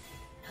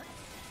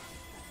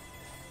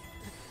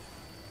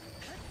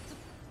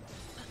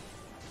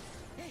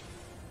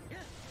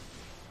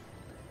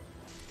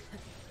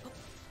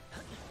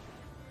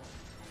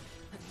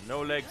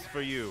 No legs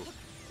for you.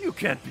 You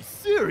can't be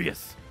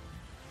serious!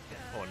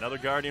 Oh, another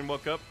Guardian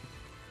woke up?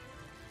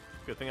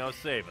 Good thing I was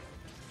saving.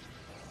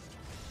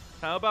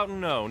 How about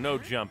no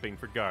jumping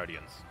for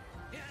Guardians?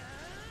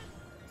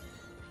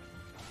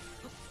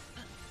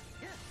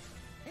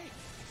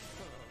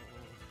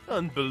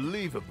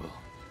 Unbelievable.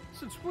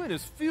 Since when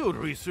is field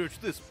research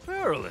this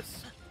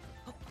perilous?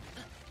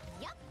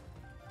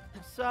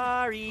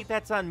 Sorry,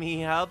 that's on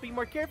me. I'll be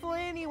more careful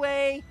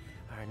anyway.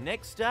 Our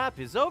next stop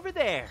is over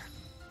there.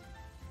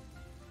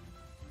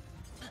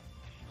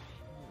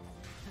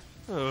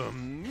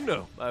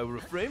 No, I will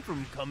refrain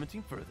from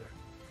commenting further.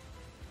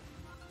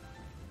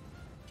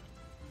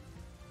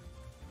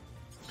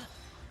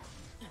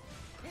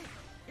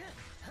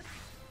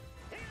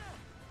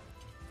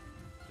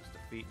 Just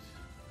defeat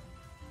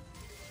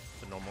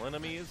the normal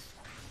enemies.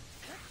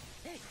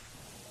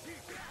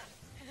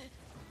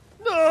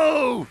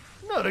 No!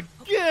 Not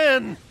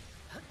again!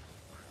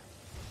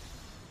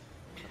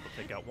 We'll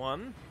take out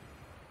one.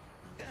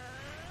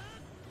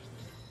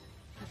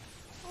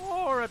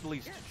 Or at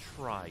least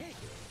try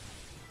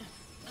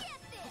to.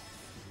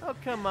 Oh,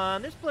 come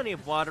on. There's plenty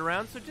of water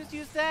around, so just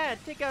use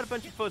that. Take out a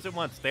bunch of foes at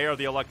once. They are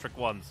the electric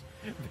ones.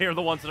 They are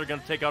the ones that are going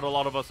to take out a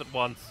lot of us at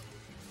once.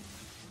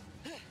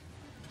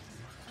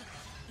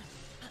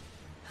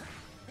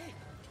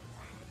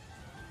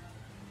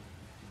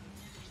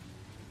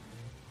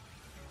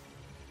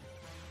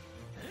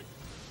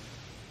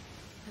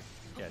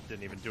 Yeah, it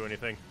didn't even do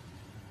anything.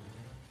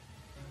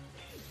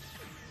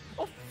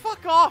 Oh,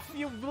 fuck off,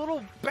 you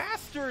little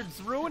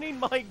bastards! Ruining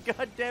my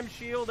goddamn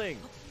shielding!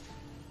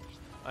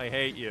 I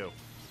hate you.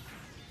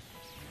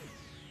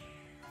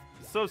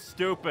 So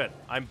stupid.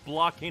 I'm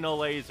blocking a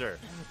laser.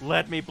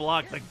 Let me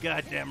block the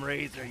goddamn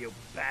razor, you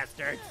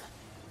bastards!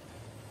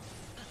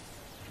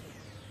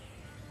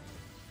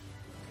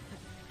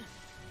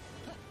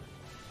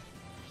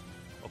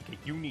 Okay,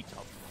 you need to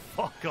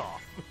fuck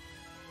off.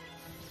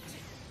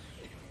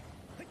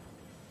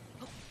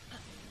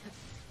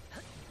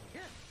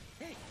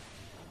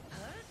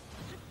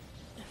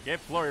 Get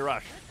Flurry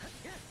Rush.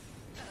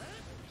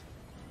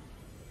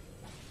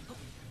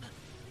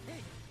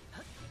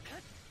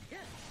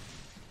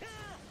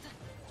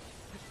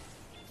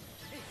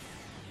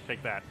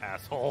 Take that,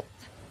 asshole.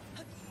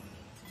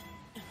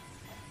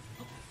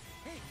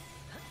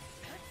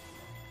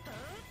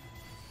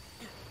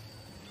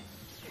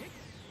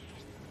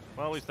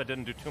 Well, at least that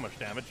didn't do too much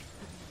damage.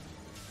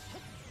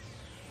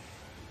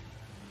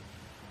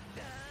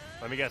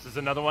 Let me guess, is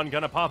another one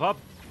gonna pop up?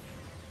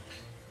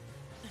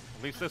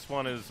 At least this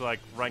one is, like,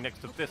 right next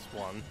to this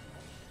one.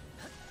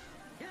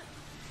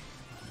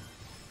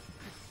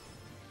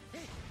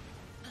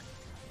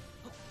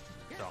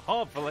 So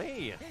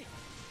hopefully,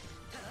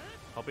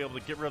 I'll be able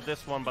to get rid of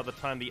this one by the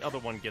time the other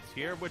one gets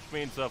here, which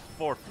means a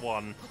fourth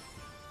one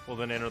will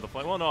then enter the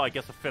fray. Well, no, I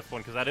guess a fifth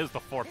one, because that is the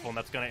fourth one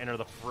that's going to enter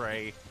the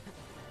fray.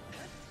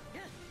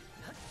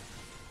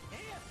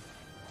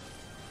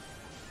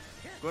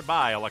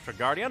 Goodbye, Electric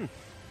Guardian.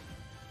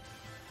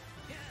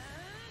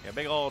 You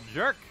big old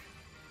jerk.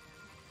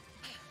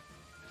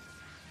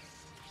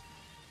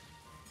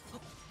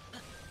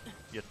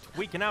 You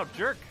tweaking out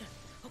jerk.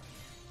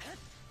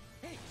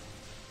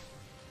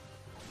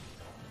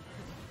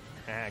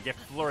 Get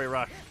Flurry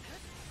Rush.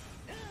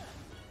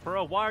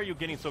 Pearl, why are you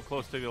getting so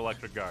close to the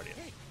Electric Guardian?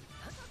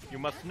 You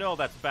must know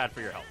that's bad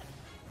for your health.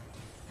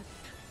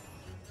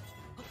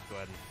 Go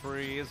ahead and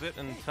freeze it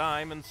in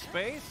time and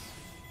space.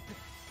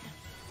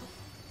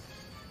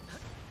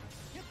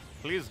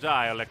 Please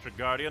die, Electric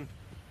Guardian.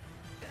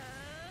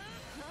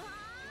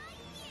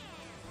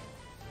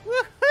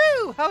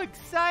 Woohoo! How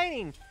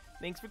exciting!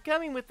 Thanks for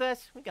coming with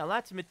us. We got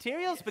lots of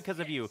materials because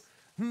of you.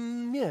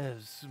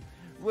 Yes.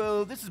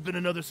 Well, this has been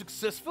another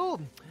successful.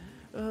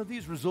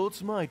 These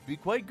results might be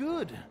quite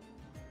good.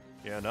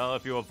 Yeah, now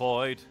if you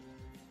avoid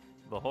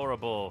the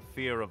horrible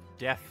fear of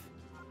death.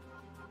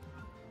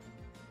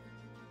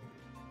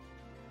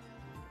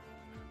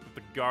 With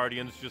the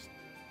Guardians just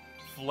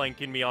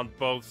flanking me on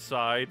both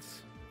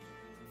sides.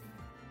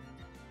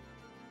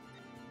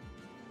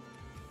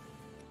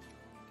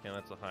 Okay,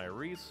 that's a high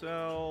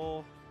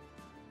resell.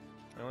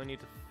 I only need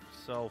to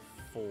sell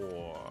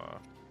 4.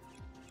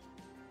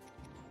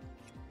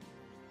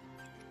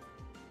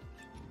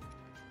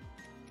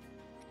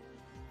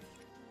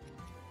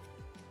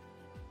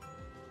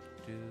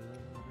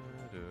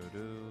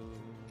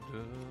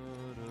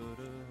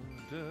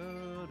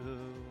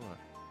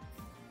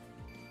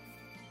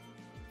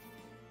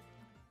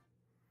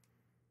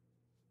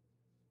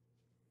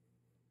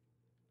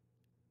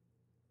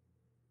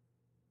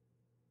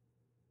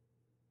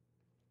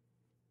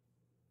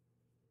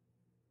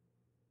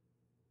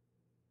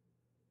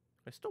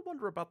 I still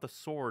wonder about the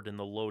sword in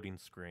the loading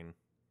screen.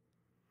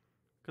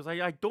 Because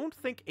I don't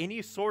think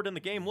any sword in the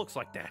game looks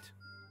like that.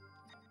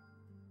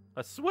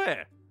 I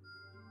swear.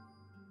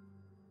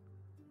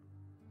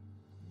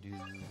 So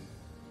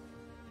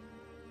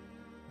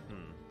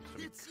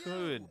we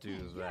could do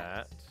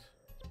that.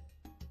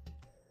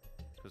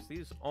 Because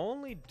these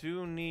only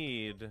do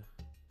need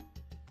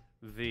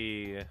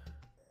the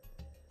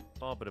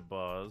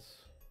Bobbidi-Buzz.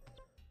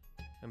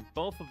 And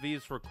both of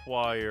these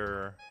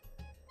require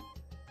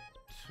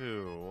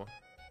 2.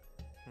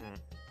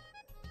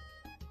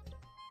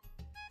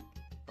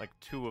 Like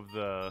 2 of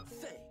the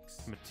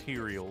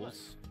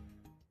materials.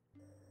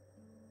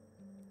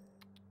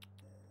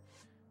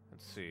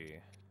 And see.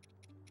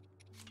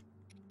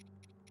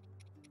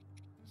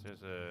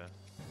 There's a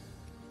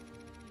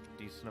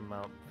decent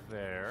amount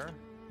there.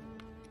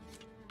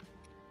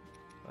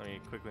 Let me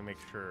quickly make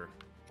sure.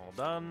 All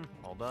done,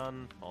 all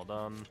done, all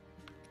done,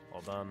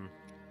 all done.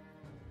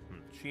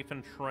 Chief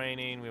in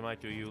training, we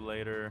might do you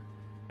later.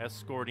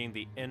 Escorting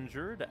the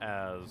injured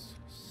as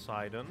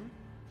Sidon.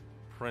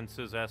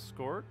 Prince's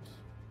escort.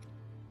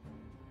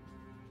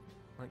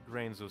 Like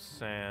grains of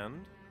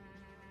sand.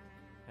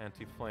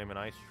 Anti-flame and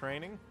ice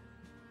training.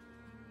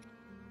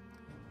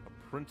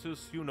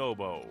 Apprentice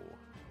Yunobo.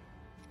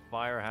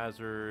 Fire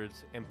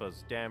hazards,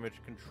 Impa's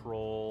damage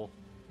control.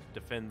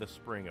 Defend the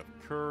Spring of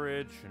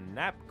Courage.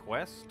 Nap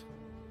quest.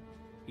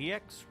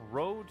 EX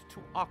Road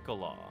to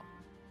Akala.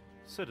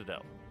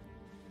 Citadel.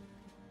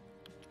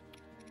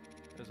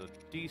 There's a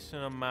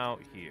decent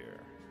amount here.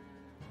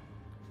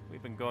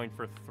 We've been going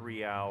for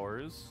 3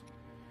 hours.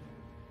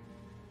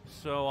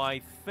 So I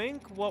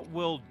think what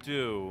we'll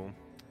do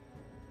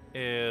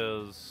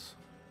is...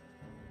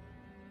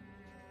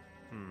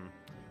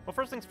 Well,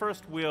 first things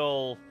first,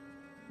 we'll,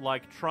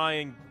 like, try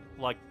and,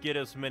 like, get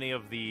as many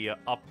of the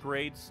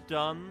upgrades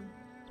done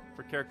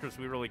for characters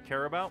we really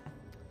care about.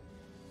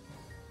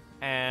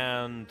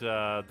 And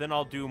then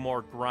I'll do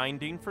more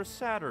grinding for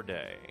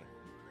Saturday.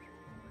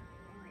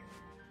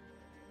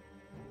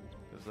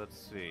 Because let's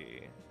see.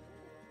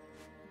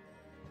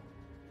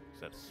 Is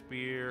that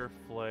spear,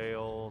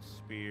 flail,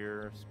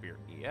 spear, spear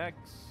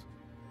EX,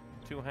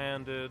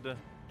 two-handed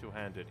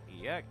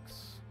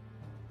EX.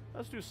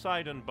 Let's do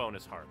Sidon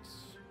bonus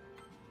hearts.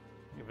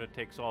 Even if it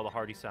takes all the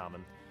hardy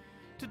salmon.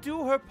 To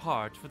do her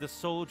part for the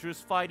soldiers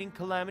fighting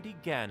Calamity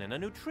Ganon, a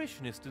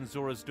nutritionist in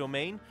Zora's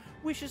domain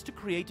wishes to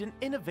create an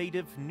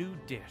innovative new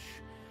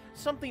dish.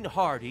 Something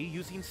hearty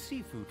using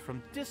seafood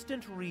from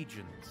distant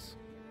regions.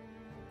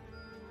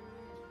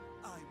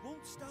 I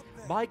won't stop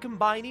there. By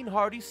combining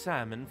hardy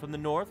salmon from the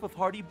north with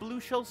hardy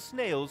blue-shell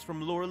snails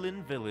from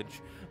Laurelin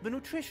Village, the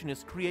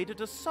nutritionist created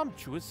a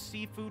sumptuous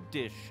seafood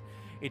dish.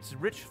 Its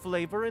rich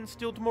flavor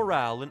instilled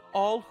morale in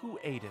all who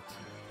ate it.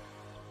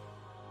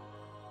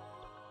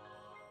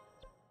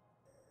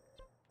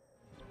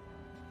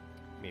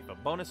 Mifa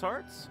bonus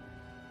hearts.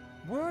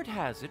 Word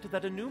has it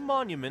that a new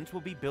monument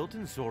will be built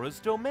in Zora's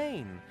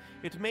domain.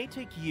 It may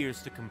take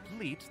years to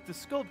complete. The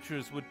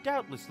sculptures would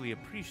doubtlessly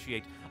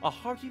appreciate a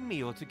hearty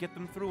meal to get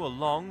them through a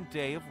long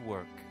day of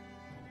work.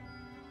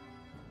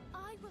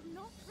 I will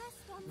not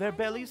rest on Their my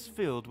bellies laurels.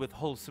 filled with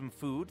wholesome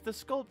food, the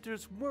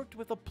sculptors worked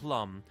with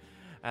aplomb.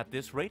 At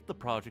this rate, the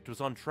project was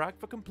on track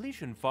for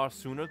completion far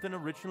sooner than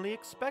originally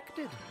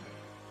expected.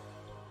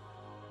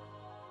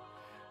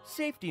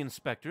 Safety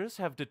inspectors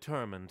have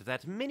determined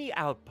that many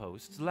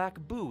outposts lack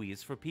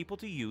buoys for people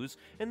to use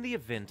in the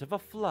event of a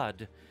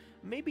flood.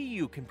 Maybe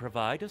you can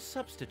provide a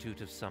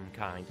substitute of some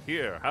kind.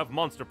 Here, have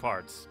monster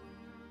parts.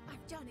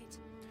 I've done it.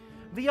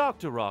 The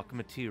Octorock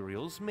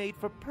materials made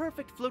for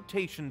perfect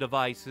flotation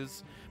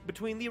devices.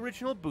 Between the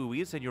original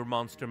buoys and your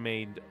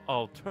monster-made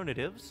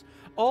alternatives,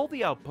 all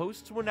the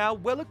outposts were now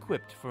well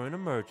equipped for an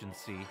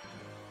emergency.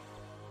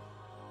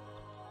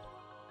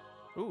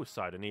 Ooh,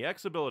 Sidon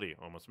EX ability.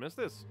 Almost missed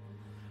this.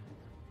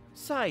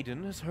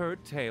 Sidon has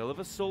heard tale of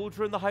a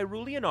soldier in the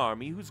Hyrulean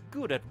army who's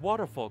good at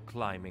waterfall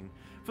climbing.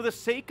 For the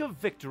sake of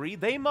victory,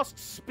 they must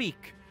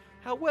speak.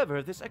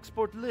 However, this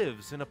expert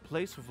lives in a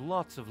place with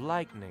lots of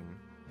lightning.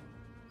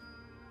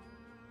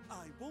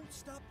 I won't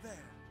stop there.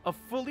 A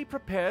fully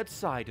prepared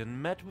Sidon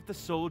met with the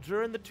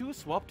soldier and the two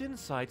swapped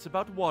insights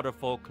about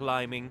waterfall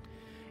climbing.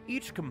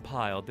 Each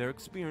compiled their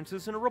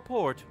experiences in a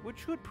report, which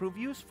should prove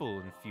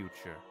useful in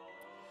future.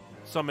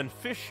 Summon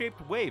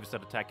fish-shaped waves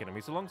that attack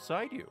enemies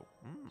alongside you.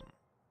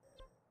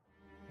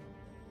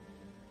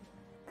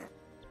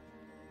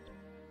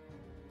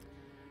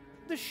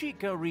 The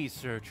Sheikah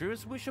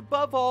researchers wish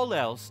above all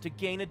else to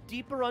gain a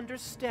deeper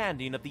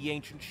understanding of the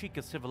ancient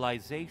Sheikah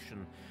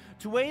civilization.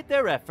 To aid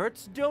their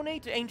efforts,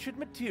 donate ancient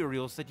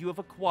materials that you have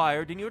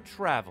acquired in your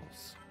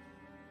travels.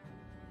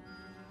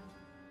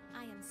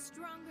 I am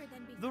stronger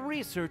than before. The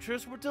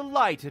researchers were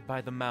delighted by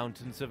the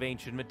mountains of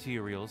ancient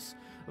materials.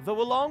 Though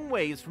a long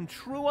ways from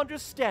true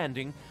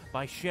understanding,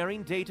 by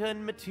sharing data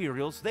and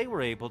materials, they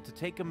were able to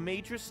take a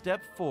major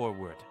step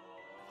forward.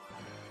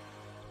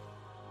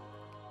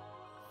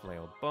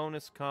 Flail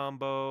bonus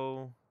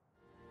combo.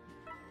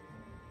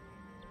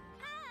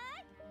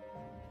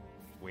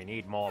 We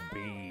need more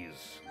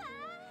bees.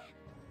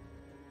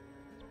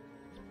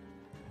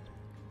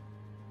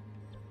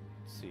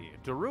 Let's see.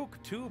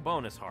 Daruk 2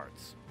 bonus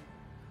hearts.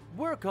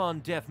 Work on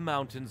Death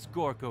Mountain's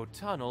Gorko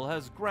Tunnel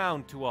has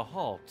ground to a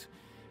halt.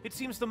 It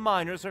seems the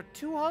miners are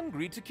too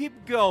hungry to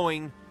keep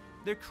going.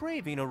 They're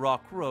craving a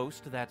rock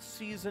roast that's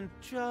seasoned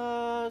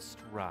just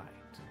right.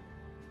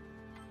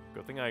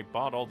 Good thing I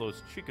bought all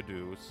those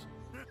chickadoos.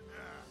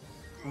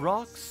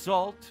 Rock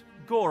salt,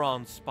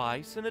 Goron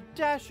spice, and a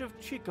dash of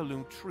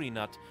Chickaloo tree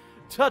nut.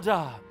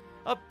 Ta-da!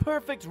 A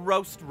perfect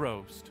roast.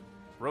 Roast?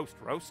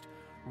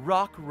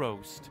 Rock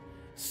roast.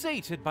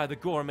 Sated by the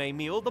gourmet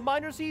meal, the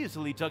miners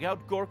easily dug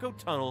out Gorko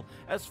Tunnel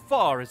as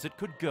far as it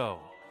could go.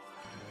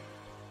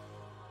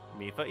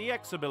 Mipha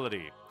EX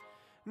ability.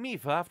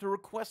 Mipha, after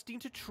requesting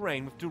to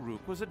train with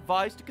Daruk, was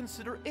advised to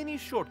consider any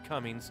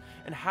shortcomings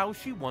and how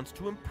she wants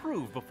to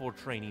improve before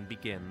training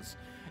begins.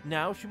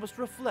 Now she must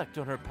reflect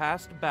on her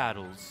past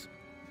battles.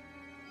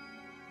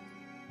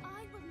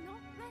 I will not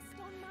rest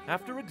on my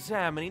After laurels.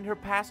 examining her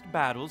past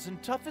battles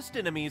and toughest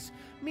enemies,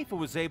 Mipha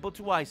was able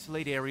to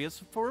isolate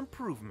areas for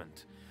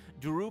improvement.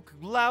 Daruk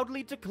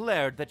loudly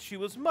declared that she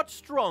was much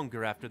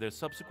stronger after their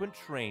subsequent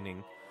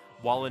training.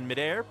 While in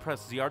midair,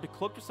 press ZR to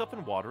cloak yourself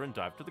in water and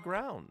dive to the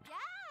ground. Yeah.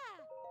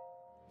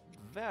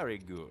 Very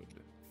good.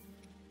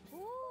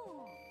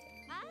 Ooh.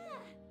 Ah.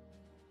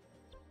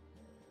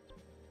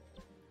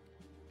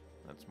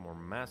 That's more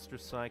Master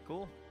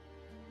Cycle.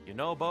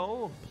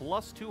 Yunobo,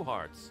 plus 2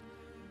 hearts.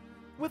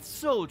 With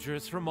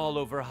soldiers from all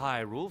over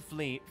Hyrule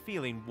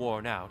feeling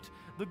worn out,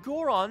 the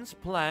Gorons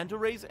plan to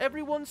raise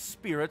everyone's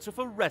spirits with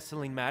a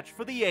wrestling match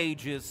for the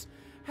ages.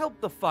 Help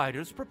the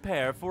fighters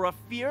prepare for a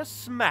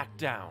fierce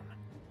smackdown.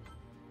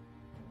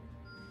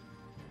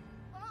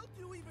 I'll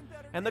do even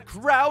better And the next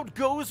crowd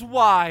goes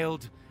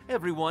wild.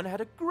 Everyone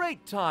had a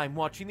great time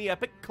watching the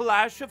epic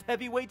clash of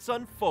heavyweights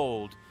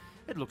unfold.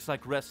 It looks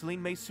like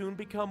wrestling may soon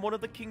become one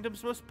of the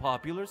kingdom's most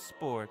popular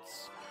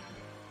sports.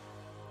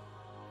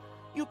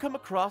 You come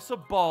across a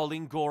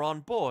bawling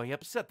Goron boy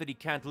upset that he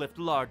can't lift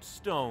large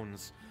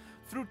stones.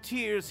 Through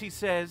tears, he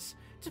says,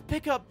 "To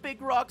pick up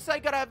big rocks, I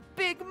gotta have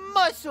big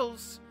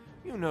muscles.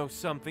 You know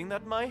something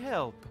that might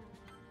help."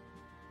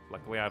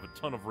 Luckily, I have a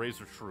ton of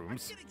razor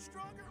shrooms. Getting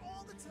stronger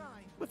all the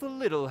time. With a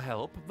little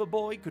help, the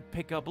boy could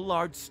pick up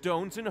large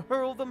stones and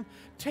hurl them,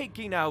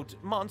 taking out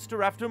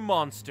monster after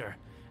monster.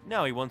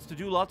 Now he wants to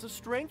do lots of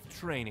strength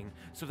training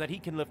so that he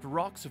can lift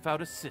rocks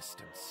without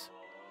assistance.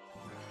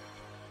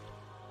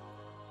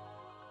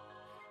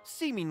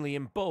 Seemingly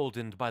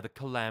emboldened by the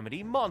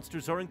Calamity,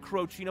 monsters are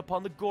encroaching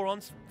upon the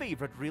Goron's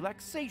favorite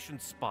relaxation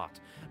spot,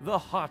 the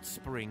hot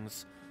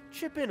springs.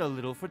 Chip in a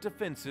little for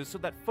defenses so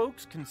that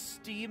folks can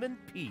steam in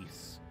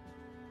peace.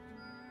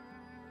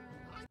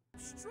 I'm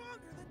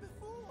stronger than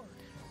before.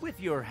 With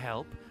your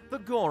help, the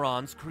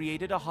Gorons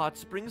created a hot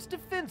springs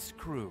defense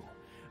crew.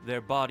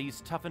 Their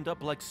bodies toughened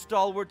up like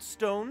stalwart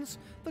stones,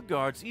 the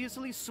guards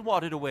easily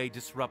swatted away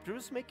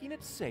disruptors, making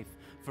it safe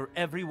for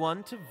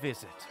everyone to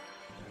visit.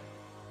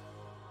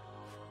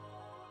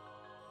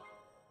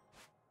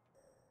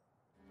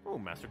 Oh,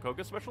 Master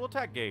Koga special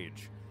attack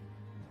gauge.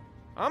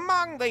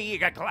 Among the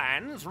Yiga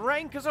clans,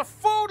 Rank is a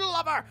food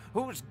lover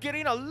who's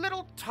getting a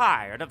little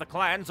tired of the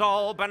clan's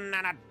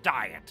all-banana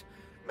diet.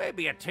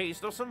 Maybe a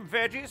taste of some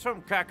veggies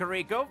from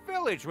Kakariko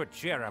Village would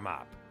cheer him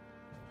up.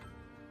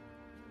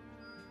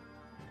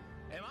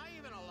 Am I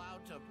even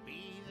allowed to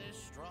be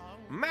this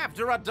strong?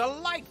 After a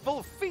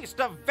delightful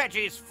feast of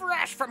veggies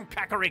fresh from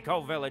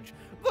Kakariko Village,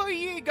 the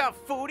Yiga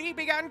foodie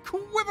began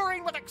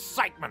quivering with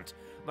excitement.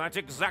 That's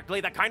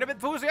exactly the kind of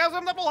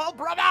enthusiasm that will help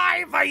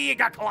revive the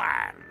Yiga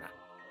clan.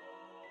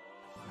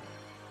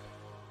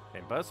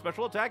 Impa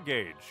special attack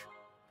gauge.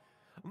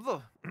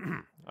 I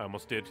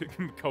almost did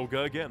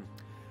Koga again.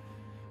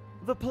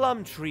 The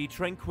plum tree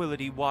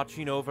tranquility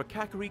watching over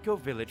Kakariko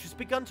Village has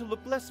begun to look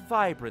less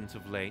vibrant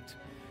of late.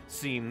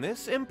 Seeing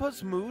this,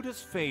 Impa's mood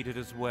has faded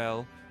as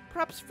well.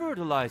 Perhaps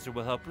fertilizer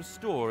will help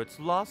restore its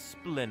lost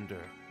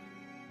splendor.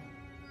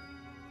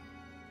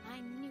 I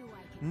knew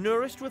I could.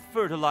 Nourished with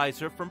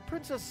fertilizer from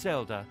Princess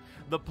Zelda,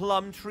 the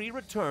plum tree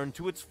returned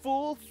to its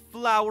full,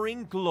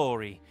 flowering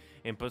glory.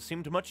 Impa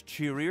seemed much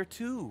cheerier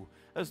too,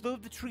 as though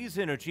the tree's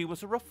energy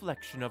was a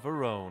reflection of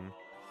her own.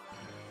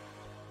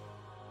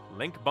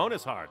 Link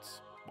bonus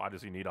hearts. Why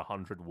does he need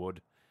 100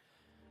 wood?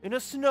 In a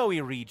snowy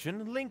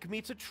region, Link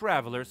meets a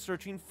traveler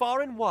searching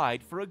far and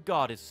wide for a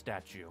goddess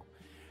statue.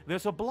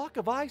 There's a block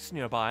of ice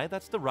nearby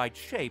that's the right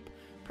shape.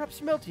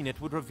 Perhaps melting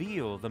it would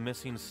reveal the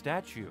missing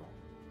statue.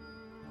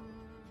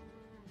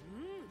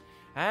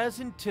 As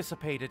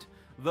anticipated,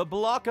 the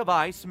block of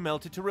ice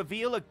melted to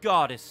reveal a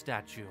goddess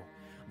statue.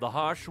 The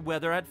harsh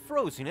weather had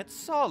frozen it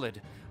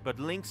solid, but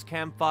Link's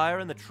campfire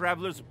and the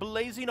traveler's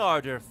blazing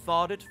ardor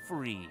thawed it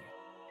free.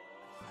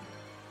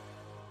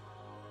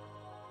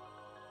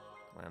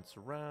 Glance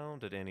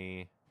around at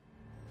any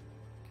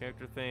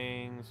character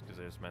things, because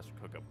there's Master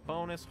Koga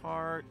bonus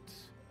heart.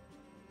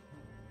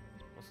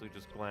 Mostly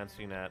just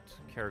glancing at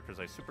characters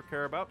I super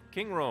care about.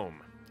 King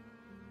Rome.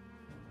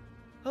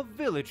 A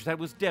village that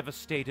was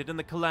devastated in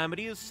the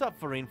Calamity is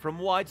suffering from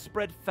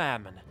widespread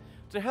famine.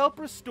 To help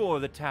restore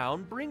the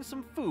town, bring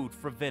some food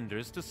for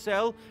vendors to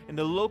sell in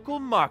the local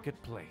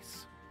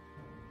marketplace.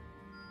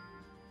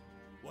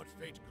 What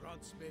fate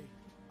grants me,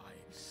 I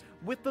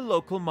accept. With the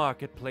local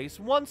marketplace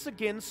once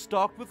again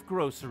stocked with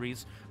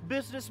groceries,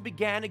 business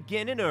began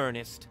again in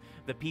earnest.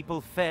 The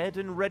people, fed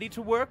and ready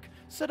to work,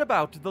 set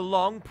about the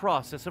long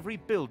process of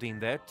rebuilding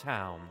their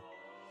town.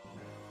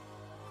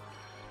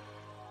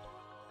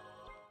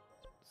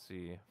 Let's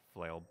see,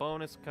 flail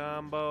bonus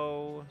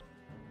combo.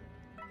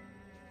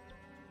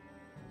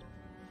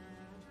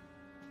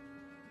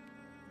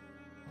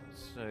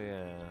 So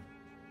yeah.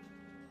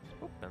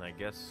 Oh, and I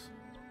guess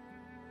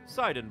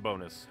Sidon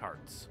bonus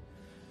hearts.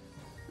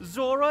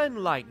 Zora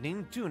and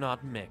lightning do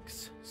not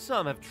mix.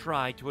 Some have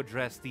tried to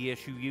address the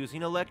issue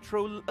using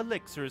electro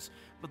elixirs,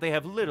 but they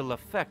have little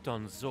effect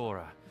on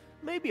Zora.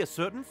 Maybe a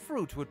certain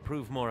fruit would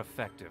prove more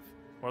effective.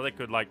 Or they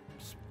could, like...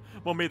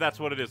 Well, maybe that's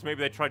what it is.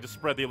 Maybe they tried to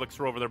spread the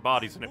elixir over their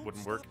bodies and it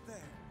wouldn't work.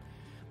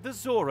 The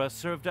Zora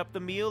served up the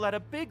meal at a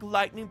big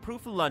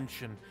lightning-proof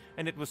luncheon,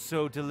 and it was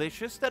so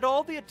delicious that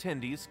all the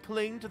attendees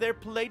clinged to their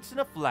plates in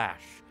a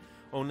flash.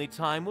 Only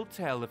time will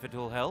tell if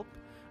it'll help,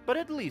 but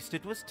at least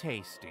it was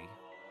tasty.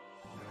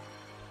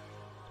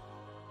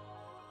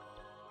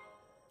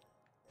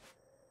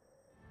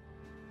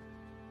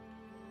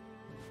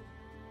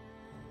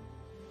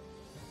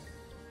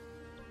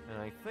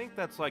 And I think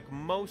that's like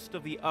most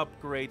of the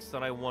upgrades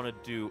that I want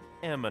to do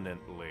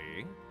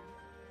eminently.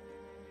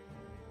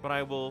 But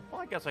I will,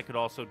 well, I guess I could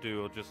also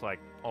do just like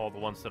all the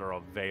ones that are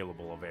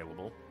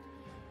available.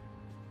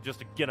 Just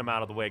to get them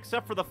out of the way,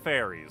 except for the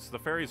fairies. The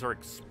fairies are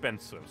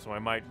expensive, so I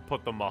might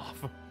put them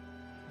off.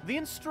 The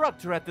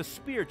instructor at the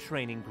spear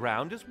training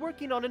ground is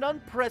working on an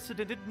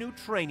unprecedented new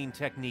training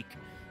technique.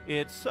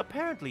 It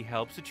apparently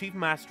helps achieve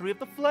mastery of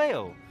the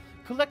flail.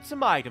 Collect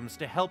some items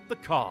to help the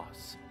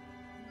cause.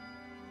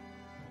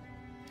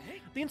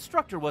 The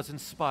instructor was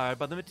inspired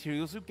by the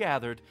materials you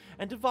gathered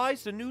and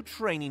devised a new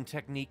training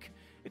technique.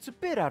 It's a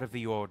bit out of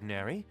the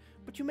ordinary,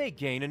 but you may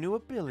gain a new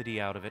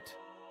ability out of it.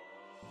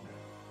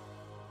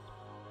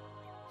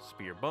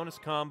 Spear bonus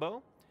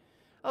combo.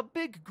 A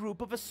big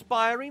group of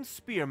aspiring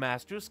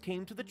spearmasters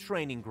came to the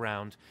training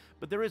ground,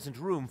 but there isn't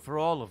room for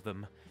all of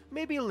them.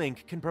 Maybe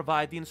Link can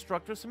provide the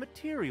instructor some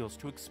materials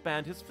to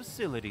expand his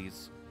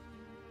facilities.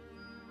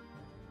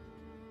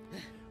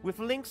 With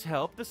Link's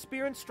help, the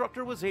spear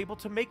instructor was able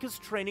to make his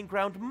training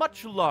ground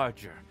much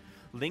larger.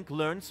 Link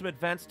learned some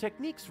advanced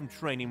techniques from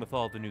training with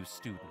all the new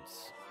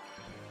students.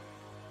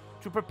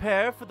 To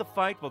prepare for the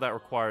fight, well, that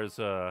requires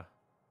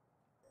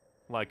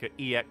like an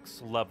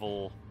EX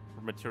level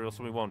material,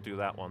 so we won't do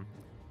that one.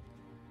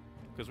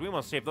 Because we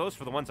want to save those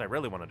for the ones I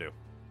really want to do.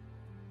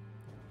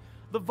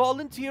 The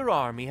volunteer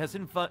army has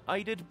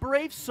invited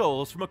brave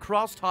souls from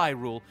across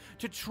Hyrule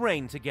to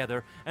train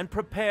together and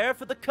prepare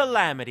for the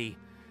Calamity.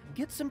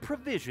 Get some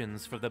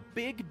provisions for the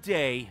big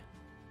day.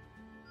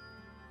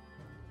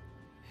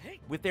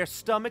 With their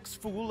stomachs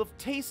full of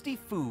tasty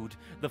food,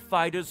 the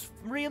fighters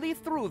really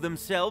threw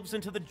themselves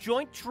into the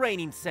joint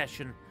training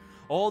session.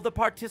 All the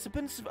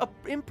participants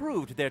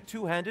improved their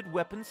two-handed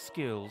weapon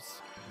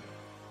skills.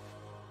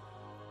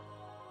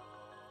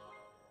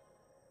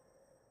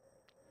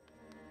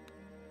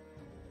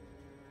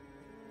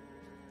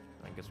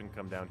 I guess we can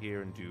come down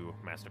here and do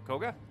Master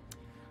Koga.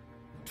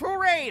 To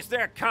raise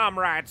their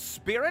comrades'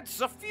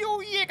 spirits, a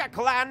few Yiga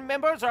clan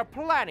members are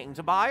planning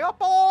to buy up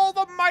all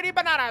the mighty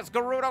bananas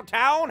Gerudo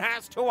Town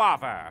has to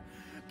offer.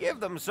 Give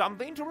them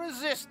something to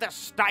resist the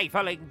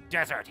stifling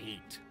desert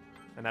heat.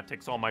 And that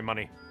takes all my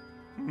money.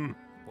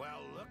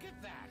 Well, look at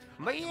that.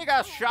 The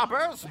Yiga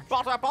shoppers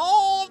bought up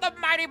all the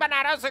mighty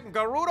bananas in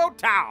Gerudo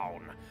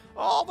Town.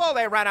 Although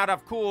they ran out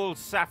of cool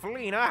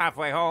Saflina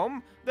halfway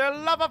home, their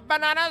love of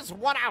bananas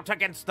won out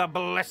against the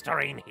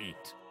blistering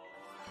heat.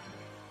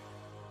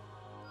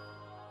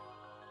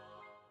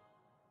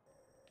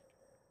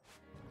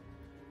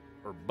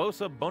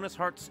 Urbosa bonus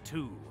hearts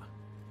 2.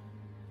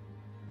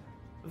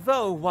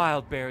 Though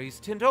wild berries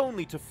tend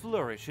only to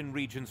flourish in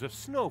regions of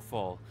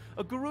snowfall,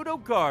 a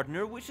Gerudo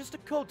gardener wishes to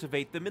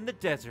cultivate them in the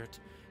desert.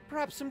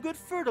 Perhaps some good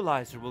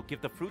fertilizer will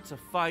give the fruits a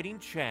fighting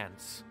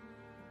chance.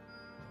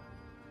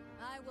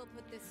 I will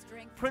put this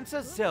strength.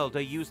 Princess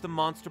Zelda used the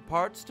monster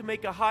parts to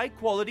make a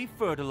high-quality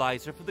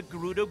fertilizer for the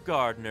Gerudo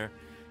gardener.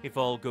 If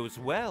all goes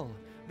well,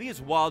 these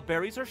wild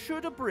berries are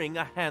sure to bring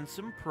a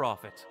handsome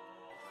profit.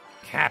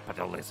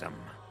 Capitalism.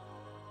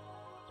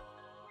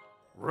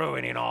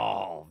 Ruining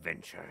all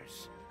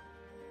ventures.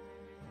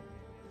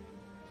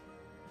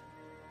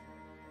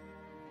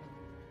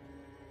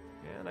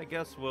 And I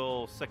guess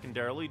we'll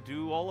secondarily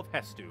do all of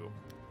Hestu.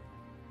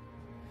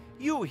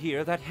 You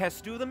hear that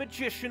Hestu, the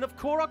magician of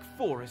Korok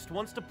Forest,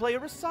 wants to play a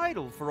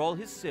recital for all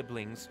his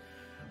siblings.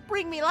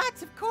 Bring me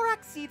lots of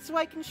Korok seeds so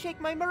I can shake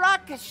my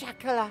maraca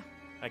shakala.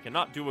 I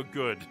cannot do a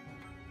good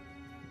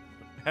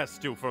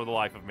Hestu for the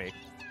life of me.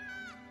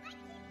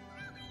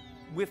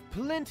 With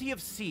plenty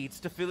of seeds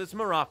to fill his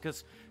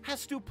maracas,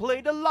 Hestu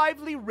played a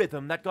lively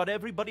rhythm that got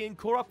everybody in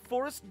Korok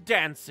Forest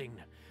dancing.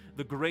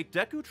 The great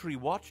Deku Tree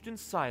watched in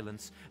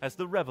silence as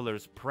the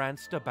revelers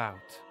pranced about.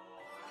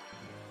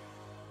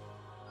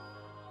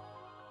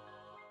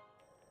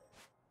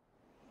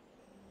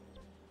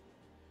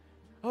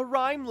 A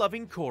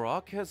rhyme-loving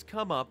Korok has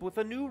come up with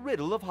a new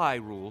riddle of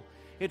Hyrule.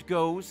 It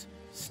goes,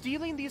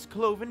 stealing these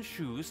cloven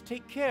shoes,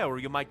 take care or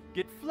you might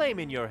get flame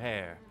in your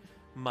hair.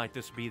 Might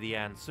this be the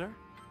answer?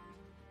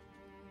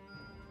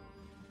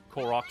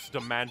 Korok's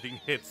demanding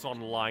hits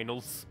on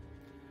Lionel's.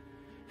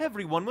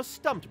 Everyone was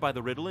stumped by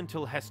the riddle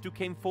until Hestu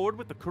came forward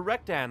with the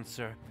correct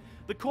answer.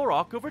 The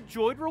Korok,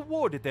 overjoyed,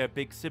 rewarded their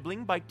big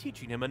sibling by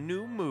teaching him a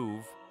new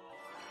move.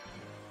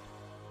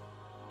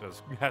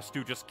 Does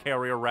Hestu just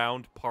carry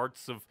around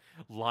parts of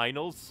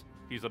Lionel's?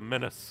 He's a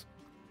menace.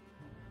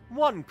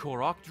 One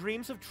Korok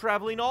dreams of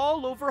traveling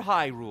all over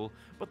Hyrule,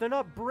 but they're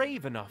not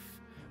brave enough,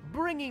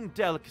 bringing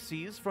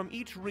delicacies from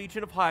each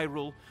region of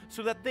Hyrule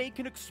so that they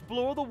can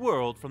explore the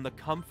world from the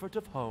comfort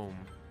of home.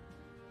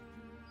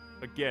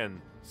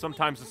 Again,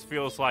 sometimes this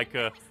feels like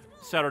a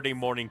Saturday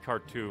morning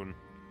cartoon.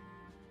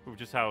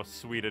 Just how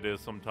sweet it is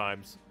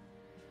sometimes.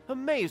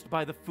 Amazed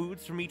by the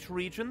foods from each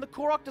region, the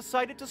Korok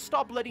decided to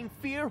stop letting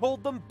fear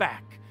hold them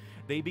back.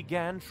 They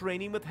began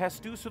training with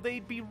Hestu so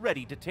they'd be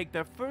ready to take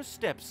their first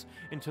steps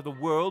into the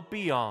world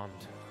beyond.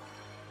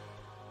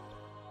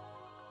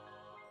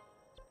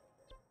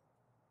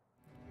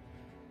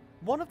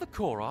 One of the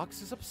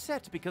Koroks is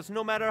upset because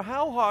no matter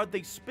how hard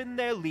they spin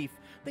their leaf,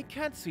 they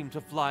can't seem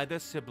to fly their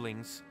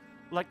siblings.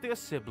 Like their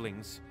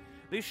siblings.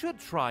 They should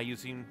try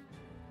using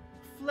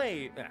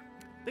I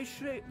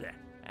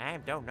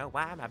don't know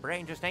why my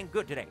brain just ain't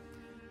good today.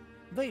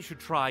 They should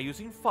try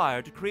using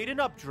fire to create an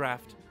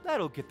updraft.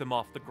 That'll get them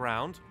off the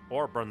ground.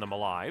 Or burn them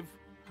alive.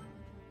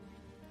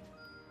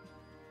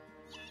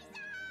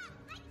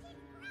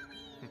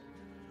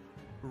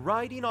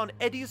 Riding on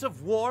eddies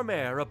of warm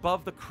air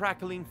above the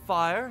crackling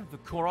fire, the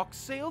Korok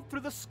sailed through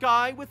the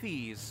sky with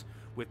ease.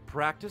 With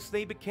practice,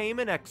 they became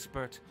an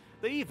expert.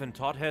 They even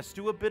taught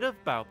Hestu a bit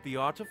about the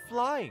art of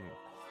flying.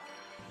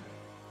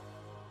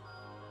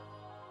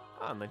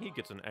 Ah, and then he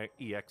gets an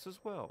EX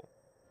as well.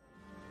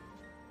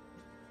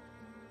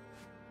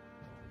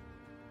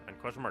 And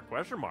question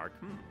mark.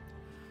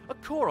 A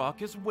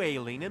Korok is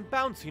wailing and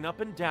bouncing up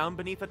and down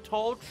beneath a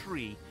tall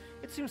tree.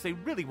 It seems they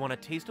really want a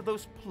taste of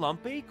those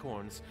plump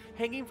acorns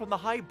hanging from the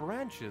high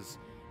branches,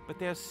 but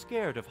they're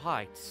scared of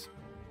heights.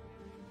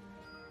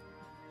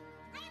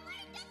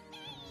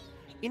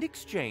 In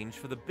exchange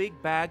for the big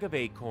bag of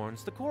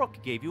acorns, the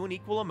Korok gave you an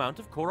equal amount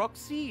of Korok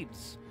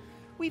seeds.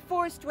 We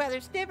forest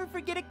dwellers never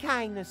forget a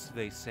kindness,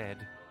 they said.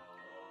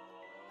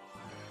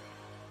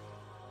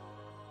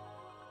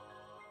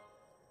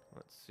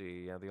 Let's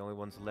see, yeah, the only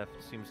ones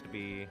left seems to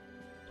be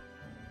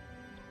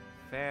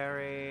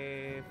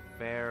Fairy,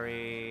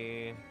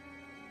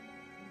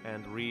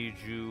 and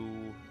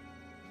Riju.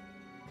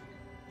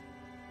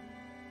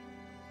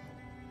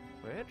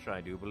 Which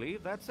I do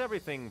believe that's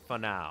everything for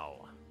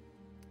now.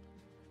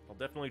 I'll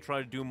definitely try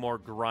to do more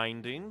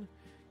grinding,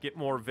 get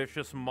more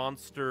vicious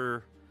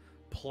monster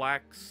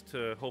plaques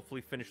to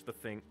hopefully finish the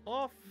thing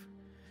off,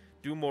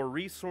 do more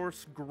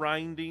resource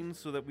grinding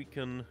so that we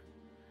can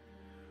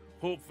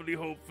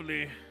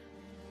hopefully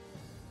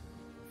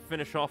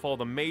finish off all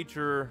the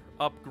major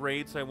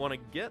upgrades I want to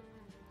get.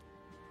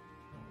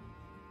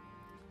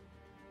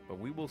 But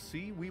we will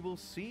see.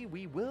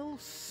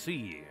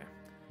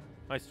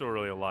 I still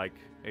really like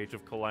Age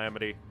of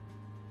Calamity.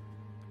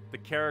 The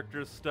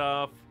character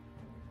stuff,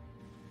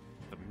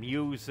 the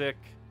music,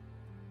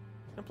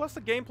 and plus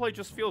the gameplay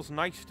just feels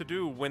nice to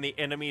do when the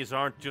enemies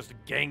aren't just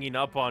ganging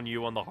up on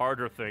you on the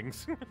harder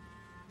things.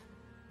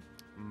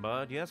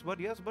 But yes,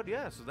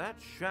 that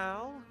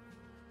shall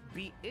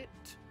be it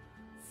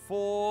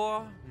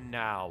for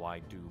now, I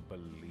do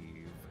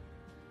believe.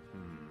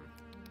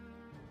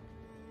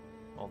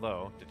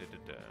 Although,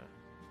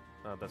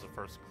 that's a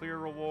first clear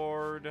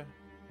reward.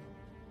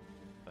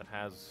 That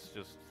has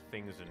just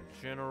things in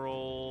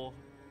general.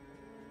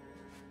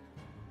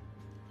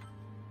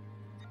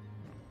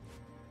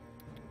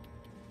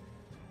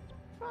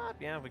 But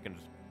yeah, we can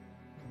just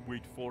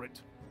wait for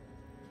it.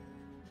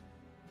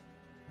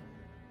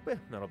 Well,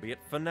 that'll be it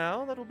for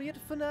now.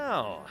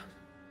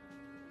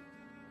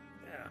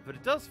 Yeah, but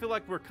it does feel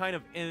like we're kind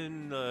of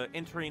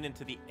entering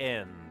into the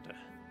end.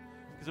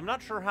 Because I'm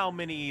not sure how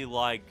many,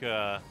 like,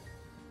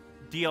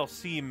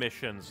 DLC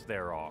missions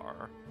there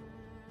are.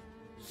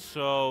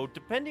 So,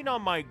 depending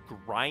on my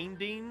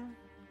grinding,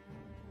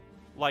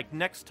 like,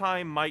 next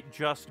time might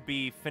just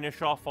be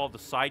finish off all the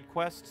side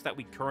quests that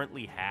we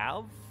currently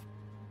have.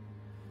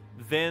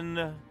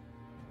 Then,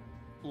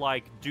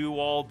 like, do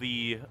all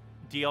the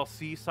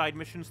DLC side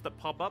missions that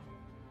pop up.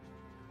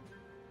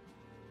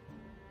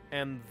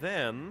 And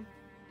then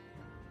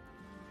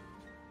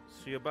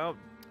see about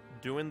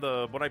doing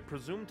what I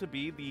presume to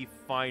be the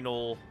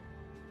final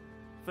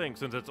thing,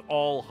 since it's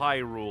all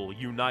Hyrule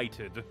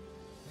united.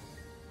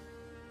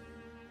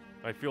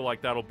 I feel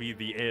like that'll be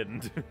the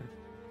end.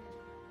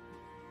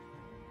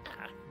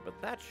 But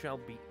that shall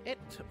be it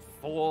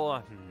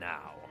for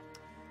now.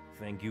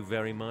 Thank you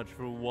very much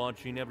for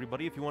watching,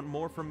 everybody. If you want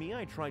more from me,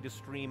 I try to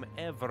stream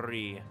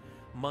every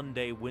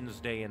Monday,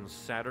 Wednesday, and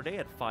Saturday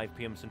at 5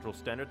 p.m. Central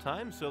Standard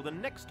Time, so the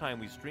next time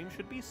we stream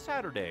should be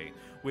Saturday,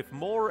 with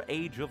more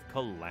Age of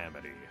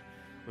Calamity.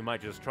 We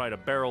might just try to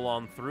barrel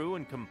on through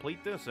and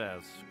complete this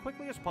as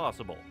quickly as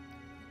possible.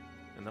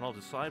 And then I'll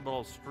decide what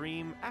I'll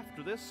stream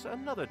after this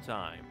another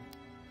time.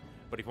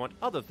 But if you want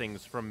other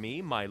things from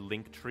me, my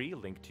Linktree,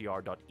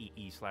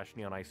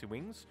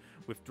 linktr.ee/neonicywings,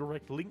 with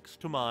direct links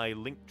to my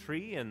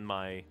Linktree and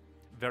my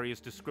various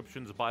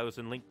descriptions, bios,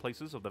 and link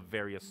places of the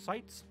various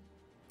sites.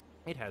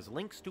 It has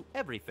links to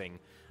everything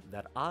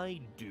that I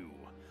do.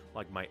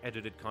 like my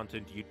edited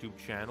content YouTube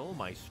channel,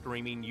 my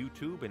streaming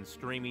YouTube, and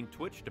streaming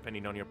Twitch,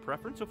 depending on your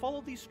preference, with all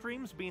of these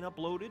streams being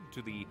uploaded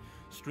to the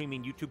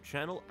streaming YouTube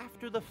channel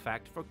after the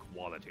fact for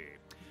quality.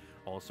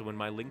 Also in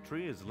my link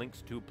tree is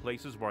links to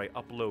places where I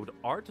upload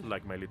art,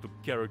 like my little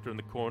character in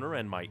the corner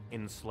and my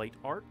in-slate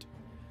art.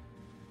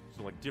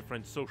 So like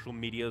different social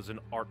medias and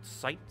art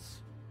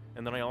sites.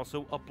 And then I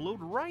also upload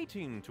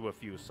writing to a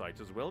few sites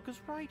as well,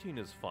 because writing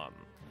is fun.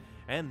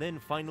 And then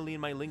finally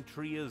in my link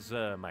tree is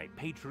my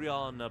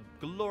Patreon, a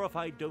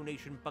glorified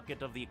donation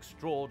bucket of the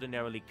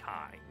extraordinarily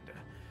kind.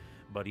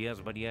 But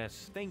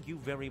yes, thank you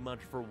very much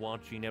for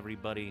watching,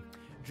 everybody.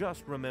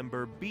 Just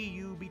remember, be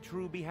you, be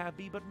true, be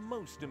happy, but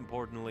most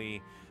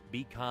importantly,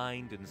 be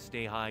kind and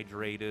stay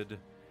hydrated.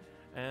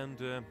 And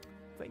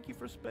thank you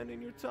for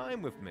spending your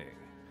time with me.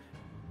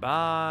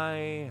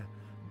 Bye.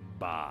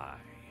 Bye.